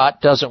mump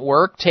shot doesn't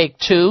work, take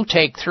 2,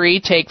 take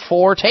 3, take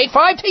 4, take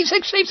 5, take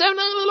 6, take 7,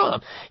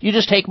 you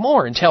just take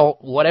more until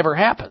whatever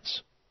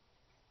happens.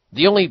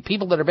 The only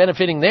people that are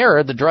benefiting there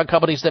are the drug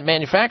companies that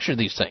manufacture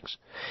these things.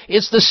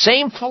 It's the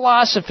same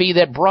philosophy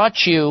that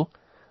brought you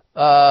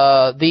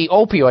the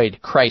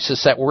opioid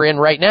crisis that we're in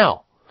right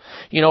now.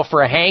 You know,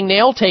 for a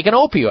hangnail, take an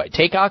opioid.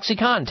 Take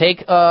OxyContin,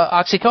 take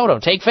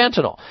oxycodone, take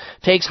fentanyl,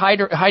 take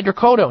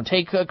hydrocodone,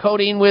 take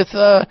codeine with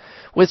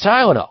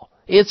Tylenol.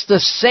 It's the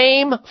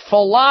same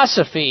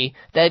philosophy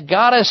that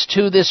got us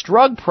to this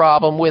drug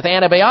problem with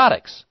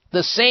antibiotics.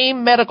 The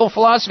same medical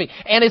philosophy.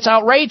 And it's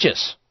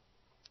outrageous.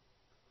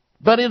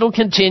 But it'll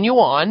continue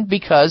on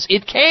because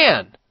it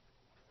can.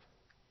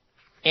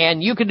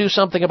 And you can do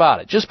something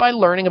about it just by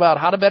learning about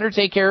how to better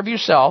take care of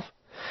yourself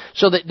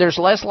so that there's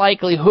less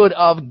likelihood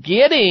of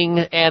getting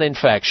an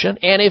infection.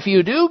 And if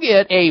you do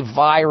get a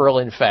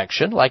viral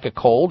infection, like a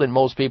cold, and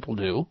most people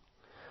do,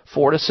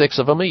 4 to 6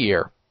 of them a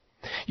year,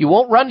 you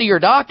won't run to your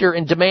doctor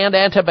and demand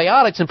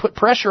antibiotics and put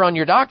pressure on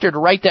your doctor to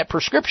write that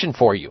prescription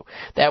for you.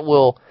 That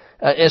will,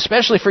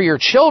 especially for your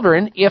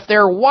children, if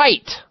they're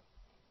white,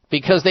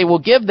 because they will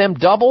give them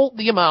double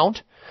the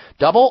amount,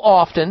 double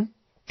often,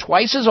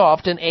 twice as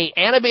often, a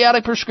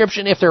antibiotic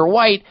prescription if they're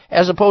white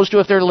as opposed to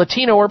if they're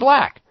Latino or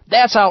black.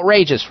 That's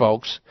outrageous,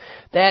 folks.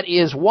 That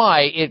is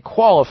why it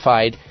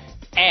qualified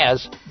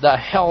as the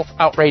health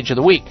outrage of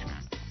the week.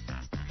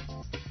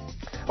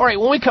 All right,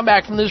 when we come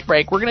back from this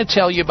break, we're going to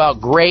tell you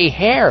about gray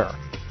hair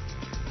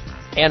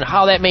and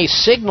how that may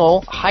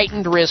signal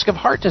heightened risk of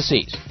heart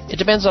disease. It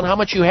depends on how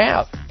much you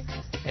have.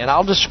 And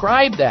I'll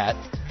describe that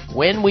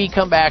when we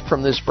come back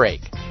from this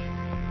break.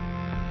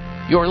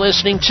 You're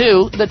listening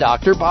to The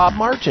Dr. Bob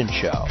Martin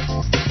Show.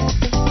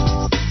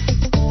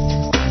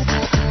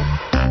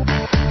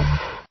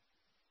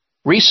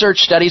 Research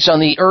studies on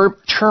the herb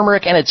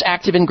turmeric and its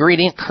active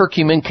ingredient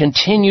curcumin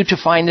continue to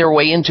find their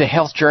way into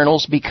health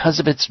journals because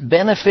of its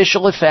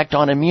beneficial effect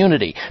on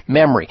immunity,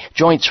 memory,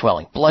 joint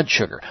swelling, blood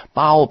sugar,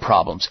 bowel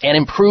problems, and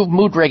improved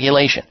mood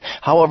regulation.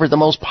 However, the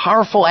most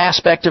powerful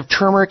aspect of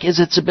turmeric is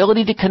its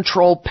ability to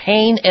control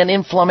pain and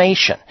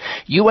inflammation.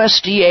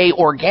 USDA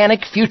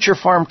organic Future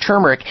Farm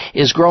turmeric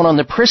is grown on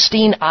the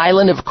pristine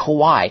island of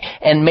Kauai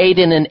and made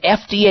in an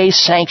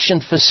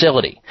FDA-sanctioned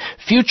facility.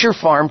 Future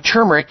Farm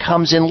turmeric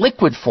comes in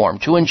liquid form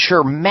to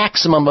ensure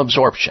maximum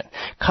absorption.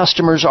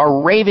 Customers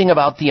are raving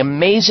about the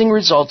amazing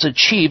results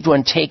achieved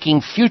when taking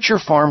Future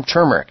Farm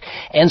turmeric,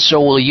 and so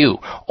will you.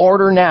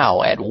 Order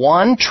now at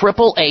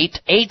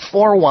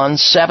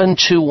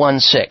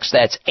 1-888-841-7216.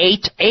 That's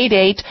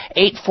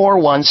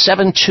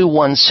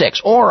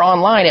 888-841-7216. Or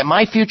online at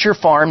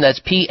myfuturefarm,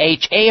 that's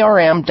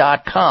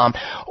PHARM.com,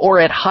 or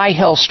at High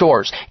Health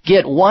stores.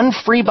 Get one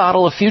free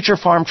bottle of Future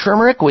Farm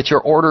turmeric with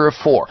your order of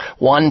 4.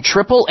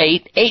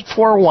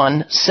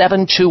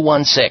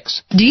 1-888-841-7216.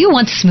 Do you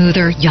want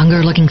smoother,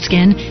 younger-looking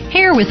skin,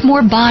 hair with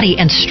more body,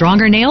 and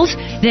stronger nails?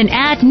 Then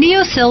add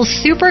NeoCell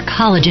Super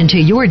Collagen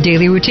to your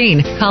daily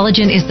routine.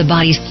 Collagen is the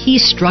body's key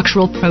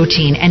structural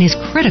protein and is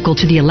critical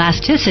to the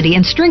elasticity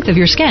and strength of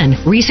your skin.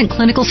 Recent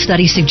clinical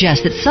studies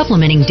suggest that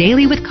supplementing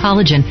daily with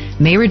collagen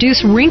may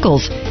reduce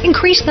wrinkles,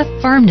 increase the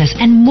firmness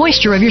and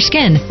moisture of your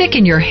skin,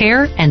 thicken your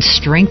hair, and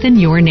strengthen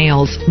your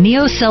nails.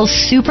 NeoCell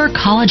Super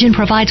Collagen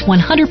provides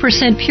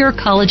 100% pure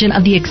collagen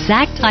of the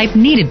exact type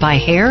needed by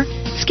hair,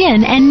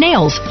 skin, and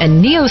nails,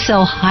 and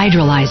NeoCell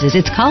hydrolyzes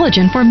its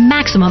collagen for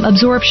maximum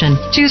absorption.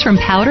 Choose from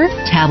powder,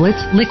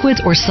 tablets,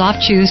 liquids, or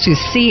soft chews to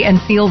see and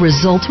feel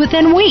results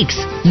within weeks.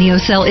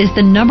 NeoCell is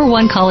the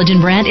 #1 collagen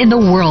brand in the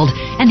world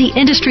and the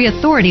industry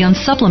authority on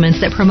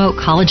supplements that promote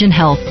collagen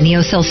health.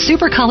 NeoCell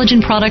Super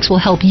Collagen products will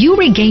help you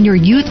regain your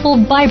youthful,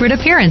 vibrant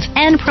appearance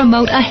and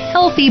promote a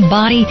healthy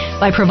body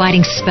by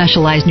providing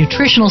specialized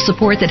nutritional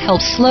support that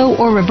helps slow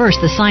or reverse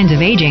the signs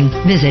of aging.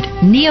 Visit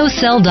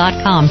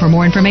neocell.com for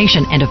more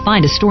information and to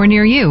find a store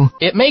near you.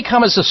 It may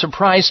come as a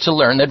surprise to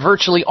learn that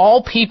virtually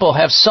all people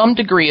have some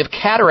degree of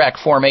cataract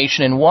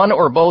formation in one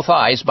or both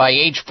eyes by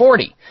age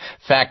 40.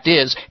 Fact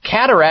is,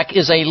 cataract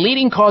is a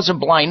leading cause of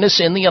blindness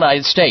in the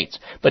United States.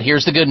 But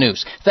here's the good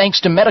news. Thanks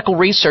to medical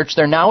research,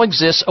 there now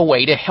exists a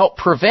way to help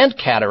prevent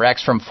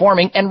cataracts from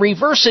forming and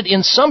reverse it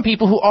in some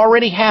people who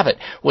already have it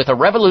with a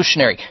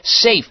revolutionary,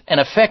 safe, and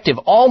effective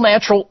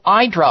all-natural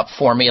eye drop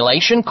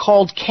formulation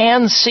called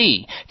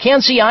Can-C.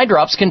 Can-C eye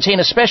drops contain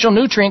a special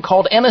nutrient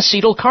called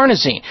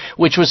N-acetylcarnosine,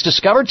 which was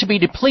discovered to be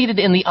depleted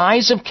in the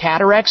eyes of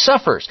cataract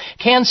sufferers.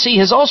 Can-C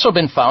has also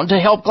been found to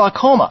help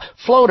glaucoma,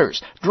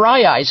 floaters,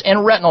 dry eyes,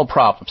 and retinal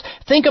problems.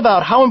 Think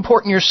about how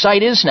important your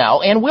sight is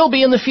now and will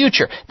be in the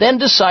future. Then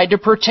decide to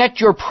protect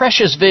your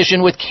precious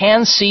vision with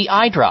Can-C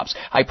eye drops.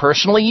 I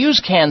personally use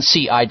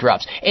Can-C eye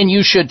drops, and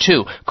you should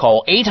too.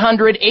 Call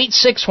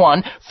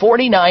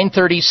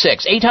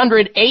 800-861-4936.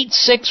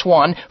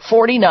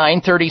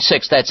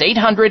 800-861-4936. That's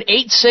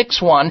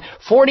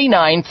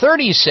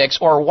 800-861-4936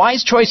 or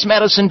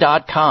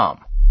wisechoicemedicine.com.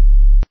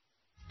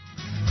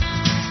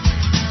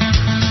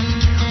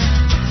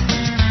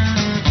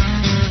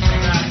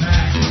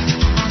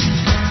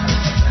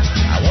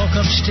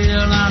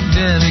 Still I'm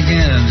dead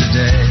again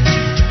today.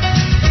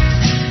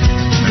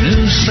 The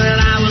news said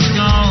I was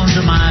gone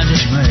to my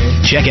dismay.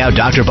 Check out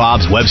Dr.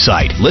 Bob's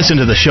website. Listen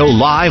to the show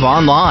live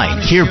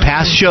online. Hear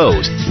past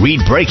shows.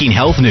 Read breaking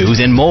health news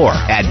and more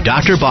at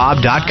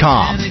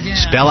drbob.com.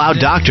 Spell out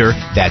doctor,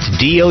 that's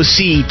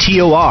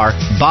DOCTOR,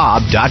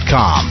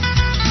 Bob.com.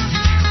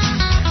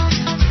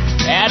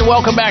 And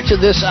welcome back to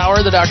this hour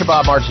of the Dr.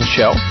 Bob Martin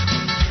Show.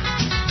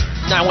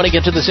 Now, I want to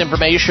get to this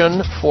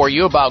information for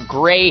you about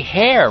gray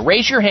hair.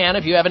 Raise your hand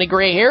if you have any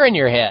gray hair in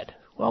your head.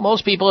 Well,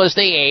 most people, as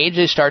they age,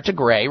 they start to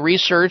gray.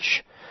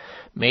 Research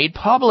made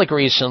public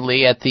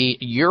recently at the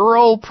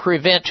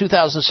EuroPrevent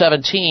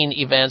 2017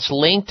 events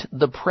linked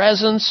the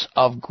presence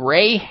of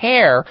gray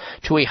hair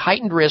to a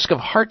heightened risk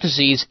of heart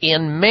disease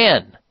in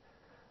men.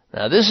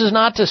 Now, this is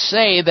not to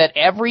say that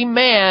every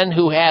man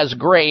who has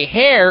gray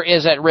hair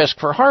is at risk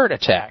for heart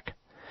attack.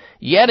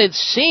 Yet it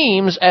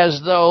seems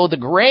as though the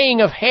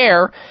graying of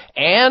hair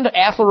and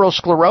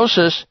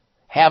atherosclerosis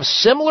have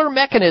similar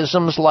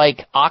mechanisms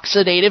like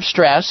oxidative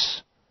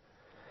stress,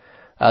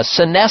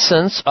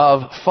 senescence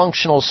of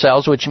functional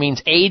cells, which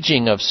means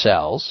aging of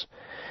cells,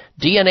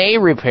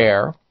 DNA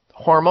repair,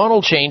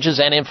 hormonal changes,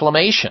 and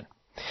inflammation.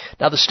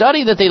 Now, the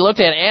study that they looked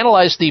at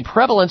analyzed the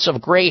prevalence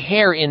of gray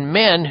hair in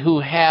men who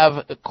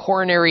have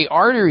coronary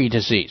artery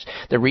disease.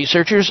 The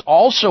researchers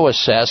also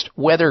assessed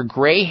whether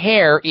gray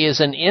hair is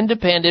an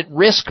independent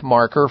risk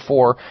marker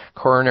for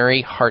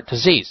coronary heart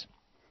disease.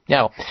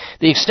 Now,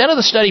 the extent of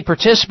the study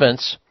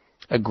participants,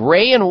 a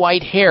gray and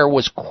white hair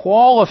was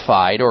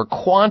qualified or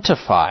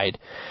quantified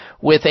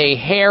with a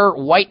hair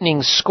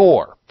whitening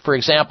score. For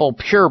example,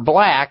 pure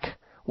black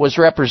was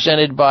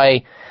represented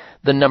by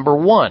the number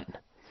 1.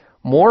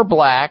 More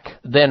black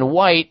than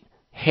white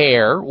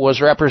hair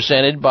was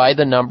represented by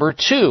the number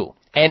 2.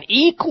 An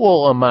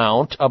equal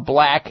amount of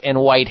black and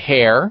white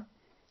hair,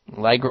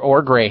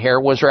 or gray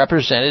hair, was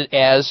represented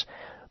as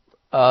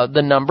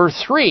the number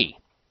 3.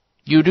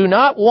 You do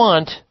not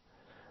want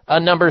a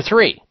number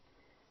 3.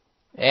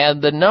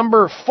 And the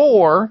number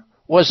 4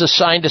 was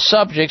assigned to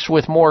subjects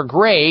with more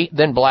gray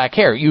than black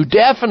hair. You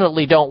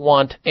definitely don't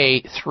want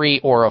a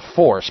 3 or a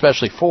 4,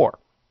 especially 4.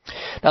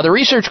 Now, the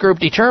research group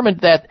determined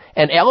that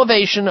an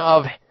elevation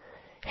of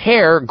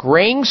hair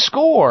graying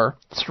score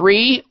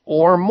 3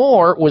 or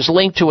more was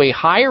linked to a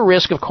higher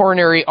risk of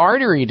coronary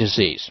artery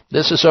disease.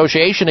 This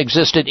association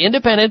existed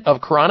independent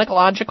of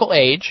chronological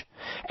age,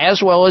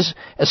 as well as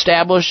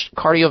established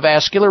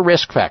cardiovascular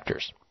risk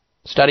factors.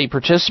 Study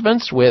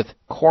participants with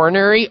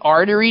coronary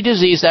artery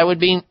disease, that would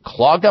be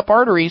clogged up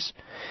arteries,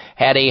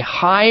 had a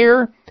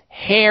higher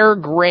hair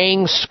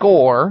graying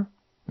score,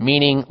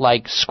 meaning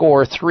like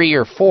score 3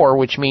 or 4,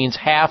 which means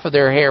half of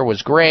their hair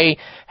was gray,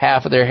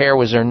 half of their hair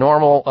was their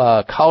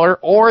normal color,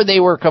 or they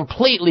were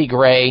completely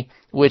gray,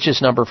 which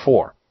is number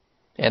 4.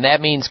 And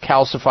that means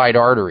calcified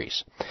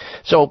arteries.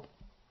 So,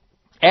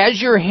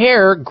 as your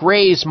hair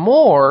grays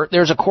more,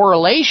 there's a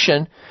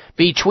correlation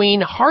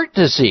between heart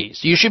disease.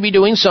 You should be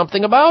doing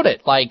something about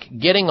it, like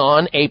getting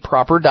on a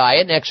proper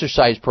diet and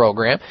exercise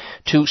program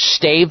to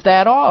stave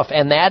that off.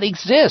 And that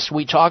exists.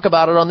 We talk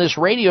about it on this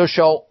radio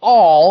show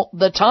all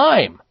the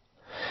time.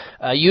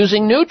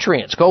 Using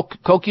nutrients,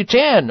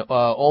 CoQ10,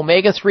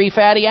 omega-3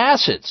 fatty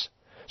acids,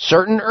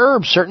 certain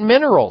herbs, certain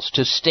minerals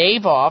to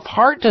stave off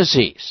heart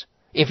disease.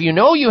 If you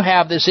know you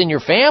have this in your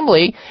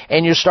family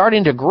and you're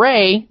starting to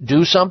gray,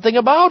 do something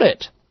about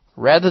it.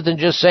 Rather than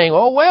just saying,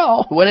 oh,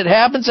 well, when it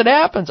happens, it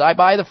happens. I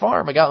buy the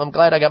farm. I'm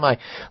glad I got my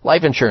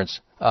life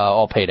insurance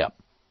all paid up.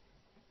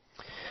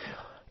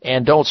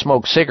 And don't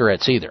smoke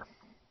cigarettes either.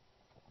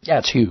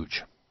 That's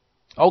huge.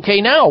 Okay,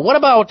 now, what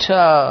about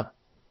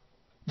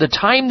the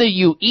time that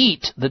you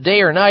eat, the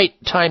day or night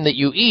time that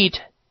you eat,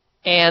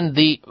 and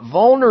the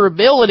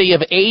vulnerability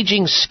of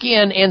aging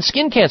skin and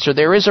skin cancer?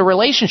 There is a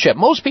relationship.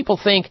 Most people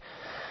think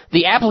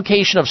the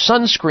application of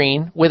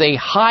sunscreen with a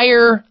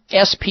higher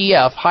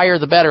SPF, higher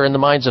the better in the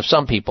minds of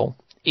some people,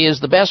 is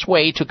the best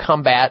way to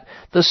combat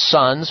the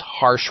sun's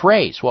harsh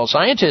rays. Well,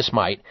 scientists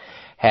might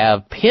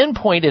have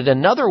pinpointed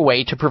another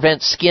way to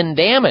prevent skin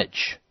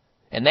damage,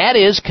 and that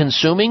is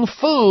consuming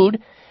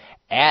food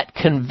at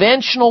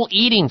conventional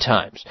eating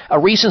times. A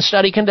recent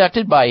study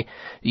conducted by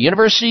the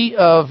University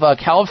of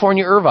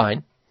California,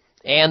 Irvine,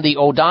 and the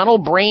O'Donnell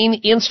Brain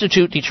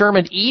Institute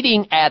determined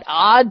eating at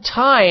odd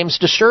times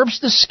disturbs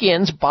the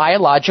skin's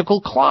biological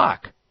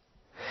clock.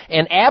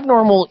 An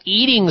abnormal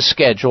eating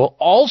schedule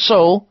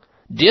also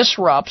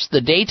disrupts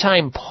the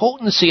daytime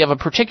potency of a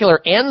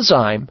particular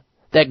enzyme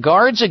that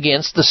guards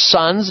against the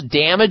sun's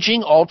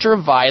damaging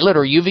ultraviolet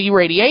or UV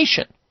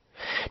radiation.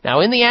 Now,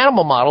 in the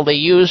animal model they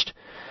used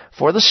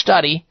for the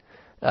study,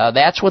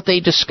 that's what they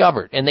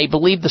discovered, and they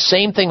believe the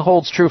same thing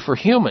holds true for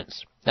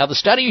humans. Now, the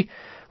study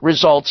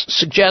results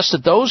suggest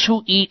that those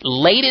who eat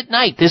late at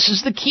night, this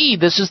is the key,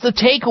 this is the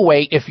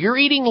takeaway, if you're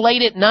eating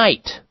late at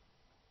night,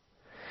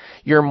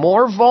 you're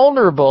more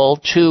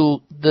vulnerable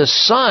to the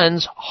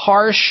sun's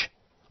harsh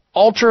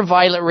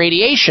ultraviolet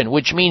radiation,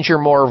 which means you're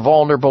more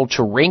vulnerable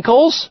to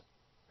wrinkles,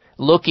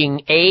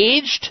 looking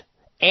aged,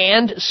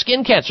 and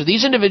skin cancer.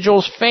 These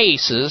individuals'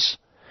 faces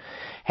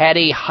had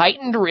a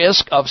heightened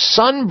risk of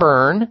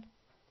sunburn,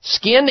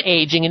 skin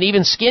aging, and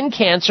even skin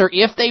cancer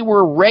if they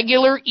were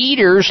regular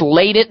eaters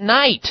late at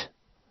night.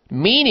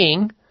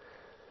 Meaning,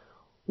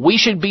 we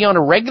should be on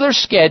a regular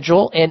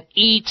schedule and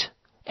eat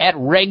at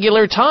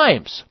regular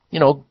times. You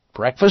know,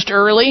 breakfast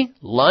early,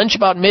 lunch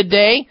about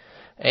midday,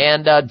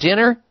 and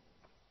dinner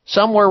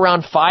somewhere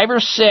around 5 or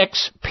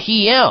 6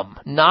 p.m.,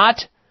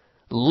 not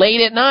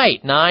late at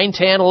night, 9,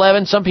 10,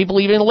 11, some people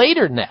even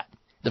later than that.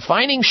 The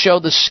findings show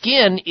the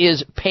skin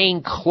is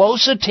paying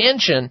close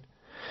attention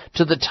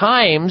to the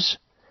times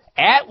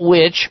at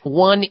which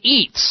one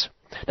eats.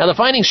 Now, the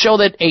findings show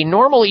that a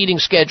normal eating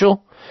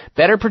schedule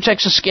better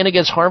protects the skin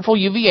against harmful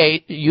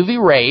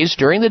UV rays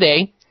during the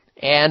day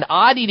And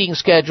odd eating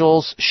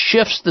schedules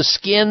shifts the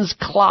skin's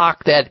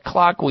clock, that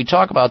clock we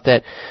talk about,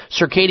 that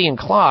circadian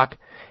clock,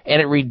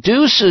 and it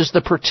reduces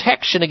the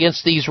protection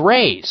against these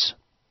rays.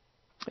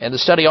 And the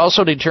study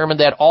also determined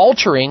that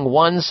altering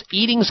one's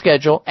eating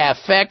schedule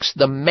affects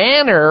the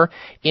manner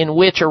in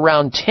which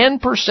around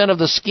 10% of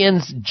the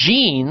skin's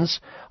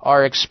genes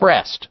are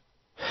expressed.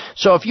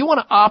 So if you want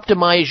to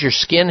optimize your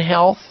skin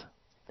health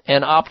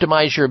and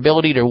optimize your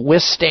ability to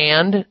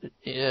withstand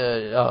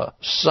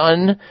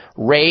sun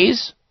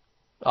rays,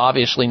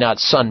 obviously not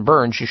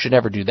sunburns, you should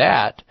never do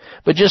that,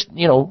 but just,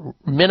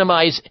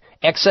 minimize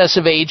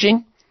excessive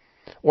aging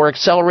or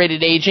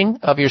accelerated aging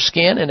of your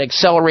skin and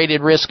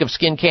accelerated risk of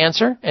skin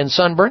cancer and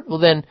sunburn, well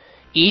then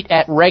eat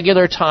at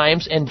regular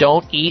times and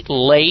don't eat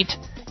late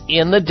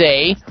in the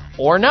day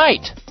or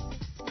night,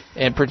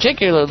 and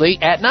particularly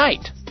at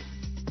night.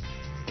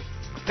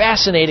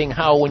 Fascinating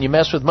how when you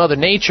mess with Mother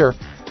Nature,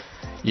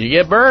 you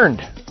get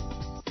burned.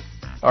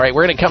 All right,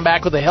 we're going to come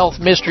back with the health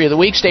mystery of the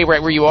week. Stay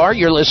right where you are.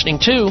 You're listening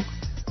to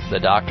The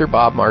Dr.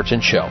 Bob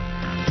Martin Show.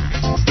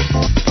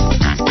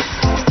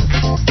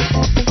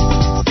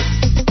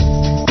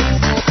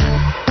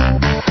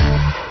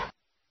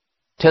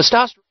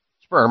 Testosterone and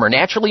sperm are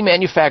naturally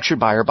manufactured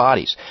by our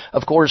bodies.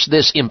 Of course,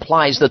 this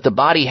implies that the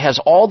body has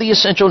all the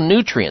essential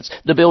nutrients,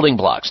 the building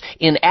blocks,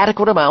 in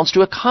adequate amounts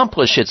to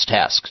accomplish its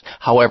tasks.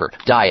 However,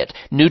 diet,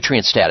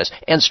 nutrient status,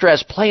 and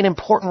stress play an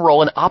important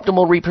role in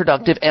optimal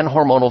reproductive and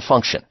hormonal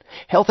function.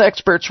 Health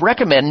experts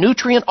recommend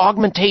nutrient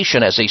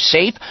augmentation as a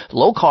safe,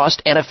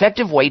 low-cost, and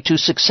effective way to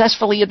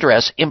successfully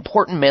address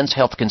important men's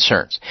health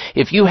concerns.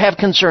 If you have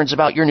concerns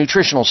about your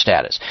nutritional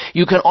status,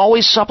 you can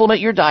always supplement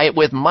your diet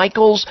with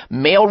Michael's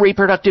Male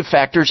Reproductive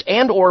Factors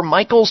and or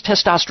Michael's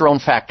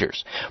Testosterone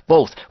Factors.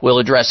 Both will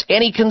address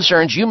any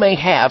concerns you may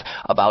have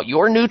about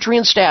your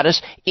nutrient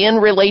status in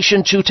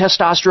relation to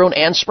testosterone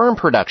and sperm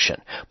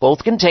production.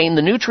 Both contain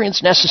the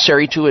nutrients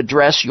necessary to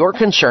address your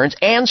concerns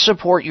and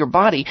support your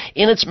body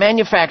in its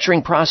manufacturing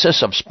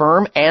process of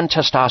sperm and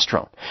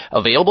testosterone.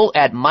 Available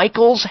at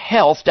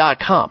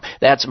michaelshealth.com.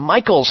 That's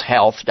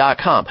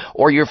michaelshealth.com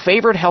or your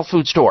favorite health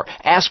food store.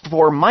 Ask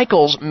for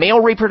Michael's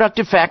Male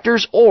Reproductive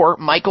Factors or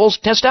Michael's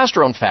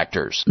Testosterone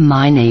Factors.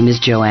 My name is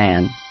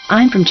Joanne.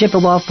 I'm from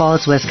Chippewa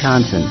Falls,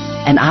 Wisconsin,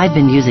 and I've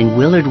been using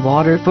Willard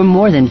Water for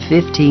more than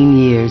 15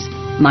 years.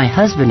 My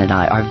husband and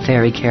I are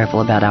very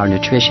careful about our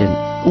nutrition.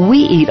 We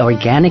eat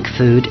organic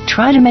food,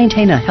 try to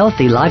maintain a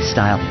healthy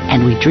lifestyle,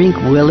 and we drink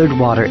Willard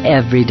Water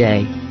every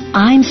day.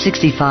 I'm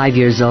 65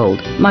 years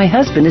old. My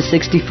husband is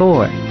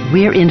 64.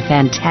 We're in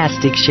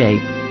fantastic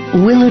shape.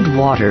 Willard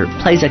Water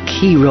plays a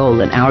key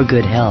role in our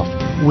good health.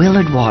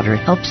 Willard Water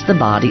helps the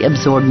body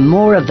absorb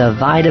more of the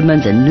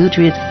vitamins and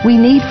nutrients we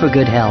need for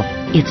good health.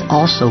 It's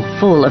also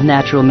full of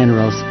natural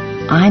minerals.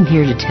 I'm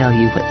here to tell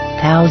you what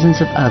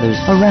thousands of others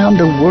around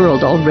the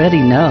world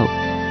already know.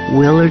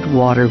 Willard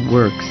Water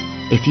works.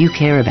 If you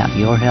care about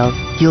your health,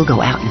 you'll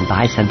go out and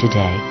buy some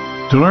today.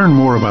 To learn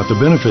more about the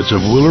benefits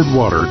of Willard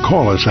Water,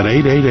 call us at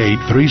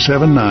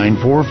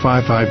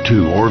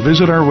 888-379-4552 or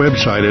visit our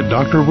website at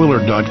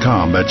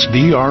drwillard.com. That's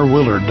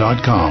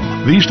drwillard.com.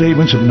 These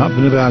statements have not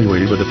been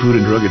evaluated by the Food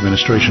and Drug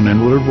Administration, and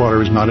Willard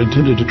Water is not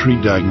intended to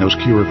treat, diagnose,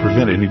 cure, or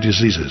prevent any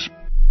diseases.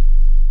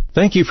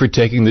 Thank you for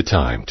taking the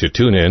time to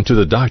tune in to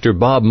the Dr.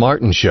 Bob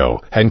Martin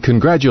Show, and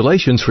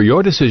congratulations for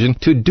your decision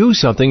to do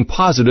something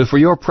positive for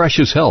your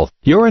precious health.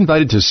 You're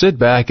invited to sit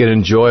back and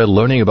enjoy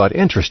learning about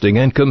interesting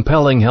and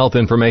compelling health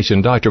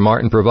information Dr.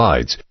 Martin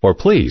provides. Or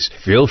please,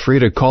 feel free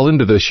to call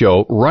into the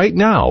show right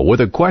now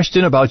with a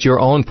question about your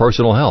own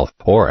personal health,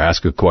 or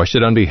ask a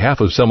question on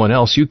behalf of someone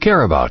else you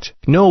care about.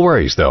 No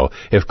worries, though.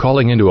 If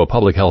calling into a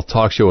public health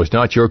talk show is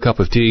not your cup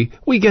of tea,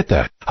 we get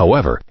that.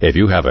 However, if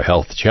you have a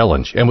health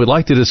challenge and would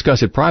like to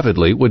discuss it privately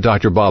with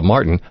Dr. Bob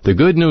Martin, the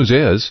good news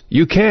is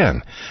you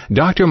can.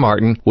 Dr.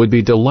 Martin would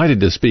be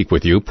delighted to speak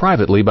with you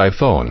privately by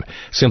phone.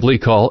 Simply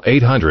call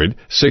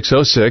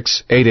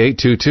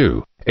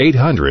 800-606-8822.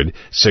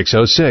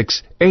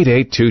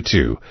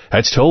 800-606-8822.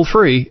 That's toll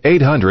free,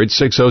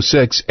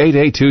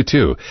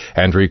 800-606-8822,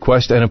 and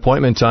request an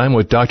appointment time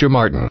with Dr.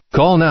 Martin.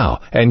 Call now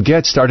and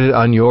get started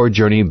on your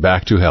journey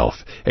back to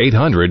health.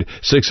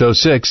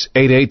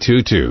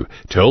 800-606-8822.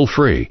 Toll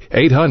free,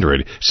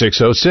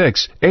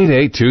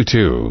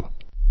 800-606-8822.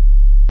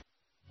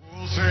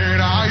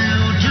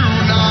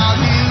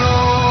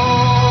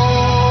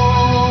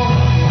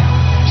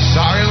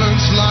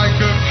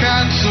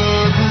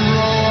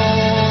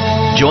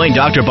 Join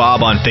Dr.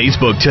 Bob on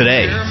Facebook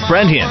today.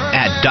 Friend him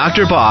at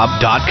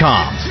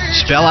drbob.com.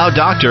 Spell out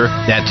doctor,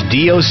 that's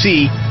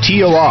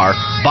D-O-C-T-O-R,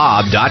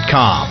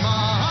 bob.com.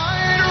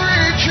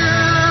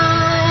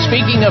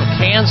 Speaking of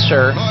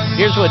cancer,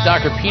 here's what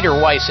Dr. Peter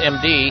Weiss,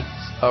 MD,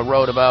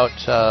 wrote about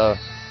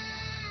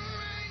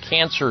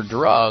cancer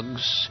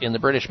drugs in the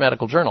British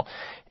Medical Journal.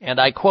 And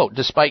I quote,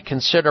 "Despite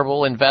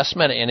considerable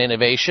investment in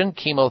innovation,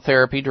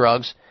 chemotherapy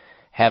drugs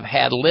have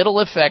had little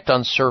effect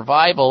on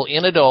survival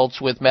in adults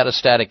with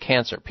metastatic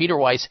cancer." Peter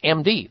Weiss,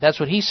 MD, that's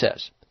what he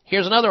says.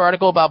 Here's another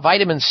article about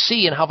vitamin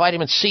C and how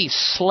vitamin C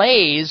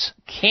slays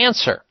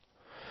cancer.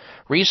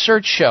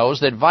 Research shows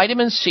that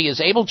vitamin C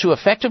is able to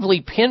effectively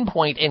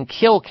pinpoint and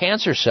kill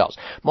cancer cells.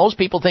 Most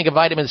people think of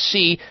vitamin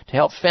C to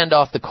help fend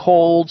off the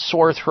cold,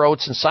 sore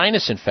throats, and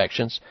sinus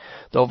infections.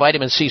 Though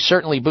vitamin C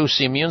certainly boosts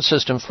the immune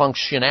system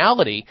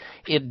functionality,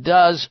 it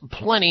does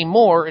plenty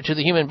more to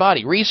the human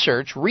body.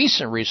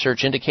 Recent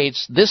research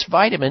indicates this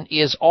vitamin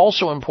is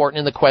also important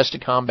in the quest to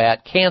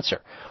combat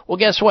cancer. Well,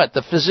 guess what?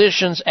 The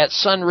physicians at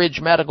Sunridge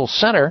Medical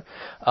Center,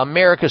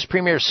 America's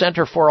premier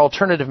center for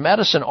alternative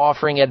medicine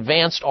offering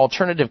advanced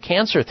alternative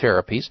cancer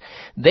therapies,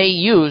 they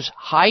use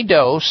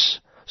high-dose,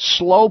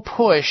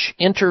 slow-push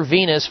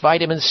intravenous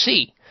vitamin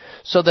C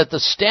so that the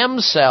stem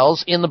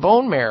cells in the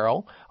bone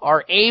marrow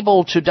are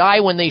able to die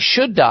when they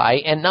should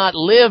die and not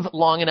live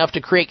long enough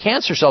to create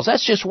cancer cells.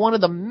 That's just one of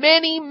the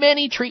many,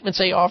 many treatments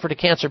they offer to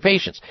cancer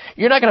patients.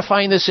 You're not going to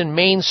find this in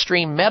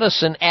mainstream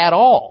medicine at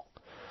all.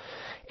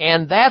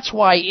 And that's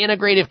why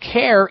integrative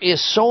care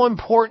is so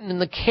important in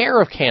the care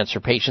of cancer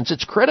patients.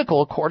 It's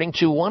critical, according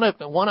to one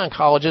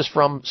oncologist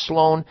from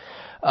Sloan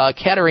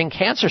Kettering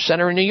Cancer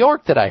Center in New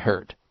York that I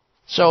heard.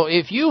 So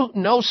if you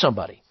know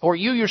somebody, or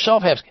you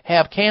yourself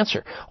have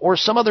cancer, or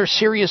some other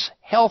serious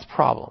health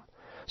problem,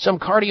 some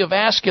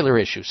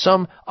cardiovascular issue,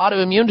 some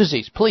autoimmune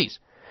disease, please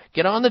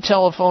get on the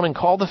telephone and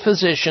call the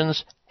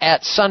physicians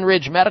at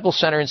Sunridge Medical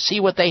Center and see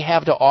what they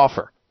have to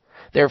offer.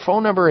 Their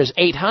phone number is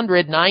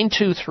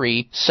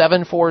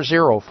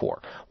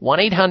 800-923-7404,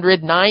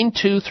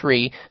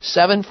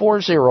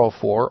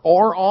 1-800-923-7404,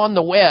 or on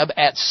the web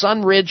at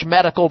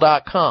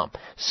sunridgemedical.com,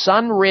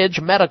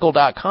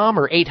 sunridgemedical.com,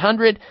 or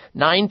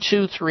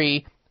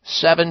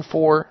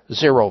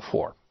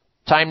 800-923-7404.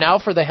 Time now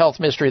for the Health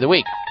Mystery of the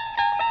Week.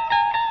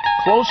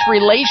 Close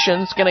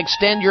relations can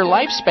extend your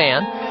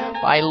lifespan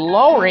by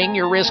lowering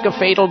your risk of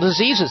fatal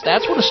diseases.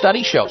 That's what a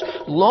study shows.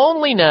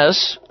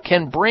 Loneliness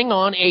can bring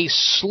on a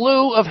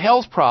slew of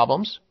health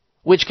problems,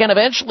 which can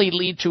eventually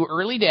lead to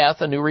early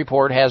death, a new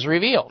report has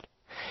revealed.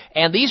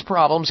 And these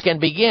problems can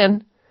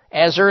begin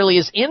as early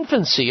as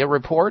infancy, a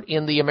report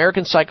in the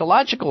American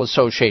Psychological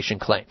Association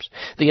claims.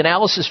 The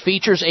analysis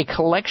features a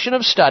collection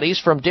of studies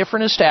from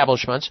different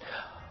establishments,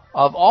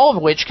 of all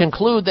of which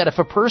conclude that if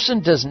a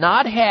person does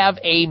not have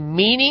a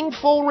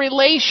meaningful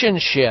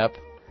relationship,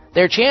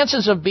 their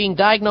chances of being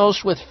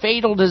diagnosed with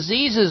fatal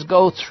diseases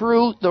go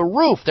through the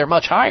roof. They're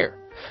much higher.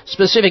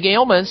 Specific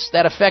ailments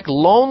that affect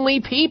lonely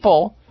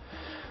people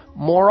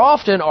more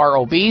often are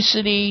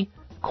obesity,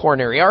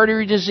 coronary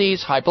artery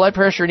disease, high blood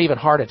pressure, and even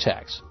heart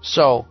attacks.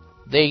 So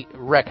they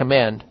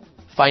recommend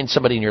find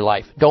somebody in your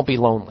life. Don't be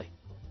lonely.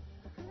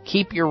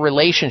 Keep your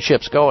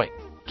relationships going.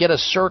 Get a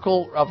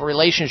circle of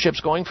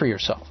relationships going for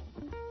yourself.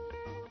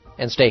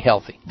 And stay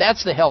healthy.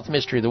 That's the Health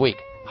Mystery of the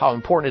Week. How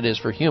important it is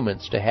for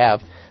humans to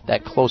have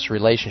that close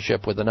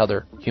relationship with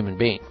another human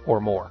being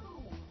or more.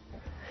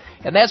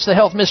 And that's the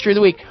Health Mystery of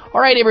the Week. All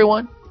right,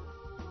 everyone.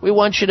 We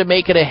want you to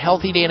make it a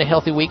healthy day and a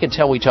healthy week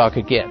until we talk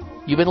again.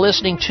 You've been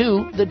listening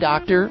to the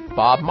Dr.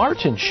 Bob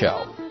Martin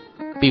Show.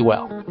 Be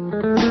well.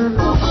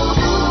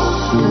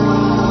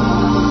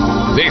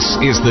 This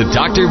is the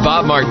Dr.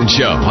 Bob Martin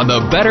Show on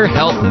the Better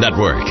Health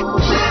Network.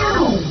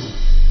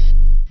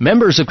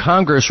 Members of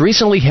Congress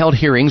recently held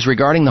hearings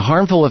regarding the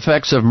harmful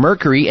effects of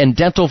mercury in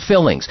dental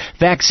fillings,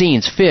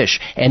 vaccines, fish,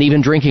 and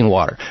even drinking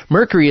water.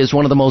 Mercury is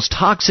one of the most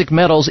toxic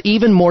metals,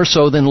 even more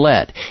so than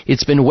lead.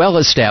 It's been well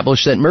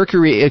established that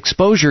mercury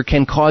exposure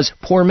can cause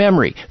poor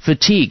memory,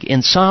 fatigue,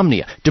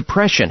 insomnia,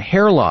 depression,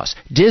 hair loss,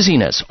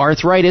 dizziness,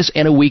 arthritis,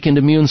 and a weakened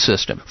immune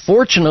system.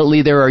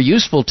 Fortunately, there are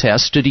useful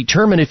tests to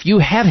determine if you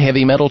have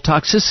heavy metal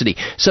toxicity,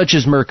 such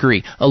as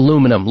mercury,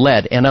 aluminum,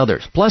 lead, and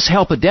others. Plus,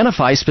 help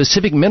identify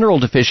specific mineral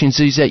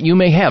deficiencies that you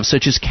may have,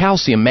 such as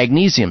calcium,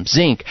 magnesium,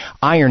 zinc,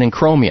 iron, and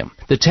chromium.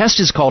 The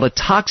test is called a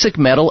toxic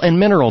metal and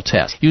mineral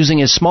test.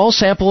 Using a small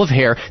sample of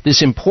hair,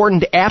 this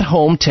important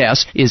at-home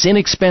test is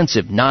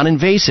inexpensive,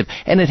 non-invasive,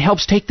 and it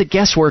helps take the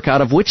guesswork out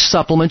of which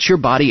supplements your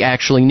body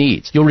actually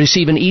needs. You'll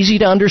receive an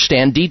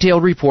easy-to-understand,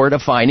 detailed report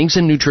of findings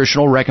and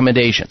nutritional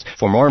recommendations.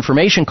 For more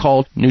information,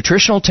 call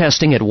nutritional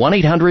testing at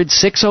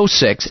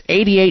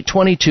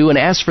 1-800-606-8822 and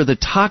ask for the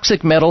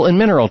toxic metal and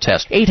mineral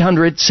test,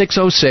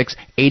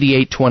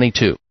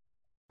 800-606-8822.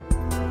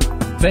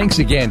 Thanks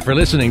again for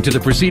listening to the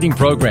preceding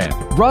program,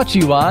 brought to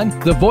you on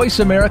the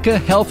Voice America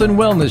Health and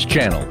Wellness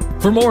Channel.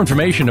 For more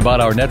information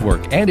about our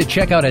network and to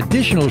check out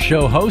additional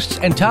show hosts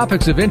and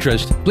topics of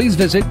interest, please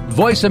visit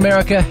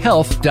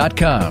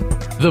voiceamericahealth.com.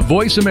 The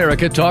Voice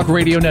America Talk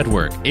Radio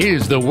Network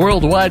is the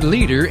worldwide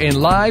leader in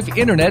live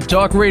Internet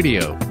talk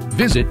radio.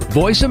 Visit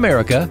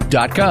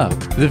voiceamerica.com.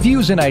 The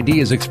views and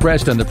ideas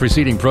expressed on the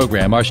preceding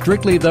program are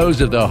strictly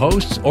those of the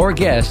hosts or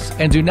guests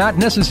and do not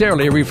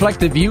necessarily reflect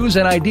the views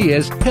and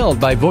ideas held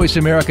by Voice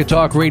America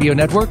Talk Radio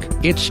Network,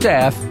 its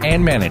staff,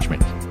 and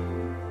management.